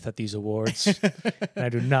quiet death at these awards, and I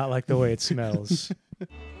do not like the way it smells.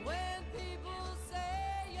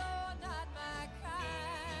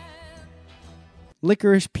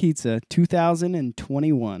 Licorice Pizza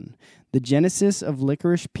 2021. The genesis of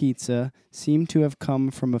Licorice Pizza seemed to have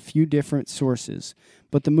come from a few different sources,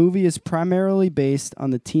 but the movie is primarily based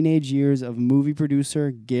on the teenage years of movie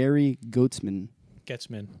producer Gary Goetzman.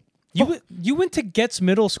 You went to Getz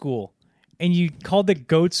Middle School, and you called it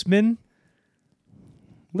Goetzman?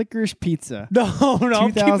 Licorice Pizza. No,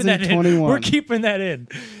 I'm keeping that in. We're keeping that in.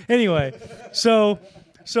 Anyway, so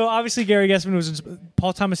obviously Gary Goetzman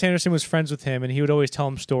Paul Thomas Anderson was friends with him, and he would always tell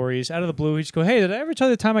him stories. Out of the blue, he'd just go, "Hey, did I ever tell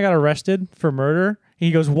you the time I got arrested for murder?" And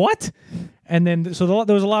he goes, "What?" And then there was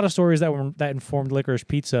a lot of stories that informed Licorice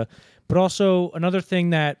Pizza. But also another thing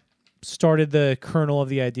that started the kernel of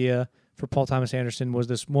the idea for Paul Thomas Anderson was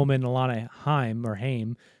this woman, Alana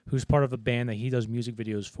Haim, who's part of a band that he does music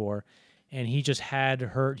videos for. And he just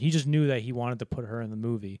knew that he wanted to put her in the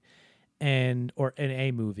movie or in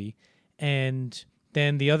a movie. And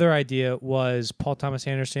then the other idea was Paul Thomas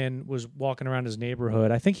Anderson was walking around his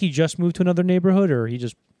neighborhood. I think he just moved to another neighborhood, or he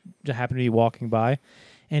just happened to be walking by.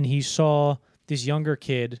 And he saw this younger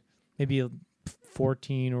kid, maybe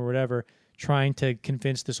 14 or whatever, trying to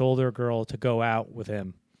convince this older girl to go out with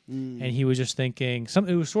him. And he was just thinking,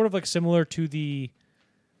 it was sort of like similar to the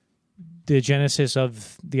genesis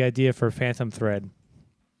of the idea for Phantom Thread.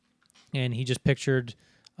 And he just pictured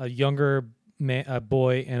a younger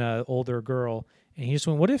boy and an older girl. And he just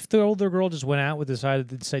went, what if the older girl just went out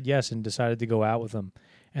said yes and decided to go out with him?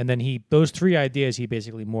 And then those 3 ideas he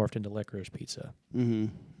basically morphed into Licorice Pizza. Mm-hmm.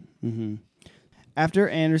 Mm-hmm. After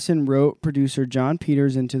Anderson wrote producer John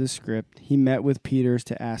Peters into the script, he met with Peters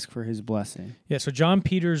to ask for his blessing. Yeah, so John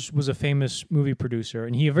Peters was a famous movie producer,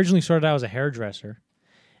 and he originally started out as a hairdresser.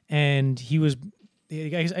 And he was,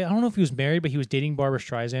 I don't know if he was married, but he was dating Barbara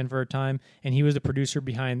Streisand for a time, and he was the producer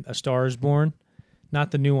behind A Star Is Born,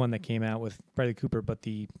 not the new one that came out with Bradley Cooper, but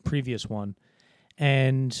the previous one.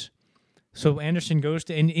 And so Anderson goes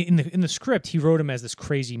to, and in the script, he wrote him as this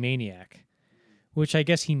crazy maniac, which I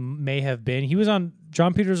guess he may have been.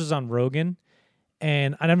 John Peters was on Rogan,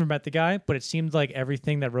 and I never met the guy, but it seemed like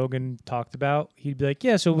everything that Rogan talked about, he'd be like,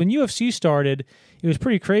 yeah, so when UFC started, it was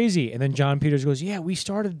pretty crazy. And then John Peters goes, yeah, we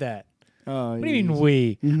started that. Oh, What do you mean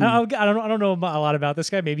we? I don't know a lot about this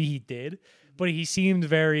guy. Maybe he did, but he seemed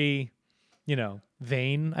very,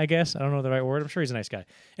 vain, I guess. I don't know the right word. I'm sure he's a nice guy.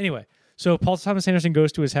 Anyway, so Paul Thomas Anderson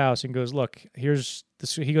goes to his house and goes, look, here's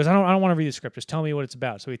this. He goes, I don't want to read the script. Just tell me what it's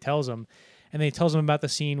about. So he tells him. And then he tells him about the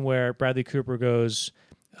scene where Bradley Cooper goes,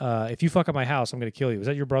 if you fuck up my house, I'm going to kill you. Is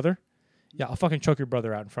that your brother? Yeah, I'll fucking choke your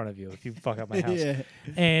brother out in front of you if you fuck up my house. Yeah.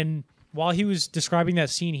 And while he was describing that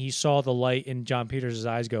scene, he saw the light in John Peters'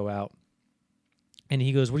 eyes go out. And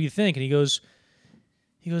he goes, what do you think? And he goes,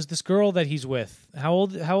 this girl that he's with, how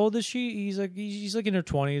old is she? He's like in her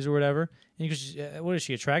 20s or whatever. And he goes, what is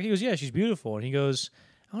she, attractive? He goes, yeah, she's beautiful. And he goes,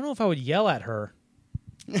 I don't know if I would yell at her.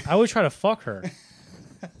 I would try to fuck her.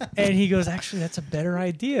 And he goes, actually, that's a better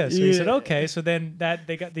idea. So he said, okay. So then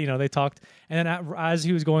they talked. And then as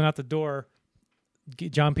he was going out the door,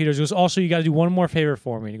 John Peters goes, also, you got to do one more favor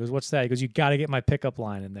for me. And he goes, what's that? He goes, you got to get my pickup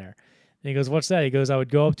line in there. And he goes, what's that? He goes, I would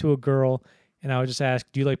go up to a girl and I would just ask,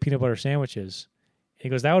 do you like peanut butter sandwiches? And he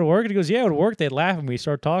goes, that would work? And he goes, yeah, it would work. They'd laugh and we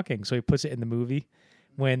start talking. So he puts it in the movie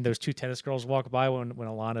when those two tennis girls walk by when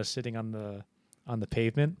Alana's sitting on the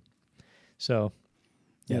pavement. So...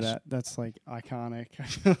 Yeah, yes. that's like iconic.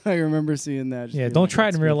 I remember seeing that. Yeah, don't try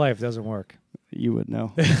it in real life. It doesn't work. You would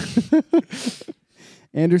know.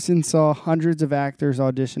 Anderson saw hundreds of actors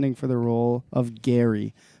auditioning for the role of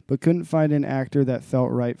Gary, but couldn't find an actor that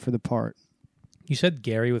felt right for the part. You said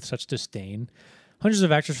Gary with such disdain. Hundreds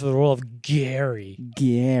of actors for the role of Gary.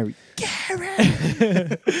 Gary.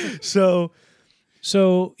 So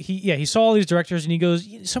he saw all these directors and he goes,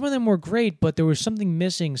 some of them were great, but there was something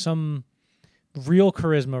missing, some real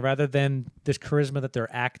charisma rather than this charisma that they're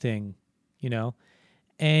acting,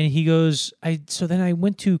 And he goes, so then I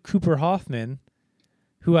went to Cooper Hoffman,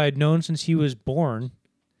 who I had known since he was born,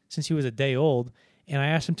 since he was a day old, and I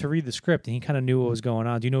asked him to read the script, and he kind of knew what was going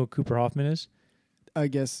on. Do you know what Cooper Hoffman is? I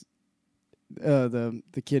guess the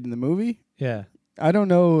kid in the movie? Yeah. I don't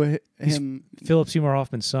know him. He's Philip Seymour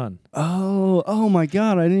Hoffman's son. Oh my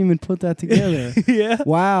God! I didn't even put that together. Yeah.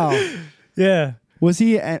 Wow. Yeah. Was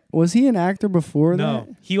he an actor before that?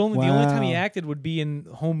 No. The only time he acted would be in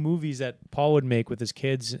home movies that Paul would make with his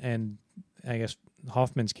kids and I guess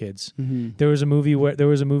Hoffman's kids. Mm-hmm. There was a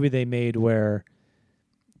movie they made where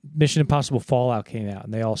Mission Impossible Fallout came out,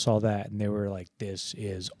 and they all saw that, and they were like, "This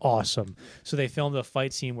is awesome." So they filmed a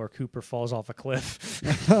fight scene where Cooper falls off a cliff.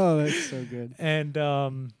 Oh, that's so good. And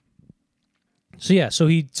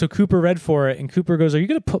so Cooper read for it, and Cooper goes, "Are you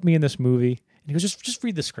going to put me in this movie?" And he goes, "Just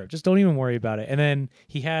read the script. Just don't even worry about it." And then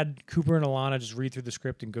he had Cooper and Alana just read through the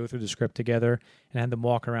script and go through the script together, and had them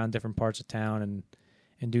walk around different parts of town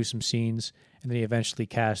and do some scenes. And then he eventually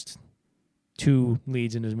cast 2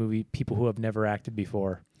 leads in his movie, people who have never acted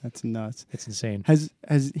before. That's nuts. It's insane. Has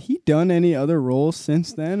he done any other roles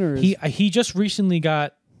since then, or he just recently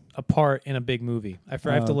got a part in a big movie. I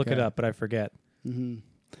have to look it okay. up, but I forget. Mm-hmm.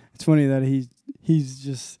 It's funny that he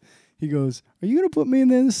goes, "Are you gonna put me in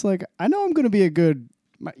this? Like, I know I'm gonna be a good,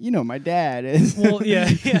 my dad is." Well, yeah.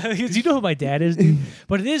 You know who my dad is, dude?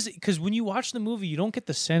 But it is because when you watch the movie, you don't get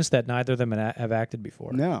the sense that neither of them have acted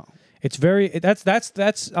before. No, it's very that's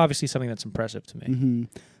obviously something that's impressive to me. Mm-hmm.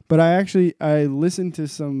 But I listened to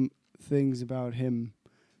some things about him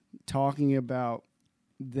talking about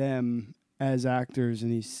them as actors,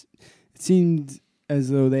 and it seemed as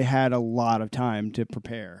though they had a lot of time to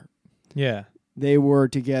prepare. Yeah. They were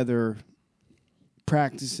together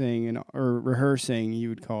practicing or rehearsing, you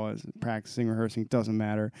would call it. Practicing, rehearsing, doesn't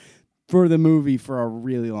matter, for the movie for a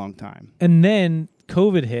really long time. And then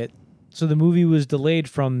COVID hit, so the movie was delayed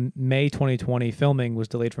from May 2020. Filming was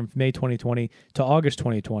delayed from May 2020 to August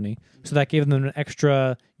 2020. So that gave them an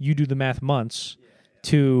extra, you do the math, months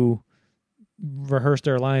to rehearse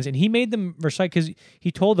their lines. And he made them recite, because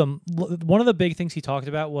he told them, one of the big things he talked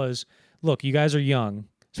about was, look, you guys are young,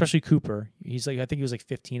 especially Cooper. He's like, I think he was like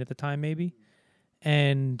 15 at the time, maybe.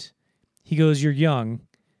 And he goes, you're young.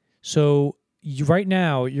 So right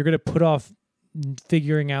now, you're going to put off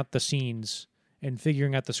figuring out the scenes and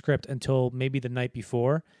figuring out the script until maybe the night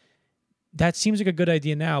before. that seems like a good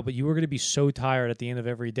idea now, but you are going to be so tired at the end of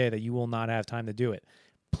every day that you will not have time to do it.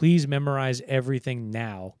 Please memorize everything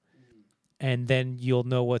now, and then you'll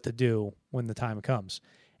know what to do when the time comes.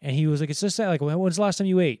 And he was like, it's just that, like, when's the last time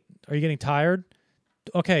you ate? Are you getting tired?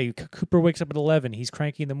 Okay, Cooper wakes up at 11. He's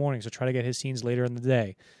cranky in the morning, so try to get his scenes later in the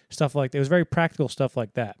day. Stuff like that. It was very practical stuff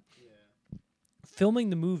like that. Yeah. Filming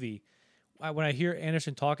the movie, when I hear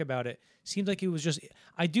Anderson talk about it, seems like it was just.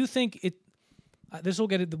 I do think it. We'll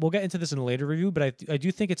get into this in a later review, but I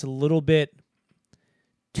do think it's a little bit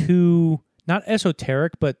too not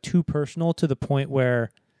esoteric, but too personal to the point where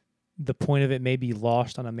the point of it may be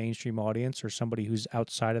lost on a mainstream audience or somebody who's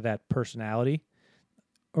outside of that personality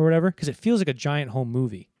or whatever, because it feels like a giant home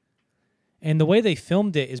movie. And the way they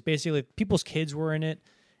filmed it is basically people's kids were in it,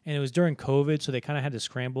 and it was during COVID, so they kind of had to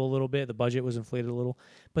scramble a little bit. The budget was inflated a little.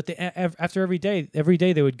 But after every day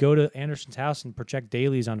they would go to Anderson's house and project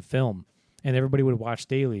dailies on film, and everybody would watch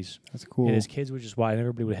dailies. That's cool. And his kids would just watch, and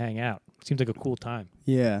everybody would hang out. It seems like a cool time.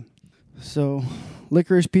 Yeah. So,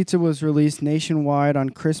 Licorice Pizza was released nationwide on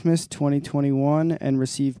Christmas 2021 and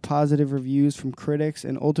received positive reviews from critics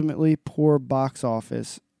and ultimately poor box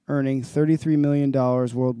office, earning $33 million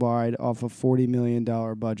worldwide off a $40 million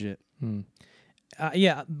budget.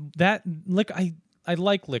 Yeah, I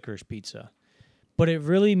like Licorice Pizza, but it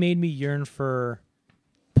really made me yearn for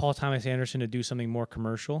Paul Thomas Anderson to do something more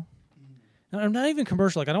commercial. Not even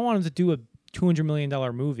commercial. Like, I don't want him to do a $200 million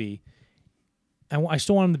movie. I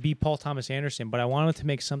still want him to be Paul Thomas Anderson, but I want him to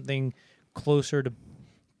make something closer to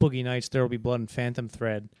Boogie Nights, There Will Be Blood, and Phantom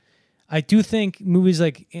Thread. I do think movies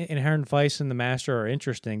like Inherent Vice and The Master are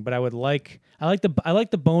interesting, but I like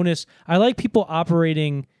the bonus. I like people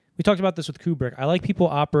operating. We talked about this with Kubrick. I like people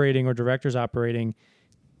operating or directors operating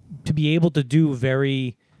to be able to do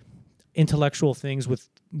very intellectual things with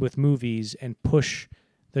movies and push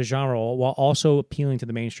the genre while also appealing to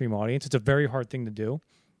the mainstream audience. It's a very hard thing to do.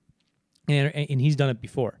 And he's done it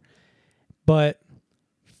before. But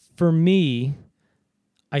for me,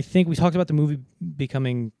 I think we talked about the movie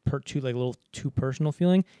becoming a little too personal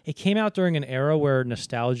feeling. It came out during an era where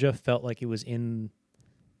nostalgia felt like it was in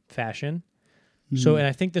fashion. Mm-hmm. So, and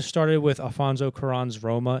I think this started with Alfonso Cuarón's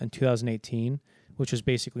Roma in 2018, which was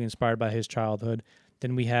basically inspired by his childhood.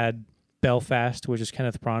 Then we had Belfast, which is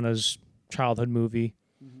Kenneth Branagh's childhood movie.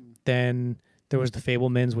 Mm-hmm. Then there was The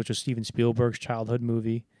Fabelmans, which was Steven Spielberg's childhood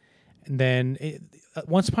movie. And then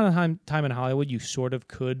Once Upon a Time in Hollywood, you sort of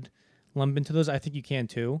could lump into those. I think you can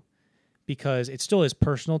too, because it still is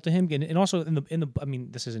personal to him. And also in the I mean,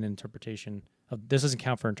 this is an interpretation of, this doesn't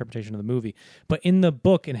count for interpretation of the movie, but in the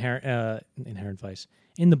book Inherent Vice,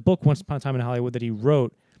 in the book Once Upon a Time in Hollywood that he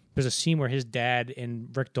wrote, there's a scene where his dad and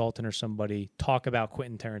Rick Dalton or somebody talk about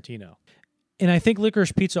Quentin Tarantino. And I think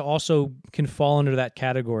Licorice Pizza also can fall under that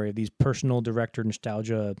category of these personal director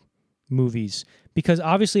nostalgia movies, because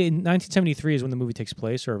obviously in 1973 is when the movie takes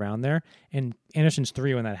place, or around there, and Anderson's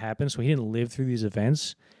 3 when that happens, so he didn't live through these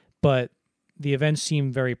events, but the events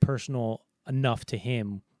seem very personal enough to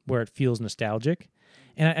him where it feels nostalgic.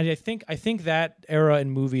 And I think that era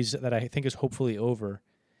in movies that I think is hopefully over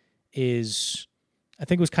is, I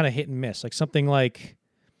think it was kind of hit and miss. Like something like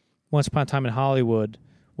Once Upon a Time in Hollywood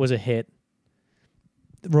was a hit.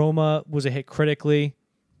 Roma was a hit critically,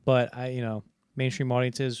 but mainstream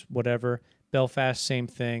audiences, whatever. Belfast, same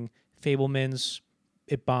thing. Fabelmans,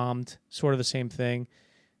 it bombed, sort of the same thing.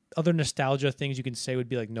 Other nostalgia things you can say would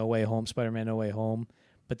be like No Way Home, Spider-Man No Way Home,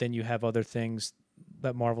 but then you have other things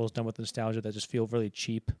that Marvel's done with nostalgia that just feel really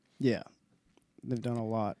cheap. Yeah. They've done a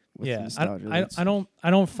lot with nostalgia.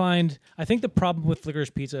 I think the problem with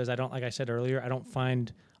Licorice Pizza is like I said earlier, I don't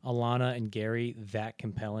find Alana and Gary that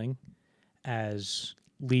compelling as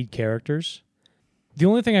lead characters. The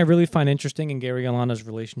only thing I really find interesting in Gary and Alana's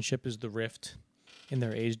relationship is the rift in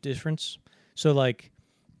their age difference. So, like,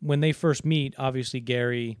 when they first meet, obviously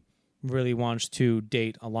Gary really wants to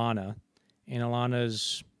date Alana, and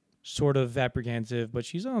Alana's sort of apprehensive, but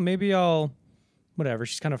she's, maybe I'll, whatever.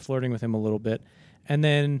 She's kind of flirting with him a little bit. And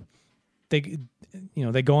then they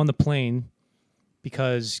go on the plane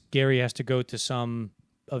because Gary has to go to some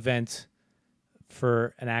event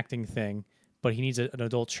for an acting thing, but he needs an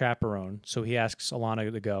adult chaperone, so he asks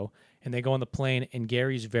Alana to go. And they go on the plane, and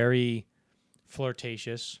Gary's very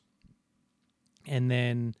flirtatious. And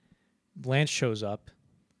then Lance shows up,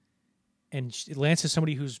 and Lance is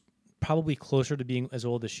somebody who's probably closer to being as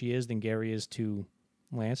old as she is than Gary is to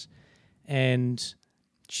Lance. And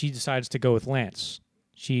she decides to go with Lance.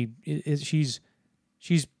 She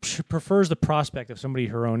prefers the prospect of somebody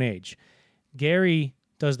her own age. Gary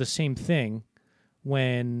does the same thing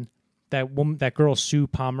when that girl Sue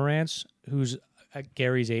Pomerantz, who's at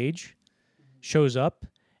Gary's age, shows up,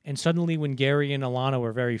 And suddenly, when Gary and Alana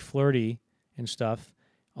were very flirty and stuff,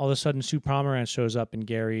 all of a sudden Sue Pomerantz shows up, and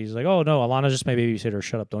Gary's like, "Oh no, Alana's just my babysitter.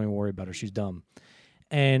 Shut up! Don't even worry about her. She's dumb."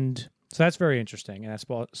 And so that's very interesting, and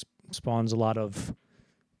that spawns a lot of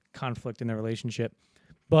conflict in their relationship.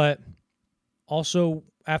 But also,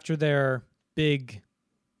 after their big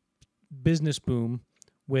business boom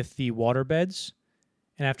with the waterbeds,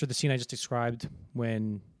 and after the scene I just described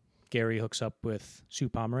when Gary hooks up with Sue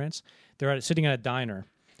Pomerantz, they're sitting at a diner.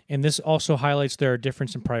 And this also highlights their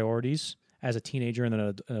difference in priorities as a teenager and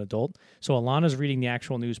an adult. So Alana's reading the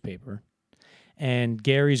actual newspaper, and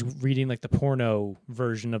Gary's reading like the porno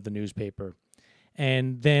version of the newspaper.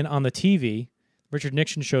 And then on the TV, Richard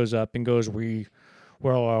Nixon shows up and goes, we're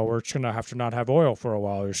just going to have to not have oil for a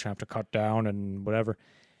while. We're just going to have to cut down and whatever.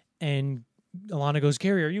 And Alana goes,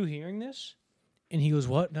 Gary, are you hearing this? And he goes,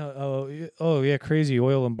 what? No, oh, yeah, crazy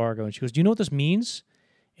oil embargo. And she goes, do you know what this means?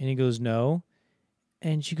 And he goes, no.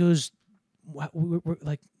 And she goes, we're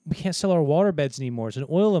like, we can't sell our water beds anymore. It's an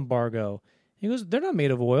oil embargo. He goes, they're not made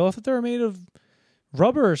of oil. I thought they were made of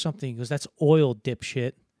rubber or something. He goes, that's oil,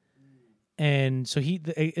 dipshit. And so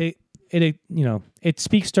it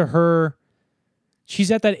speaks to her. She's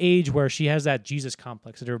at that age where she has that Jesus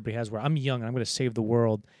complex that everybody has, where I'm young and I'm going to save the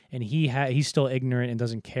world. And he's still ignorant and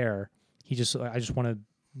doesn't care. I just want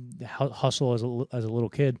to hustle as a little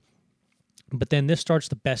kid. But then this starts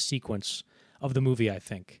the best sequence of the movie, I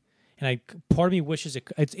think. And part of me wishes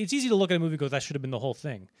it's easy to look at a movie and go, that should have been the whole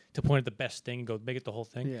thing, to point at the best thing and go make it the whole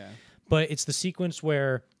thing. Yeah. But it's the sequence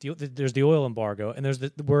where there's the oil embargo,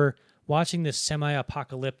 and we're watching this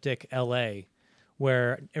semi-apocalyptic LA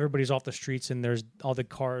where everybody's off the streets and there's all the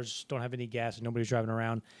cars don't have any gas and nobody's driving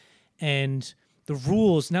around. And the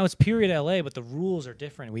rules, now it's period LA, but the rules are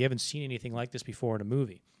different. We haven't seen anything like this before in a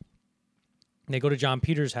movie. And they go to John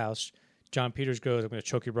Peters' house. John Peters goes, I'm going to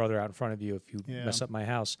choke your brother out in front of you if you mess up my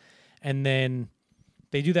house. And then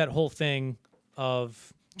they do that whole thing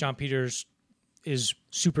of John Peters is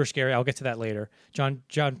super scary. I'll get to that later. John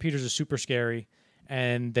Peters is super scary,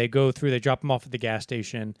 and they drop him off at the gas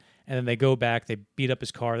station, and then they go back, they beat up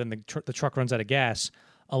his car, then the truck runs out of gas.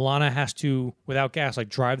 Alana has to, without gas, like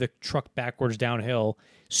drive the truck backwards downhill.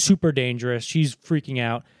 Super dangerous. She's freaking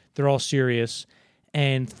out. They're all serious.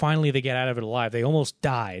 And finally they get out of it alive. They almost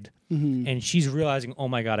died. Mm-hmm. And she's realizing, oh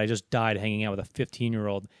my God, I just died hanging out with a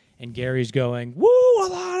 15-year-old. And Gary's going, woo,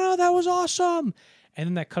 Alana, that was awesome. And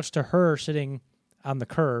then that cuts to her sitting on the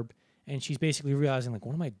curb, and she's basically realizing, like,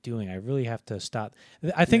 what am I doing? I really have to stop.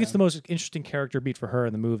 I think it's the most interesting character beat for her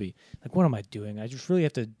in the movie. Like, what am I doing? I just really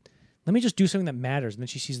have to, let me just do something that matters. And then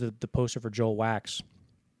she sees the poster for Joel Wax.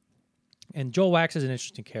 And Joel Wax is an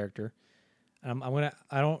interesting character. I'm gonna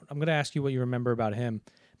ask you what you remember about him.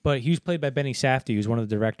 But he was played by Benny Safdie, who's one of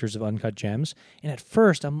the directors of Uncut Gems. And at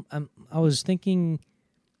first, I was thinking,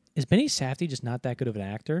 is Benny Safdie just not that good of an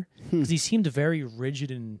actor? Because he seemed very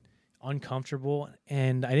rigid and uncomfortable,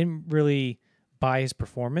 and I didn't really buy his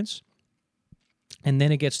performance. And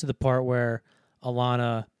then it gets to the part where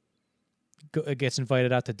Alana gets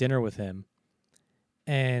invited out to dinner with him,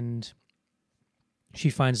 and she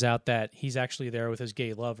finds out that he's actually there with his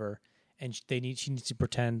gay lover, and she needs to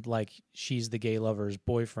pretend like she's the gay lover's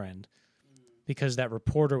boyfriend, because that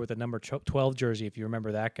reporter with the number 12 jersey, if you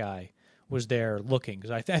remember that guy, was there looking,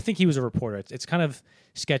 because I think he was a reporter. It's kind of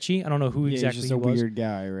sketchy. I don't know who exactly he's he just a was. weird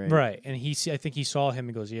guy, right? Right, and I think he saw him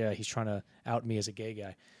and goes, yeah, he's trying to out me as a gay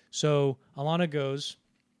guy. So Alana goes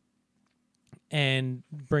and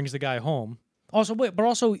brings the guy home. Also,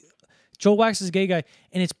 Joel Wax is a gay guy,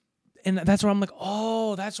 and that's where I'm like,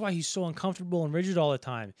 oh, that's why he's so uncomfortable and rigid all the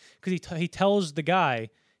time, because he tells the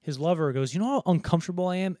guy, his lover, goes, you know how uncomfortable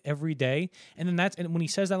I am every day? And then when he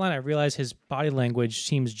says that line, I realize his body language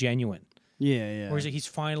seems genuine. Yeah. Whereas he's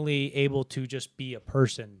finally able to just be a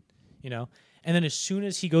person, you know? And then as soon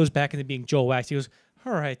as he goes back into being Joel Wax, he goes,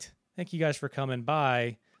 all right, thank you guys for coming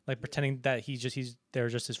by, like pretending that they're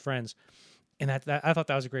just his friends. And that I thought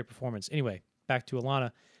that was a great performance. Anyway, back to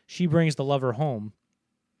Alana. She brings the lover home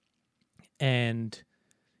and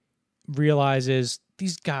realizes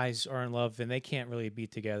these guys are in love and they can't really be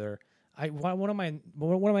together. What am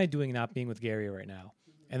I doing not being with Gary right now?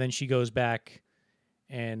 And then she goes back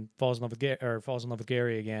and falls in love with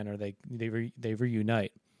Gary again, or they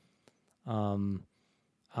reunite. I'm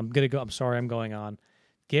sorry, I'm going on.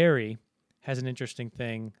 Gary has an interesting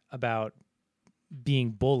thing about being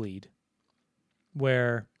bullied,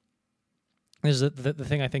 where this is the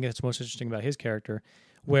thing I think that's most interesting about his character,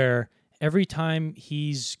 where every time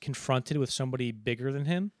he's confronted with somebody bigger than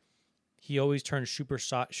him, he always turns super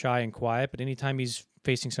shy and quiet. But anytime he's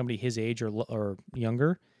facing somebody his age or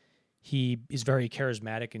younger, he is very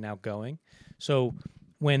charismatic and outgoing. So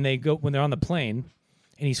when they're on the plane,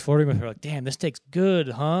 and he's flirting with her like, "Damn, this steak's good,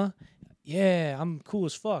 huh? Yeah, I'm cool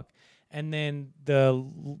as fuck." And then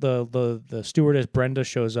the stewardess Brenda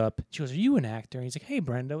shows up. She goes, "Are you an actor?" And he's like, "Hey,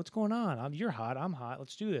 Brenda, what's going on? You're hot. I'm hot.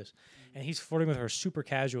 Let's do this." And he's flirting with her super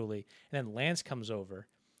casually. And then Lance comes over,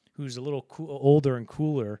 who's a little older and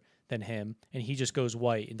cooler than him, and he just goes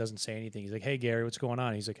white and doesn't say anything. He's like, "Hey, Gary, what's going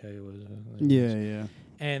on?" He's like, "Hey, Yeah.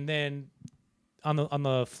 And then on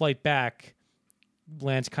the flight back,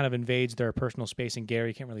 Lance kind of invades their personal space, and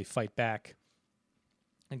Gary can't really fight back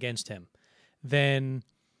against him. Then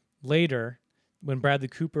later, when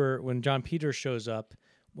John Peters shows up,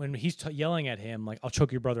 when he's yelling at him like, "I'll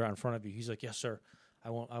choke your brother out in front of you," he's like, "Yes, sir. I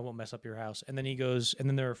won't mess up your house." And then he goes, and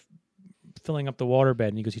then they're filling up the waterbed,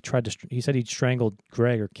 and he goes, he said he'd strangled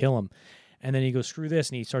Greg or kill him. And then he goes, "Screw this,"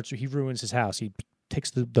 and he ruins his house. He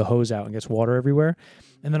takes the hose out and gets water everywhere.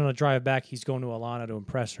 And then on the drive back, he's going to Alana to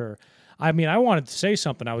impress her. I mean, I wanted to say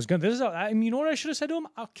something. You know what I should have said to him?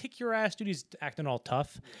 "I'll kick your ass, dude." He's acting all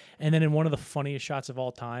tough. And then in one of the funniest shots of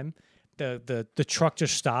all time, the truck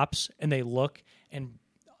just stops and they look, and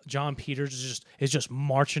John Peters is just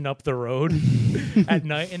marching up the road at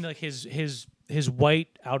night, and like his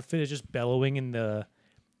white outfit is just bellowing in the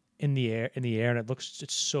air, and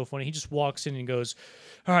it's so funny. He just walks in and goes,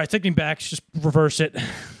 "All right, take me back, just reverse it,"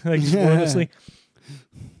 like just wordlessly.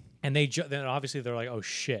 And then obviously they're like, "Oh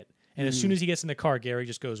shit." And as soon as he gets in the car, Gary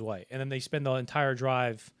just goes white. And then they spend the entire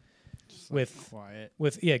drive quiet.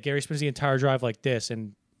 Gary spends the entire drive like this,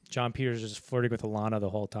 and John Peters is flirting with Alana the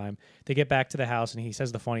whole time. They get back to the house, and he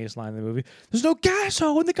says the funniest line in the movie: "There's no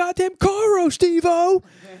gas-o in the goddamn car, Steve-O."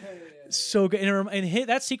 So good. And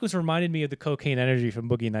that sequence reminded me of the Cocaine Energy from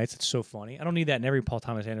Boogie Nights. It's so funny. I don't need that in every Paul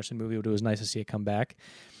Thomas Anderson movie, but it was nice to see it come back.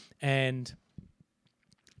 And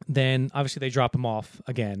then obviously they drop him off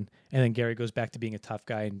again, and then Gary goes back to being a tough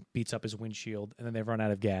guy and beats up his windshield, and then they run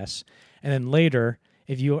out of gas. And then later,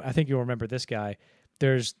 I think you'll remember this guy.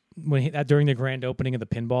 There's during the grand opening of the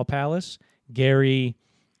Pinball Palace, Gary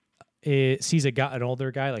sees an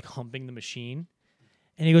older guy like humping the machine,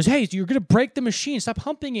 and he goes, "Hey, you're gonna break the machine! Stop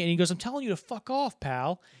humping it!" And he goes, "I'm telling you to fuck off,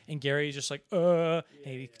 pal." And Gary's just like, And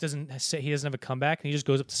he doesn't have a comeback, and he just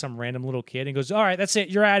goes up to some random little kid and goes, "All right, that's it,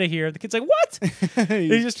 you're out of here." The kid's like, "What?" He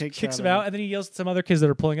just kicks him out, and then he yells at some other kids that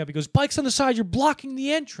are pulling up. He goes, "Bike's on the side, you're blocking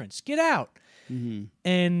the entrance. Get out!" Mm-hmm.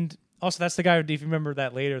 And also, that's the guy. If you remember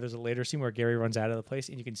that later, there's a later scene where Gary runs out of the place,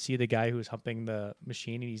 and you can see the guy who's humping the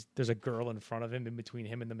machine. And there's a girl in front of him, in between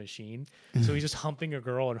him and the machine. So he's just humping a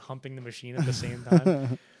girl and humping the machine at the same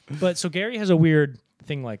time. But so Gary has a weird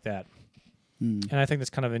thing like that, and I think that's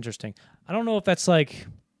kind of interesting. I don't know if that's like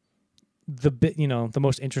the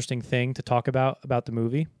most interesting thing to talk about the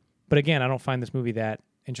movie. But again, I don't find this movie that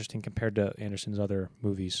interesting compared to Anderson's other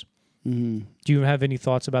movies. Mm-hmm. Do you have any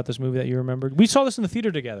thoughts about this movie that you remembered? We saw this in the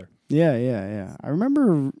theater together. Yeah. I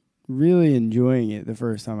remember really enjoying it the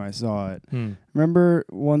first time I saw it. Remember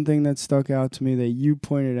one thing that stuck out to me that you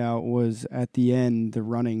pointed out was at the end, the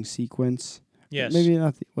running sequence. Yes. Maybe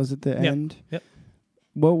not. Was it the end? Yep.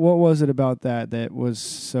 What was it about that was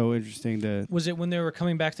so interesting? Was it when they were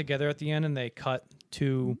coming back together at the end and they cut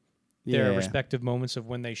to their respective moments of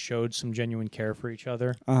when they showed some genuine care for each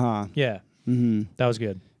other? Uh-huh. Yeah. Mm-hmm. That was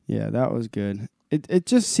good. Yeah, that was good. It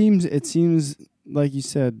just seems like you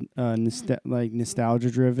said,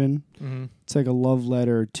 nostalgia driven. Mm-hmm. It's like a love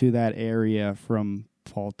letter to that area from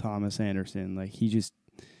Paul Thomas Anderson. Like he's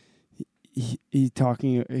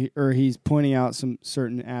talking or he's pointing out some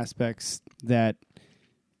certain aspects that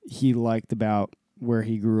he liked about where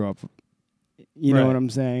he grew up. You know what I'm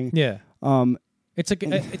saying? Yeah. It's like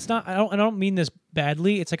it's not. I don't mean this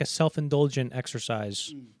badly. It's like a self-indulgent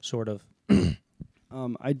exercise, sort of.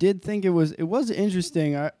 I did think it was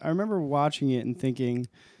interesting. I remember watching it and thinking,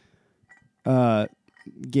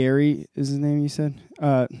 Gary is his name. You said.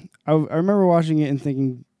 I remember watching it and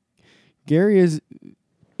thinking, Gary is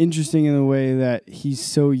interesting in the way that he's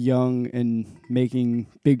so young and making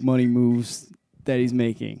big money moves that he's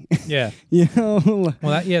making. Yeah. You know.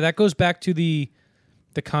 Well, that goes back to the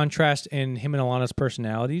contrast in him and Alana's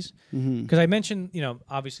personalities. Because I mentioned,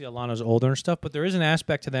 obviously Alana's older and stuff, but there is an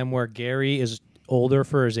aspect to them where Gary is older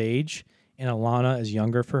for his age and Alana is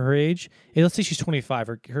younger for her age. And let's say she's 25.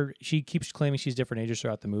 She keeps claiming she's different ages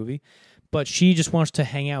throughout the movie, but she just wants to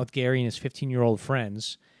hang out with Gary and his 15-year-old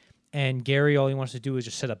friends. And Gary, all he wants to do is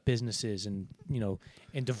just set up businesses and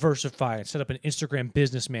diversify and set up an Instagram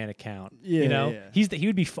businessman account. Yeah. He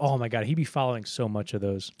would be. Oh my God, he'd be following so much of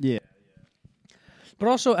those. Yeah. But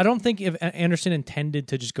also, I don't think if Anderson intended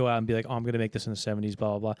to just go out and be like, "Oh, I'm going to make this in the 70s," blah,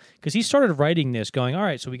 blah, blah. Because he started writing this going, all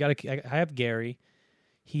right, so I have Gary.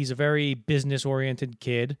 He's a very business-oriented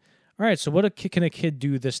kid. all right, so what can a kid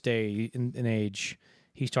do this day in age?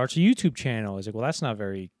 He starts a YouTube channel. He's like, well, that's not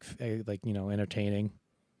very entertaining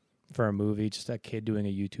for a movie. Just a kid doing a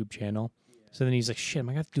YouTube channel. Yeah. So then he's like, shit, am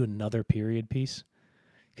I going to have to do another period piece?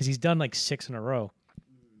 Because he's done like 6 in a row.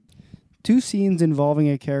 2 scenes involving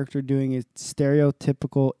a character doing a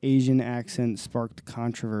stereotypical Asian accent sparked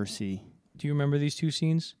controversy. Do you remember these 2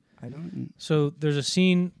 scenes? I don't. So there's a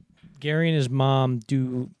scene, Gary and his mom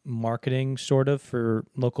do marketing sort of for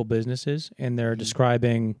local businesses, and they're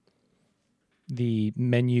describing the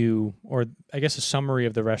menu, or I guess a summary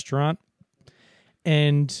of the restaurant.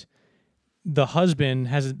 And the husband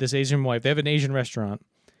has this Asian wife. They have an Asian restaurant.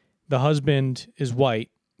 The husband is white,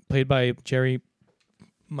 played by Jerry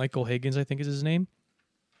Michael Higgins, I think is his name.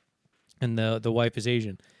 And the wife is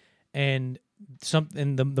Asian. And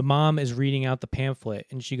the mom is reading out the pamphlet,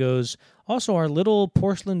 and she goes, also our little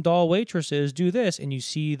porcelain doll waitresses do this, and you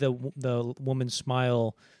see the woman's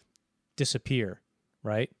smile disappear,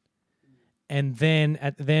 right? And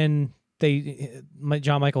then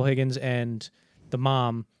John Michael Higgins and the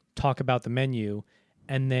mom talk about the menu,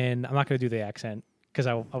 and then I'm not going to do the accent because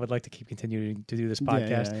I would like to keep continuing to do this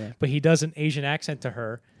podcast. Yeah. But he does an Asian accent to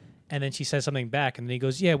her, and then she says something back, and then he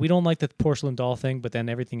goes, yeah, we don't like the porcelain doll thing, but then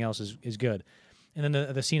everything else is good. And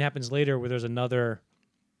then the scene happens later where he's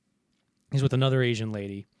with another Asian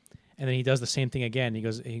lady, and then he does the same thing again.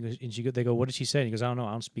 They go, what did she say? And he goes, I don't know,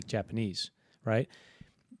 I don't speak Japanese, right?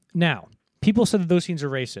 Now, people said that those scenes are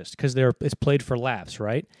racist because it's played for laughs,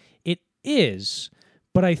 right? It is,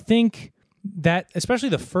 but I think that, especially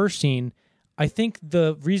the first scene, I think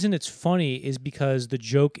the reason it's funny is because the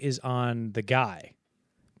joke is on the guy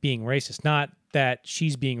being racist, not that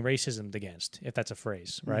she's being racismed against, if that's a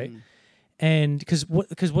phrase, right? And because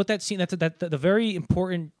what that scene, the very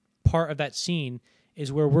important part of that scene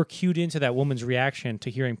is where we're cued into that woman's reaction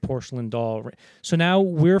to hearing porcelain doll. So now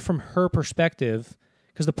we're from her perspective,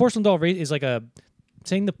 because the porcelain doll is like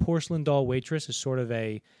saying the porcelain doll waitress is sort of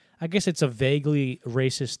I guess it's a vaguely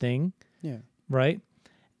racist thing. Yeah. Right?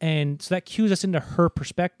 And so that cues us into her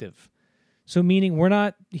perspective. So meaning we're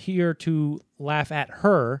not here to laugh at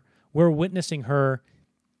her. We're witnessing her,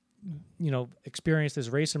 experience this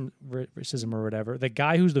racism or whatever. The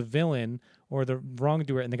guy who's the villain or the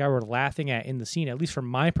wrongdoer and the guy we're laughing at in the scene, at least from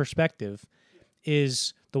my perspective,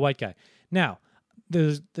 is the white guy. Now,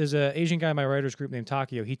 there's an Asian guy in my writers group named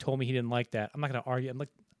Takio. He told me he didn't like that. I'm not going to argue.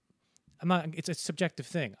 I'm not. It's a subjective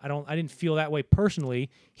thing. I didn't feel that way personally.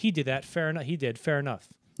 He did that. Fair enough. He did. Fair enough.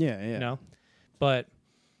 Yeah. But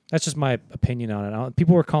that's just my opinion on it.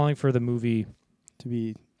 People were calling for the movie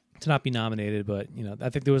to not be nominated, but I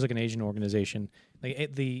think there was like an Asian organization,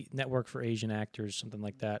 like the Network for Asian Actors, something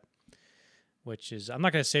like that. Which is, I'm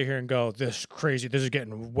not going to sit here and go, this is crazy. This is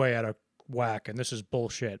getting way out of whack, and this is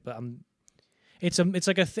bullshit. But it's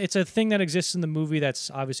a thing that exists in the movie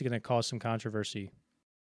that's obviously going to cause some controversy.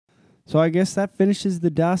 So I guess that finishes the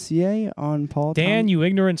dossier on Paul. Dan, you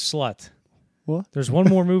ignorant slut. What? There's one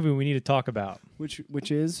more movie we need to talk about.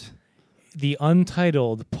 Which is the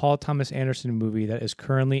untitled Paul Thomas Anderson movie that is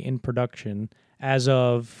currently in production as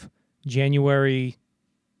of January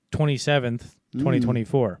 27th,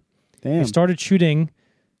 2024. Damn. It started shooting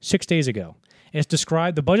 6 days ago. It's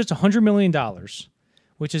described, the budget's $100 million,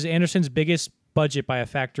 which is Anderson's biggest budget by a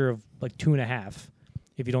factor of like 2.5,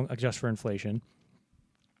 if you don't adjust for inflation.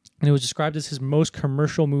 And it was described as his most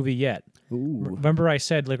commercial movie yet. Ooh. Remember I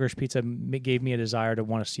said Licorice Pizza gave me a desire to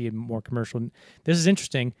want to see it more commercial. This is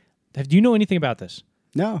interesting. Do you know anything about this?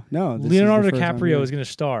 No. Leonardo DiCaprio is going to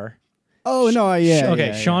star. Oh, no, yeah. Okay,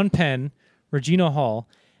 yeah. Sean Penn, Regina Hall,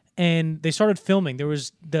 and they started filming. There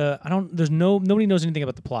was nobody knows anything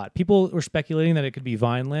about the plot. People were speculating that it could be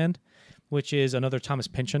Vineland, which is another Thomas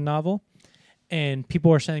Pynchon novel, and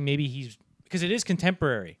people are saying maybe because it is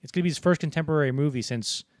contemporary. It's going to be his first contemporary movie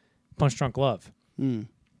since Punch Drunk Love.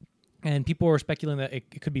 And people were speculating that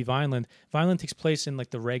it could be Vineland. Vineland takes place in like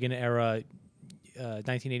the Reagan era,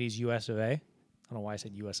 1980s U.S. of A. I don't know why I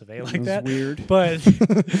said U.S. of A like that. Weird.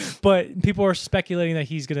 But people are speculating that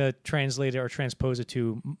he's going to translate it or transpose it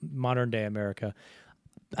to modern day America.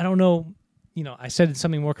 I don't know. I said it's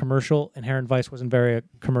something more commercial. Inherent Vice wasn't very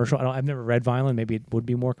commercial. I've never read Vineland. Maybe it would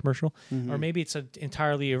be more commercial. Or maybe it's an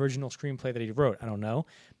entirely original screenplay that he wrote. I don't know.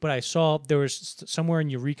 But I saw there was somewhere in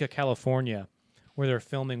Eureka, California, where they're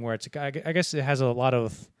filming where I guess it has a lot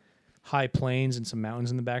of high plains and some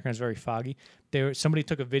mountains in the background. It's very foggy. Somebody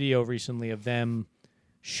took a video recently of them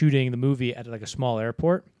shooting the movie at like a small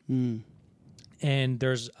airport. And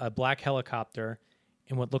there's a black helicopter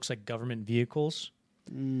and what looks like government vehicles.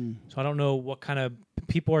 So I don't know what kind of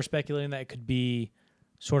people are speculating that it could be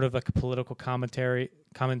sort of like a political comedy.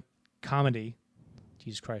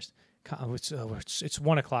 Jesus Christ. It's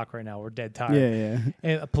 1:00 right now. We're dead tired.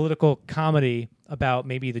 Yeah. A political comedy about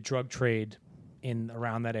maybe the drug trade in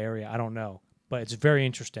around that area. I don't know, but it's very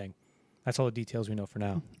interesting. That's all the details we know for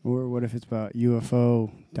now. Or what if it's about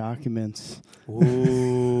UFO documents?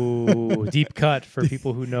 Ooh, deep cut for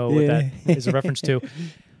people who know what that is a reference to.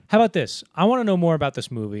 How about this? I want to know more about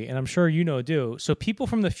this movie, and I'm sure you do. So people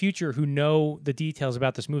from the future who know the details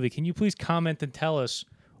about this movie, can you please comment and tell us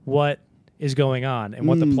what is going on and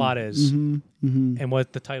what the plot is and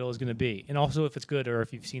what the title is going to be, and also if it's good or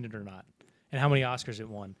if you've seen it or not, and how many Oscars it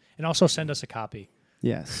won, and also send us a copy.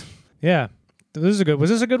 Yes. Yeah. Was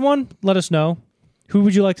this a good one? Let us know. Who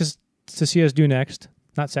would you like to see us do next?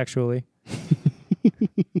 Not sexually.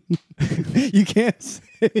 You can't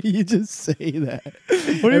say, you just say that.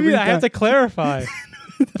 What do you mean? I have to clarify.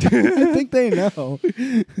 I think they know.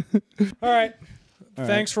 All right.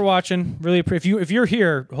 Thanks for watching. Really, if you're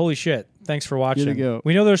here, holy shit! Thanks for watching. Here to go.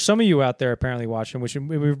 We know there's some of you out there apparently watching, which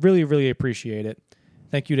we really, really appreciate it.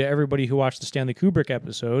 Thank you to everybody who watched the Stanley Kubrick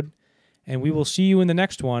episode, and we will see you in the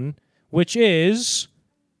next one, which is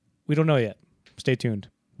we don't know yet. Stay tuned.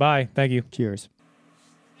 Bye. Thank you. Cheers.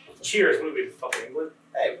 Cheers.